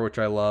SLKR, which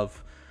I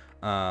love.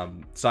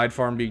 Side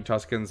farm being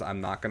Tuscans,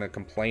 I'm not going to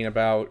complain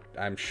about.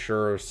 I'm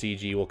sure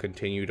CG will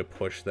continue to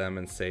push them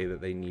and say that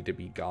they need to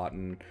be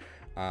gotten.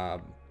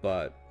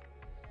 But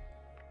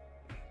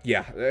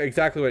yeah,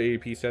 exactly what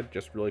ADP said,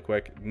 just really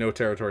quick. No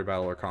territory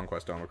battle or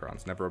conquest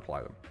Omicrons. Never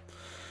apply them.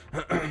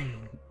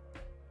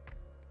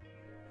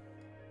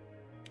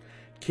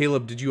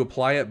 Caleb, did you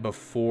apply it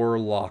before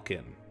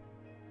lock-in?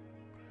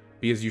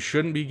 Because you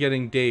shouldn't be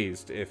getting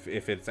dazed if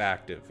it's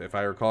active, if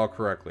I recall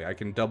correctly. I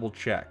can double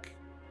check.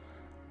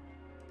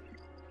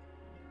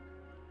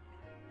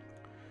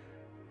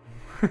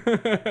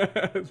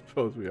 I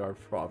suppose we are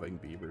frothing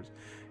beavers.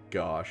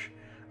 Gosh.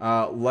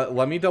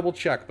 Let me double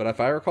check, but if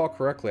I recall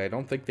correctly, I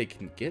don't think they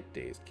can get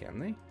dazed, can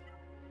they?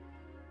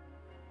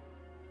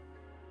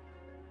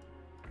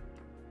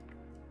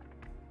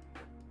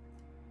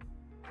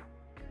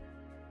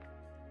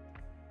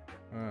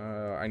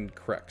 I need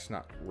Crex,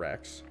 not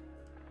Rex.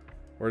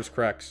 Where's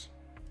Crex?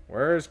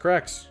 Where's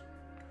Crex?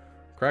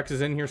 Crex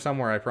is in here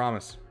somewhere, I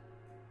promise.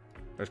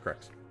 There's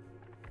Crex.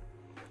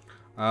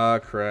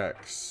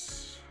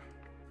 Crex.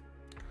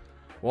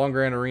 Long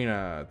Grand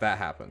Arena, that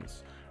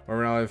happens. Or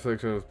when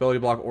inflict with ability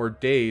block or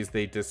daze,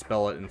 they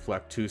dispel it and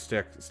inflict 2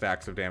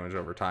 stacks of damage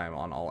over time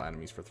on all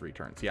enemies for 3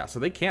 turns. Yeah, so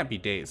they can't be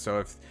dazed.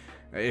 So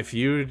if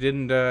you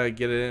didn't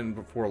get it in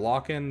before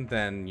lock-in,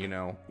 then, you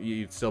know,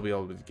 you'd still be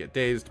able to get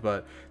dazed.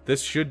 But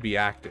this should be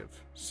active.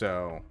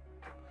 So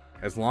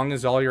as long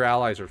as all your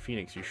allies are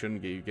Phoenix, you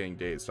shouldn't get you getting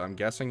dazed. So I'm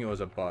guessing it was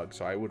a bug.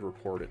 So I would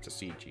report it to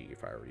CG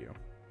if I were you.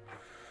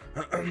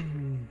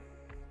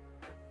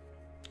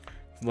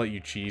 Let you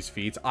cheese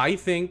feats. I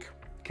think...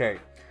 Okay.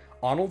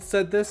 Arnold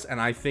said this, and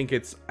I think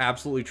it's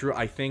absolutely true.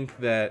 I think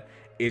that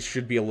it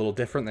should be a little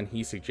different than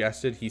he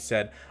suggested. He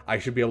said, I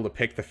should be able to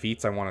pick the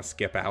feats I want to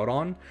skip out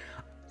on.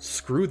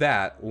 Screw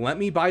that. Let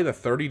me buy the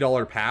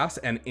 $30 pass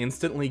and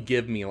instantly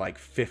give me like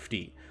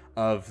 50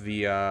 of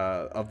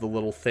the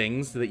little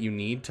things that you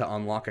need to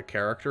unlock a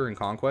character in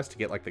Conquest to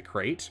get like the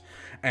crate.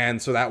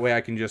 And so that way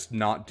I can just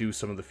not do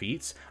some of the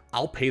feats.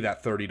 I'll pay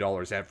that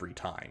 $30 every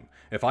time.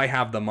 If I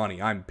have the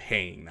money, I'm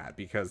paying that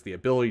because the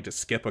ability to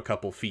skip a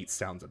couple feats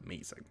sounds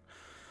amazing.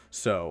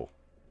 So,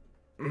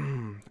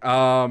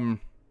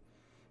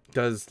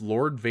 does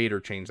Lord Vader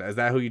change that? Is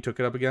that who you took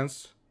it up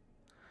against?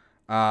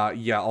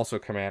 Yeah, also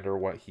Commander,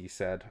 what he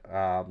said.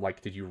 Like,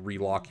 did you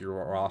relock your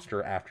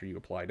roster after you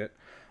applied it?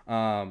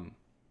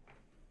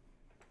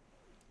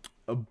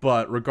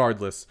 But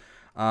regardless,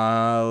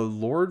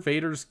 Lord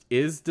Vader's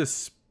is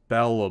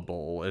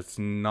dispellable. It's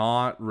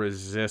not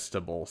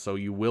resistible, so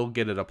you will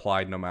get it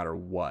applied no matter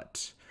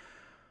what.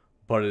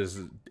 But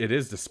it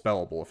is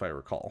dispellable, if I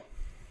recall.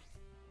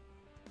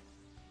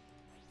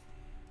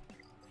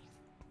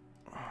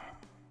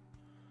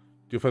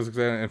 Do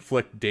physical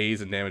inflict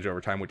daze and damage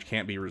over time, which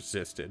can't be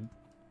resisted,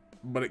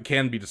 but it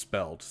can be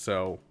dispelled.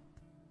 So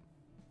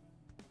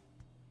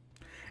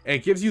it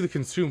gives you the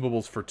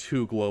consumables for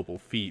 2 global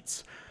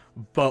feats,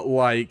 but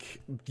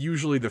like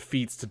usually the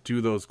feats to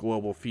do those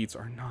global feats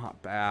are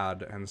not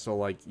bad, and so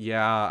like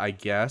yeah, I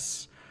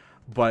guess,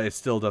 but it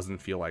still doesn't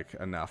feel like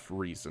enough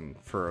reason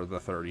for the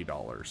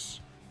 $30.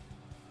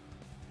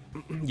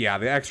 Yeah,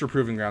 the extra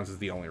proving grounds is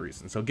the only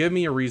reason. So give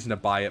me a reason to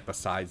buy it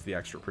besides the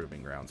extra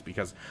proving grounds,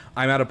 because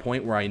I'm at a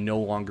point where I no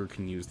longer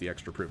can use the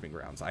extra proving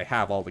grounds. I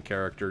have all the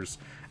characters,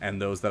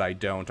 and those that I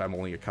don't, I'm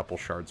only a couple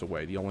shards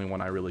away. The only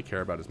one I really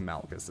care about is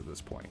Malchus at this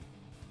point.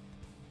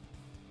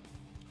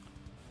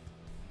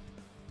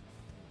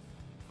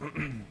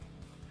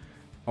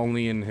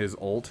 Only in his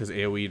ult, his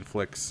AoE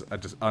inflicts a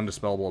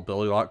undispellable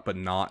ability lock, but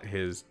not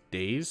his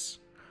daze.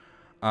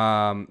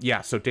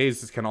 Yeah, so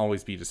dazes can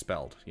always be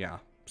dispelled, yeah.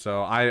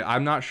 So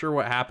I'm not sure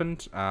what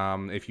happened.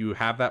 If you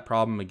have that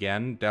problem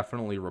again,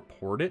 definitely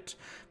report it,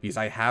 because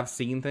I have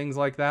seen things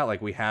like that.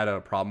 Like we had a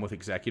problem with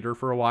Executor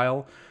for a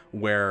while,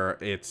 where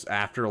it's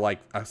after like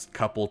a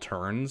couple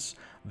turns,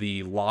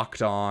 the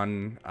locked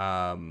on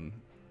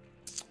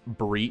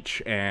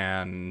breach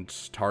and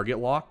target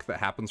lock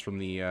that happens from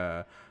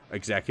the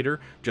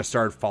Executor just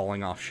started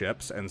falling off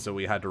ships, and so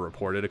we had to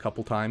report it a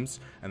couple times,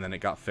 and then it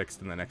got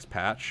fixed in the next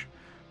patch.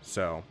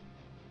 So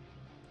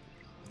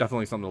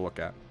definitely something to look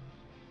at.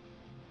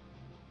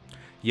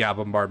 Yeah,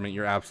 Bombardment,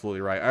 you're absolutely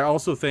right. I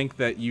also think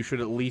that you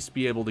should at least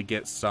be able to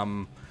get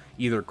some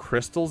either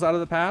crystals out of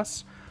the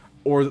pass,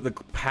 or that the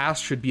pass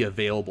should be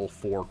available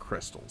for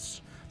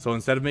crystals. So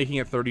instead of making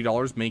it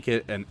 $30, make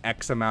it an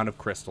X amount of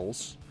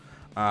crystals.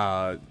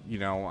 You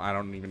know, I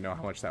don't even know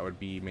how much that would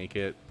be. Make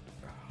it,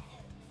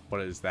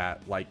 what is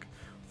that? Like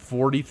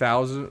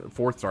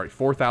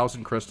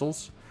 4,000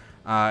 crystals.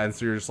 And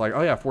so you're just like,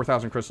 oh yeah,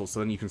 4,000 crystals. So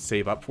then you can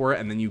save up for it,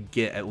 and then you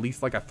get at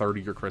least like a third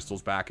of your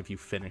crystals back if you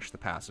finish the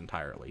pass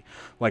entirely.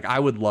 Like, I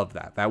would love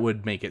that. That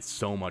would make it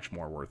so much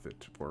more worth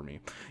it for me.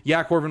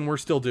 Yeah, Corbin, we're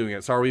still doing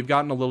it. Sorry, we've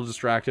gotten a little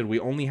distracted. We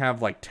only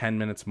have like 10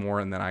 minutes more,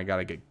 and then I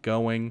gotta get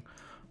going.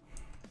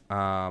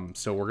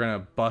 So we're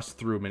gonna bust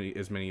through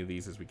as many of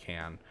these as we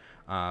can.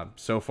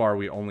 So far,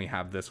 we only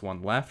have this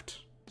one left.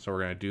 So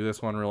we're gonna do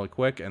this one really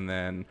quick, and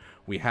then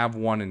we have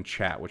one in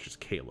chat, which is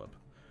Caleb.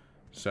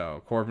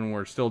 So, Corbin,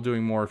 we're still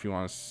doing more if you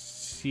want to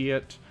see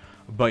it.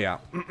 But yeah.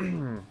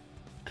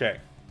 Okay.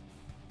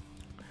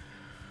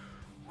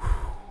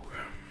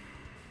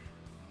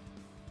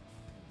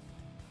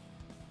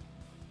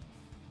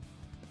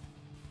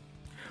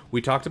 We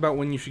talked about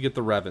when you should get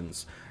the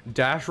Revens.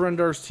 Dash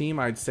Rendar's team,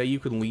 I'd say you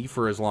can leave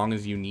for as long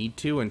as you need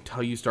to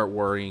until you start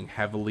worrying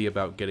heavily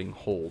about getting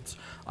holds.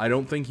 I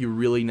don't think you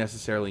really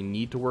necessarily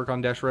need to work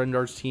on Dash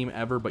Rendar's team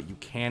ever, but you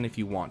can if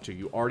you want to.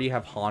 You already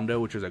have Hondo,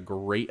 which is a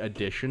great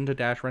addition to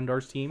Dash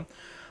Rendar's team.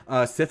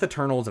 Sith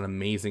Eternal is an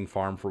amazing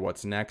farm for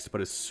what's next,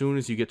 but as soon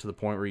as you get to the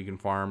point where you can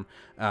farm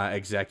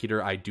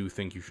Executor, I do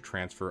think you should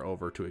transfer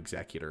over to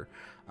Executor.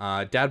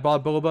 Dad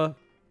Bod Boba,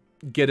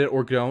 get it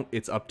or don't,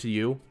 it's up to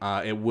you.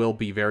 It will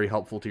be very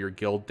helpful to your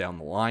guild down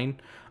the line.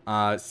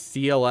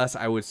 CLS,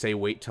 I would say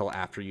wait till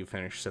after you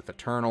finish Sith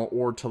Eternal,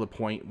 or till the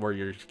point where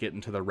you're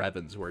getting to the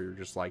Revens, where you're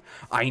just like,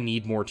 I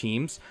need more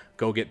teams.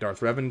 Go get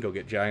Darth Revan, go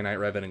get Jedi Knight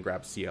Revan, and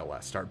grab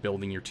CLS. Start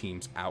building your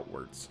teams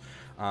outwards.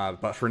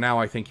 But for now,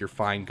 I think you're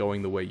fine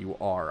going the way you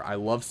are. I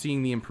love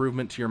seeing the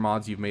improvement to your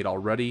mods you've made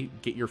already.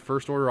 Get your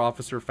First Order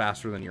officer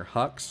faster than your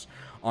Hux.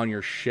 On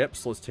your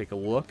ships, let's take a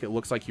look. It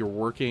looks like you're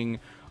working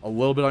a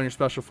little bit on your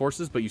special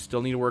forces, but you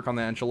still need to work on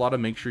the enchilada.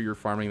 Make sure you're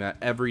farming that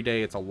every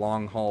day. It's a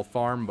long haul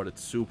farm, but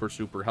it's super,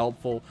 super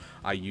helpful.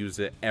 I use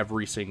it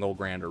every single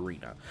Grand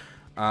Arena.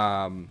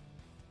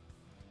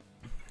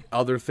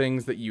 Other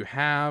things that you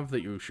have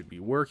that you should be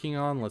working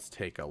on, let's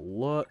take a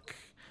look.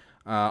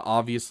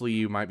 Obviously,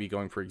 you might be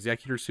going for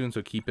Executor soon,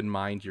 so keep in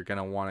mind you're going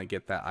to want to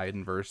get that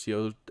Iden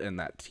Versio and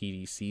that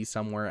TDC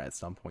somewhere at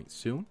some point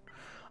soon.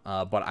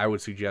 But I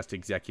would suggest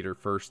Executor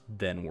first,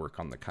 then work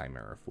on the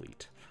Chimera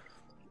fleet.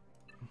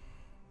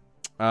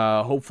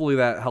 Hopefully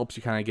that helps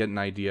you kind of get an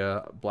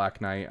idea,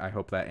 Black Knight. I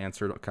hope that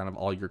answered kind of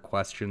all your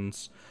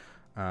questions.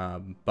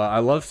 But I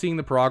love seeing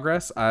the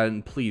progress,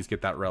 and please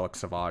get that Relic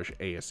Savage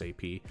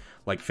ASAP.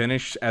 Like,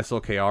 finish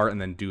SLKR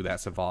and then do that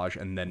Savage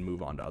and then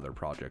move on to other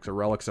projects. A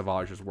Relic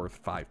Savage is worth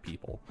 5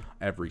 people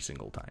every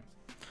single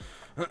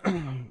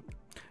time.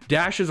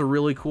 Dash is a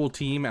really cool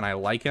team, and I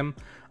like him.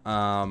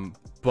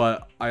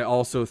 But I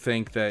also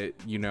think that,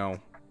 you know,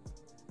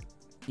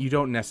 you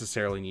don't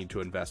necessarily need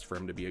to invest for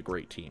him to be a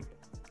great team.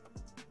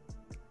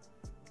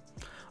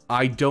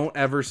 I don't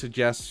ever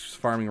suggest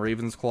farming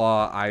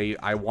Ravensclaw.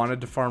 I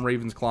wanted to farm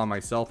Ravensclaw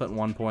myself at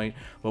one point,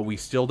 but we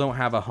still don't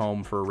have a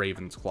home for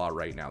Ravensclaw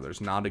right now.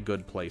 There's not a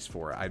good place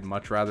for it. I'd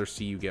much rather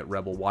see you get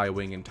Rebel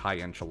Y-Wing and TIE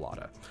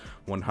Enchilada.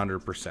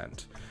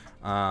 100%.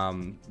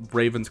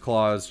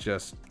 Ravensclaw is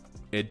just...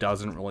 It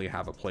doesn't really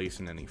have a place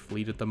in any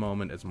fleet at the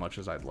moment as much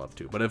as I'd love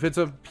to. But if it's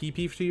a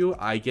PP to you,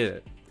 I get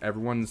it.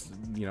 Everyone's,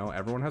 you know,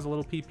 everyone has a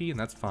little PP, and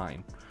that's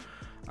fine.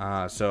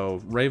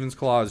 So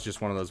Ravensclaw is just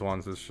one of those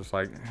ones that's just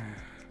like...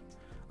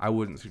 I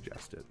wouldn't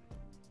suggest it.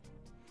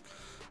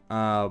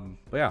 But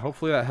yeah,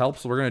 hopefully that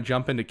helps. We're going to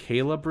jump into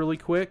Caleb really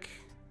quick.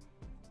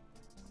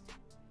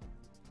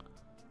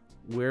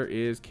 Where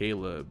is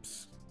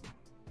Caleb's?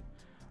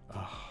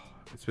 Oh,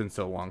 it's been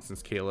so long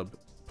since Caleb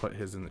put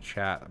his in the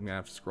chat. I'm going to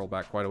have to scroll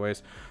back quite a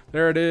ways.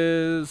 There it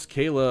is.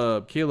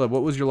 Caleb. Caleb,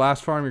 what was your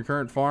last farm, your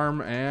current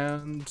farm,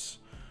 and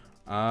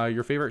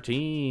your favorite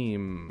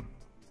team?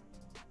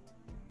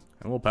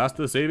 And we'll pass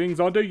the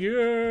savings on to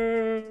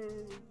you.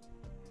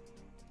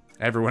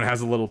 Everyone has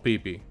a little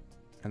peepee,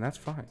 and that's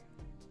fine.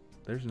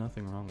 There's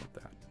nothing wrong with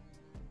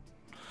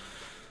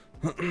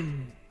that.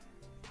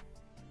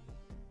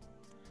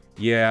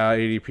 Yeah,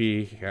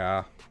 ADP,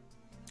 yeah.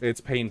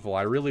 It's painful.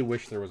 I really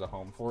wish there was a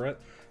home for it,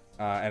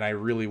 and I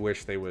really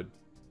wish they would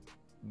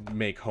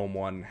make Home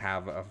 1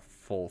 have a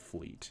full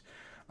fleet.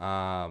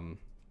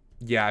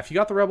 Yeah, if you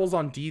got the Rebels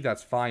on D,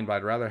 that's fine, but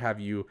I'd rather have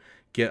you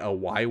get a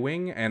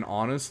Y-Wing, and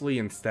honestly,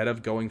 instead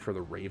of going for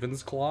the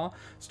Raven's Claw,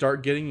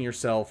 start getting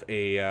yourself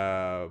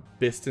a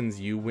Biston's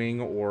U-Wing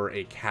or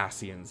a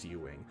Cassian's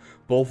U-Wing.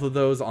 Both of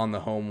those on the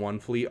Home 1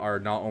 fleet are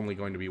not only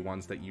going to be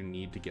ones that you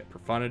need to get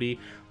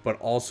profundity,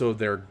 but also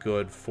they're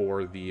good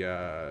for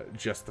the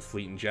just the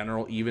fleet in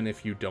general, even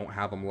if you don't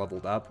have them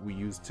leveled up. We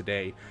used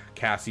today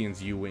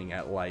Cassian's U-Wing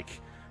at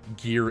like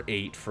Gear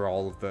 8 for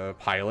all of the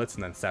pilots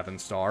and then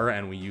 7-star,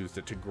 and we used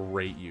it to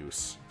great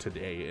use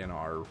today in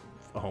our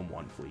Home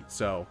 1 fleet.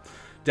 So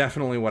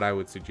definitely what I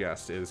would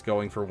suggest is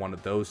going for one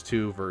of those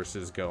two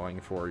versus going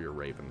for your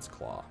Raven's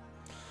Claw.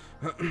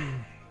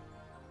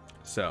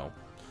 So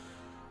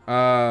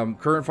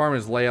current farm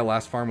is Leia,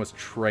 last farm was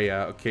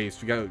Treya. Okay,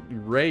 so you got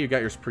Rey, you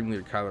got your Spring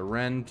Leader Kylo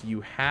Ren. Do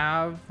you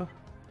have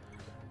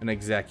an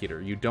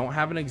Executor? You don't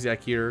have an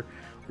Executor.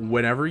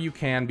 Whenever you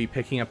can, be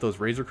picking up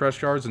those Razor Crest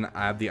shards and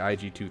add the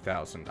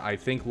IG-2000. I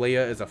think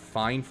Leia is a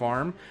fine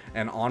farm,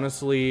 and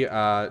honestly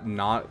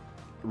not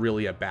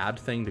really a bad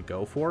thing to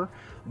go for,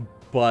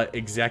 but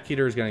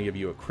Executor is going to give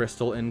you a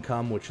crystal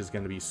income, which is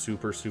going to be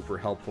super, super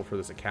helpful for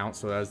this account.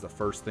 So that is the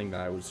first thing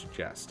that I would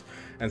suggest.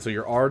 And so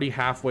you're already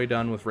halfway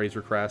done with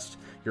Razor Crest.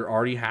 You're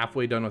already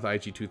halfway done with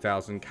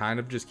IG-2000. Kind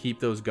of just keep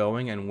those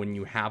going, and when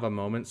you have a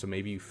moment, so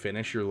maybe you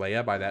finish your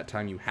Leia, by that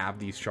time you have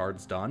these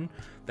shards done,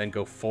 then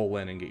go full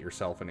in and get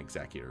yourself an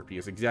Executor,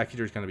 because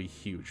Executor is going to be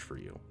huge for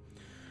you.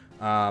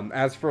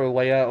 As for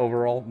Leia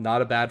overall,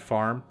 not a bad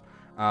farm.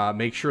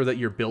 Make sure that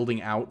you're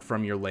building out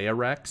from your Leia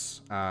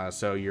Rex.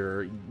 So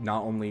you're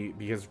not only,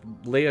 because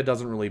Leia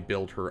doesn't really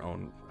build her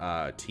own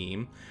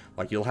team.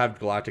 Like, you'll have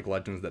Galactic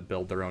Legends that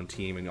build their own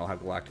team, and you'll have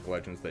Galactic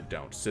Legends that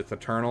don't. Sith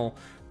Eternal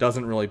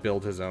doesn't really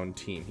build his own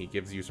team. He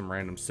gives you some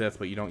random Sith,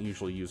 but you don't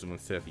usually use them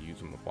with Sith. You use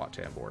them with Wat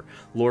Tambor.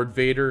 Lord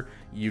Vader,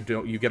 you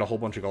get a whole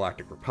bunch of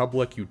Galactic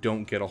Republic. You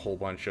don't get a whole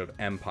bunch of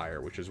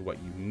Empire, which is what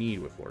you need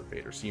with Lord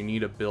Vader. So you need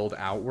to build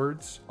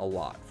outwards a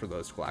lot for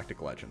those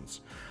Galactic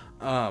Legends.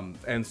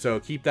 And so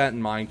keep that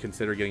in mind.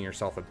 Consider getting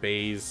yourself a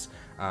Baze,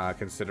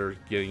 consider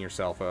getting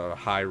yourself a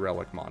High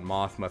Relic Mon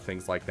Mothma,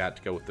 things like that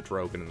to go with the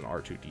Drogon and the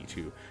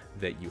R2-D2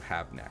 that you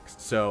have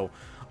next. So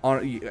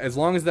as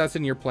long as that's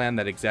in your plan,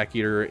 that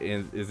Executor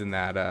is in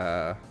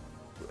that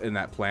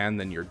plan,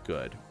 then you're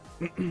good.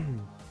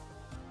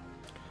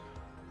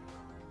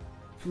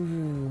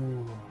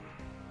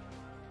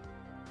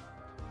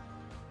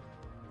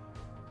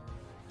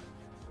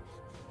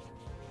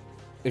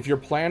 If you're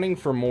planning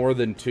for more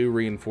than 2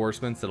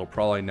 reinforcements, it'll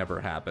probably never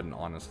happen,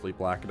 honestly,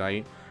 Black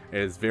Knight. It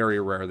is very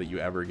rare that you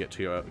ever get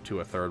to a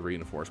 3rd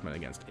reinforcement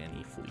against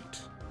any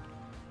fleet.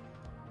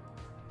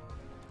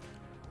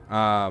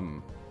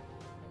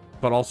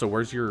 But also,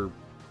 where's your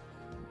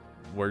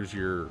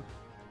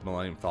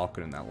Millennium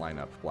Falcon in that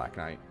lineup, Black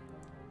Knight?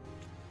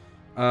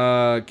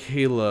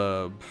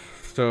 Caleb.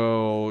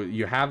 So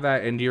you have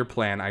that into your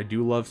plan. I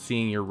do love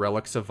seeing your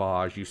Relic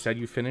Savage. You said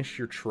you finished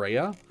your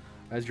Treya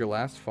as your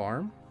last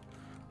farm.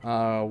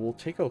 We'll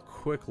take a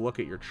quick look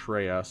at your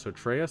Treya. So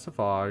Treya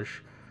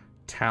Savage,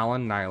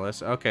 Talon,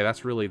 Nihilus. Okay,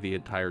 that's really the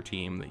entire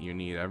team that you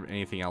need.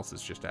 Anything else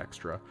is just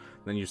extra.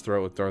 Then you just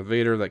throw it with Darth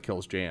Vader that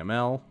kills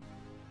JML.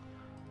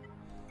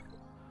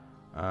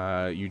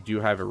 You do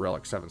have a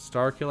Relic 7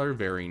 Star Killer.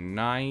 Very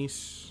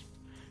nice.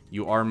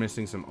 You are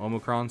missing some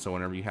Omicron, so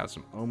whenever you have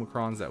some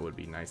Omicrons, that would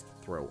be nice to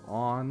throw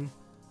on.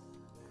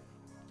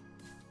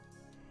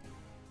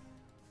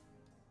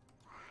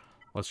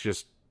 Let's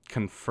just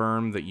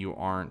confirm that you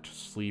aren't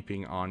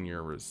sleeping on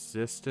your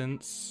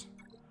resistance.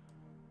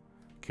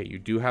 Okay, you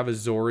do have a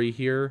Zori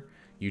here.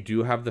 You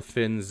do have the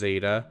Finn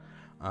Zeta.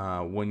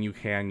 When you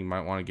can, you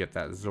might want to get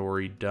that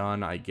Zori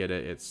done. I get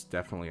it. It's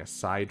definitely a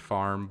side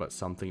farm, but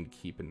something to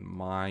keep in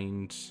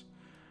mind.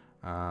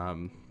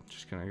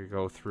 Just going to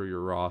go through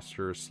your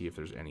roster, see if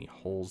there's any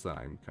holes that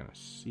I'm going to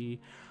see.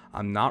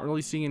 I'm not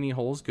really seeing any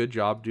holes. Good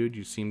job, dude.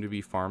 You seem to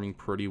be farming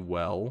pretty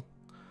well.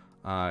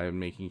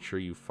 Making sure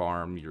you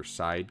farm your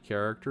side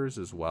characters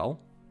as well.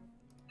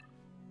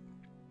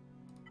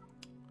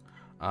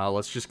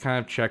 Let's just kind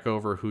of check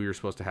over who you're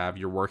supposed to have.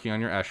 You're working on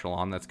your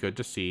echelon. That's good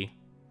to see.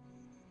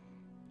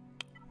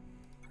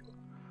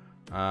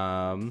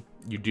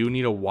 You do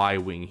need a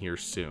Y-Wing here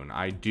soon.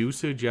 I do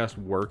suggest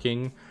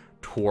working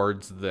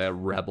towards the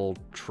Rebel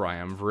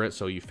Triumvirate,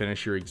 so you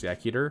finish your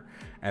Executor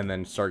and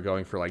then start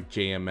going for like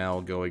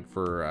JML, going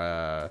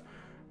for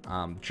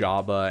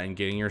Jabba, and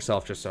getting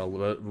yourself just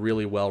a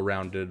really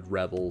well-rounded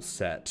Rebel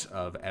set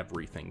of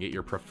everything. Get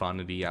your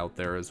Profundity out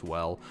there as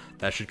well.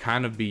 That should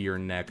kind of be your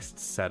next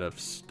set of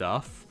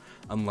stuff,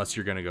 unless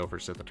you're going to go for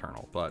Sith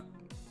Eternal, but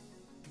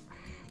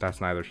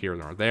that's neither here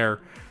nor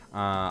there.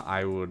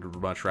 I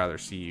would much rather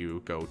see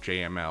you go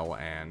JML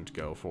and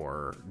go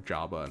for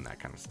Jabba and that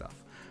kind of stuff.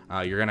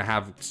 You're going to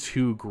have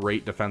two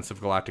great defensive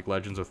Galactic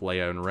Legends with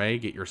Leia and Rey.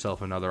 Get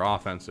yourself another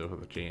offensive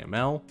with a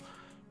JML.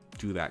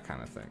 Do that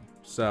kind of thing.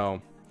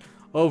 So,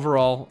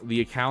 overall,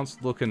 the account's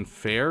looking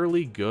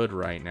fairly good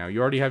right now. You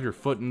already have your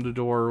foot in the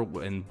door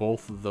in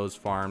both of those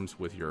farms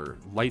with your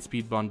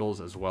Lightspeed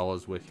bundles as well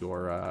as with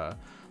your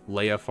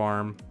Leia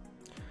farm.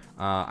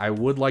 I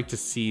would like to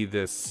see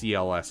this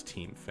CLS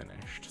team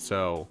finished.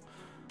 So,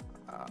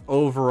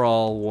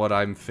 overall, what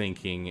I'm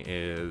thinking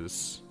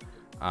is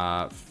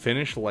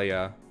finish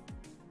Leia,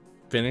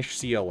 finish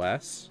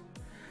CLS,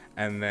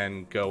 and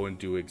then go and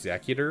do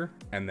Executor,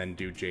 and then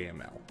do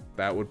JML.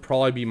 That would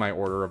probably be my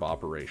order of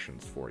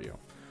operations for you.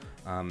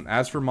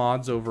 As for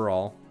mods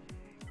overall,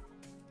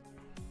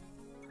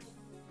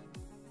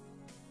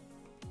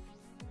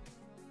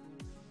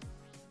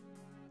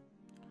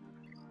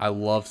 I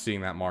love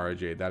seeing that Mara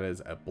Jade. That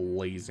is a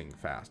blazing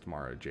fast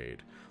Mara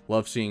Jade.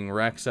 Love seeing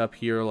Rex up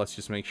here. Let's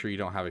just make sure you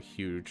don't have a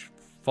huge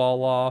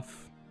fall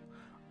off.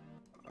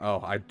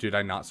 Oh, did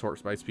I not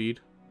sort by speed?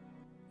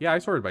 Yeah, I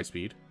sorted by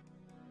speed.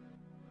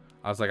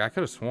 I was like, I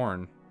could have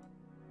sworn.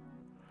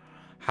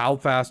 How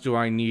fast do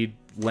I need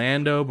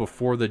Lando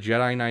before the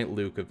Jedi Knight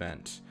Luke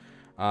event?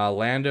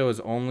 Lando is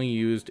only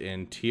used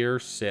in tier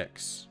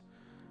 6.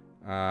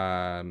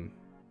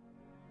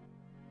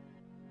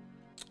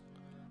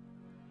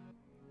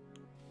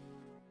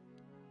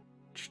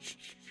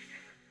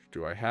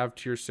 Do I have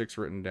tier 6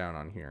 written down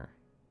on here?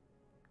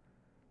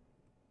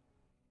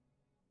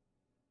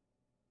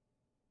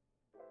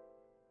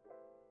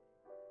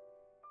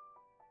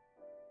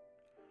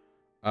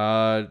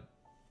 Uh,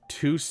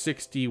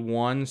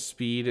 261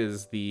 speed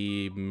is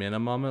the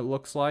minimum, it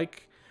looks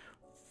like,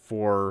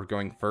 for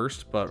going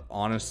first, but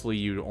honestly,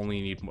 you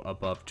only need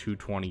above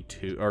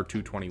 222 or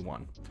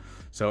 221.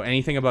 So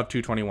anything above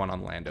 221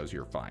 on Lando's,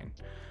 you're fine.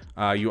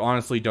 You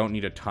honestly don't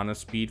need a ton of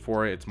speed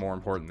for it. It's more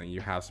important that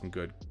you have some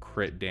good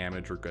crit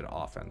damage or good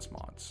offense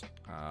mods.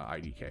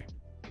 IDK.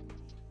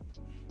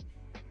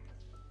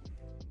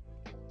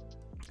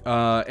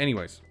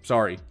 Anyways,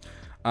 sorry.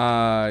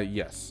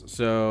 Yes,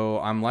 so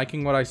I'm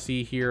liking what I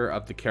see here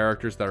of the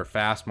characters that are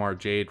fast. Mara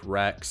Jade,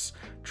 Rex,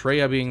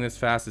 Treya being this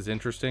fast is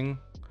interesting.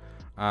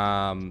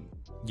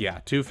 Yeah,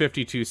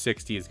 250,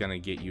 260 is gonna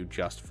get you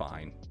just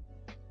fine.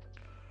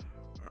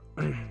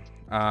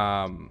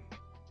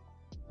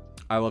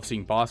 I love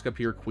seeing Bosk up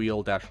here,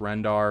 Queel, Dash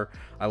Rendar.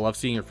 I love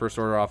seeing your First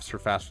Order officer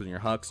faster than your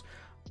Hux.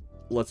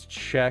 Let's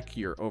check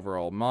your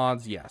overall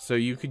mods. Yeah, so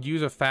you could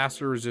use a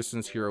faster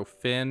resistance hero,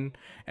 Finn,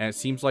 and it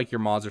seems like your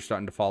mods are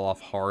starting to fall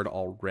off hard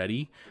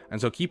already.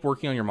 And so keep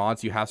working on your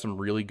mods. You have some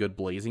really good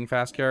blazing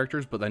fast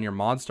characters, but then your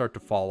mods start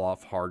to fall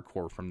off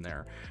hardcore from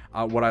there.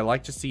 What I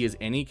like to see is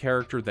any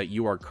character that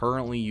you are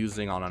currently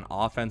using on an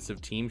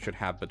offensive team should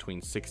have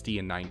between 60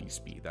 and 90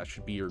 speed. That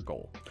should be your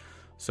goal.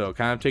 So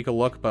kind of take a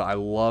look, but I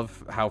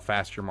love how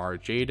fast your Mara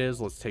Jade is.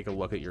 Let's take a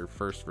look at your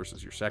first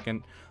versus your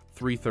second.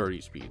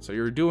 330 speed. So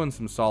you're doing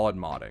some solid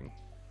modding.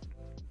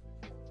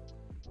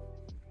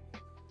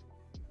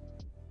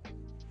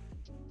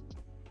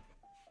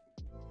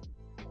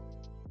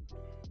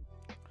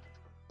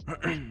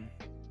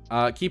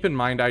 Keep in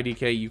mind,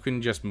 IDK, you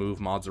can just move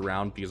mods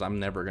around because I'm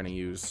never going to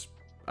use...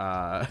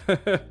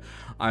 I'm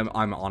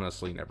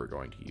honestly never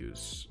going to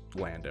use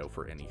Lando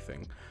for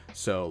anything.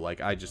 So, like,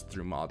 I just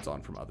threw mods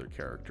on from other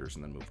characters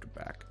and then moved it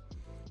back.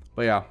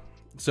 But yeah,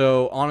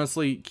 so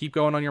honestly, keep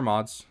going on your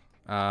mods.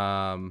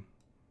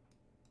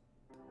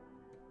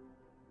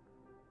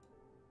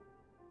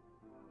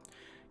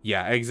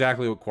 Yeah,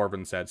 exactly what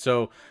Corbin said.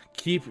 So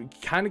keep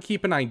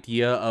an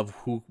idea of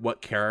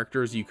what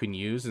characters you can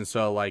use. And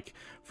so, like,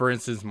 for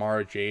instance,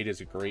 Mara Jade is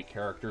a great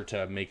character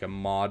to make a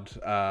mod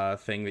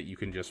thing that you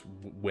can just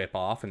whip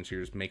off, and so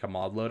you just make a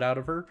mod load out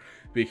of her,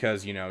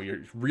 because, you know, you're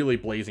really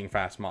blazing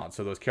fast mods.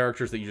 So those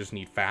characters that you just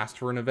need fast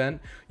for an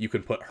event, you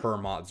can put her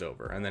mods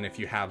over. And then if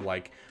you have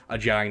like a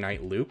Jedi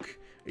Knight Luke,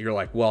 you're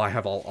like, well, I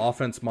have all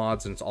offense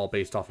mods and it's all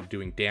based off of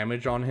doing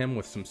damage on him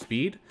with some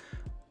speed.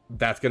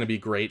 That's going to be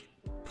great.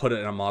 Put it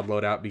in a mod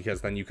loadout,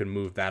 because then you can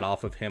move that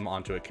off of him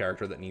onto a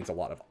character that needs a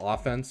lot of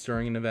offense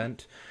during an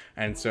event.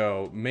 And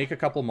so make a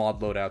couple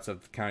mod loadouts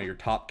of kind of your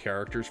top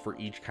characters for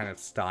each kind of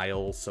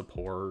style,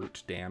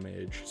 support,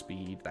 damage,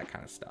 speed, that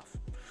kind of stuff.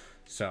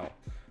 So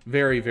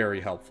very,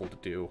 very helpful to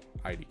do,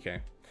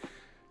 IDK.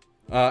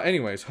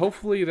 Anyways,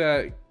 hopefully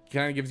that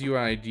kind of gives you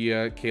an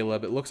idea,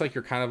 Caleb. It looks like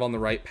you're kind of on the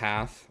right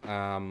path.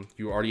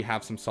 You already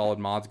have some solid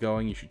mods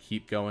going. You should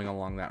keep going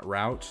along that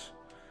route.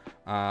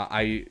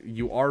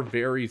 You are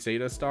very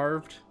Zeta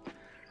starved,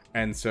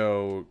 and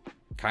so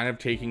kind of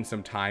taking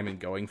some time and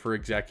going for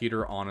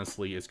Executor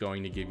honestly is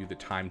going to give you the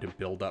time to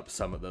build up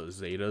some of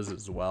those Zetas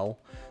as well.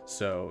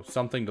 So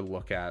something to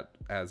look at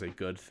as a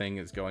good thing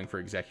is going for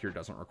Executor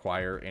doesn't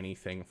require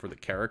anything for the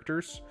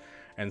characters,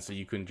 and so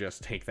you can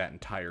just take that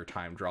entire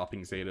time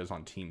dropping Zetas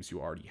on teams you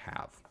already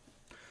have.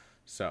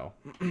 So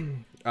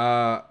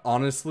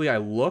honestly, I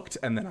looked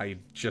and then I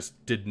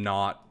just did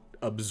not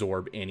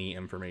absorb any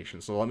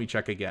information. So let me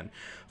check again.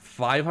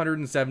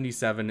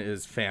 577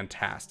 is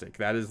fantastic.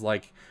 That is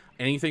like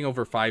anything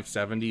over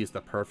 570 is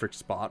the perfect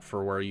spot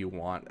for where you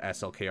want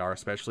SLKR,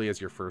 especially as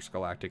your first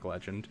Galactic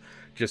Legend,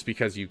 just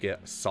because you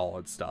get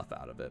solid stuff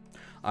out of it.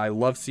 I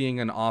love seeing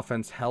an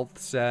offense health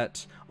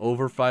set.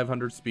 Over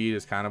 500 speed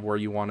is kind of where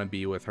you want to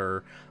be with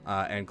her,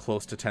 and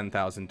close to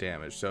 10,000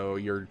 damage. So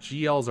your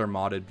GLs are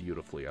modded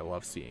beautifully. I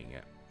love seeing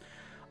it.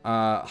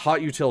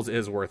 Hot Utils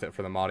is worth it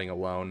for the modding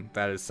alone.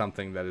 That is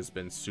something that has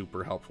been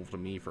super helpful to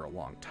me for a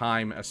long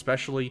time,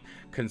 especially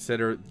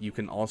consider you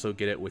can also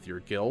get it with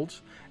your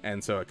guild,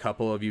 and so a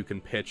couple of you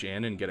can pitch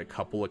in and get a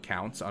couple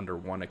accounts under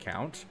one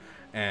account,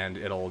 and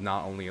it'll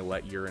not only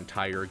let your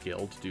entire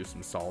guild do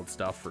some solid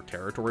stuff for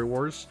territory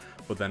wars,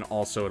 but then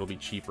also it'll be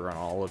cheaper on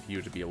all of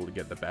you to be able to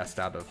get the best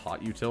out of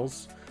Hot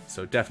Utils.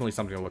 So definitely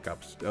something to look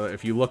up.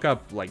 If you look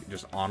up like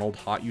just Arnold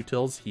Hot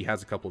Utils, he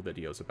has a couple of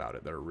videos about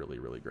it that are really,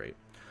 really great.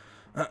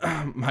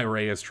 My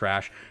Ray is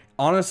trash.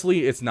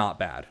 Honestly, it's not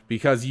bad,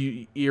 because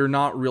you're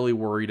not really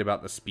worried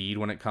about the speed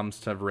when it comes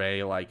to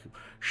Ray. Like,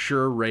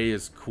 sure, Ray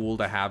is cool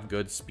to have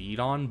good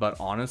speed on, but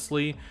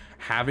honestly,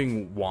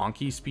 having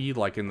wonky speed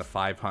like in the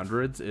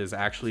 500s is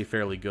actually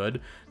fairly good,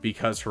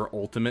 because her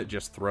ultimate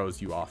just throws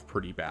you off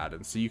pretty bad,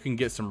 and so you can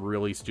get some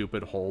really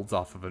stupid holds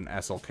off of an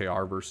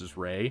SLKR versus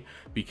Ray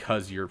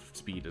because your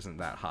speed isn't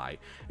that high.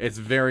 It's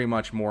very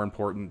much more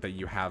important that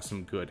you have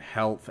some good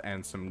health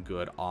and some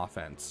good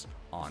offense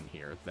on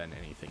here than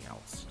anything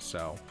else.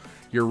 So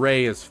your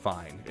Ray is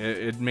fine.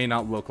 It may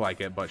not look like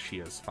it, but she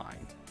is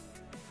fine.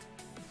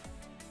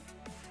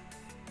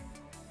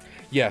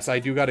 Yes, I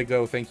do gotta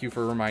go. Thank you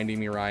for reminding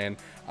me, Ryan.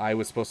 I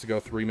was supposed to go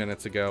 3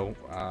 minutes ago,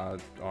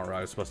 or I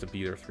was supposed to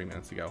be there 3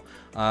 minutes ago.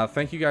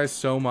 Thank you guys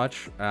so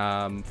much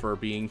for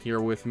being here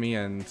with me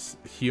and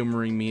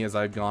humoring me as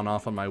I've gone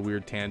off on my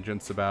weird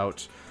tangents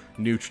about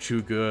Nooch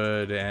Too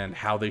Good and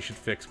how they should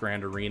fix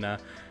Grand Arena.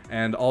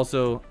 And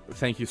also,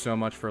 thank you so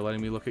much for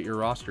letting me look at your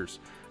rosters.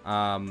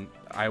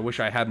 I wish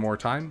I had more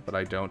time, but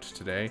I don't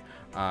today.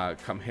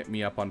 Come hit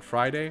me up on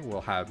Friday.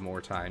 We'll have more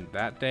time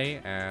that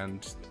day,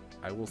 and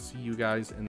I will see you guys in